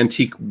also an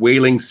antique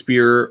whaling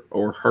spear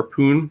or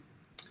harpoon,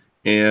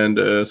 and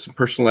some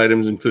personal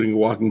items, including a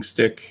walking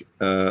stick,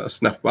 a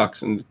snuff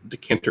box, and a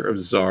decanter of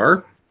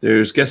Czar.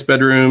 There's guest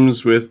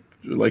bedrooms with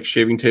like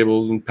shaving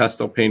tables and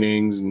pastel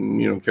paintings,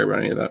 and you don't care about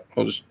any of that.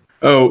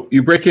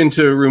 You break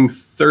into room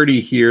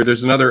 30 here.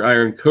 There's another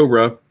Iron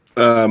Cobra,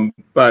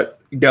 but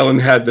Gellin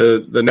had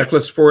the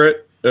necklace for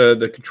it,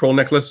 the control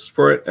necklace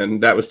for it,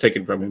 and that was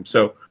taken from him.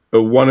 So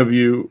one of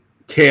you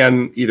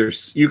can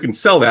you can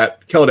sell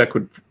that. Keldek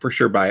would for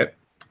sure buy it,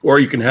 or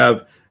you can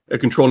have a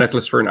control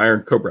necklace for an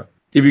Iron Cobra.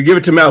 If you give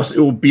it to Mouse, it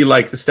will be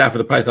like the Staff of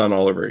the Python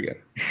all over again.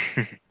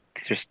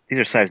 These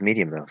are size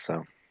medium though,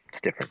 so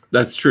it's different.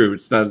 That's true.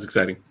 It's not as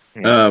exciting.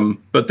 Yeah.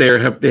 But they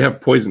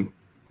have poison,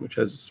 which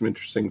has some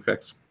interesting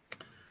effects.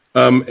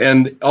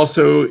 And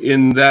also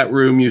in that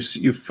room,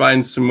 you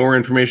find some more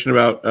information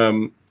about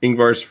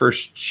Ingvar's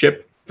first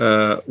ship,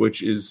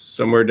 which is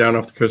somewhere down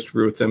off the coast of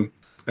Ruthven,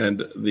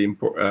 and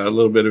a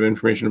little bit of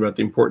information about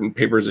the important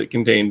papers it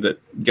contained that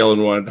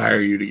Gellin wanted to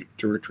hire you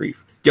to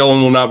retrieve.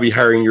 Gellin will not be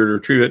hiring you to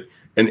retrieve it,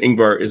 and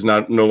Ingvar is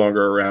no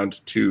longer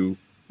around to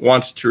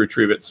want to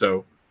retrieve it.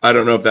 So I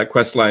don't know if that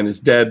quest line is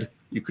dead.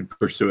 You could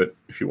pursue it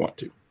if you want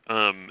to.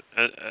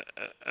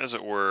 As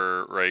it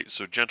were, right?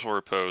 So Gentle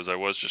Repose, I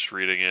was just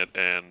reading it,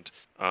 and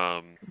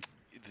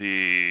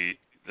the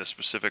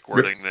specific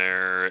wording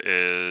there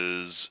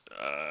is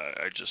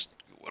I just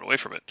went away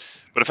from it.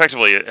 But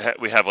effectively,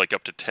 we have like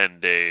up to 10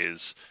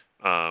 days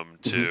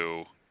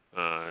to.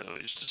 Let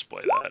me just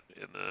display that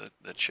in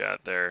the chat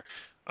there.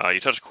 You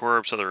touch a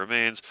corpse, other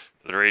remains.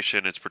 For the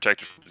duration, it's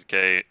protected from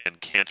decay and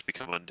can't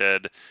become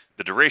undead.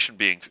 The duration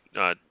being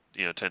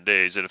 10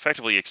 days, it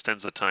effectively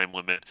extends the time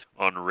limit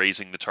on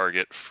raising the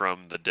target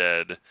from the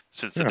dead,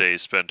 since the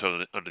days spent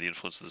under the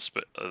influence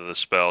of the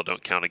spell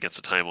don't count against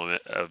the time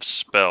limit of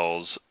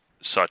spells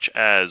such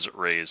as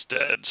Raise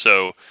Dead.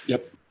 So,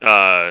 yep.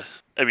 I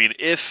mean,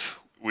 if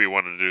we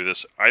wanted to do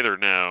this either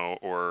now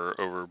or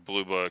over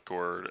Blue Book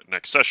or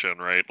next session,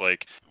 right?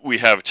 Like we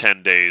have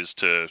 10 days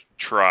to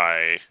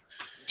try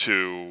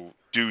to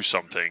do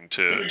something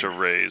to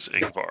raise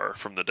Ingvar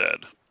from the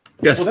dead.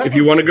 Yes, if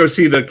you want to go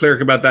see the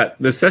cleric about that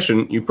this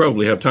session, you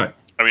probably have time.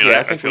 I mean,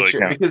 I feel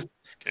like because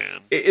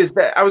is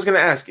that I was going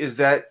to ask, is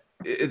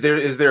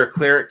there a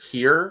cleric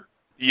here?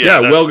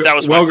 Yeah,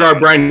 Welgar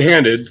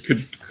Brian-handed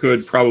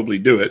could probably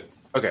do it.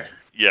 Okay.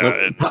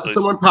 Yeah.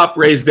 Someone pop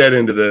Raise Dead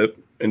into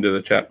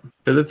the chat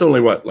because it's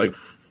only what, like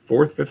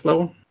 4th, 5th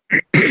level.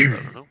 I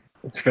don't know.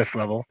 It's 5th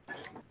level,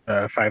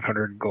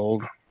 500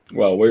 gold.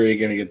 Well, where are you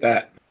going to get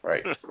that?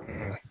 Right.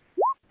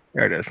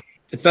 There it is.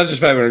 It's not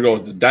just 500 gold;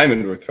 it's a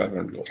diamond worth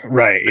 500 gold.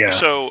 Right. Yeah.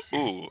 So,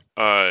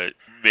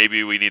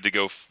 maybe we need to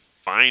go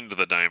find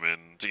the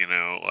diamond. You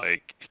know,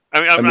 like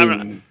I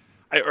mean,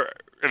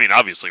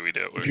 obviously we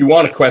do. If you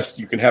want a quest,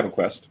 you can have a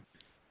quest,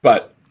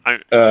 but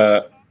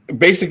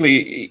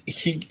basically,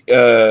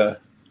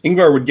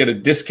 Ingvar would get a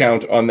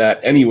discount on that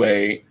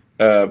anyway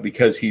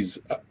because he's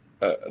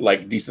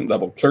like decent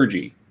level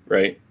clergy,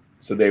 right?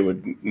 So they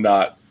would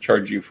not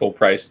charge you full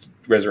price to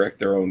resurrect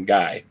their own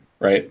guy,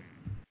 right?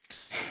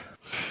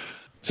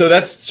 So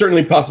that's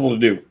certainly possible to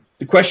do.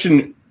 The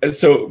question,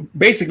 so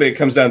basically it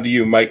comes down to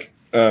you, Mike.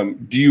 Do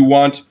you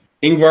want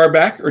Ingvar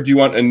back or do you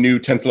want a new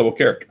 10th level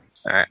character?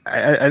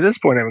 At this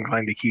point, I'm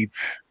inclined to keep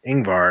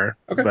Ingvar,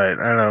 but I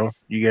don't know.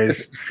 You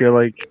guys feel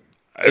like...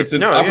 It's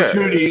an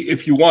opportunity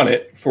if you want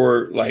it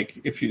for, like,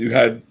 if you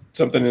had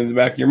something in the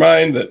back of your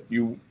mind that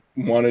you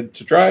wanted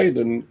to try,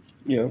 then,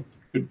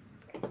 good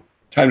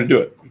time to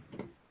do it.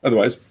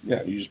 Otherwise,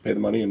 you just pay the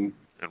money and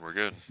we're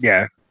good.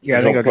 Yeah. Yeah,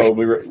 I think I'll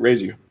probably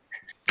raise you.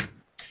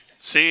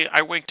 See,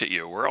 I winked at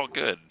you. We're all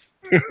good.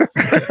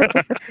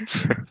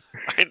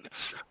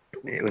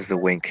 It was the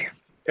wink.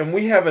 And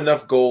we have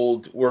enough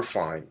gold. We're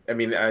fine. I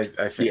mean, I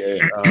think.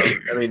 Yeah.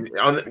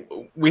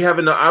 We have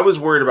enough. I was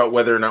worried about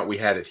whether or not we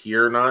had it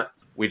here or not.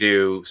 We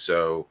do.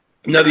 So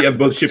now that you have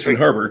both ships in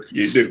harbor,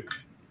 you do.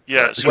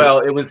 Yeah. So, well,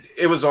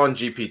 it was on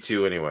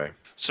GP2 anyway.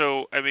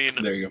 So I mean,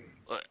 there you go.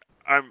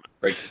 I'm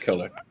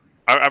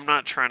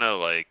not trying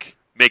to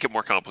make it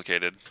more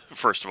complicated.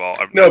 First of all,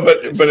 I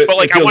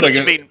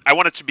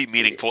want it to be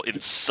meaningful in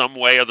some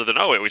way other than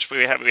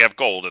we have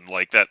gold and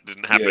that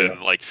didn't happen.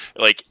 Yeah.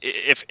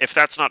 If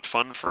that's not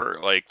fun for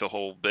the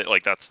whole bit,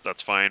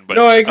 that's fine. But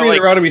no, I agree.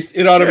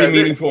 It ought to be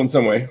meaningful in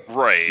some way.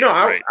 Right. No,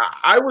 right.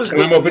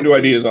 I'm open to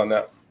ideas on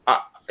that.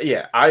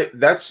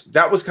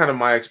 That was kind of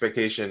my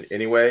expectation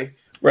anyway.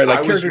 Right,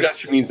 character death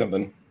should mean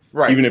something,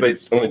 right? Even if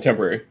it's only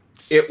temporary.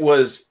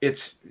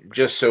 It's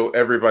just so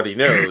everybody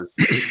knows,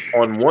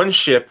 on one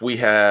ship we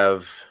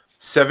have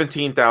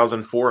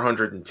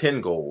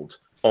 17,410 gold.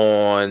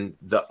 On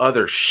the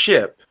other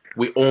ship,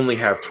 we only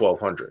have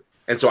 1,200.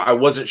 And so I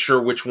wasn't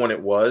sure which one it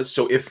was.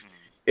 So if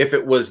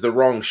it was the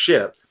wrong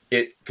ship,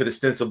 it could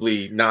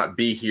ostensibly not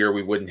be here.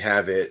 We wouldn't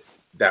have it.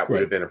 That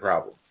would have been a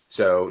problem.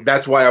 So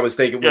that's why I was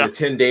thinking with the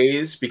 10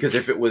 days, because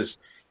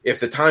if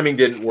the timing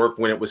didn't work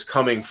when it was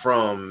coming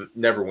from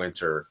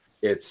Neverwinter,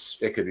 it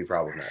could be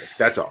problematic.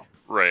 That's all.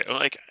 Right.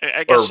 I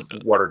guess or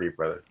Waterdeep,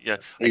 brother. Yeah.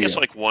 I guess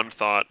one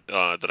thought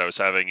that I was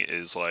having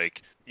is the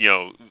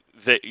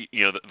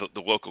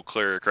local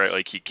cleric,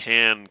 right? He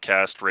can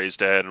cast Raise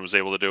Dead and was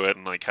able to do it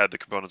and had the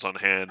components on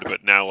hand,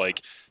 but now he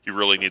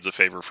really needs a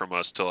favor from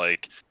us to go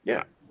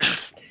to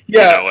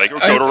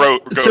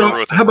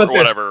Ruth or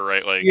whatever,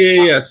 right?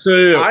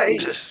 So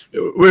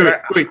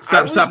wait,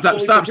 stop.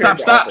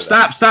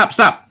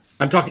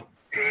 I'm talking.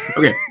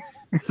 Okay.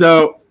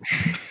 So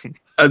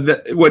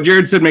what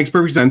Jared said makes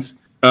perfect sense.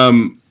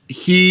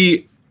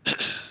 He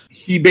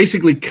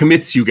basically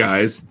commits you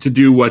guys to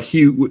do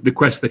the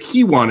quest that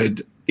he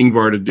wanted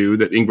Ingvar to do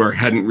that Ingvar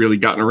hadn't really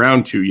gotten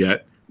around to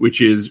yet, which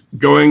is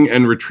going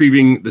and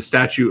retrieving the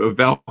statue of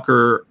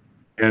Valkyr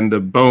and the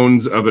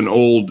bones of an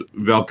old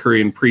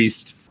Valkyrian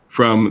priest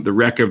from the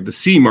wreck of the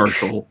Sea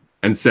Marshal,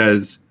 and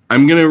says,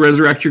 I'm going to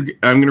resurrect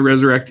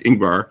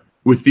Ingvar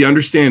with the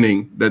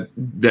understanding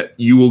that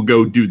you will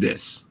go do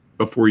this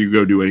before you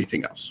go do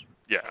anything else.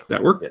 Yeah.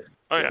 That work? Yeah.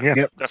 Oh,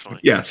 yeah.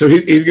 Definitely. Yeah, so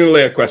he's going to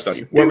lay a quest on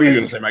you. What were you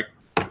going to say, Mike?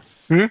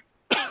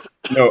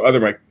 No,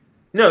 other Mike.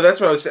 No, that's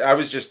what I was saying. I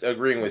was just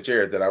agreeing with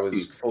Jared that I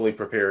was fully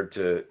prepared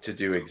to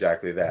do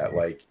exactly that.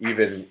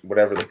 Even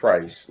whatever the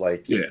price, we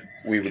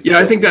would. Yeah,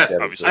 I think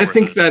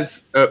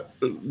that's a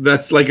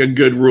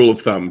good rule of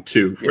thumb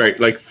too,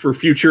 right? For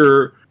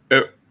future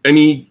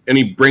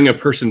any bring a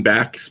person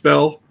back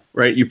spell,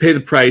 right? You pay the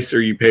price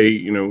or you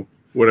pay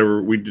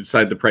whatever we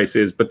decide the price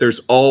is, but there's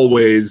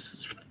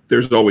always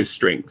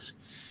strings.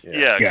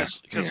 Yeah,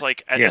 because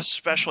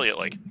especially at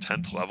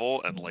 10th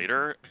level and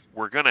later,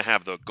 we're gonna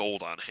have the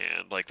gold on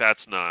hand.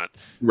 That's not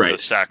the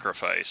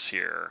sacrifice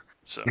here.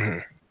 So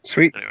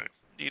sweet. Anyway,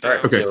 all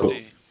right. Okay. Cool.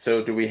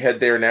 So do we head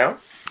there now?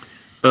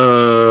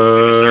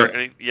 Is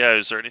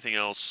there anything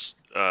else?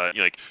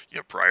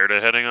 Prior to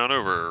heading on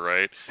over,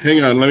 right?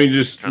 Hang on, let me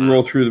just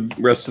roll through the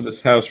rest of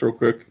this house real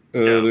quick.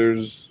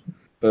 There's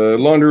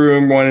laundry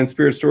room, wine and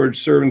spirit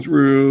storage, servants'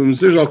 rooms.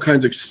 There's all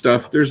kinds of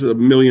stuff. There's a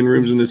million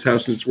rooms in this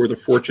house, and it's worth a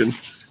fortune.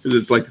 because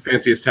it's like the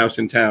fanciest house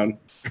in town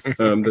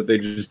that they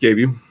just gave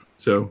you.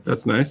 So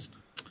that's nice.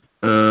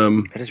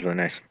 That is really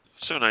nice.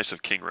 So nice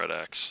of King Red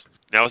Axe.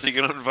 Now is he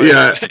going to invite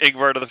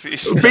Ingvar to the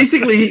feast?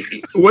 Basically,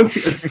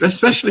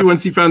 especially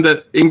once he found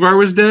that Ingvar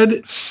was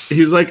dead,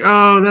 he was like,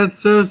 "Oh, that's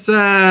so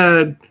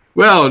sad.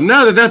 Well,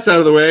 now that that's out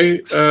of the way,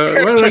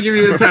 why don't I give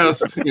you this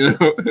house?" You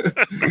know.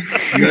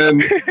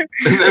 and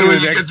then when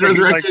he gets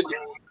resurrected,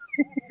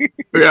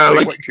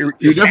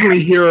 you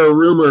definitely hear a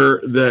rumor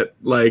that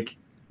like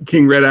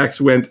King Red Axe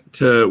went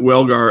to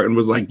Welgar and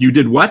was like, "You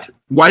did what?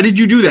 Why did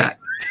you do that?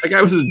 That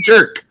guy was a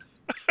jerk."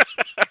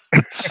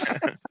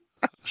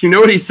 Do you know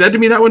what he said to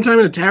me that one time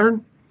in a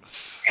tavern?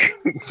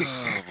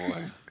 Oh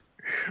boy!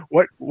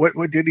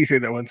 What did he say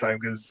that one time?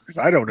 Because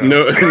I don't know.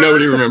 No,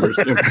 nobody remembers.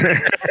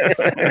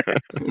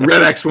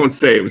 Red Axe won't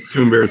stay. It was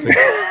too embarrassing.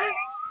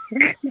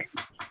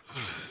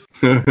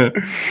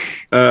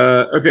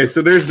 Okay,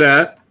 so there's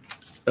that.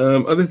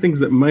 Other things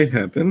that might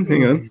happen.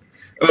 Hang on.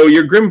 Oh,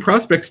 your Grim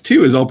Prospects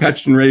 2 is all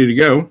patched and ready to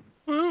go.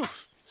 Woo.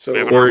 So,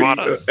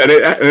 and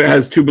it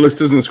has 2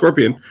 ballistas and a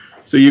scorpion,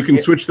 so you can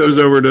switch those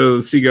over to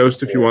the Sea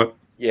Ghost if you want.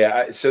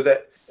 Yeah, so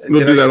that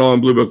we'll do that all in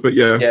Blue Book, but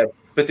yeah. Yeah,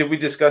 but did we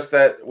discuss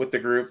that with the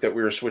group that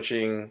we were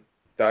switching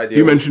the idea?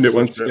 You mentioned it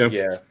once, yeah.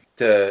 Yeah,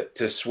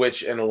 to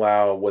switch and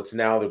allow what's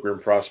now the Grim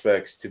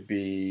Prospects to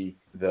be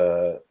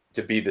the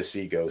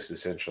Sea Ghost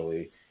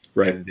essentially,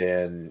 right? And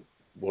then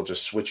we'll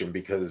just switch them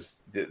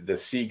because the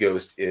Sea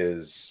Ghost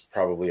is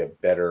probably a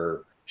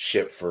better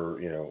ship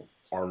for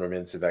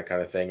armaments and that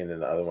kind of thing, and then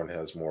the other one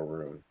has more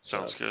room.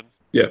 Sounds good.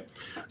 Yeah,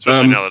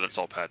 especially now that it's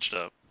all patched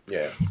up.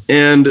 Yeah,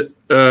 and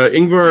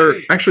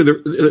Ingvar, actually,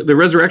 the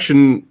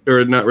resurrection,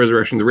 or not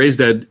resurrection, the raised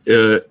dead,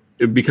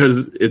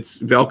 because it's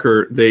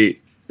Valkyr,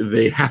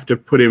 they have to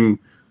put him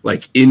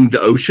like in the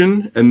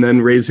ocean and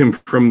then raise him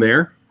from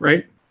there,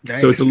 right? Nice.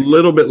 So it's a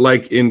little bit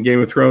like in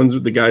Game of Thrones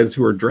with the guys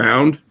who are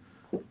drowned.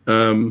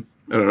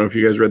 I don't know if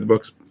you guys read the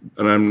books,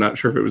 and I'm not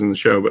sure if it was in the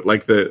show, but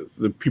like the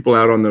people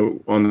out on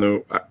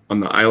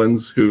the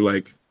islands who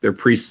like their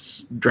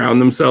priests drown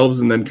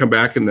themselves and then come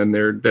back and then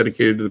they're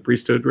dedicated to the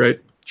priesthood,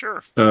 right?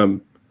 Sure.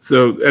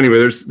 So anyway,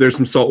 there's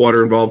some salt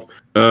water involved,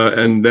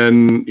 and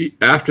then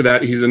after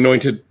that, he's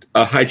anointed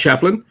a high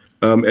chaplain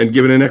and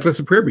given a necklace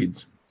of prayer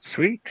beads.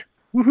 Sweet,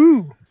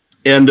 woohoo!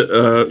 And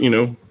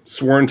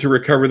sworn to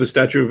recover the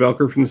statue of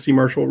Valkyr from the Sea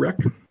Marshal wreck.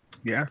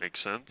 Yeah, makes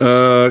sense.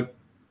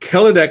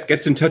 Keledek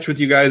gets in touch with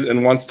you guys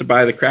and wants to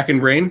buy the Kraken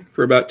brain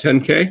for about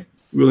 10K.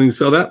 Willing to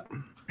sell that?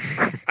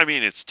 I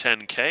mean, it's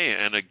 10K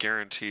and a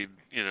guaranteed,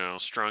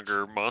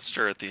 stronger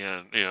monster at the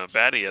end,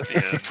 baddie at the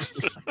end.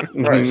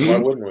 Right? Why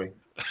wouldn't we?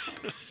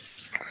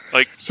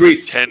 Like,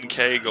 sweet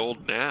 10K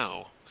gold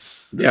now.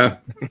 Yeah,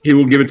 he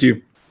will give it to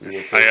you.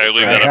 I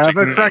leave that up to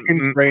have a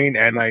Kraken brain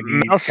and I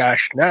need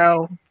cash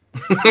now.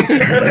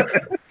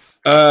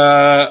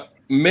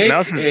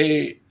 Mouse.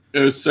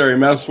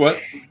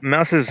 What?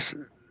 Mouse is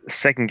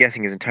second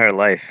guessing his entire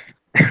life,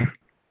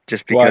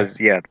 just because.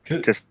 Why? Yeah,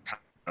 just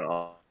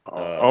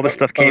all the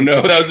stuff came. Oh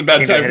no, that was a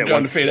bad time for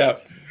John to fade out.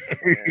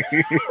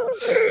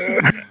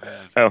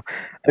 Oh,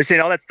 I was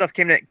saying all that stuff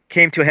came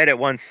to a head at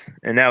once,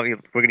 and now we're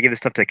gonna give this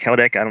stuff to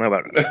Keledek. I don't know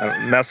about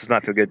Mouse. Does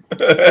not feel good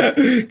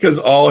because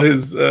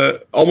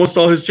almost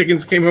all his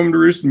chickens came home to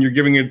roost, and you're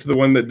giving it to the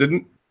one that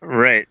didn't.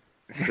 Right.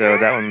 So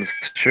that one's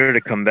sure to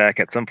come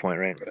back at some point,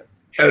 right?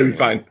 That'd be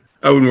fine.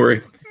 I wouldn't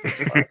worry.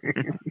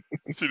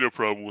 I see no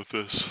problem with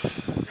this.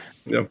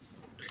 No,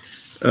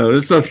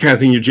 that's not the kind of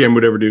thing your GM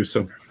would ever do.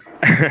 So.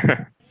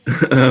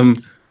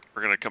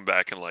 We're gonna come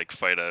back and like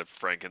fight a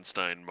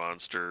Frankenstein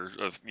monster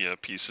of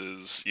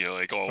pieces,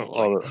 like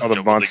all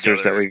the monsters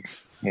together.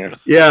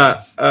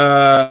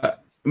 that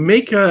we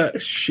make a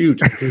shoot.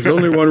 There's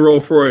only one roll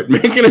for it.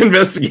 Make an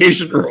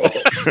investigation roll.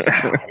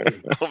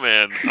 Oh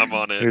man, I'm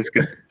on it.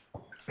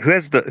 Who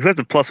has the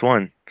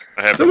 +1?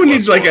 Someone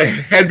needs like a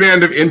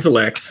headband of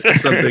intellect or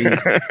something.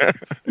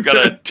 Got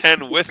a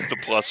 10 with the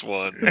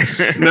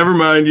 +1. Never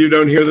mind, you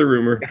don't hear the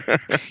rumor.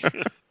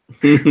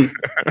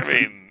 I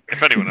mean,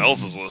 if anyone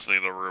else is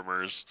listening to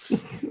rumors.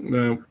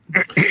 No.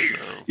 So.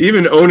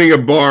 Even owning a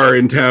bar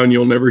in town,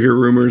 you'll never hear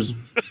rumors.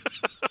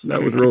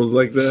 Not with rolls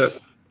like that.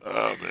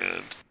 Oh,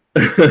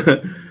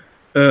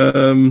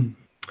 man.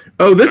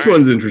 This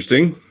one's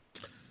interesting.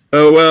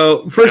 Oh,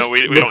 well, first,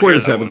 before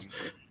this happens.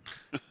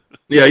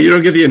 Yeah, you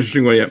don't get the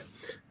interesting one yet.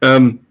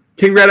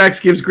 King Red Axe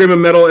gives Grim a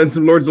medal and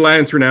some Lord's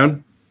Alliance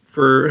renown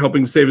for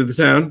helping to save the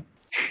town.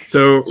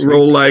 So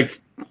roll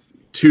like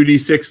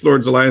 2d6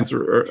 Lord's Alliance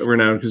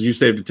renown because you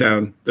saved a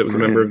town that was a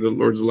member of the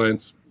Lord's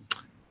Alliance.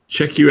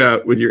 Check you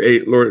out with your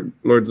 8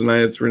 Lord's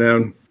Alliance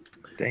renown.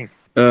 Dang.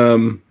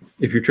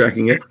 If you're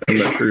tracking it, I'm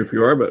not sure if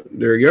you are, but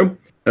there you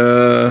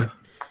go.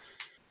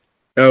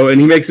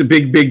 And he makes a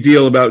big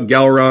deal about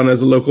Galron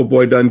as a local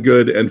boy done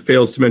good and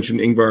fails to mention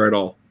Ingvar at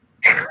all.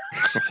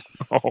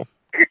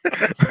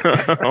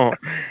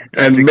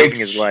 And makes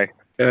his life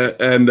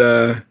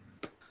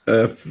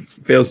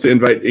fails to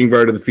invite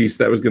Ingvar to the feast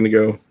that was going to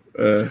go.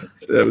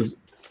 That was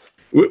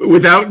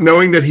without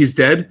knowing that he's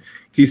dead.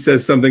 He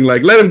says something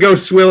like, "Let him go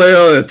swill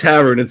ale in a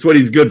tavern. It's what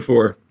he's good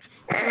for."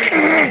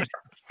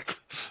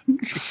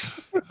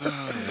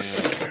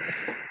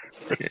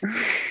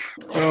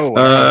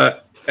 Oh.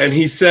 And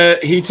he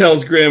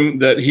tells Grim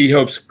that he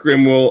hopes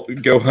Grim will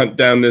go hunt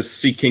down this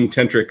Sea King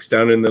Tentrix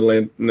down in the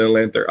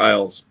Nelanther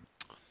Isles.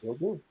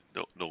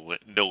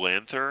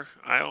 Nelanther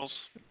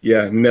Isles?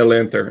 Yeah,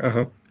 Nelanther.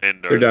 Uh-huh.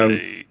 And they're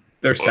down.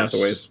 They're south a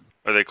ways.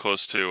 Are they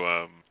close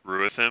to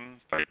Ruithim?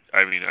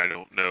 I mean, I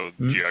don't know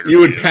geography. You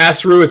would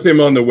pass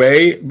Ruithim on the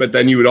way, but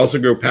then you would also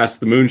go past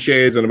the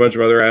Moonshays and a bunch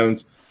of other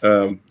islands.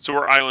 So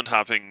we're island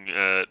hopping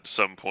at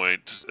some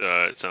point.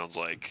 It sounds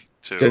like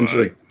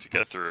to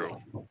get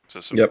through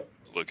to some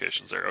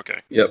locations there. Okay.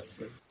 Yep.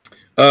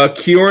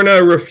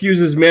 Kiorna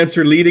refuses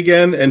Mancer lead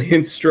again and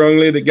hints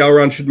strongly that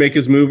Galron should make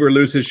his move or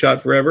lose his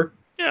shot forever.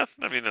 Yeah,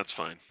 I mean that's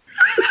fine.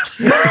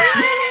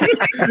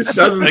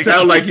 Doesn't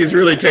sound like he's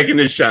really taking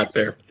his shot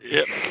there.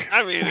 Yeah,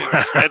 I mean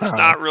it's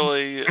not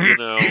really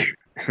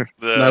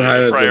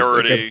the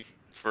priority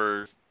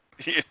for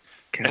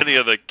any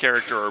of the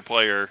character or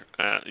player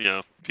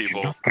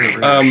people.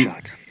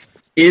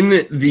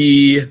 In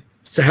the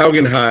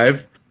Sahaugen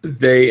Hive,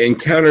 they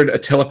encountered a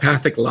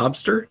telepathic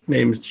lobster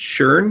named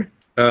Shern.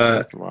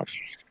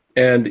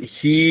 And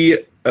he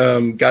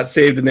got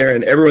saved in there,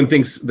 and everyone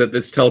thinks that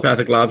this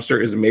telepathic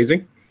lobster is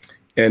amazing.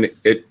 And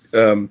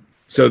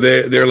so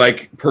they're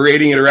like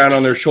parading it around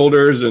on their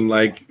shoulders and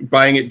like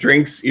buying it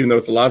drinks, even though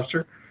it's a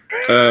lobster.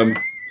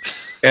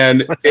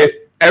 And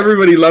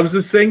everybody loves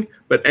this thing,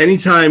 but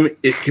anytime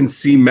it can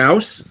see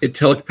Mouse, it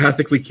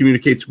telepathically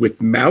communicates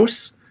with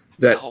Mouse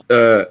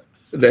that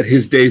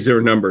his days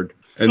are numbered.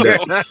 And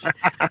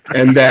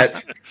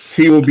that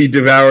he will be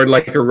devoured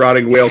like a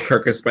rotting whale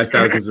carcass by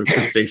thousands of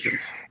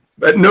crustaceans.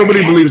 But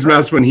nobody believes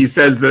Mouse when he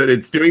says that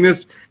it's doing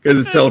this because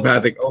it's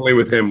telepathic only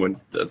with him when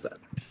it does that.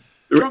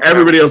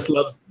 Everybody else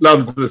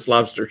loves this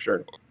lobster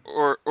shirt.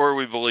 Or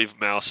we believe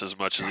Mouse as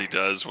much as he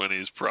does when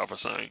he's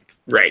prophesying.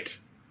 Right.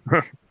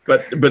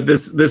 But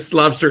this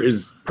lobster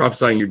is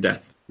prophesying your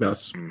death,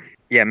 Mouse.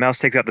 Yeah, Mouse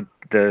takes out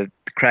the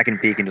Kraken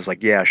beak and just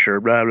like, yeah,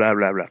 sure, blah, blah,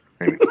 blah, blah.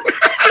 Anyway.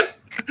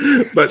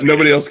 But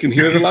nobody else can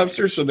hear the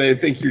lobster, so they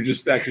think you're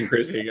just acting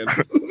crazy again.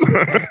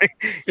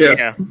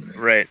 Yeah,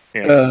 right.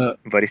 Yeah.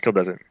 But he still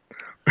doesn't.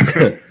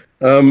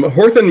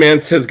 Horthen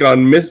Mance has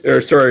gone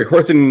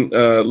Horthen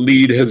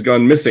Lead has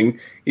gone missing.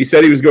 He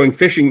said he was going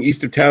fishing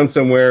east of town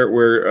somewhere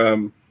where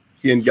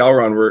he and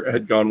Galron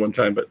had gone one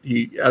time, but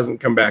he hasn't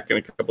come back in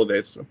a couple of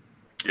days. So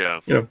yeah,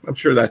 I'm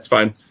sure that's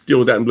fine. Deal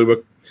with that in Blue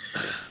Book.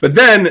 But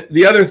then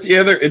the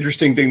other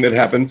interesting thing that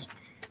happens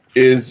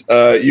is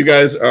you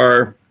guys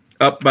are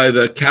up by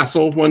the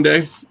castle one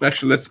day.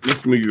 Actually,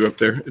 let's move you up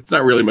there. It's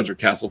not really much of a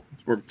castle.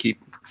 It's more of a keep.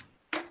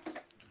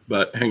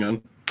 But hang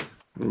on.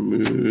 I'll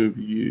move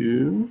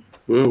you.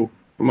 Whoa.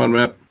 Come on,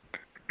 map.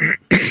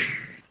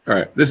 All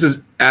right. This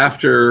is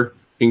after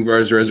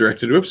Ingvar's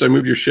resurrected. Whoops, I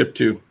moved your ship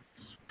too.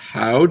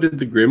 How did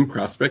the Grim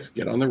Prospects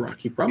get on the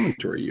rocky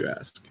promontory, you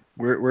ask?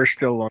 We're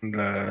still on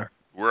the...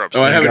 We're up.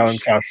 Oh, I haven't...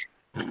 Gallen's house.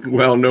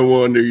 Well, no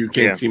wonder you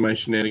can't see my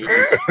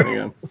shenanigans.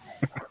 Hang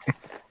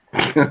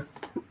on.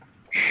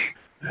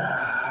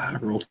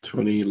 Roll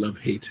 20, love,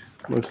 hate.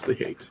 Mostly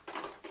hate.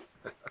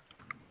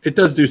 It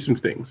does do some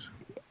things.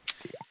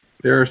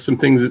 There are some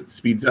things it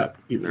speeds up.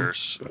 Even,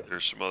 there's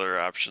some other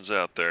options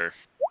out there.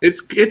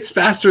 It's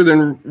faster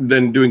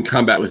than doing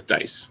combat with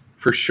dice,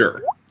 for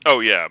sure. Oh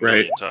yeah, a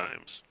million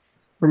times.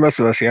 For most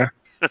of us, yeah.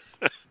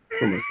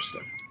 For most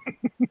stuff.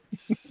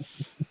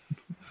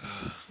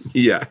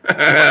 Yeah.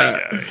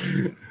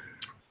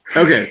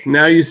 Okay,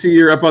 now you see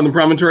you're up on the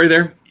promontory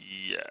there?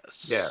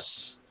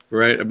 Yes.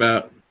 Right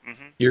about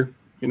here,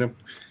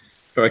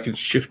 So I can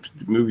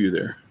move you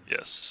there.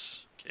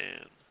 Yes,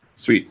 can.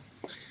 Sweet.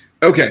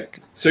 Okay,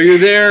 so you're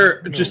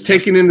there just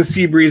taking in the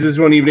sea breezes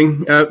one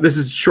evening. This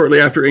is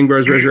shortly after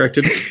Ingvar's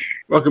resurrected.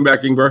 Welcome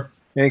back, Ingvar.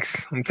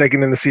 Thanks. I'm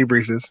taking in the sea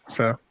breezes.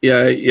 So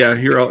yeah,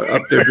 you're all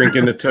up there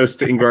drinking a toast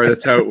to Ingvar.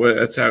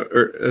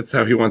 That's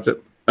how he wants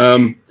it.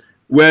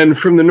 When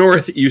from the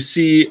north you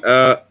see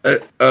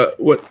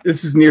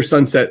this is near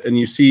sunset, and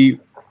you see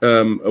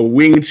a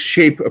winged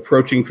shape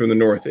approaching from the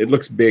north. It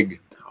looks big.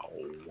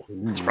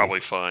 It's probably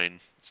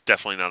fine. It's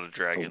definitely not a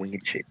dragon. A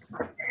winged shape.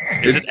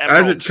 Is it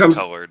emerald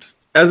colored?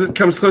 As it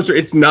comes closer,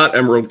 it's not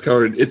emerald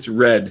colored. It's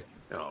red.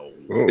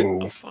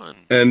 Oh, fun.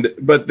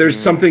 But there's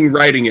something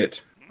riding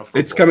it.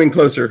 It's coming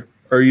closer.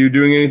 Are you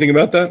doing anything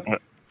about that?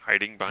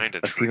 Hiding behind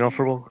a tree. Female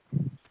furball?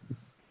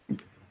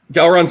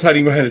 Galron's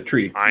hiding behind a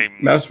tree.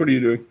 Mouse, what are you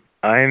doing?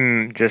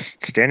 I'm just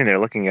standing there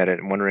looking at it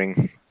and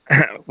wondering.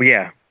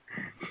 Yeah.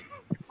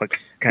 What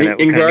kind of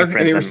Ingvar,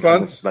 any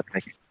response?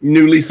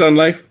 New lease on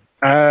life?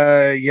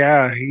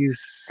 Yeah,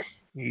 he's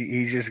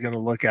just gonna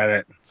look at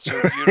it.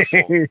 So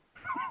beautiful.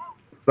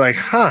 Like,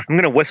 huh? I'm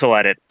gonna whistle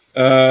at it.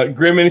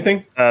 Grim,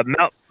 anything?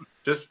 Mouse.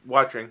 Just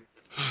watching.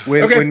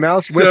 When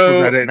Mouse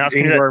whistles at it,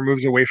 Ingvar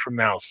moves away from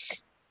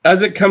Mouse.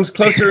 As it comes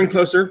closer and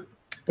closer,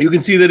 you can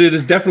see that it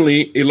is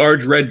definitely a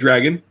large red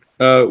dragon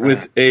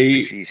with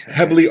a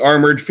heavily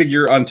armored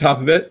figure on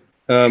top of it,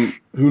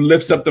 who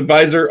lifts up the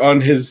visor on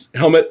his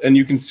helmet, and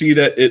you can see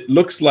that it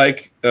looks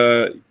like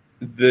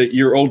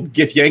your old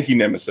Githyanki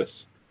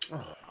nemesis.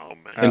 Oh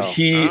And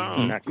he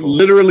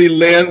literally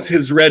lands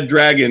his red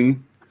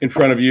dragon in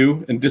front of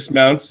you and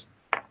dismounts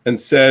and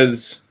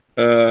says,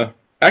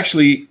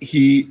 actually,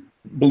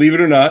 believe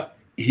it or not,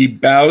 he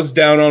bows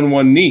down on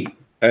one knee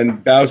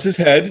and bows his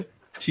head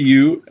to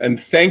you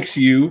and thanks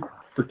you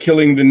for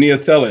killing the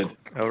Neothelid.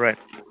 Oh, right.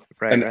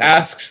 And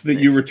asks that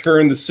you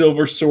return the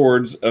silver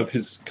swords of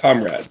his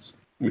comrades,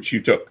 which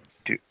you took.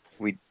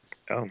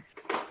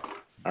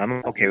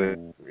 I'm okay with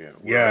it.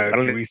 Yeah,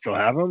 do we still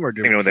have them, or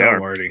do we know sell they them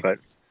are already? But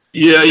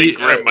I think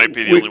Grim might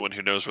be the only one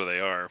who knows where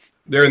they are.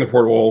 They're in the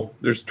port wall.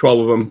 There's 12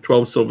 of them,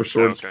 12 silver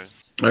swords. Okay.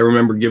 I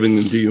remember giving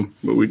them to you,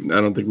 but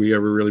I don't think we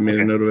ever really made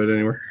a note of it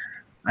anywhere.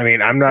 I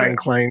mean, I'm not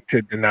inclined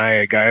to deny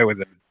a guy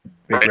with a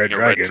big red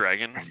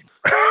dragon.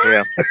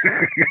 Yeah.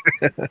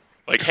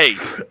 Like, hey,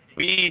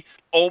 we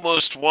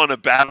almost won a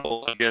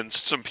battle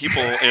against some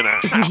people in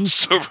a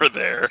house over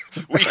there.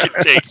 We can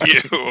take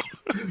you.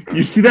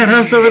 You see that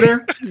house over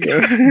there?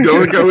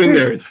 Don't go in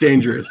there. It's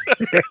dangerous.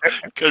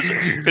 Because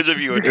if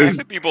you attack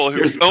the people who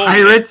there's own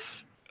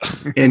pirates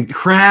and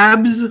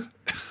crabs,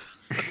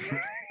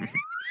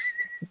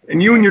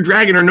 and you and your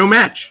dragon are no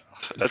match.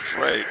 That's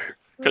right.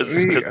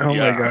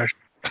 My gosh.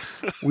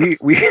 We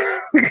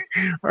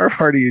our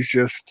party has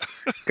just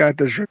got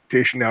this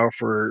reputation now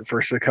for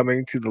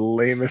succumbing to the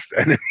lamest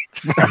enemy.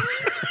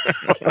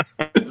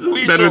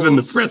 It's better than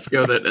the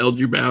fresco that held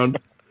you bound.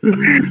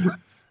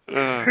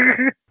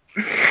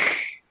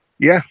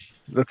 Yeah,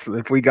 that's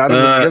if we got him,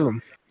 let's give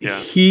him. Yeah.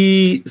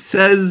 He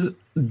says,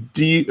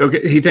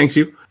 okay, he thanks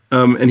you.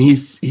 And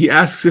he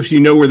asks if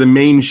you know where the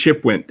main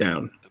ship went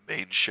down. The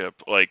main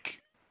ship,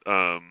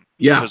 because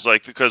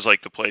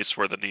the place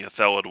where the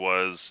Neothelid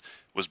was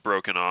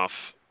broken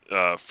off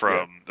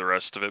from the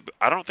rest of it. But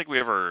I don't think we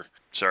ever.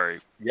 Sorry.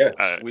 Yes,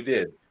 we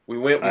did. We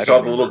went. We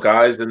saw the little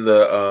guys in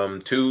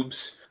the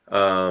tubes.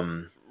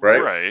 Right.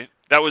 Right.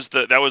 That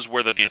was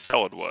where the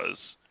Neothelid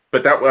was.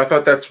 But I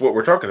thought that's what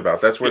we're talking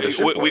about. That's where the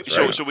ship was,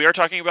 right? So we are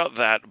talking about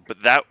that.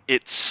 But that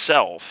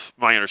itself,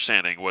 my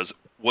understanding was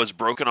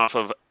broken off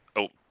of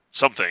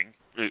something,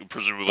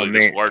 presumably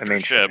this larger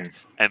ship,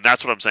 and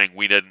that's what I'm saying.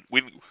 We didn't.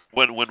 When we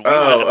went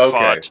and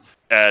fought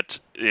at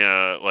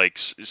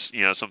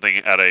something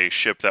at a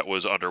ship that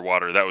was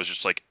underwater, that was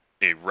just like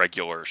a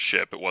regular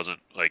ship. It wasn't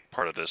like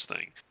part of this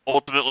thing.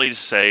 Ultimately,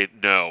 say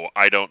no,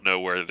 I don't know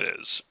where it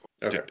is.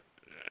 Okay.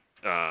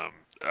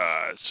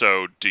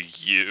 So do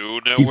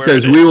you know? He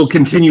says we will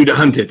continue to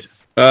hunt it.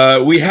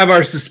 We have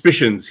our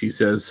suspicions. He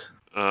says.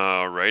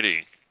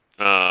 Alrighty.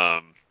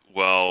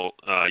 Well,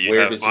 you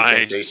have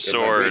my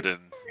sword and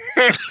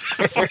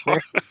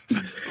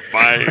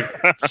my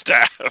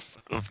staff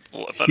of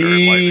thunder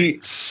and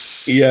lightning.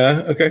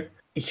 Yeah, okay.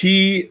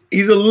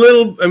 He's a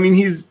little. I mean,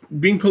 he's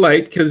being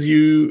polite because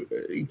you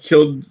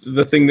killed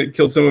the thing that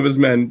killed some of his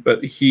men,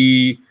 but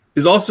he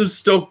is also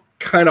still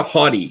kind of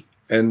haughty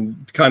and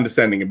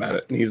condescending about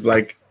it. And he's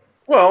like,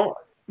 "Well,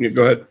 yeah,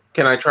 go ahead.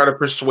 Can I try to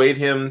persuade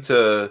him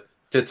to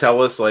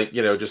tell us,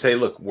 just hey,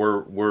 look,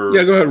 we're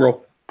yeah, go ahead,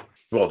 roll.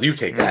 Well, you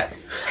take that."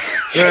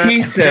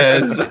 He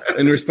says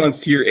in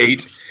response to your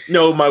 8.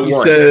 No, my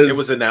 1. It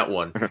was a nat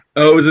 1.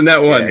 Oh, it was a nat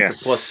 1. Yeah,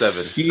 it's a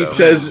 +7. He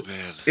says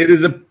it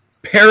is a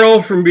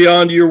peril from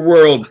beyond your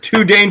world,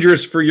 too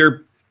dangerous for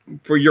your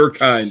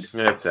kind.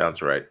 That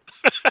sounds right.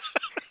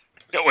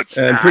 No, it's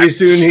and not. Pretty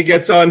soon he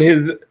gets on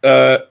his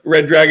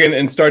red dragon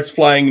and starts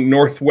flying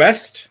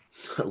northwest.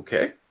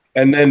 Okay.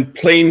 And then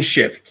plane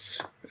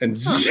shifts and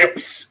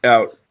zips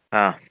out,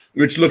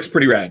 which looks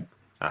pretty rad.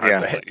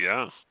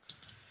 Yeah.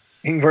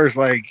 Ingvar's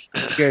like,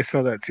 you guys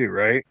saw that too,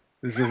 right?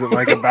 This isn't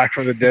like a Back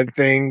from the Dead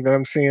thing that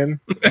I'm seeing.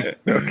 Okay.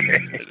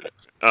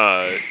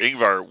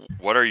 Ingvar,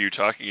 what are you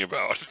talking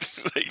about?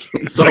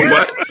 So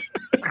what?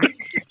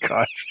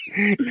 Gosh.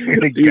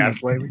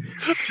 Gaslight me.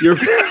 You're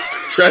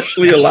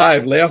freshly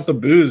alive. Lay off the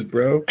booze,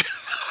 bro.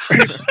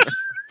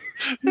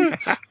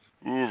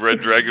 Ooh, Red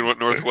Dragon went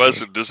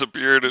northwest and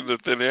disappeared into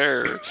thin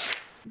air.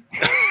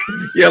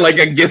 Yeah, like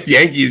a Gith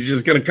Yankee is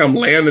just gonna come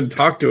land and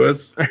talk to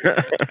us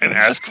and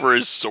ask for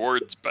his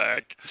swords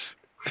back.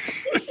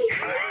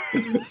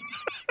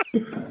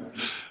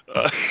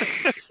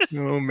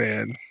 Oh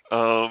man.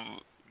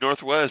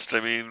 Northwest.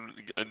 I mean,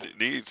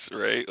 needs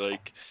right.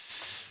 Like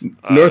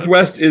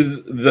northwest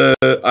is the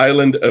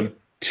island of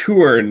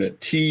Tuern,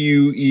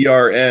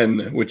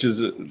 Tuern, which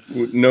is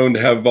known to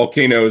have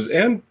volcanoes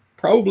and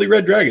probably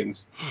red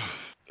dragons.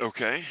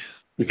 Okay.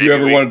 If you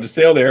ever wanted to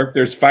sail there,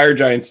 there's fire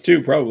giants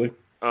too, probably.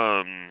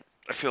 I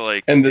feel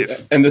like and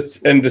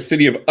the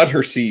city of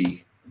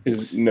Uttersea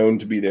is known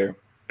to be there.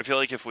 I feel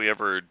like if we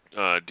ever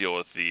deal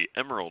with the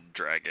Emerald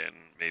Dragon,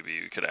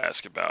 maybe we could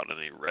ask about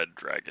any red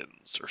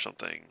dragons or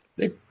something.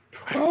 They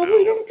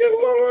probably don't get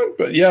along,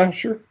 but yeah,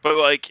 sure. But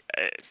like,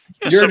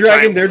 you're a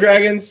dragon, they're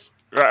dragons.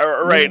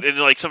 Right, and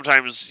like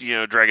sometimes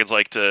dragons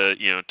like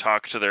to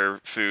talk to their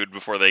food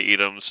before they eat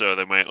them, so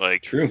they might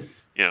like true.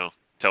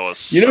 Tell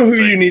us. You know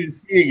who you need to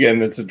see again?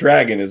 That's a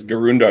dragon is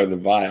Garundar the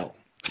Vile.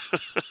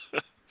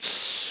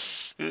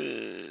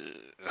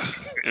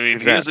 I mean,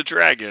 he is a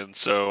dragon,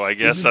 so I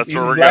guess that's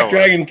where we're going. Black going.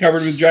 Dragon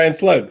covered with giant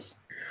slugs.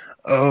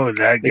 Oh,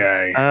 that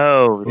guy.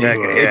 Oh, that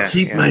guy. Yeah, I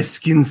keep my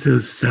skin so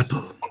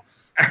supple.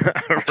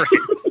 right.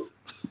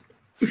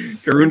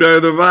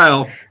 Karundar the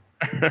Vile.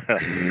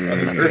 On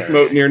his Earth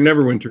moat near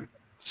Neverwinter.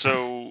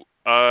 So,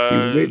 He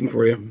was waiting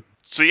for you.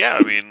 So yeah,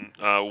 I mean,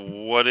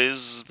 what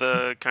is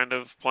the kind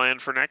of plan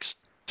for next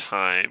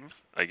time?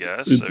 I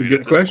guess It's a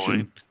good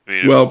question.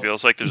 It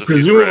feels like there's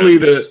presumably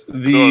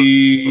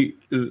the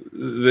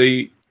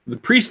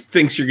priest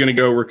thinks you're going to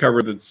go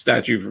recover the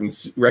statue from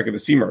the wreck of the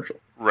Sea Marshal,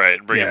 right,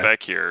 and bring it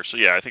back here. So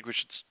yeah, I think we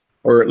should,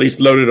 or at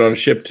least load it on a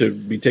ship to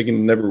be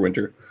taken to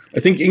Neverwinter. I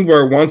think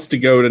Ingvar wants to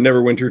go to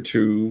Neverwinter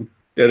to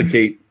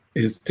dedicate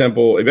his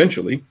temple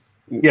eventually.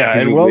 Yeah,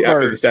 and Welgar,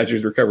 after the statue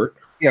is recovered.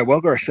 Yeah,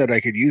 Welgar said I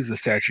could use the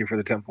statue for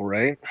the temple,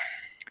 right?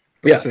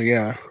 Yeah. So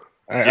yeah,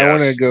 I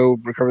want to go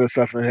recover the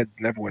stuff and head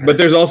to Neverwinter. But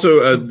there's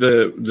also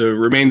the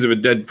remains of a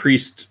dead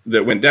priest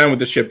that went down with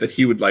the ship that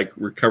he would like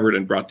recovered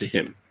and brought to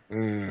him.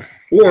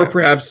 Or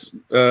perhaps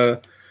now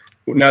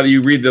that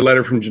you read the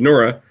letter from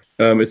Janora,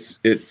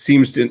 it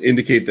seems to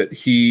indicate that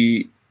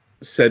he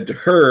said to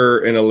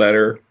her in a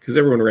letter, because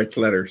everyone writes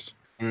letters,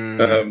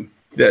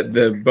 that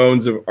the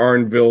bones of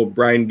Arnville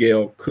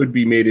Brindegale could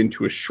be made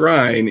into a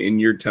shrine in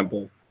your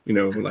temple,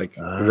 like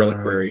a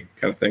reliquary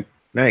kind of thing.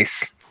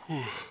 Nice.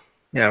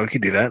 Yeah, we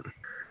could do that.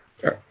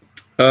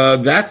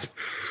 That's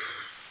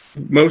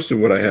most of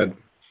what I had.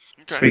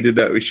 Okay. So we did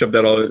that. We shoved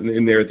that all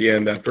in there at the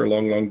end after a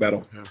long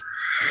battle. Yeah.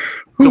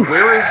 So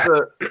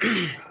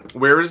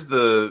where is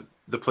the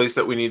place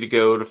that we need to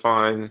go to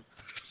find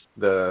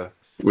the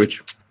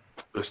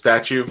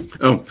statue?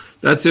 Oh,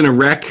 that's in a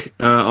wreck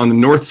on the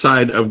north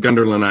side of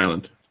Gunderland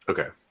Island.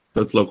 Okay.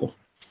 That's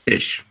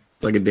local-ish.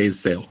 It's like a day's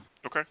sail.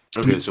 Okay.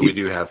 Okay, so we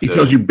do have He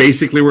tells you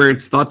basically where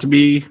it's thought to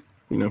be,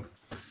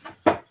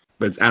 but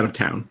it's out of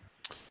town.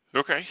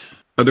 Okay.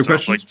 Other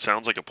questions?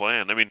 Sounds like a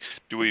plan. I mean,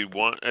 do we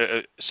want...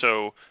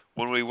 so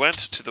when we went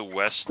to the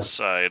west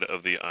side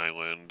of the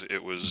island,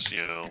 it was,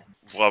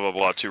 blah, blah,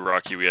 blah, too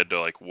rocky. We had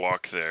to,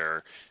 walk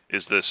there.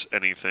 Is this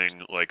anything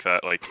like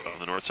that, on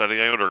the north side of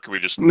the island, or can we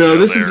just... No,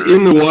 this is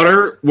in the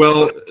water.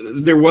 Well,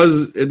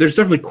 there's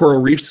definitely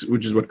coral reefs,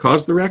 which is what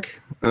caused the wreck,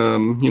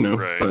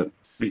 right. But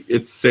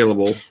it's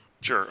sailable.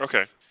 Sure,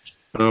 okay.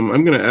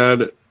 I'm going to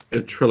add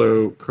a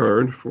Trello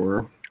card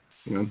for...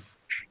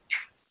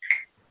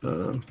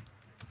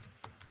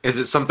 Is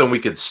it something we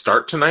could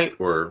start tonight,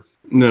 or...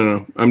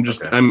 No. I'm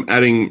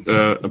adding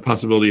a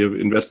possibility of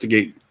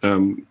investigate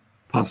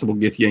possible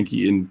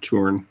Githyanki in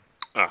Torn.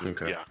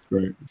 Okay. Yeah.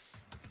 Right.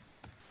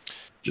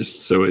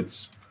 Just so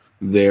it's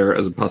there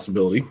as a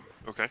possibility.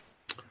 Okay.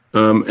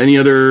 Any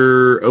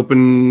other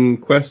open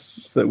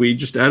quests that we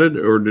just added,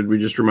 or did we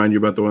just remind you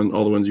about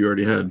all the ones you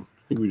already had?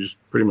 I think we just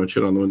pretty much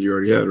hit on the ones you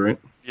already had, right?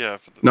 Yeah.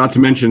 Not to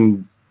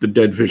mention the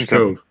Dead Fish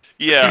Cove.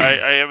 Yeah,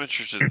 I am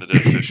interested in the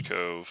Dead Fish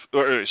Cove.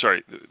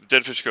 Sorry, the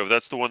Dead Fish Cove.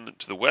 That's the one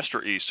to the west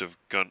or east of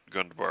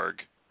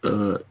Gundbarg.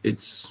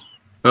 It's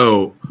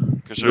the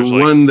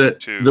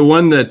two.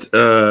 one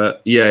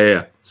that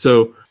yeah.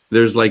 So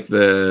there's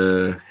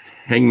the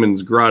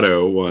Hangman's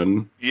Grotto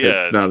one. Yeah,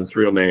 that's not its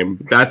real name.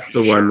 That's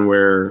the one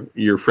where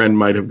your friend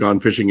might have gone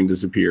fishing and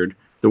disappeared.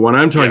 The one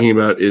I'm talking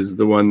about is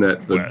the one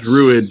that the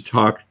druid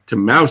talked to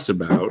Mouse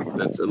about.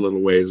 That's a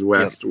little ways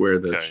west, where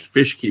the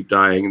fish keep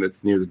dying.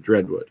 That's near the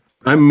Dreadwood.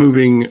 I'm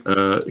moving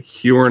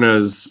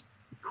Kiorna's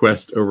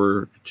quest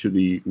over to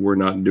the "We're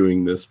not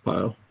doing this"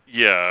 pile.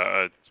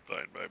 Yeah, it's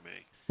fine by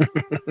me.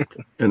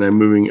 And I'm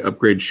moving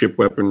upgrade ship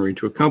weaponry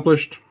to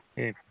accomplished.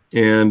 Okay.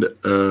 And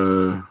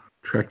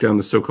track down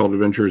the so-called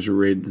adventurers who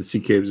raid the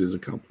sea caves is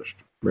accomplished.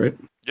 Right?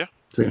 Yeah.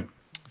 So yeah.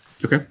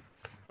 Okay.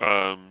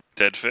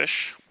 Dead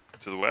fish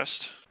to the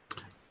west.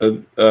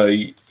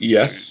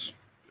 Yes.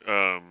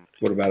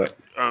 What about it?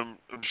 I'm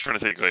just trying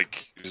to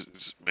think. Does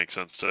it make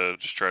sense to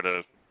just try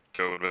to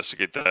go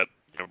investigate that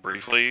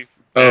briefly?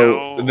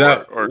 Oh,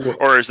 now?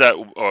 Or is that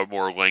a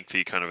more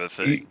lengthy kind of a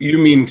thing? You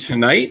mean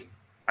tonight?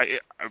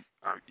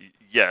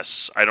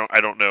 Yes. I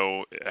don't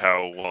know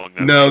how long.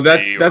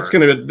 That's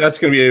gonna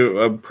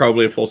be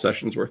probably a full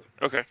session's worth.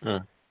 Okay.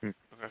 Okay.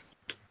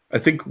 I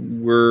think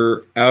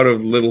we're out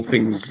of little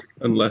things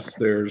unless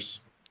there's.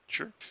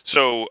 Sure.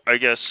 So I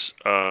guess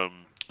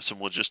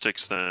some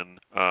logistics then.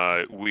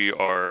 We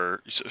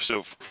are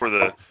so for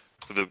the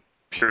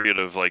period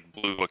of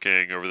blue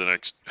booking over the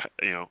next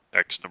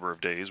X number of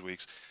days,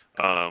 weeks.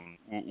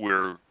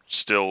 We're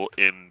still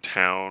in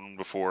town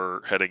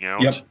before heading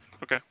out. Yep.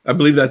 Okay. I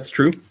believe that's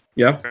true.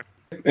 Yeah. Okay.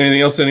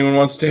 Anything else anyone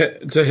wants to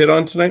hit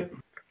on tonight?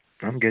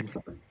 I'm good.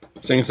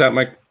 Sing us out,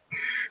 Mike.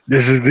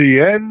 This is the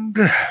end.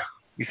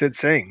 You said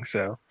sing,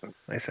 so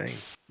I sang.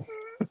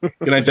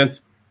 Good night,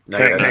 gents.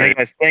 Night,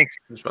 guys. Thanks.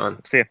 It was fun.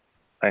 See ya.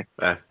 Bye.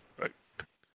 Bye.